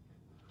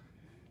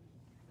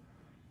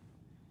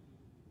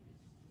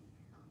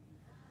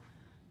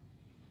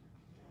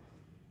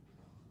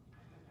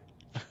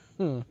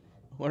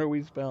 What are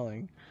we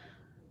spelling?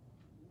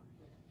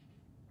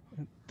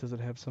 Does it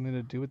have something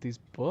to do with these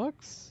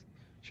books?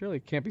 Surely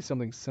it can't be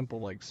something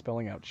simple like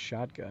spelling out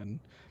shotgun,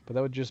 but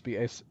that would just be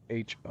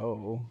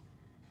S-H-O.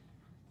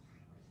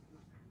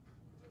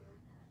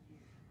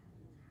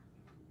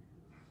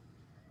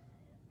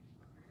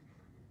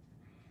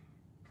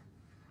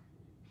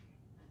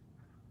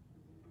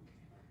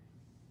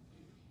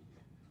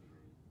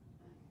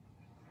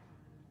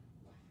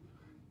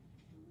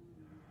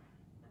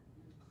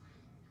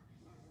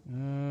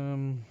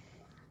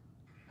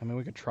 I mean,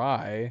 we could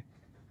try.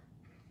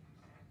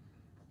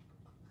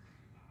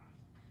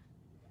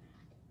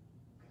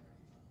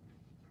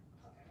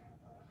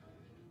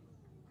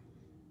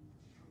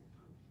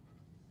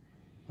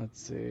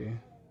 Let's see.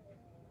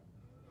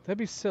 That'd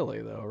be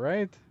silly, though,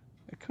 right?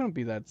 It couldn't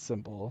be that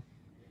simple.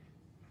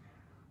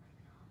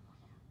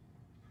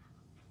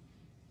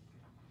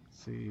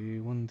 Let's see.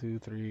 1, 2,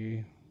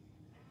 3,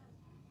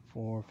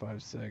 4,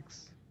 5,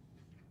 6.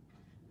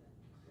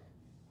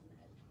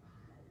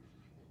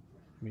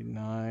 Maybe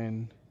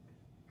 9.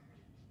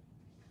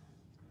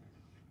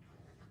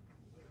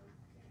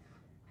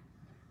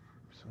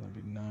 So that'd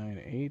be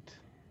 9, 8.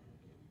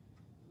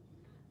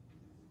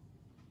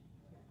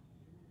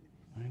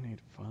 9, 8,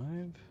 5.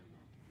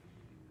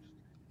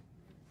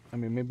 I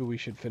mean, maybe we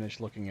should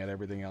finish looking at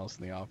everything else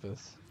in the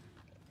office.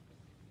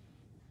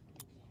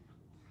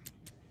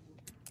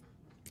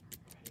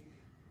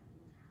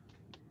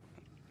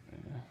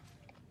 Yeah.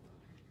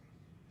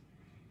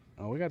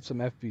 Oh, we got some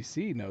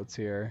FBC notes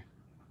here.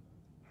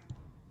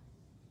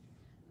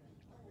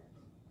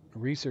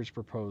 Research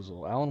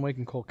proposal. Alan Wake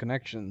and Cole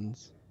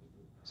Connections.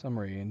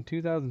 Summary. In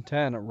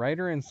 2010, a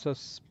writer and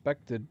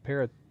suspected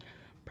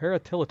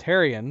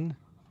paratiliterian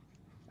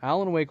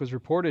Alan Wake was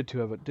reported to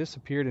have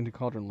disappeared into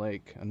Cauldron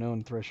Lake, a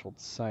known threshold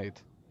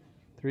site.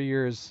 3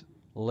 years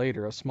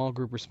later, a small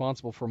group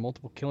responsible for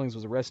multiple killings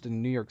was arrested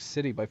in New York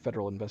City by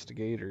federal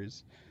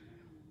investigators.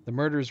 The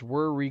murders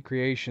were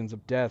recreations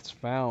of deaths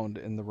found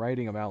in the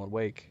writing of Alan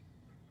Wake.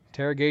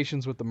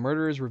 Interrogations with the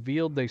murderers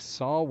revealed they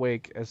saw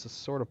Wake as a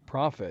sort of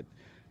prophet,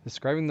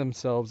 describing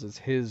themselves as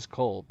his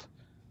cult,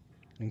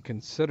 and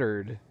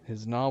considered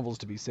his novels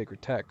to be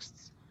sacred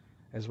texts.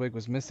 As Wake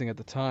was missing at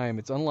the time,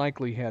 it's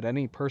unlikely he had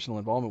any personal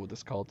involvement with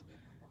this cult.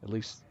 At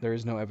least, there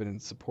is no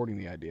evidence supporting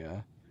the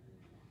idea.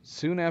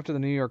 Soon after the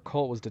New York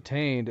cult was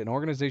detained, an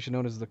organization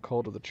known as the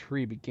Cult of the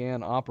Tree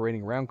began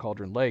operating around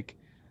Cauldron Lake,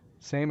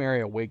 same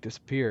area Wake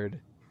disappeared.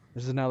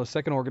 This is now the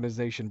second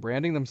organization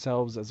branding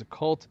themselves as a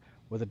cult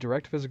with a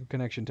direct physical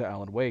connection to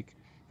Alan Wake,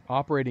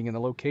 operating in the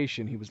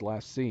location he was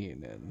last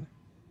seen in.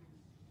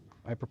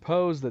 I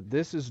propose that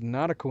this is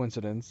not a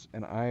coincidence,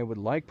 and I would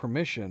like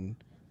permission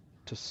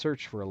to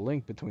search for a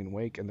link between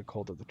Wake and the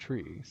Cult of the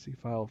Tree. See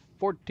file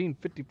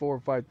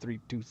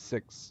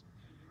 14545326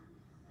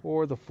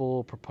 for the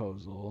full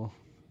proposal.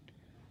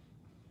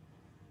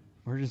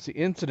 Emergency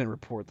incident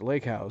report. The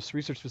Lake House.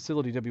 Research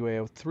facility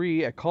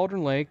WA03 at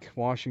Cauldron Lake,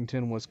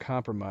 Washington was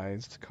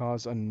compromised.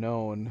 Cause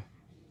unknown.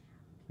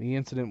 The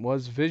incident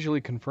was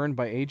visually confirmed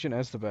by Agent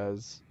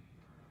Estevez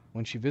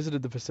when she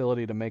visited the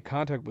facility to make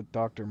contact with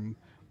Dr.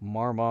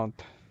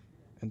 Marmont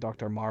and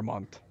Dr.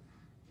 Marmont,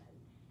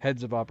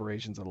 heads of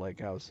operations at the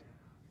Lake House.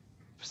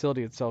 The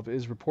facility itself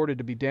is reported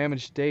to be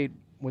damaged to date,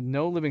 with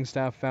no living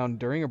staff found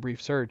during a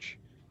brief search.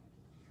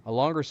 A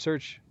longer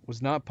search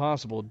was not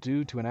possible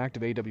due to an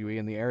active AWE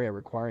in the area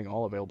requiring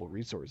all available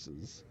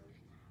resources.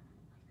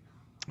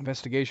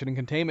 Investigation and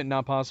containment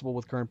not possible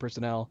with current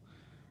personnel.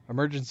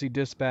 Emergency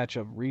dispatch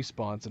of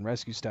response and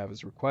rescue staff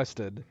is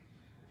requested.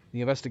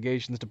 The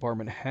investigations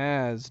department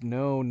has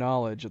no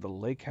knowledge of the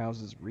Lake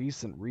House's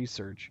recent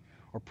research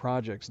or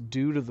projects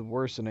due to the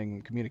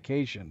worsening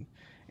communication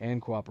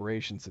and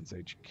cooperation since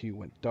HQ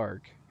went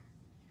dark.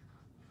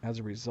 As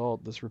a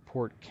result, this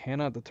report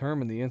cannot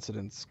determine the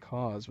incident's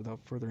cause without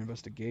further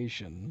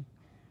investigation.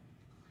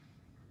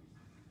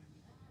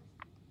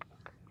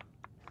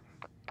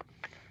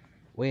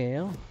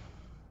 Well,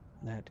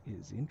 that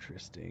is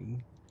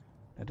interesting.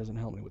 That doesn't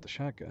help me with the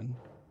shotgun.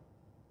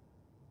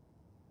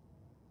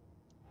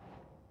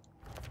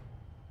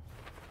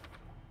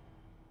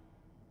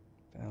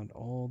 Found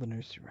all the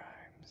nursery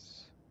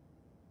rhymes.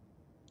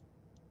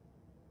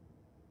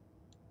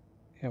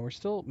 Yeah, we're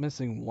still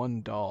missing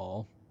one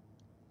doll.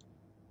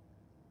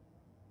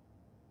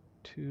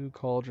 2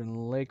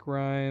 Cauldron Lake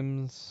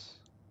rhymes.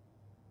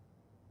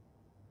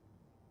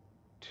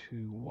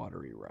 2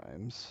 Watery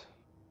rhymes.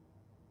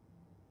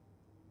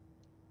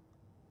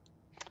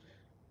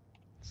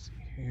 Let's see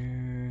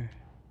here.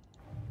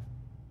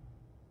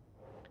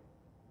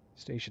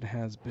 Station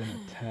has been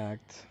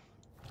attacked.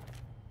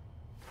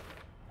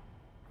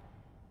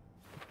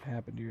 What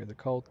happened here? The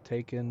cult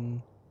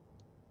taken.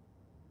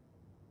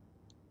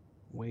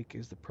 Wake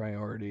is the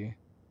priority.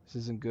 This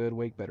isn't good.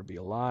 Wake better be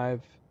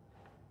alive.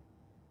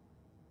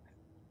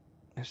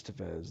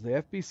 Estevez.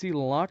 The FBC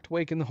locked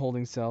Wake in the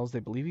holding cells. They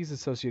believe he's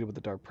associated with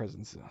the Dark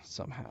Presence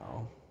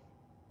somehow.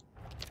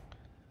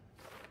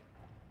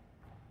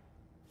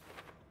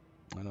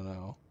 I don't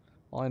know.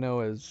 All I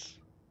know is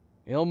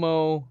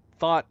Ilmo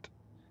thought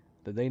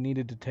that they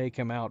needed to take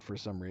him out for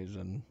some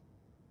reason.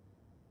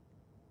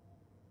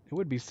 It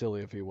would be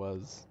silly if he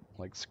was,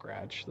 like,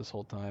 Scratch this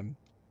whole time.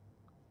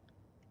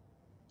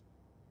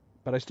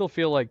 But I still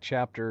feel like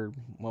chapter...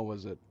 what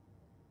was it?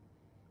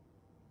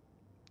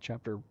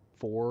 Chapter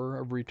 4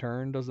 of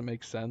Return doesn't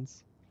make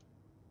sense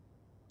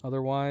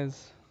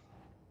otherwise.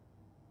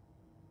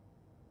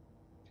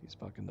 He's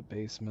back in the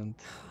basement.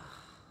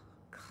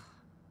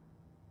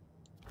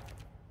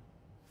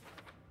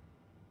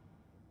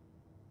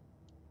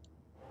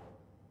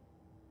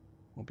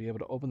 Won't be able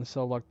to open the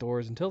cell lock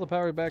doors until the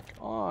power is back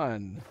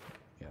on.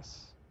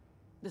 Yes.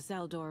 The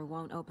cell door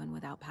won't open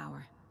without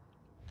power.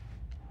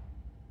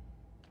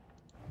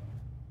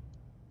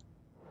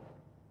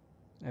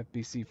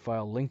 FBC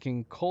file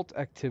linking cult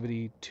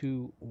activity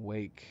to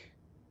Wake.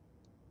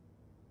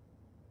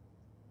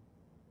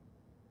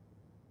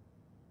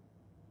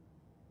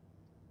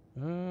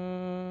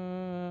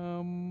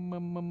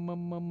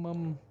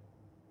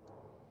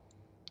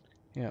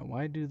 Yeah,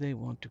 why do they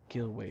want to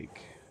kill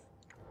Wake?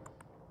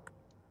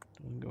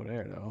 Doesn't go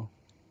there though.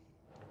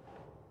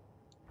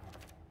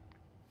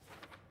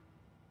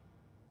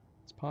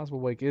 It's possible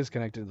Wake is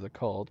connected to the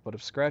cult, but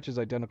if Scratch is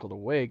identical to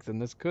Wake, then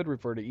this could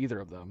refer to either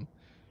of them.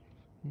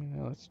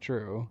 Yeah, that's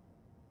true.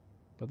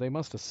 But they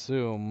must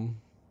assume...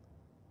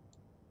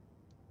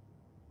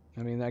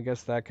 I mean, I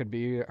guess that could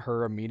be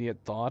her immediate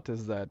thought,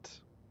 is that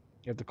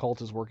if the cult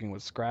is working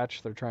with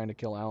Scratch, they're trying to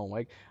kill Alan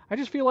Wake. I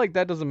just feel like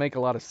that doesn't make a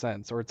lot of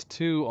sense, or it's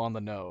too on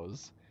the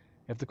nose.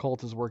 If the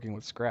cult is working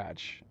with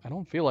Scratch. I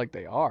don't feel like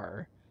they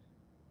are.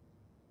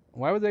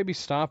 Why would they be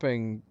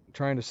trying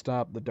to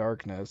stop the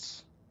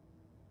darkness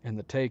and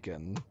the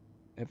Taken,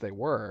 if they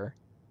were?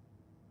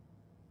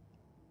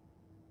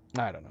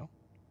 I don't know.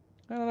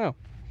 I don't know.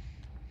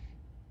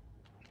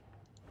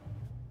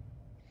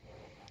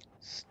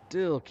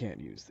 Still can't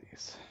use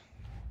these.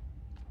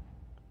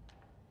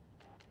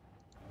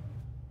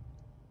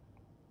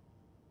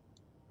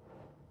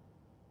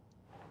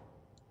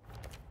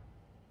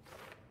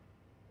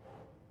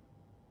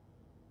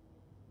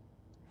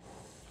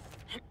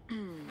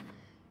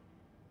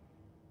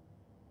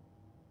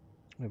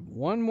 We have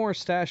one more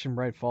stash in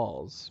Bright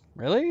Falls.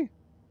 Really?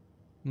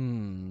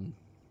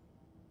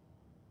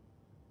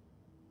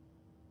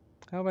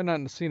 How have I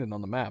not seen it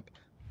on the map?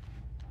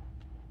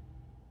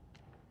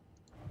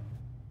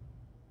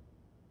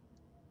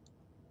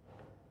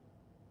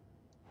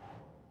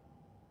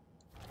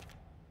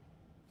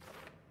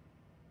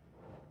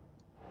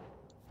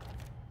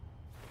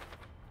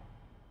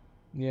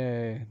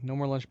 Yay, no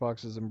more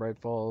lunchboxes in Bright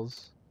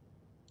Falls.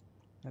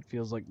 That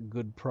feels like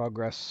good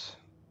progress.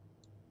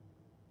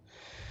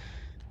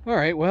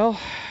 Alright, well,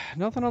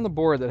 nothing on the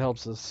board that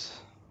helps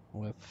us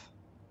with...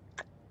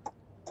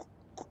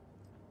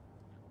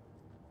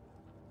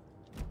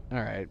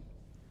 Alright.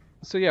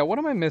 So yeah, what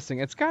am I missing?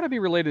 It's gotta be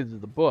related to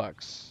the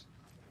books,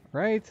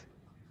 right?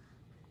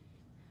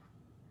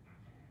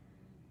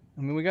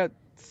 I mean, we got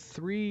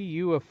 3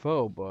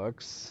 UFO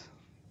books.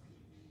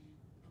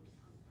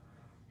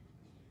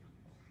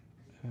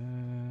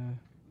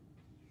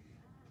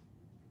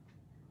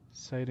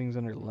 Sightings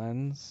under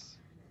lens.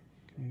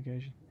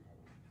 Communication.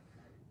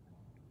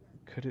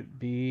 Could it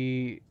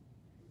be...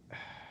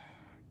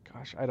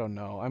 Gosh, I don't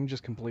know. I'm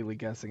just completely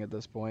guessing at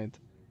this point.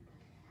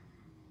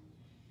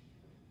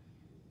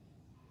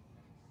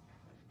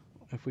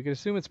 If we could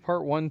assume it's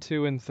part 1,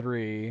 2, and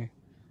 3,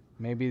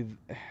 maybe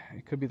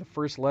it could be the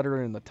first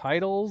letter in the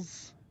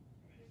titles,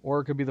 or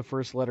it could be the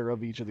first letter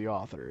of each of the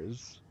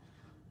authors.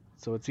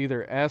 So it's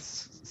either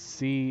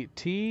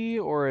SCT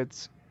or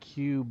it's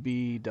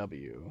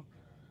QBW.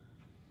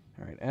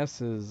 All right,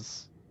 S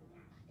is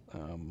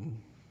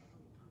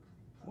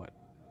what?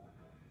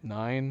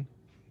 9.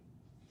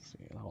 Let's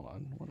see, hold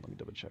on. Let me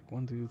double check.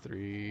 1, 2,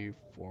 3,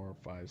 4,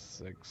 5,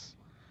 6,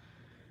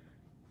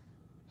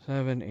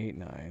 7, 8,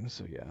 9.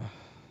 So yeah.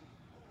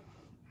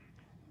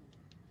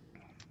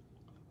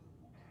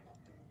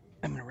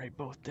 I'm gonna write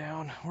both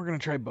down. We're gonna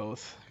try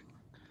both.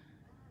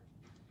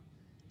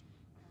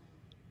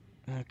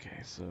 Okay,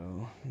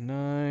 so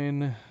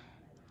 9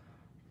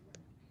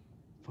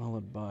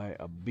 followed by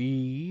a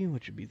B,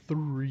 which would be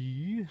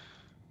 3.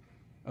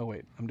 Oh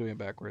wait, I'm doing it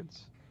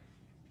backwards.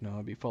 No,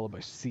 it'd be followed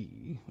by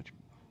C, which...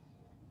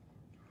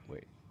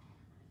 Wait.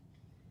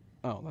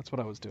 Oh, that's what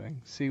I was doing.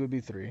 C would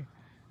be 3.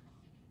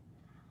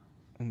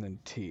 And then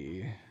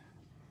T.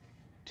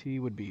 T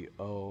would be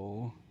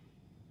O.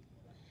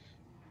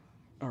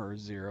 Or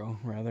 0,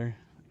 rather.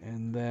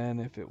 And then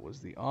if it was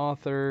the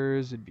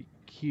authors, it'd be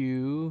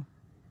Q.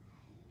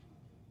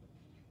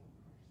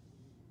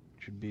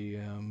 Which would be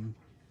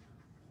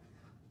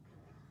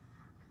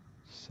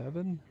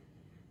 7?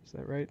 Is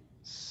that right?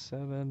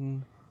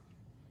 7,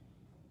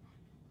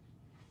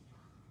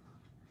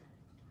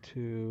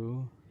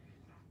 2,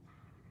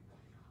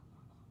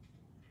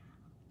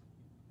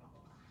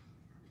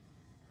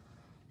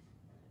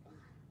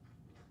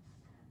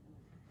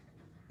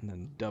 and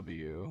then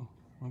W.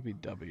 What would be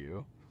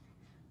W?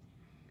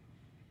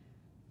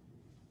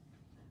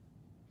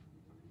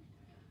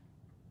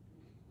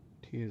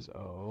 T is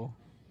O.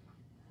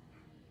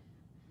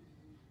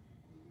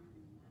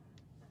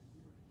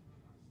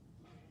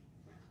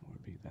 What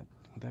would be that?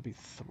 Would that be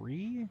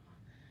 3?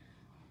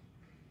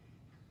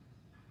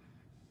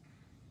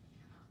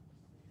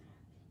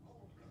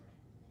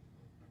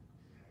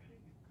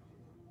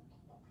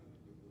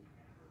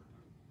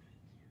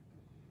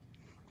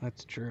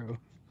 That's true.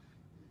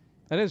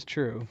 That is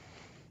true.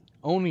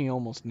 Oni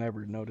almost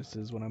never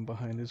notices when I'm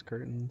behind his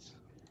curtains.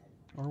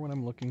 Or when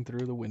I'm looking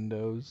through the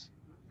windows.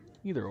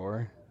 Either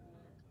or.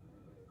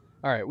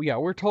 Alright, yeah,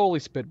 we're totally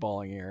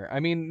spitballing here. I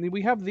mean,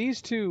 we have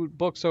these 2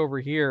 books over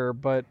here,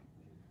 but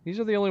these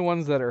are the only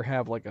ones that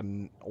have, like,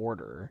 an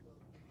order.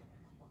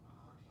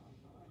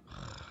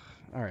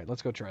 Alright,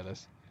 let's go try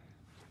this.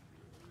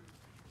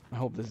 I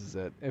hope this is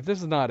it. If this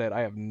is not it,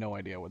 I have no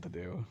idea what to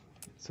do.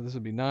 So this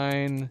would be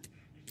 9,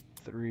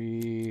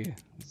 3,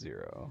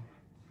 0.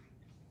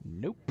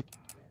 Nope.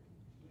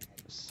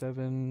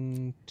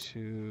 7,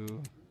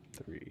 2,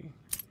 3.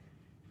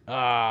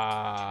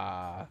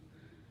 Ah!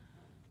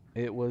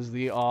 It was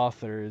the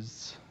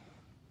authors.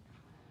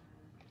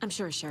 I'm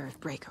sure Sheriff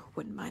Braco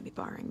wouldn't mind me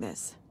borrowing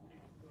this.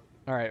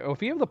 Alright, well,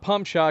 if you have the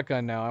pump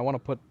shotgun now, I want to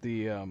put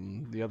the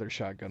other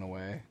shotgun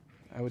away.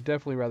 I would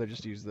definitely rather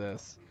just use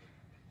this.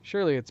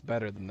 Surely it's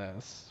better than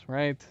this,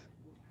 right?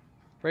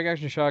 Break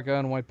action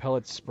shotgun, white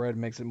pellet spread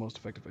makes it most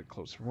effective at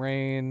close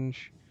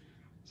range.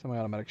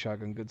 Semi-automatic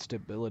shotgun, good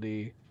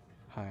stability.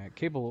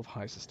 Capable of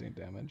high sustained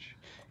damage.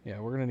 Yeah,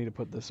 we're going to need to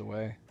put this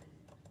away.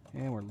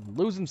 And we're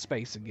losing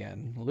space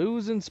again.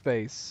 Losing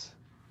space.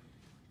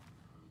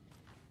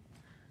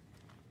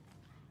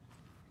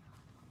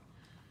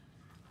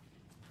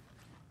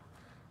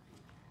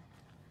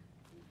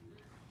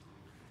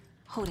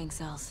 Holding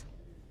cells.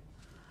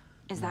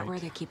 Is that where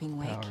they're keeping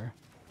Wake? Power.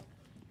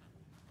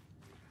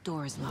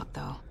 Door is locked,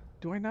 though.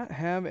 Do I not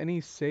have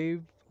any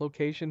save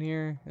location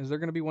here? Is there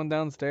going to be one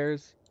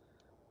downstairs?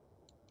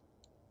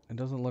 It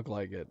doesn't look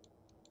like it.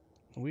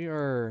 We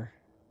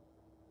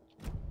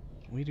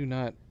do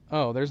not...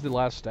 Oh, there's the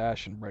last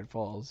stash in Bright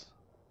Falls.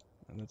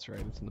 And that's right,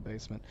 it's in the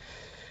basement.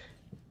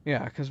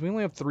 Yeah, because we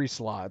only have 3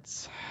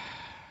 slots.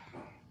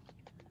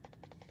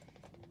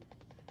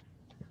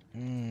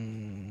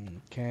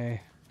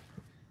 Okay.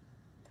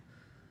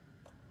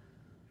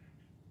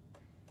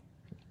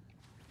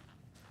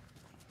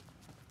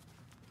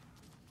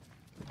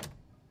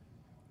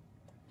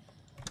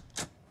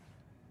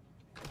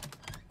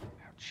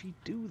 How'd she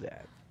do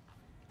that?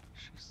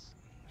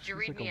 She's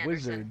read like me, a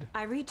Anderson? wizard.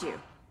 I read you.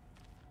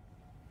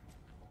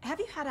 Have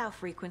you had our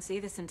frequency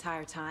this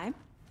entire time?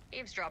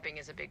 Eavesdropping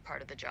is a big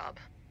part of the job.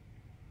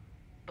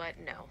 But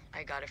no,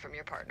 I got it from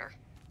your partner.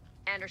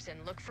 Anderson,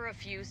 look for a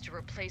fuse to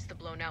replace the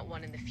blown out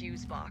one in the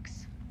fuse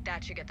box.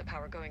 That should get the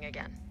power going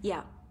again.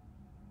 Yeah.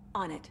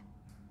 On it.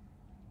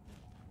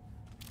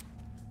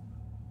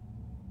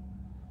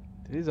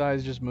 Did his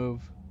eyes just move?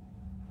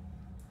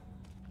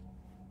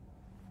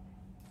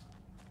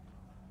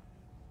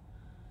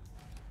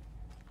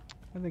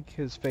 I think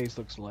his face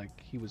looks like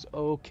he was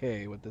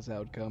okay with this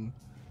outcome.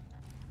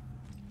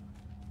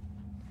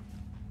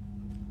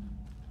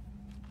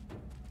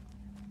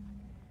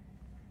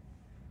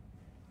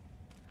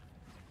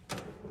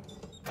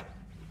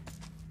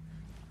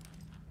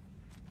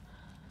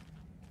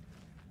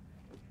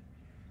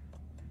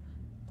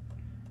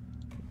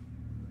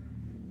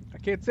 I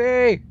can't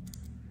see!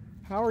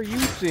 How are you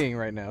seeing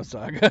right now,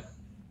 Saga?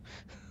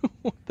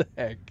 What the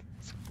heck?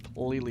 It's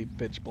completely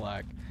pitch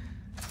black.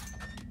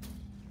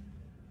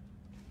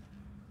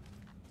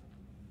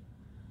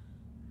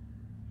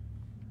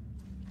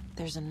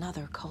 There's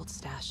another cult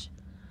stash.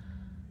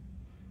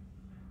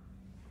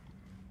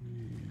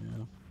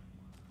 Yeah.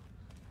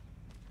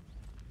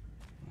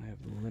 I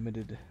have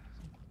limited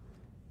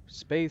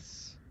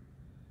space.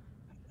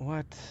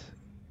 What?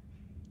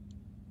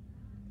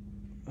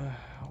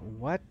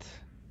 What?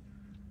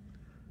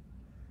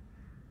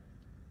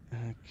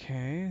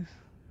 Okay.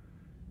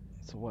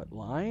 So what,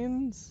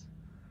 lines?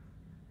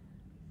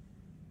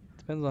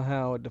 Depends on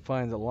how it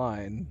defines a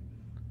line.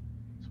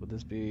 So would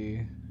this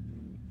be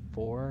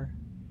 4?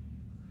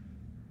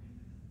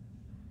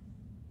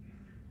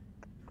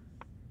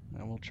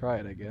 And we'll try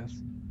it, I guess.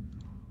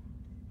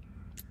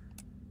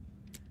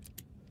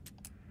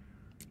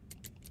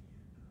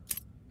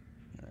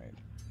 Alright.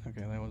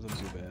 Okay, that wasn't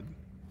too bad.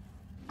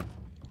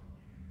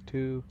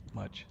 Too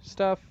much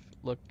stuff.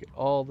 Look at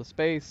all the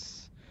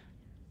space.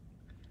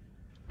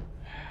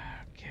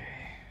 Okay.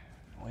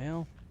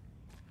 Well.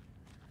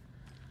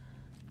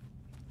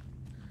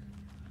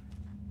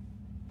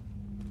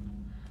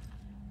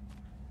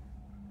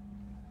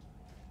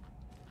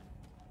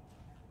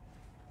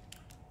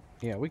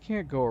 Yeah, we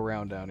can't go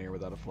around down here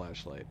without a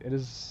flashlight. It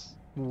is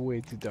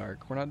way too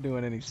dark. We're not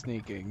doing any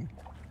sneaking.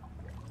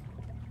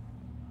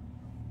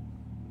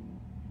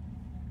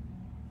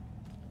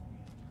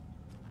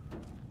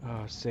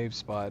 Oh, save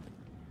spot.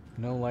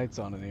 No lights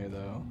on in here,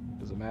 though.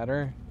 Does it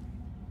matter?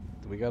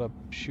 Do we got a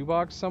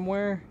shoebox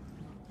somewhere?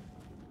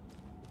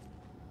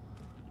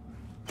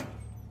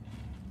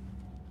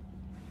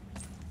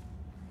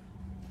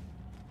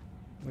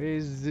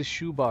 Where's the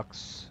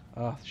shoebox?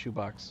 Ah,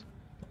 shoebox.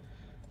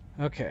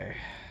 Okay.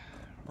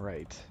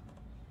 Right.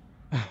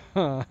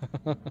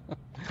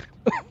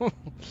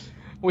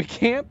 We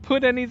can't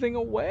put anything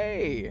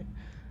away.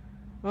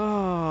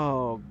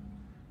 Oh,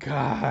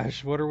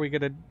 gosh. What are we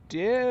gonna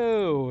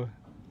do?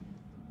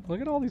 Look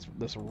at all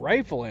this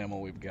rifle ammo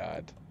we've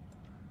got.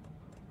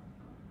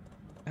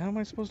 How am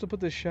I supposed to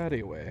put this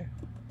shotty away?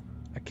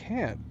 I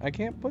can't. I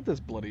can't put this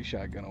bloody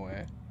shotgun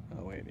away.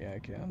 Oh, wait. Yeah, I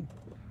can.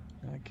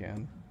 I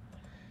can.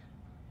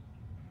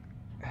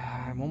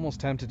 I'm almost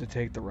tempted to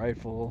take the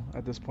rifle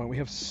at this point. We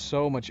have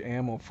so much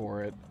ammo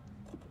for it.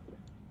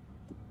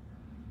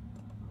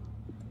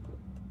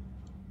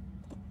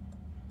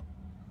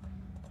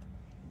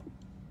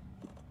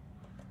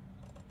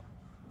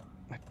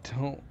 I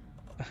don't...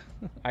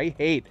 I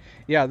hate...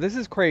 Yeah, this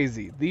is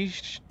crazy.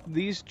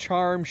 These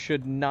charms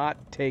should not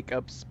take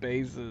up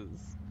spaces.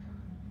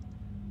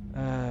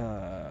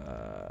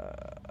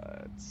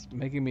 It's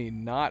making me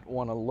not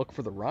want to look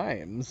for the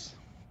rhymes.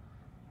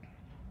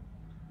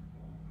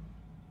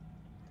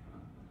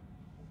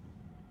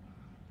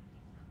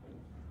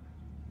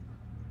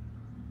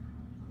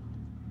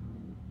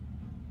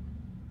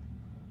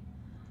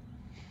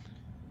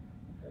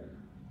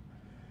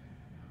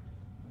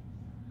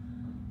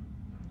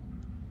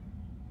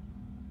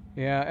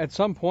 Yeah, at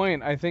some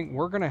point, I think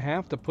we're going to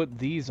have to put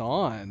these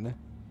on,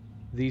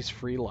 these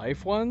free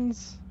life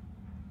ones,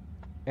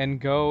 and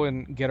go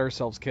and get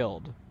ourselves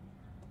killed,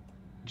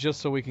 just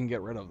so we can get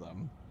rid of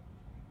them.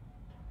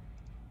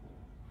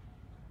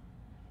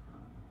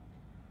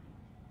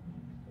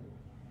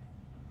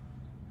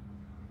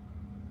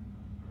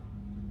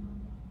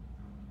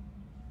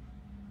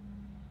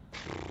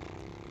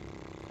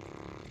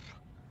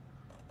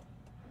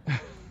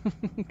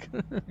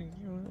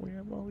 We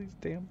have all these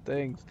damn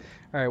things.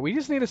 All right, we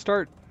just need to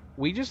start.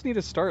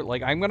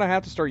 Like, I'm gonna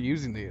have to start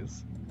using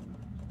these.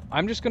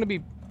 I'm just gonna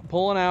be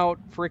pulling out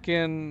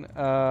freaking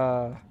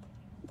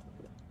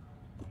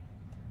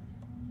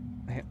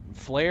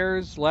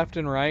flares left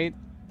and right.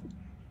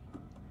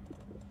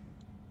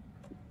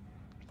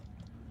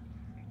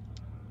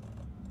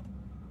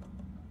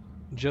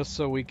 Just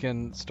so we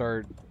can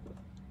start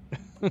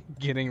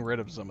getting rid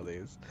of some of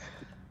these.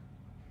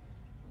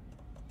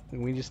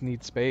 We just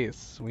need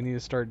space. We need to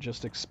start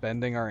just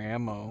expending our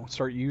ammo.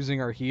 Start using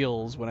our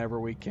heals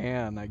whenever we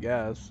can, I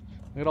guess.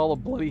 Look at all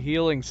the bloody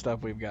healing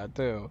stuff we've got,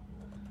 too.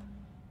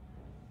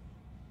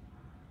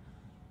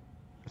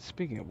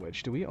 Speaking of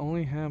which, do we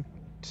only have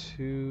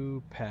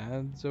 2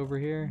 pads over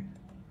here?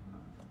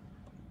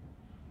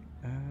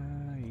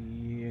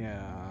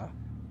 Yeah.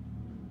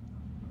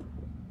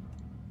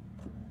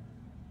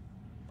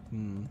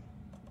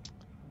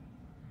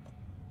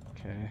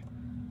 Okay.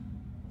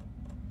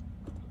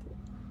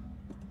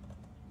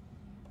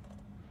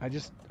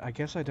 I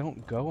guess I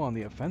don't go on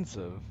the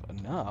offensive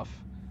enough.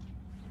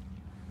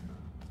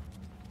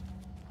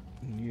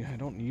 I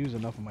don't use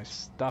enough of my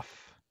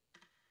stuff.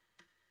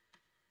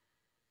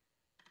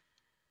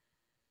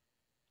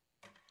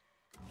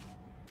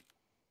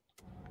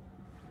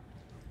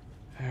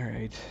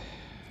 Alright.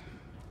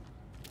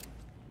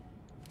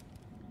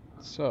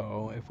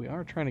 So, if we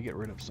are trying to get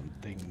rid of some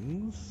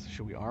things,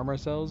 should we arm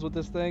ourselves with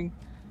this thing?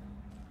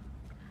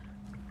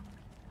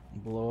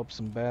 Blow up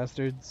some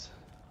bastards?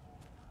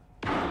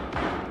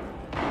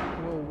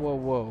 Whoa, whoa,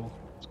 whoa.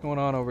 What's going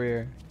on over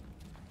here?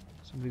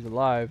 Somebody's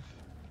alive.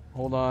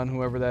 Hold on,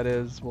 whoever that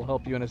is. We'll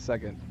help you in a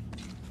second.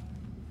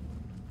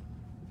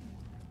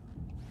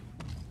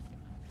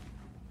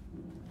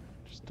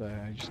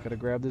 I just gotta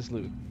grab this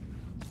loot.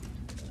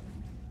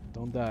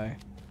 Don't die.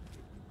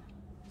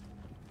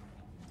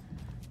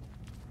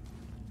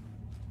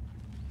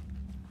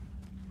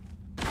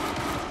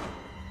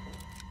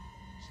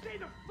 Stay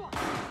the fuck!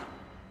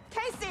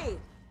 Casey!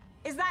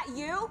 Is that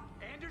you?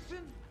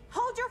 Anderson?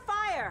 Hold your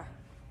fire!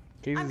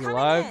 Casey's I'm coming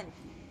alive?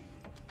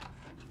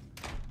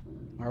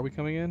 in. Are we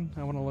coming in?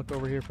 I want to look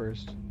over here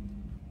first.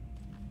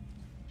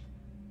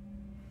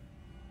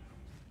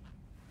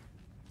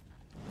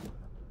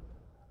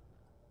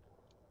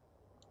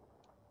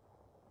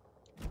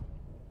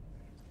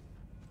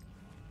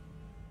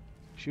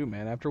 Shoot,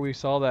 man, after we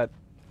saw that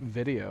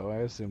video, I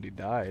assumed he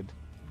died.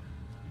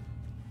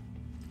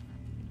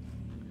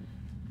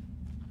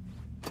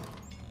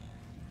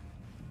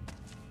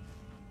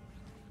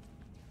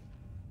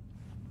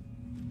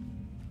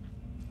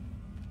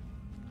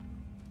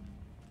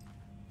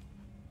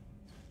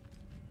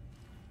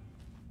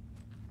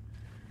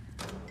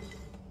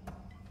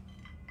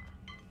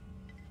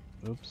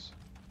 Oops.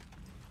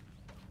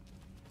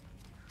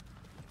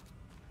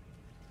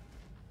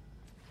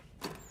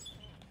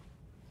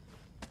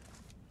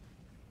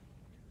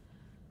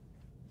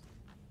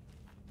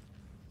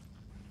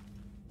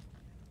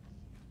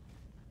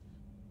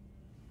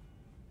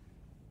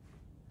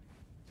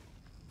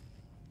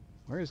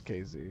 Where is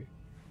KZ?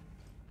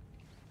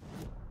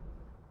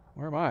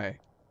 Where am I?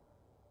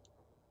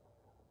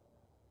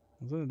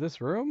 Is it in this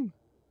room?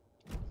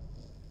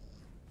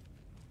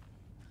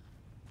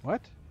 What?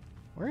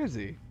 Where is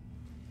he?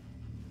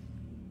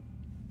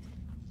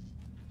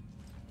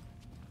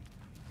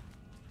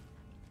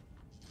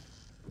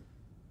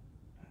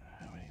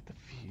 We need the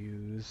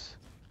fuse.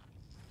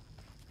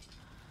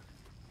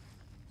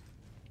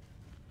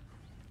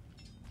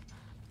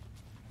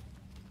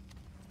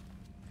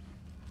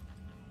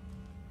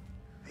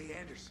 Hey,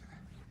 Anderson.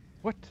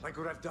 What? Like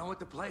what I've done with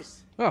the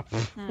place? Oh,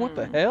 what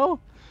the hell?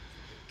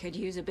 Could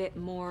use a bit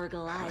more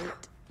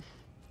light.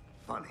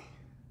 Funny.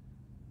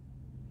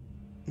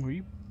 Were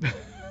you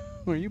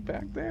were you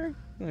back there?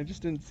 I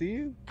just didn't see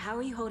you. How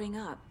are you holding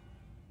up?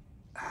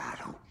 Ah,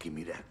 don't give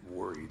me that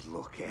worried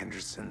look,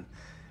 Anderson.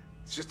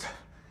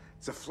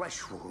 It's a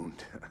flesh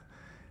wound.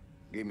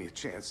 Gave me a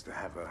chance to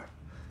have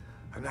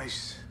a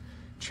nice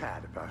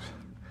chat about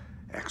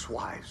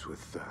ex-wives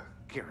with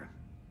Kieran.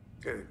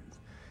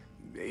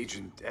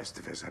 Agent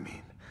Estevez, I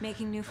mean.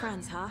 Making new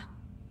friends, huh?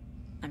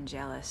 I'm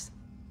jealous.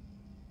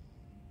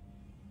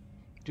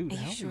 Dude, Are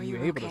you how sure are you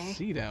you're able okay? to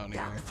see down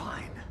here? Yeah, I'm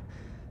fine.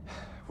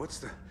 What's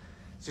the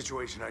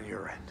situation on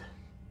your end?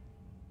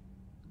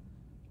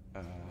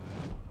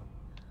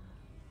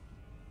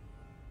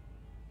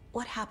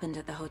 What happened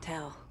at the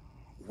hotel?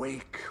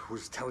 Wake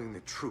was telling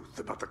the truth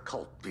about the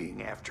cult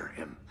being after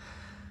him.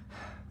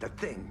 That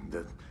thing,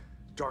 the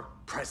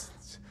dark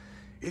presence,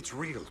 it's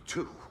real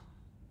too.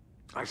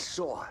 I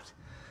saw it.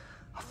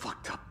 A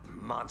fucked up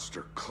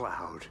monster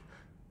cloud.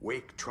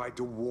 Wake tried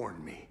to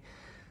warn me.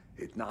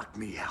 It knocked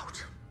me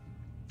out.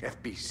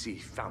 FBC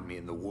found me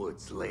in the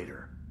woods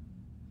later.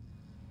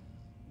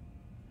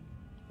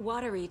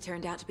 Watery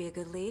turned out to be a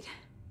good lead.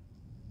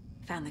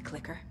 Found the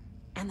clicker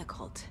and the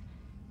cult.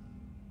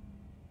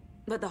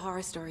 But the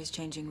horror story's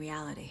changing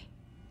reality.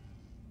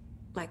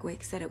 Like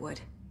Wake said it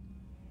would.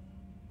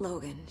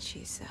 Logan,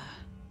 she's,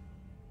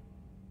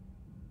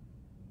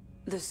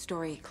 the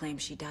story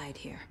claims she died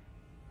here.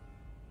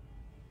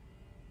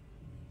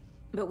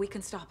 But we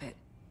can stop it.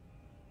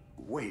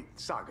 Wait,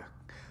 Saga.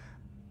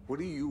 What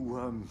do you,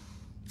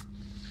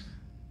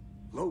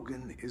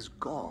 Logan is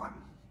gone.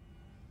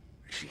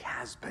 She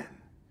has been.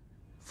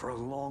 For a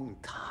long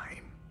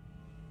time.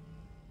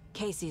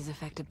 Casey's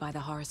affected by the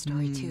horror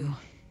story, too.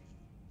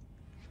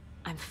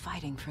 I'm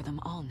fighting for them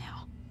all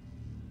now.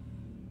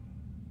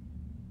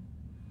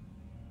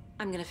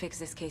 I'm gonna fix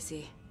this,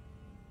 Casey.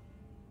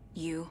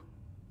 You,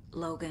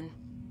 Logan,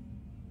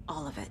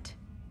 all of it.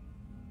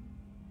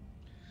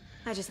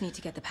 I just need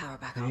to get the power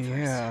back on first.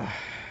 Yeah.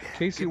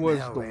 Casey was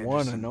the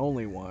one and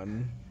only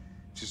one.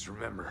 Just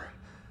remember,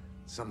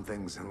 some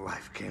things in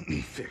life can't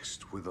be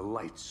fixed with a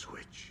light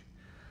switch.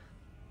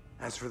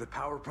 As for the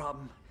power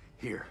problem,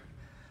 here.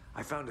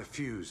 I found a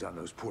fuse on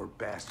those poor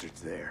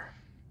bastards there.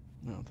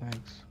 No,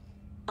 thanks.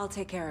 I'll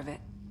take care of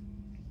it.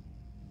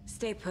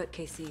 Stay put,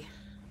 Casey.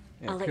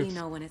 Yeah, I'll let you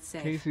know when it's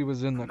safe. Casey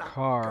was in the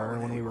car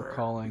when we were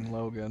calling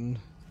Logan.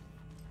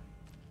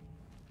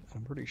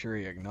 I'm pretty sure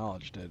he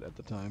acknowledged it at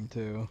the time,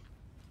 too.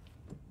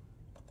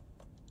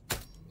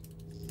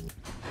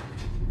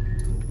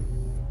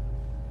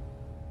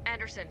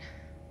 Anderson,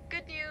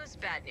 good news,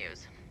 bad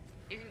news.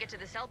 You can get to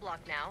the cell block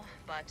now,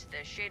 but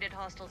the shaded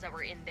hostiles that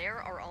were in there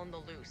are on the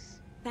loose.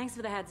 Thanks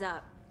for the heads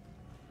up.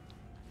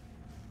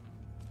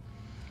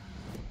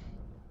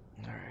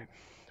 Alright.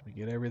 Did we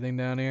get everything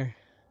down here?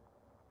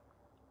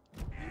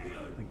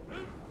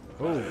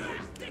 Oh.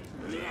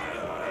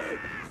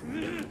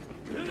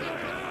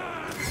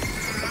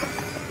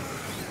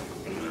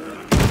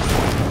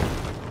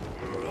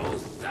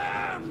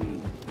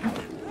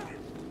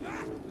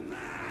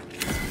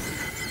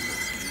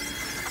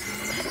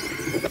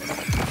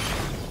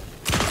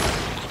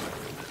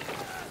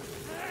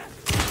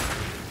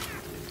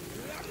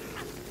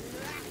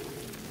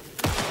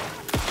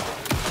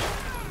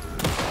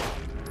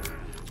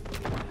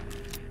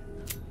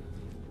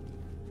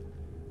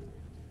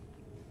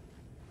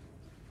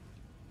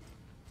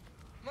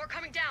 More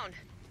coming down.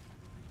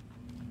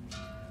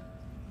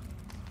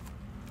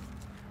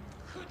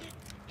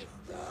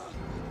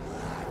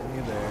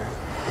 Hey there.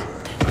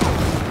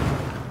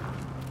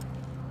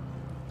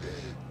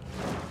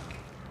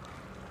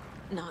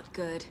 Not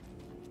good.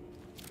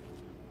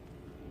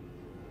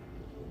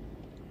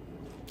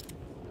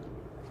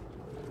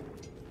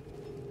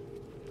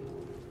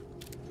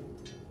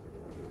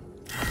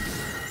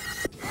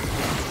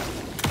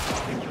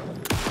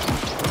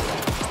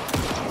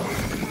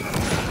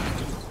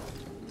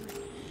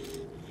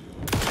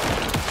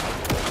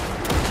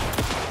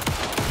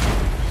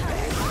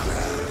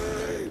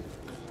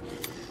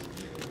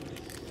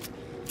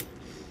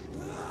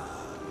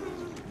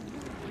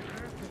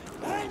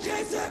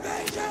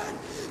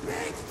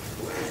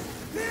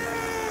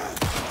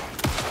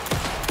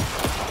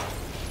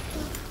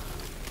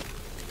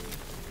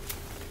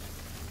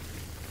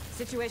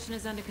 Situation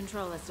is under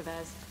control,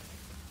 Estevez.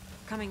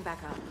 Coming back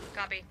up.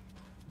 Copy.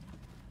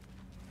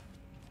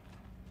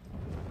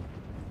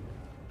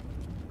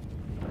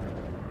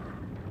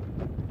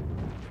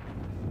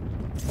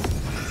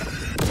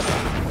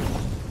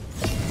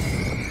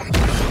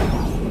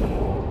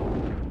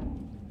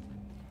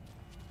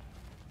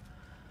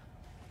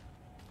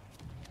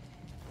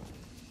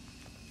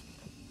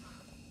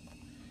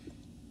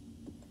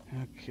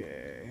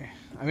 Okay.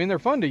 I mean, they're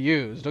fun to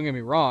use, don't get me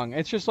wrong.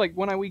 It's just like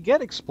when we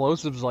get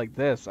explosives like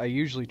this, I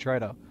usually try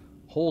to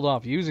hold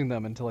off using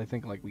them until I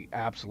think like we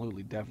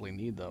absolutely definitely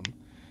need them.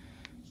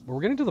 But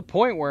we're getting to the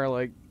point where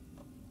like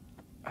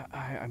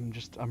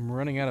I'm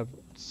running out of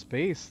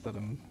space that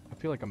I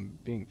feel like I'm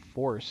being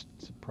forced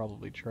to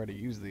probably try to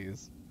use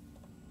these.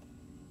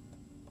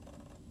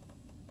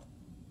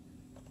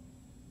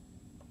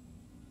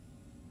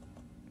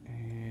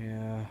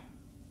 Yeah.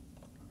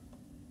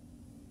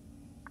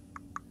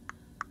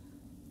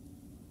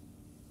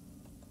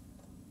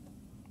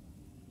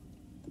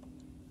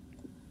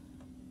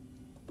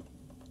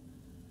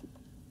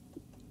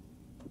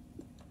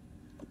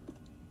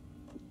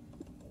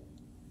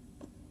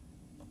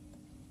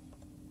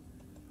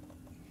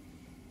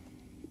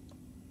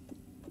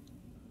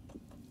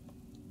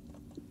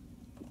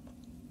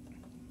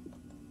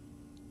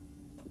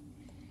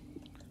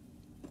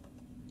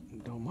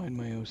 Don't mind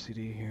my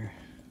OCD here.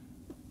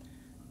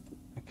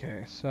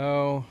 Okay,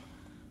 so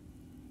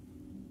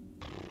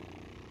I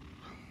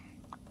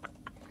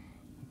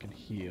can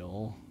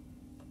heal.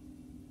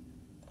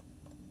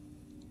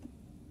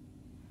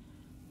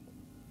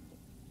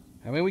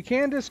 I mean, we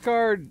can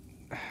discard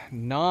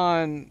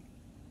non-charms.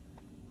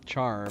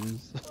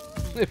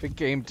 If it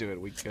came to it,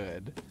 we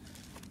could.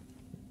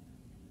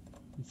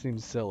 It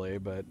seems silly,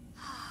 but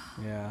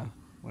yeah,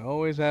 we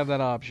always have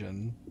that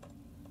option.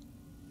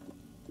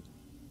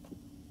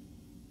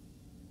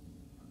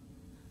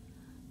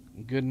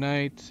 Good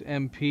night,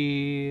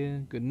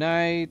 MP. Good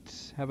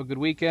night. Have a good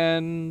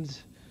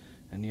weekend.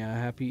 And yeah,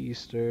 happy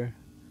Easter.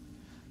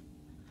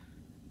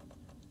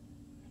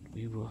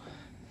 We will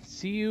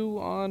see you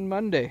on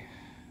Monday.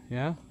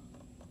 Yeah?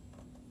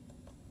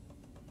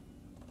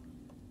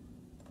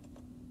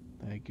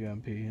 Thank you,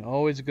 MP.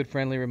 Always a good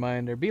friendly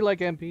reminder. Be like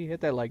MP.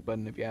 Hit that like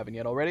button if you haven't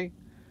yet already.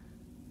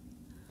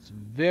 It's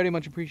very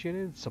much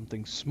appreciated. It's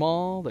something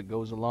small that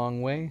goes a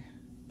long way.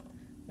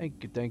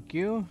 Thank you, thank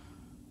you.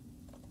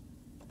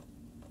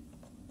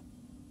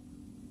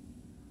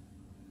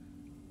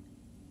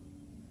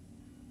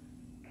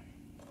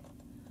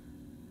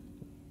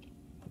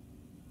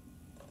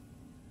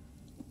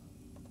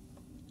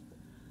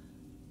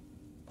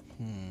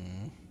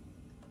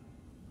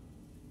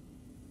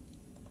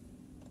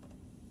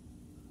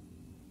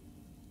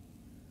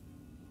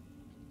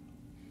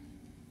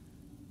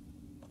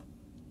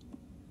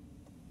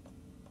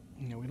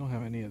 Yeah, we don't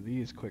have any of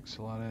these quick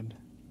slotted.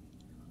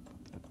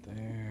 Put that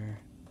there.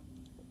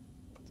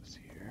 Put this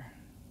here.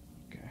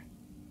 Okay.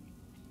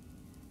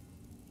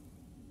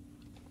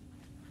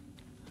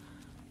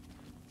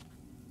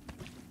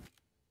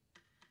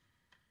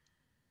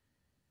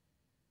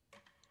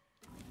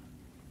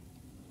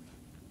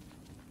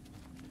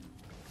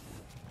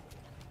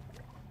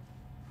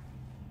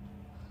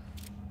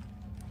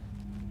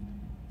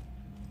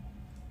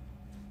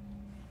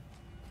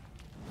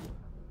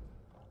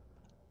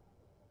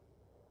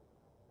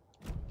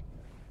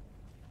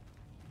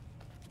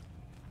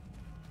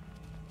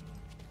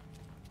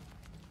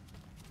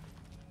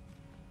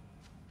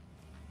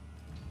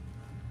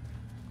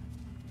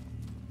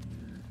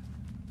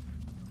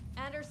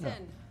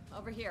 Anderson,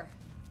 over here.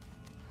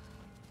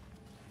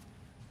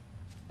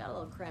 Got a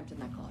little cramped in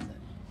that closet.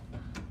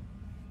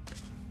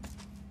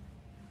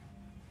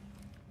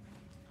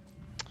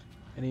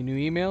 Any new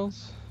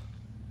emails?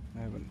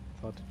 I haven't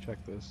thought to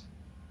check this.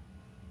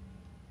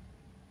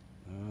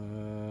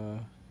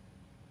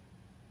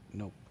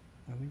 Nope.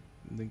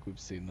 I think we've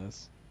seen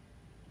this.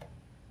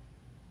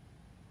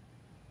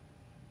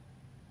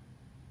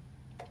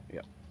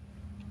 Yep.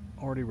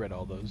 Already read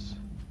all those.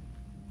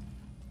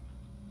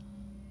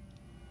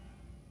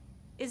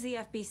 Is the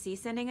FBC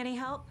sending any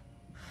help?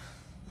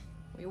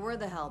 We were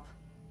the help.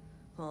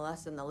 Well,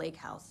 us in the lake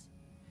house.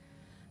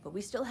 But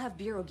we still have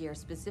Bureau gear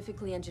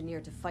specifically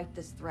engineered to fight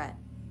this threat.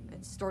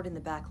 It's stored in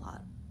the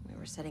backlot. We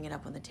were setting it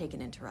up when the Taken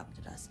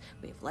interrupted us.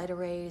 We have light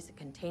arrays, a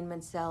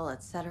containment cell,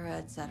 etc.,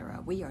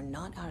 etc. We are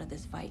not out of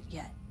this fight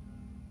yet.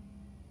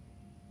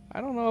 I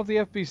don't know if the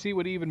FBC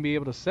would even be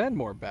able to send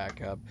more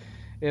backup.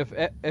 If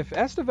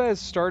Estevez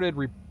started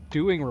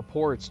doing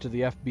reports to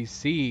the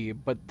FBC,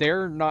 but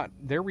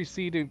they're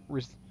receiving...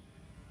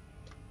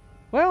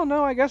 Well,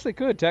 no, I guess they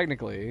could,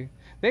 technically.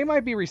 They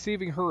might be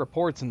receiving her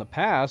reports in the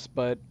past,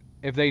 but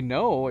if they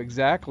know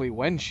exactly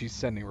when she's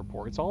sending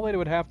reports, all they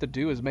would have to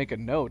do is make a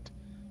note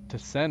to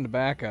send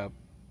backup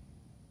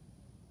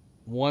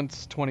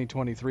once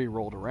 2023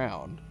 rolled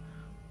around.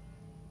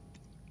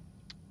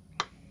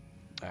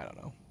 I don't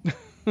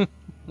know.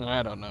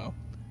 I don't know.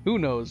 Who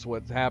knows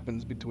what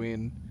happens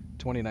between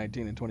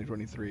 2019 and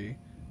 2023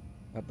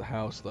 at the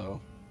house, though.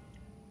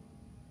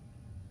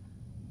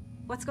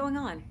 What's going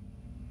on?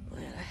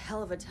 We had a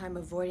hell of a time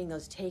avoiding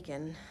those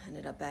Taken.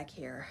 Ended up back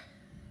here.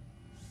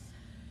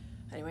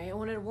 Anyway, I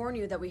wanted to warn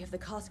you that we have the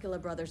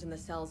Koskela brothers in the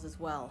cells as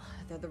well.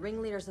 They're the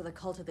ringleaders of the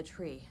Cult of the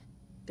Tree.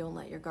 Don't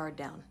let your guard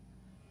down.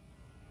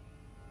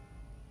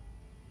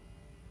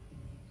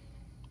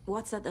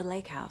 What's at the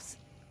lake house?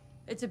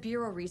 It's a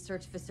Bureau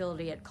research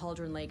facility at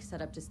Cauldron Lake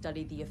set up to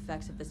study the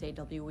effects of this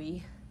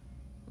AWE.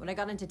 When I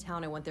got into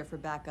town, I went there for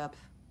backup.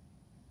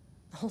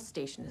 The whole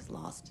station is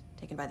lost,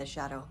 taken by the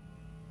Shadow.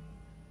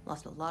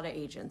 Lost a lot of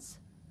agents.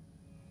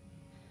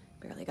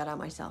 Barely got out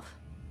myself.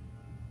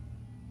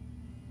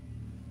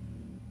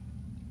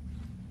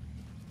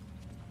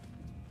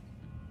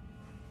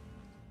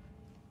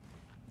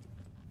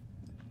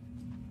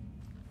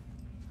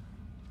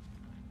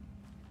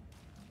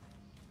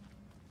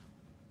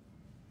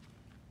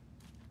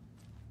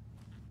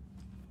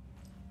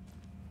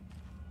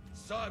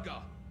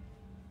 Saga!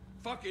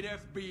 Fucking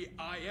FBI,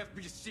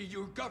 FBC,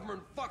 your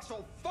government fucks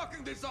all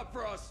fucking this up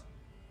for us!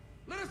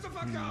 Let us the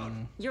fuck out!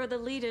 You're the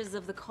leaders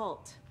of the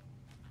cult.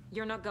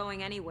 You're not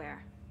going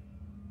anywhere.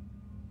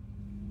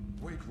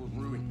 Wait will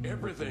ruin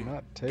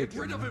everything. Get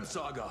rid of him,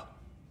 Saga!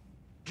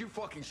 You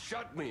fucking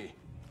shut me!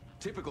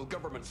 Typical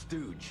government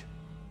stooge.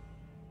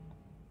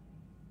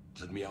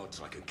 Let me out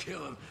so I can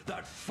kill him,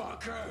 that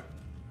fucker!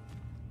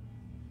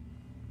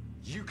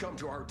 You come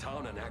to our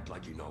town and act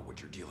like you know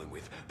what you're dealing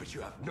with, but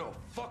you have no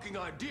fucking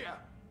idea!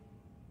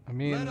 I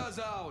mean... Let us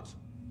out!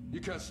 You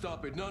can't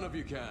stop it, none of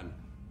you can.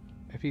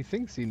 If he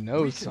thinks he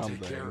knows we can something...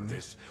 take care of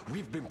this.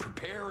 We've been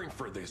preparing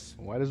for this.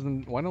 Why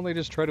don't they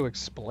just try to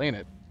explain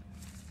it?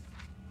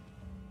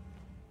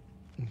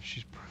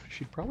 She'd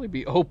probably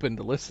be open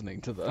to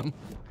listening to them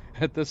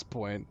at this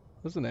point.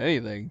 Listen to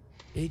anything.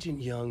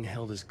 Agent Young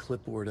held his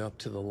clipboard up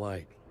to the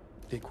light.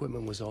 The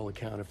equipment was all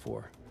accounted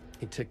for.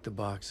 He ticked the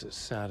boxes,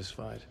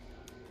 satisfied.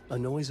 A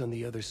noise on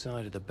the other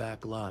side of the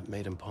back lot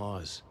made him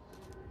pause.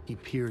 He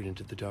peered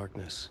into the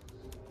darkness.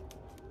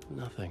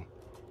 Nothing.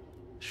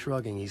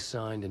 Shrugging, he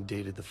signed and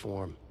dated the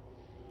form.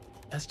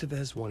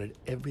 Estevez wanted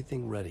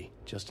everything ready,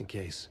 just in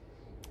case.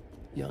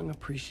 Young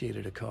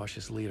appreciated a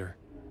cautious leader.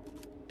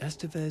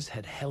 Estevez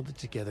had held it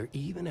together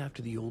even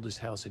after the oldest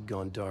house had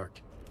gone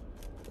dark.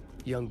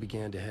 Young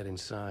began to head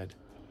inside.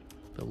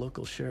 The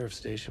local sheriff's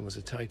station was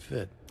a tight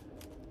fit,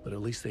 but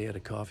at least they had a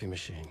coffee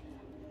machine.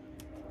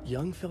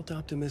 Young felt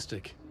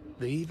optimistic.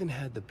 They even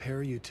had the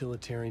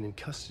para-utilitarian in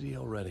custody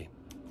already.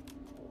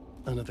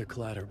 Another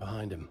clatter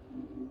behind him.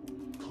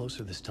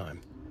 Closer this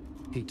time.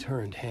 He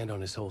turned, hand on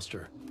his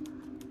holster.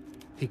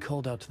 He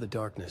called out to the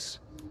darkness.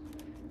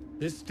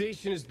 This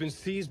station has been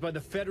seized by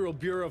the Federal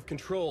Bureau of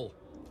Control.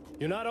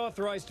 You're not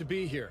authorized to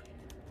be here.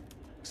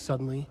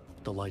 Suddenly,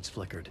 the lights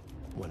flickered,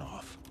 went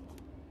off.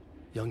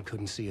 Young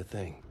couldn't see a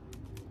thing.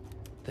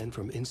 Then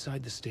from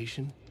inside the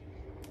station,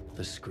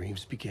 the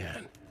screams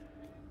began.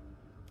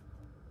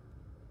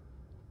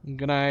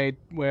 Good night,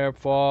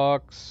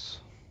 Werefox.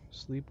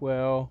 Sleep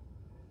well.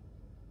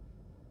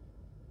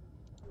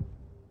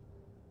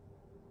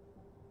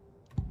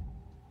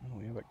 Oh,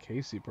 we have a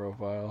Casey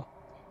profile.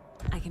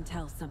 I can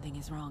tell something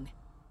is wrong.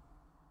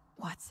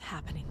 What's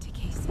happening to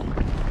Casey?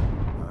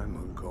 I'm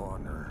a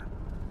goner.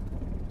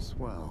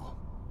 Swell.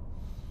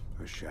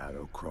 A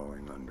shadow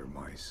crawling under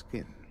my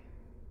skin.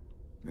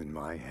 In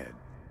my head.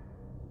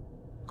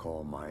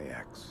 Call my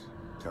ex.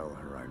 Tell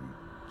her I'm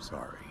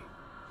sorry.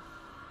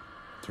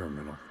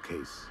 Terminal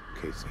case,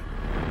 Casey.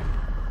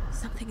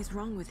 Something is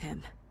wrong with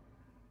him.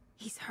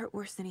 He's hurt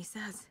worse than he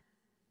says.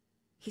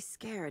 He's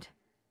scared.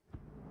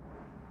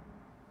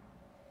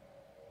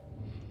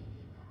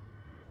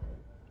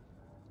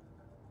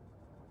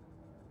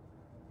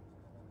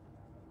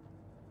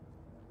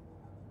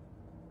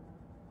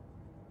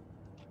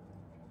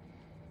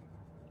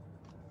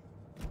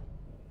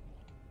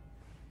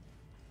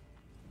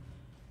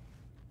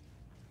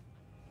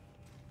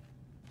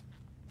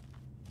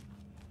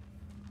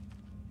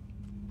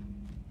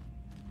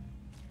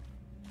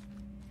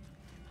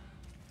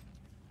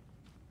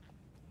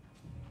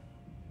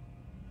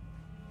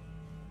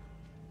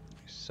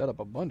 set up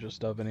a bunch of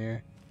stuff in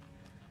here.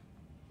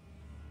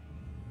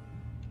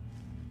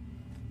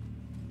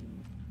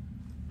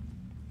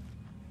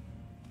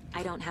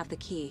 I don't have the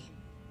key.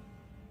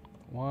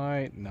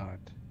 Why not?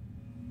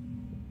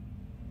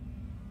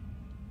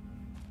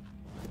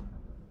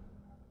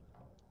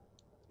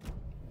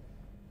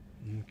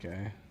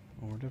 Okay.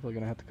 Well, we're definitely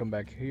gonna have to come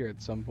back here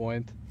at some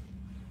point.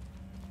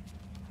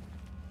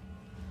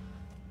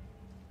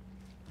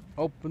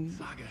 Open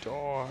Saga. the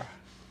door.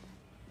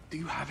 Do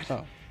you have it?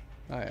 Oh.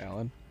 Hi,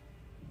 Alan.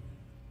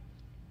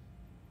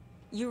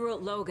 You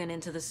wrote Logan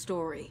into the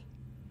story.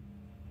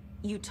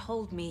 You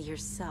told me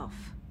yourself.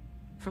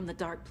 From the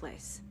dark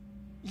place.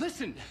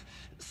 Listen!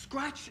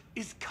 Scratch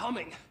is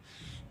coming.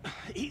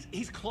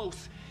 He's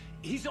close.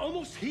 He's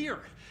almost here.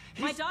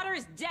 My daughter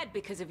is dead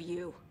because of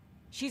you.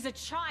 She's a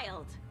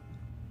child.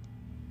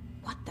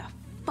 What the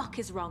fuck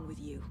is wrong with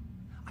you?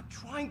 I'm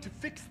trying to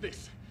fix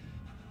this.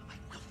 I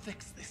will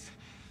fix this.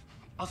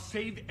 I'll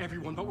save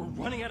everyone, but we're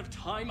running out of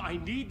time. I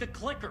need the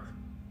clicker.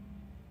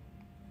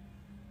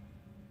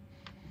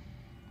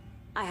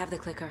 I have the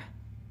clicker.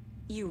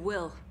 You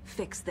will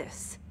fix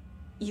this.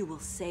 You will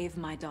save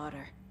my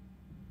daughter.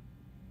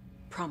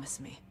 Promise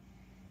me.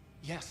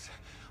 Yes,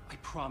 I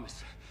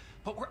promise.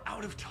 But we're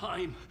out of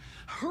time.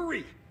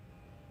 Hurry!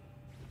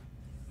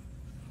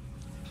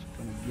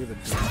 Gonna give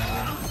it to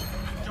him.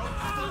 Don't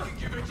fucking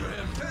give it to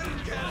him!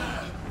 Get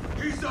him!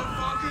 He's a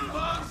fucking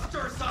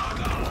monster,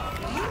 Saga!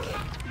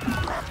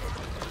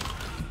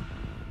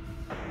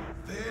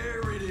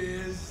 There it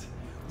is.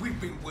 We've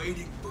been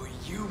waiting for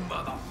you,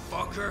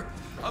 motherfucker.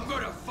 I'm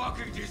gonna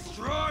fucking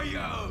destroy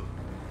you!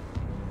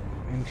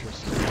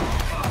 Interesting.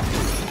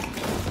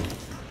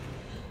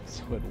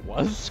 So it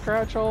was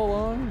Scratch all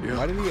along? Yeah.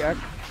 Why did he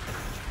act...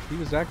 He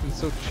was acting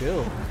so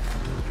chill.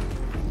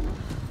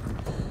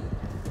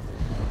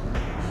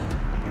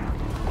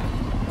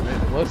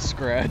 It was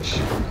Scratch.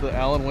 The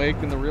Alan Wake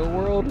in the real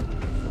world?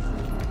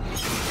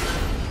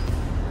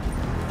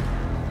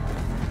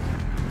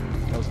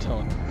 I was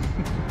telling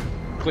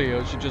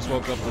Cleo, she just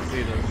woke up to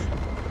see this.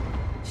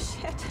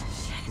 Shit.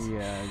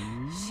 Yeah,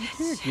 you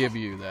can't give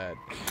you that.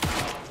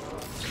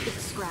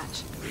 It's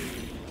Scratch.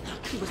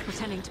 He was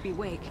pretending to be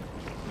Wake.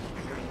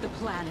 The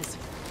plan is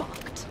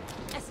fucked.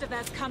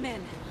 Estevez, come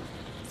in.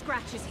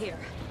 Scratch is here.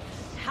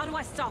 How do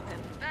I stop him?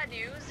 Bad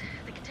news.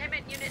 The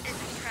containment unit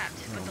isn't trapped,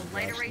 but the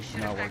light gosh, array it's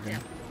should not affect working.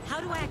 him. How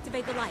do I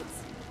activate the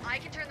lights? I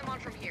can turn them on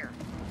from here.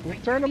 Well,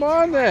 But turn you them need to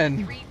on try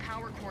then. 3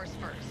 power cores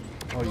first.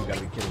 Oh, you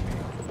gotta be kidding me.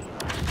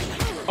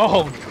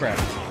 Oh, crap.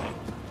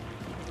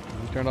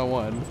 You turned on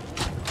one.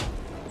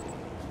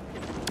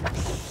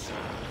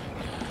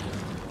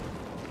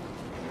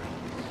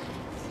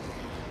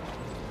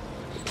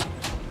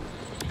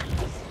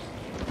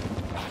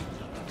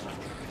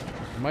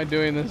 Am I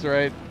doing this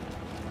right?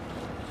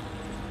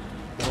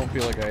 I don't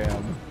feel like I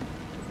am.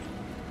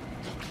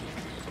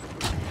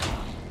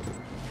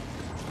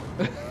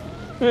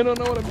 I don't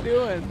know what I'm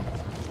doing.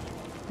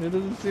 It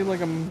doesn't seem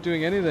like I'm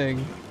doing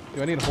anything.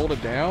 Do I need to hold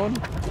it down?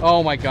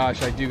 Oh my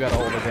gosh, I do gotta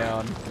hold it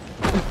down.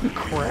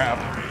 Crap.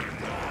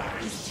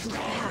 He's too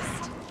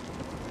fast.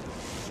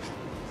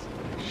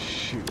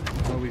 Shoot.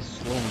 How do we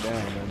slow him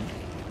down then?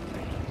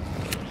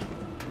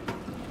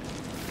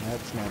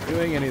 That's not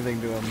doing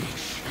anything to him.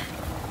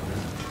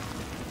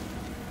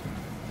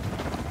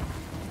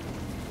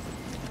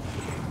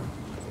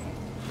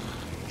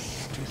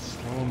 Just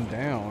slow him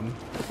down.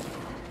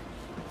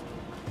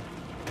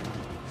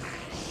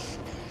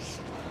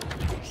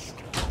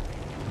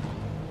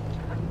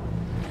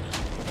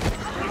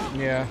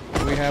 Yeah,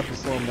 we have to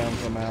slow him down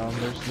somehow.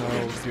 There's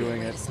no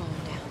doing it. Slow him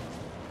down.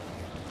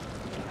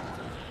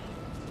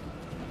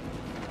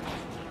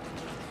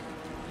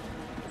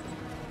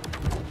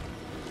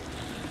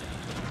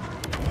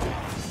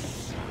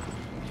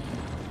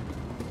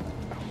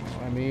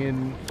 I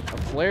mean, a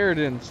flare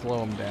didn't slow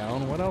him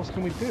down. What else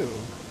can we do?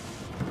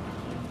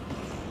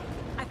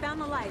 I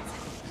found the lights.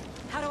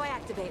 How do I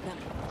activate them?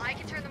 I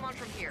can turn them on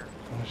from here.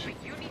 Oh, shit.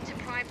 But you need to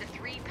prime the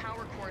 3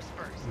 power cores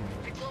first.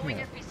 The glowing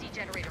Yeah. FBC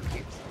generator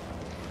fuse.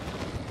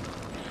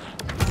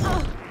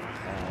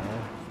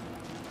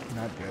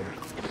 Not good.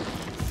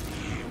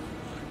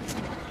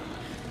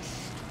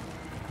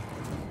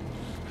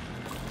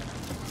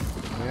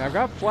 I mean, I've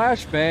got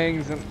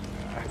flashbangs and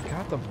I've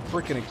got the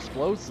freaking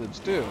explosives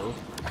too.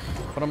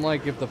 But I'm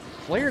like, if the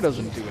flare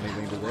doesn't do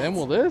anything to them,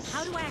 will this?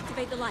 How do I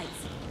activate the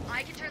lights?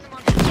 I can turn them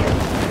on from here. You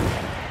need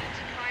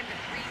to prime the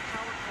 3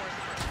 power cores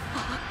first.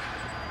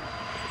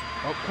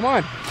 Oh, come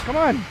on, come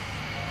on.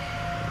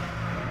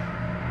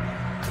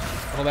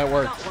 Oh, that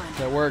worked.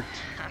 That worked.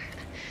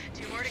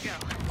 2 more to go.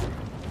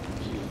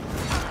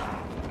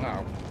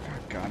 Oh,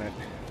 got it.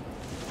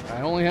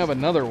 I only have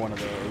another one of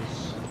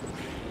those.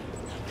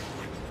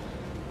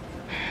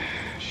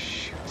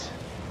 Shoot.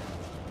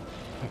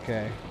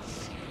 Okay.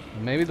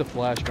 Maybe the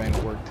flashbang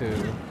will work too. I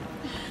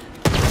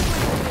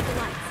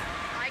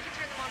can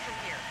turn them on from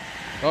here.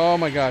 Oh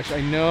my gosh,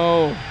 I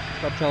know.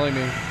 Stop telling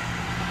me.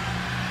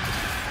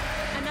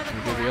 Another Can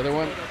we do the other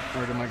one?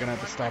 Or am I gonna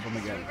have to stop him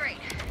again? Great.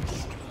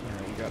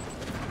 Alright, we got.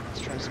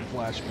 Let's try some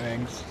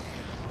flashbangs.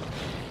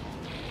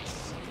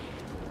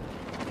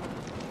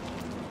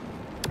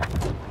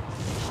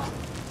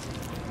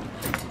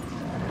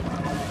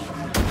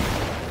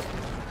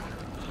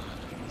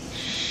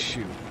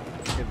 Shoot.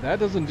 If that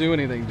doesn't do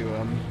anything to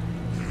him.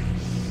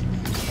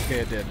 Okay,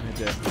 it did. It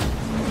did.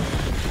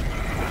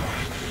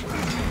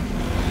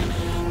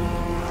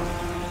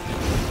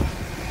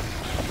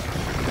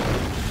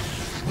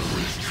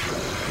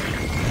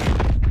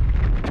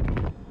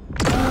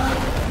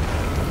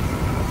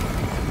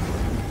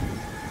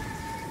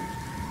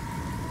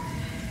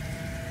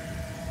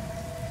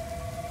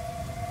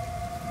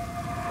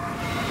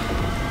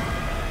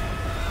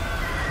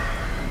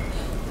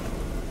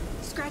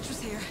 Scratch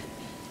was here.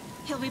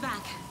 He'll be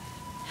back.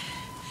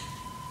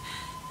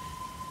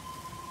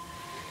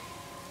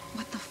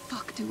 What the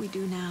fuck do we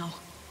do now?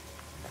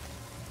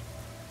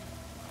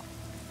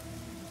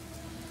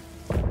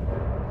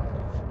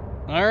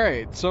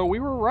 Alright, so we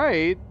were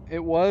right.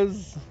 It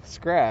was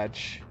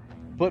Scratch.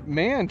 But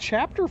man,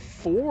 Chapter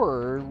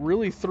 4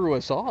 really threw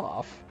us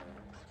off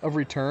of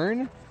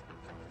Return.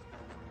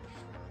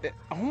 It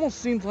almost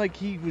seemed like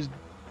he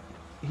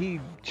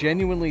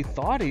genuinely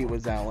thought he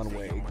was Alan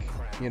Wake,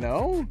 you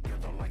know?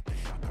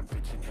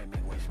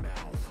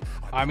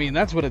 I mean,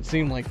 that's what it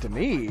seemed like to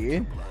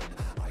me.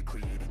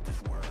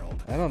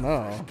 I don't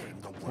know.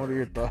 What are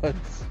your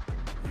thoughts?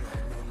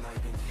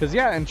 Because,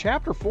 yeah, in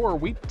Chapter 4,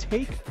 we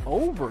take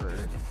over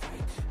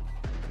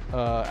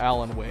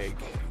Alan Wake.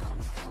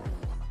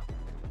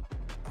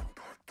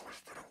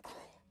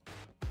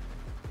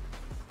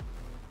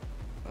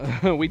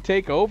 We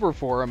take over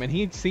for him, and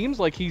he seems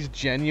like he's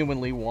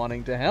genuinely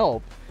wanting to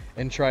help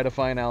and try to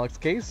find Alex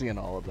Casey and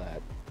all of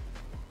that.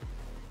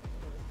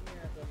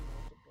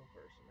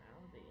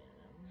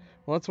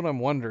 Well, that's what I'm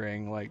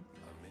wondering. Like,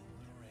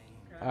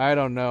 I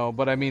don't know,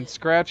 but I mean,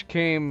 Scratch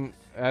came.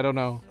 I don't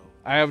know.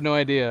 I have no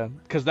idea,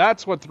 because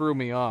that's what threw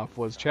me off.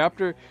 Was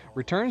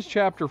Returns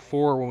Chapter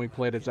 4 when we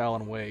played as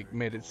Alan Wake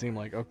made it seem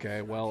like,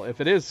 okay, well,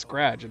 if it is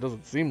Scratch, it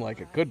doesn't seem like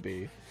it could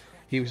be.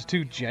 He was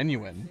too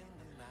genuine.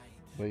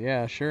 But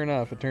yeah, sure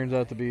enough, it turns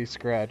out to be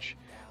Scratch.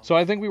 So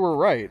I think we were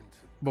right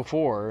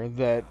before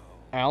that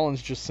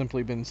Alan's just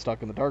simply been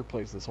stuck in the dark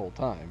place this whole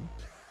time.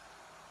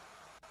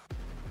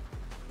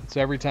 So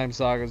every time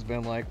Saga's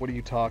been like, what are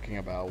you talking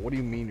about? What do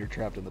you mean you're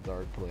trapped in the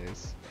dark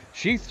place?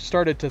 She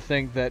started to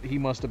think that he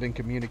must have been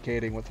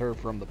communicating with her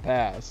from the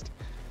past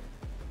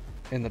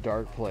in the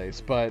dark place.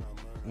 But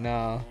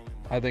nah,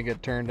 I think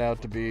it turned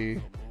out to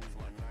be,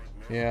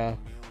 yeah,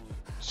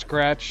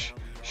 Scratch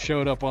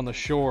showed up on the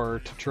shore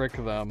to trick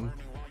them,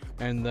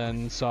 and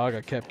then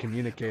Saga kept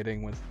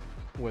communicating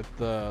with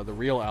the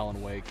real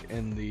Alan Wake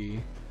in the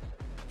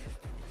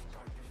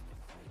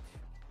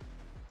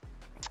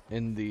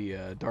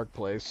dark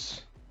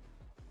place.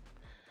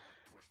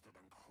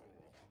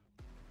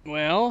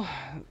 Well,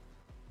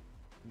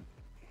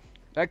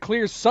 that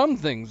clears some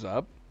things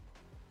up.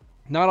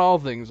 Not all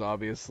things,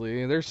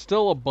 obviously. There's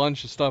still a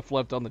bunch of stuff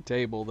left on the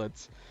table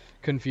that's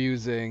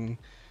confusing.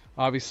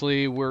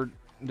 Obviously,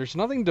 there's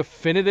nothing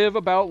definitive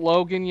about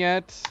Logan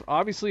yet.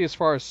 Obviously, as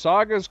far as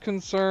Saga's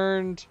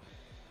concerned,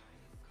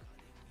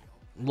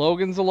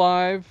 Logan's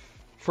alive,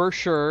 for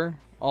sure.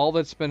 All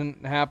that's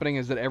been happening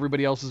is that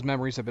everybody else's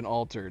memories have been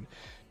altered.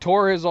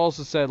 Tor has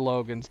also said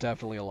Logan's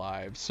definitely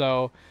alive.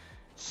 So,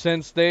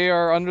 since they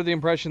are under the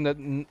impression that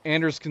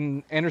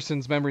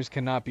Anderson's memories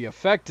cannot be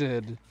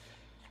affected,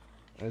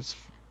 as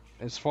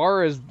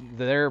far as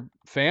their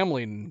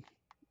family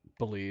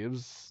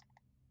believes,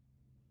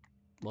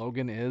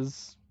 Logan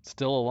is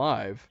still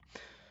alive.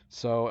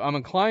 So I'm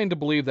inclined to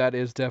believe that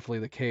is definitely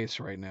the case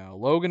right now.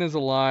 Logan is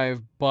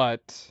alive,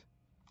 but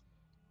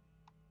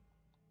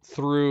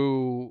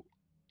through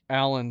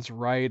Alan's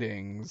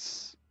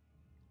writings,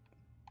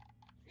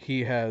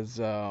 he has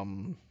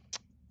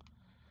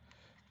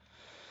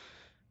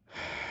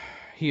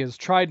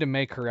tried to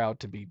make her out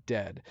to be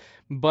dead.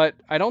 But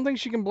I don't think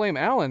she can blame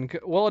Alan.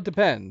 Well, it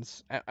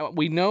depends.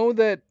 We know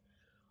that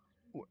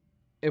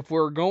if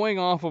we're going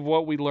off of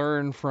what we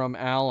learned from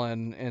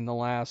Alan in the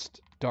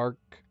last Dark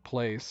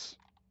Place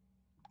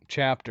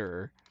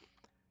chapter,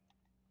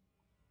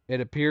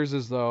 it appears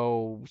as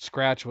though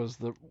Scratch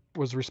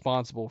was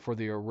responsible for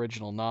the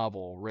original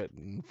novel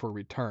written for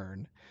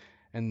Return,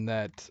 and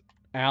that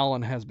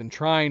Alan has been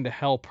trying to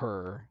help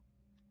her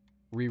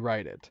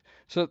rewrite it.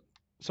 So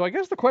I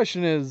guess the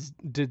question is,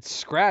 did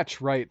Scratch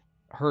write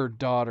her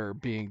daughter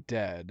being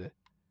dead?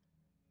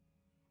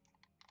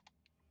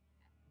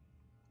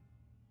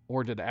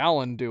 Or did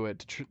Alan do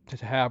it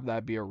to have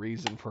that be a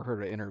reason for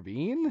her to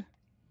intervene?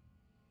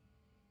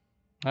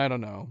 I don't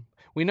know.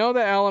 We know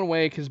that Alan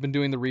Wake has been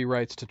doing the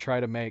rewrites to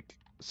try to make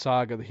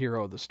Saga the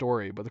hero of the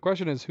story, but the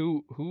question is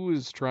who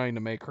is trying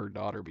to make her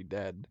daughter be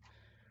dead?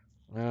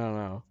 I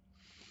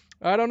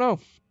don't know.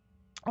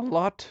 A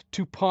lot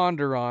to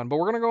ponder on, but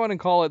we're going to go ahead and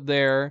call it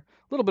there. A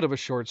little bit of a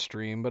short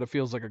stream, but it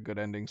feels like a good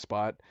ending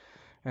spot.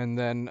 And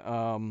then,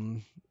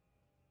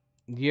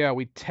 yeah,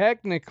 we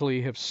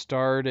technically have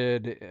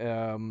started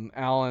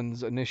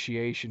Alan's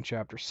initiation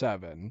chapter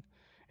 7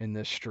 in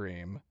this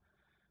stream.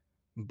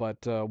 but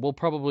we'll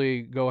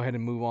probably go ahead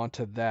and move on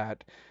to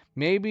that.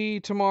 Maybe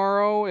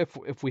tomorrow,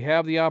 if we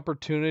have the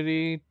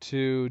opportunity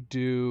to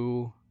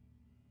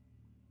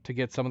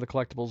get some of the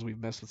collectibles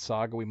we've missed with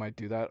Saga, we might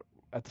do that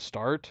at the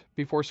start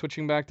before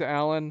switching back to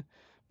Alan.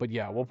 But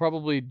yeah, we'll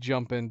probably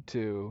jump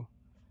into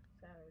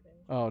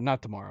Saturday. Oh,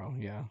 not tomorrow.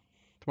 Yeah,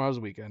 tomorrow's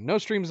the weekend. No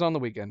streams on the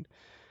weekend.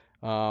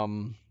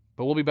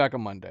 But we'll be back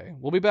on Monday.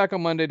 We'll be back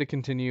on Monday to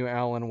continue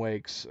Alan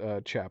Wake's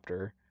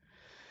chapter.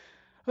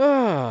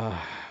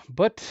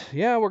 But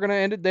yeah, we're gonna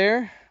end it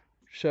there.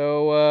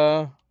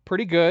 So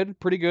pretty good,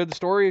 pretty good. The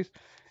story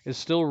is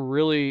still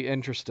really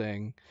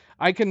interesting.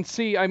 I can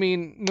see. I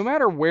mean, no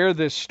matter where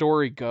this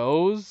story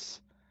goes,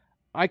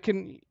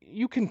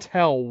 you can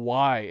tell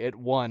why it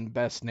won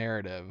Best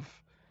Narrative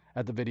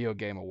at the Video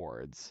Game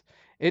Awards.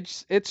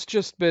 It's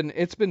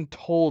been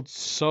told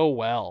so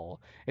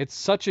well. It's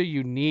such a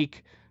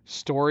unique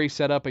story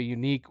setup, a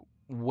unique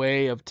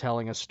way of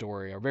telling a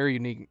story, a very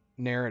unique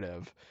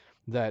narrative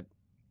that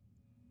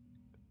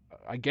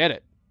I get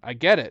it. I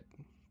get it.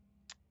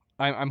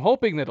 I'm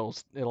hoping that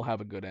it'll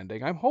have a good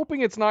ending. I'm hoping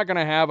it's not going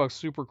to have a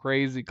super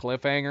crazy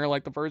cliffhanger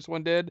like the first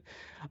one did.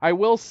 I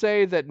will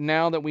say that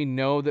now that we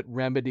know that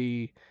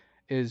Remedy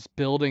is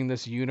building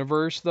this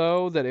universe,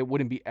 though, that it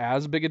wouldn't be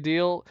as big a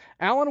deal.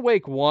 Alan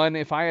Wake 1,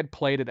 if I had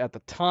played it at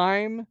the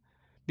time,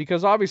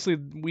 because obviously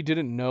we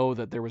didn't know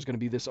that there was going to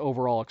be this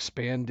overall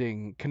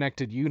expanding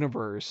connected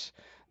universe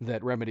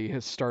that Remedy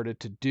has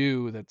started to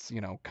do that's,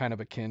 kind of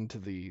akin to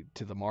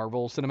the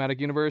Marvel Cinematic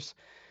Universe.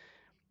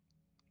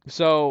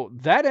 So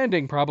that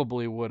ending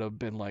probably would have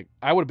been like,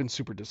 I would have been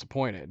super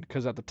disappointed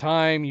because at the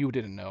time you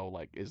didn't know,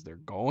 like, is there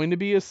going to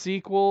be a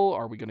sequel?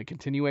 Are we going to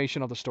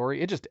continuation of the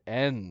story? It just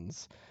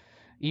ends.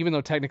 Even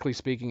though technically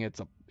speaking it's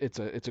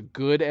a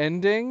good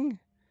ending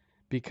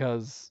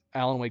because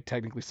Alan Wake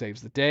technically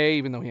saves the day,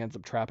 even though he ends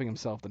up trapping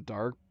himself in the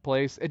dark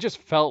place. It just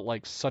felt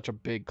like such a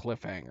big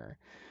cliffhanger.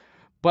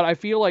 But I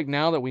feel like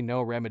now that we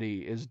know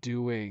Remedy is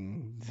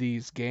doing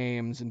these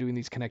games and doing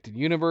these connected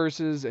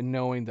universes and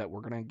knowing that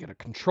we're going to get a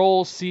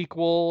Control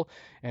sequel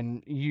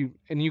and you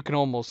can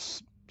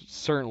almost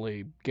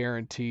certainly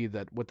guarantee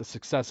that with the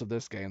success of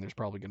this game there's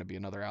probably going to be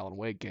another Alan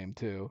Wake game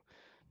too,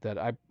 that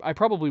I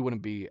probably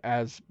wouldn't be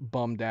as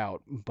bummed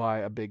out by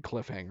a big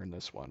cliffhanger in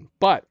this one.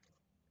 But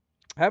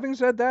having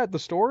said that, the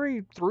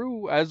story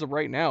through as of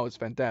right now is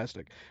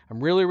fantastic. I'm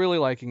really, really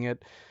liking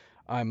it.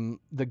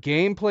 The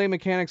gameplay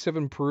mechanics have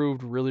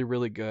improved really,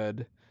 really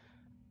good.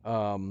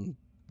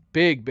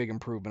 Big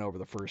improvement over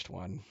the first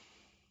one.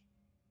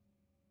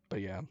 But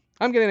yeah,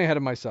 I'm getting ahead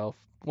of myself.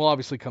 We'll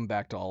obviously come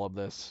back to all of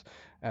this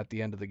at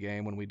the end of the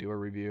game when we do a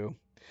review.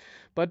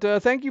 But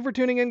thank you for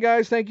tuning in,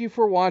 guys. Thank you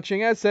for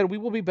watching. As said, we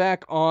will be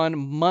back on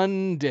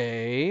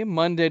Monday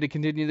to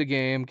continue the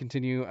game,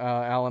 continue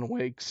Alan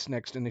Wake's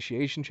next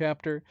initiation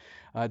chapter.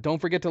 Don't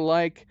forget to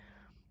like.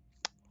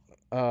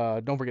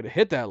 Don't forget to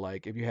hit that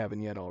like if you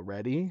haven't yet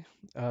already.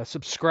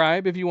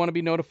 Subscribe if you want to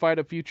be notified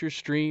of future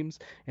streams.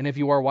 And if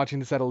you are watching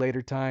this at a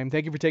later time,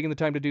 thank you for taking the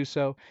time to do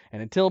so.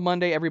 And until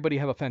Monday, everybody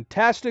have a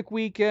fantastic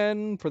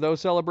weekend. For those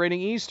celebrating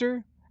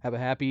Easter, have a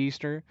happy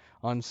Easter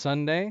on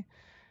Sunday.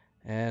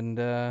 And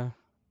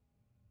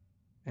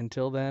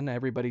until then,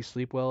 everybody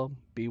sleep well,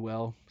 be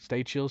well,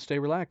 stay chill, stay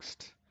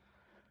relaxed.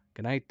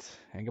 Good night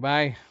and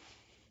goodbye.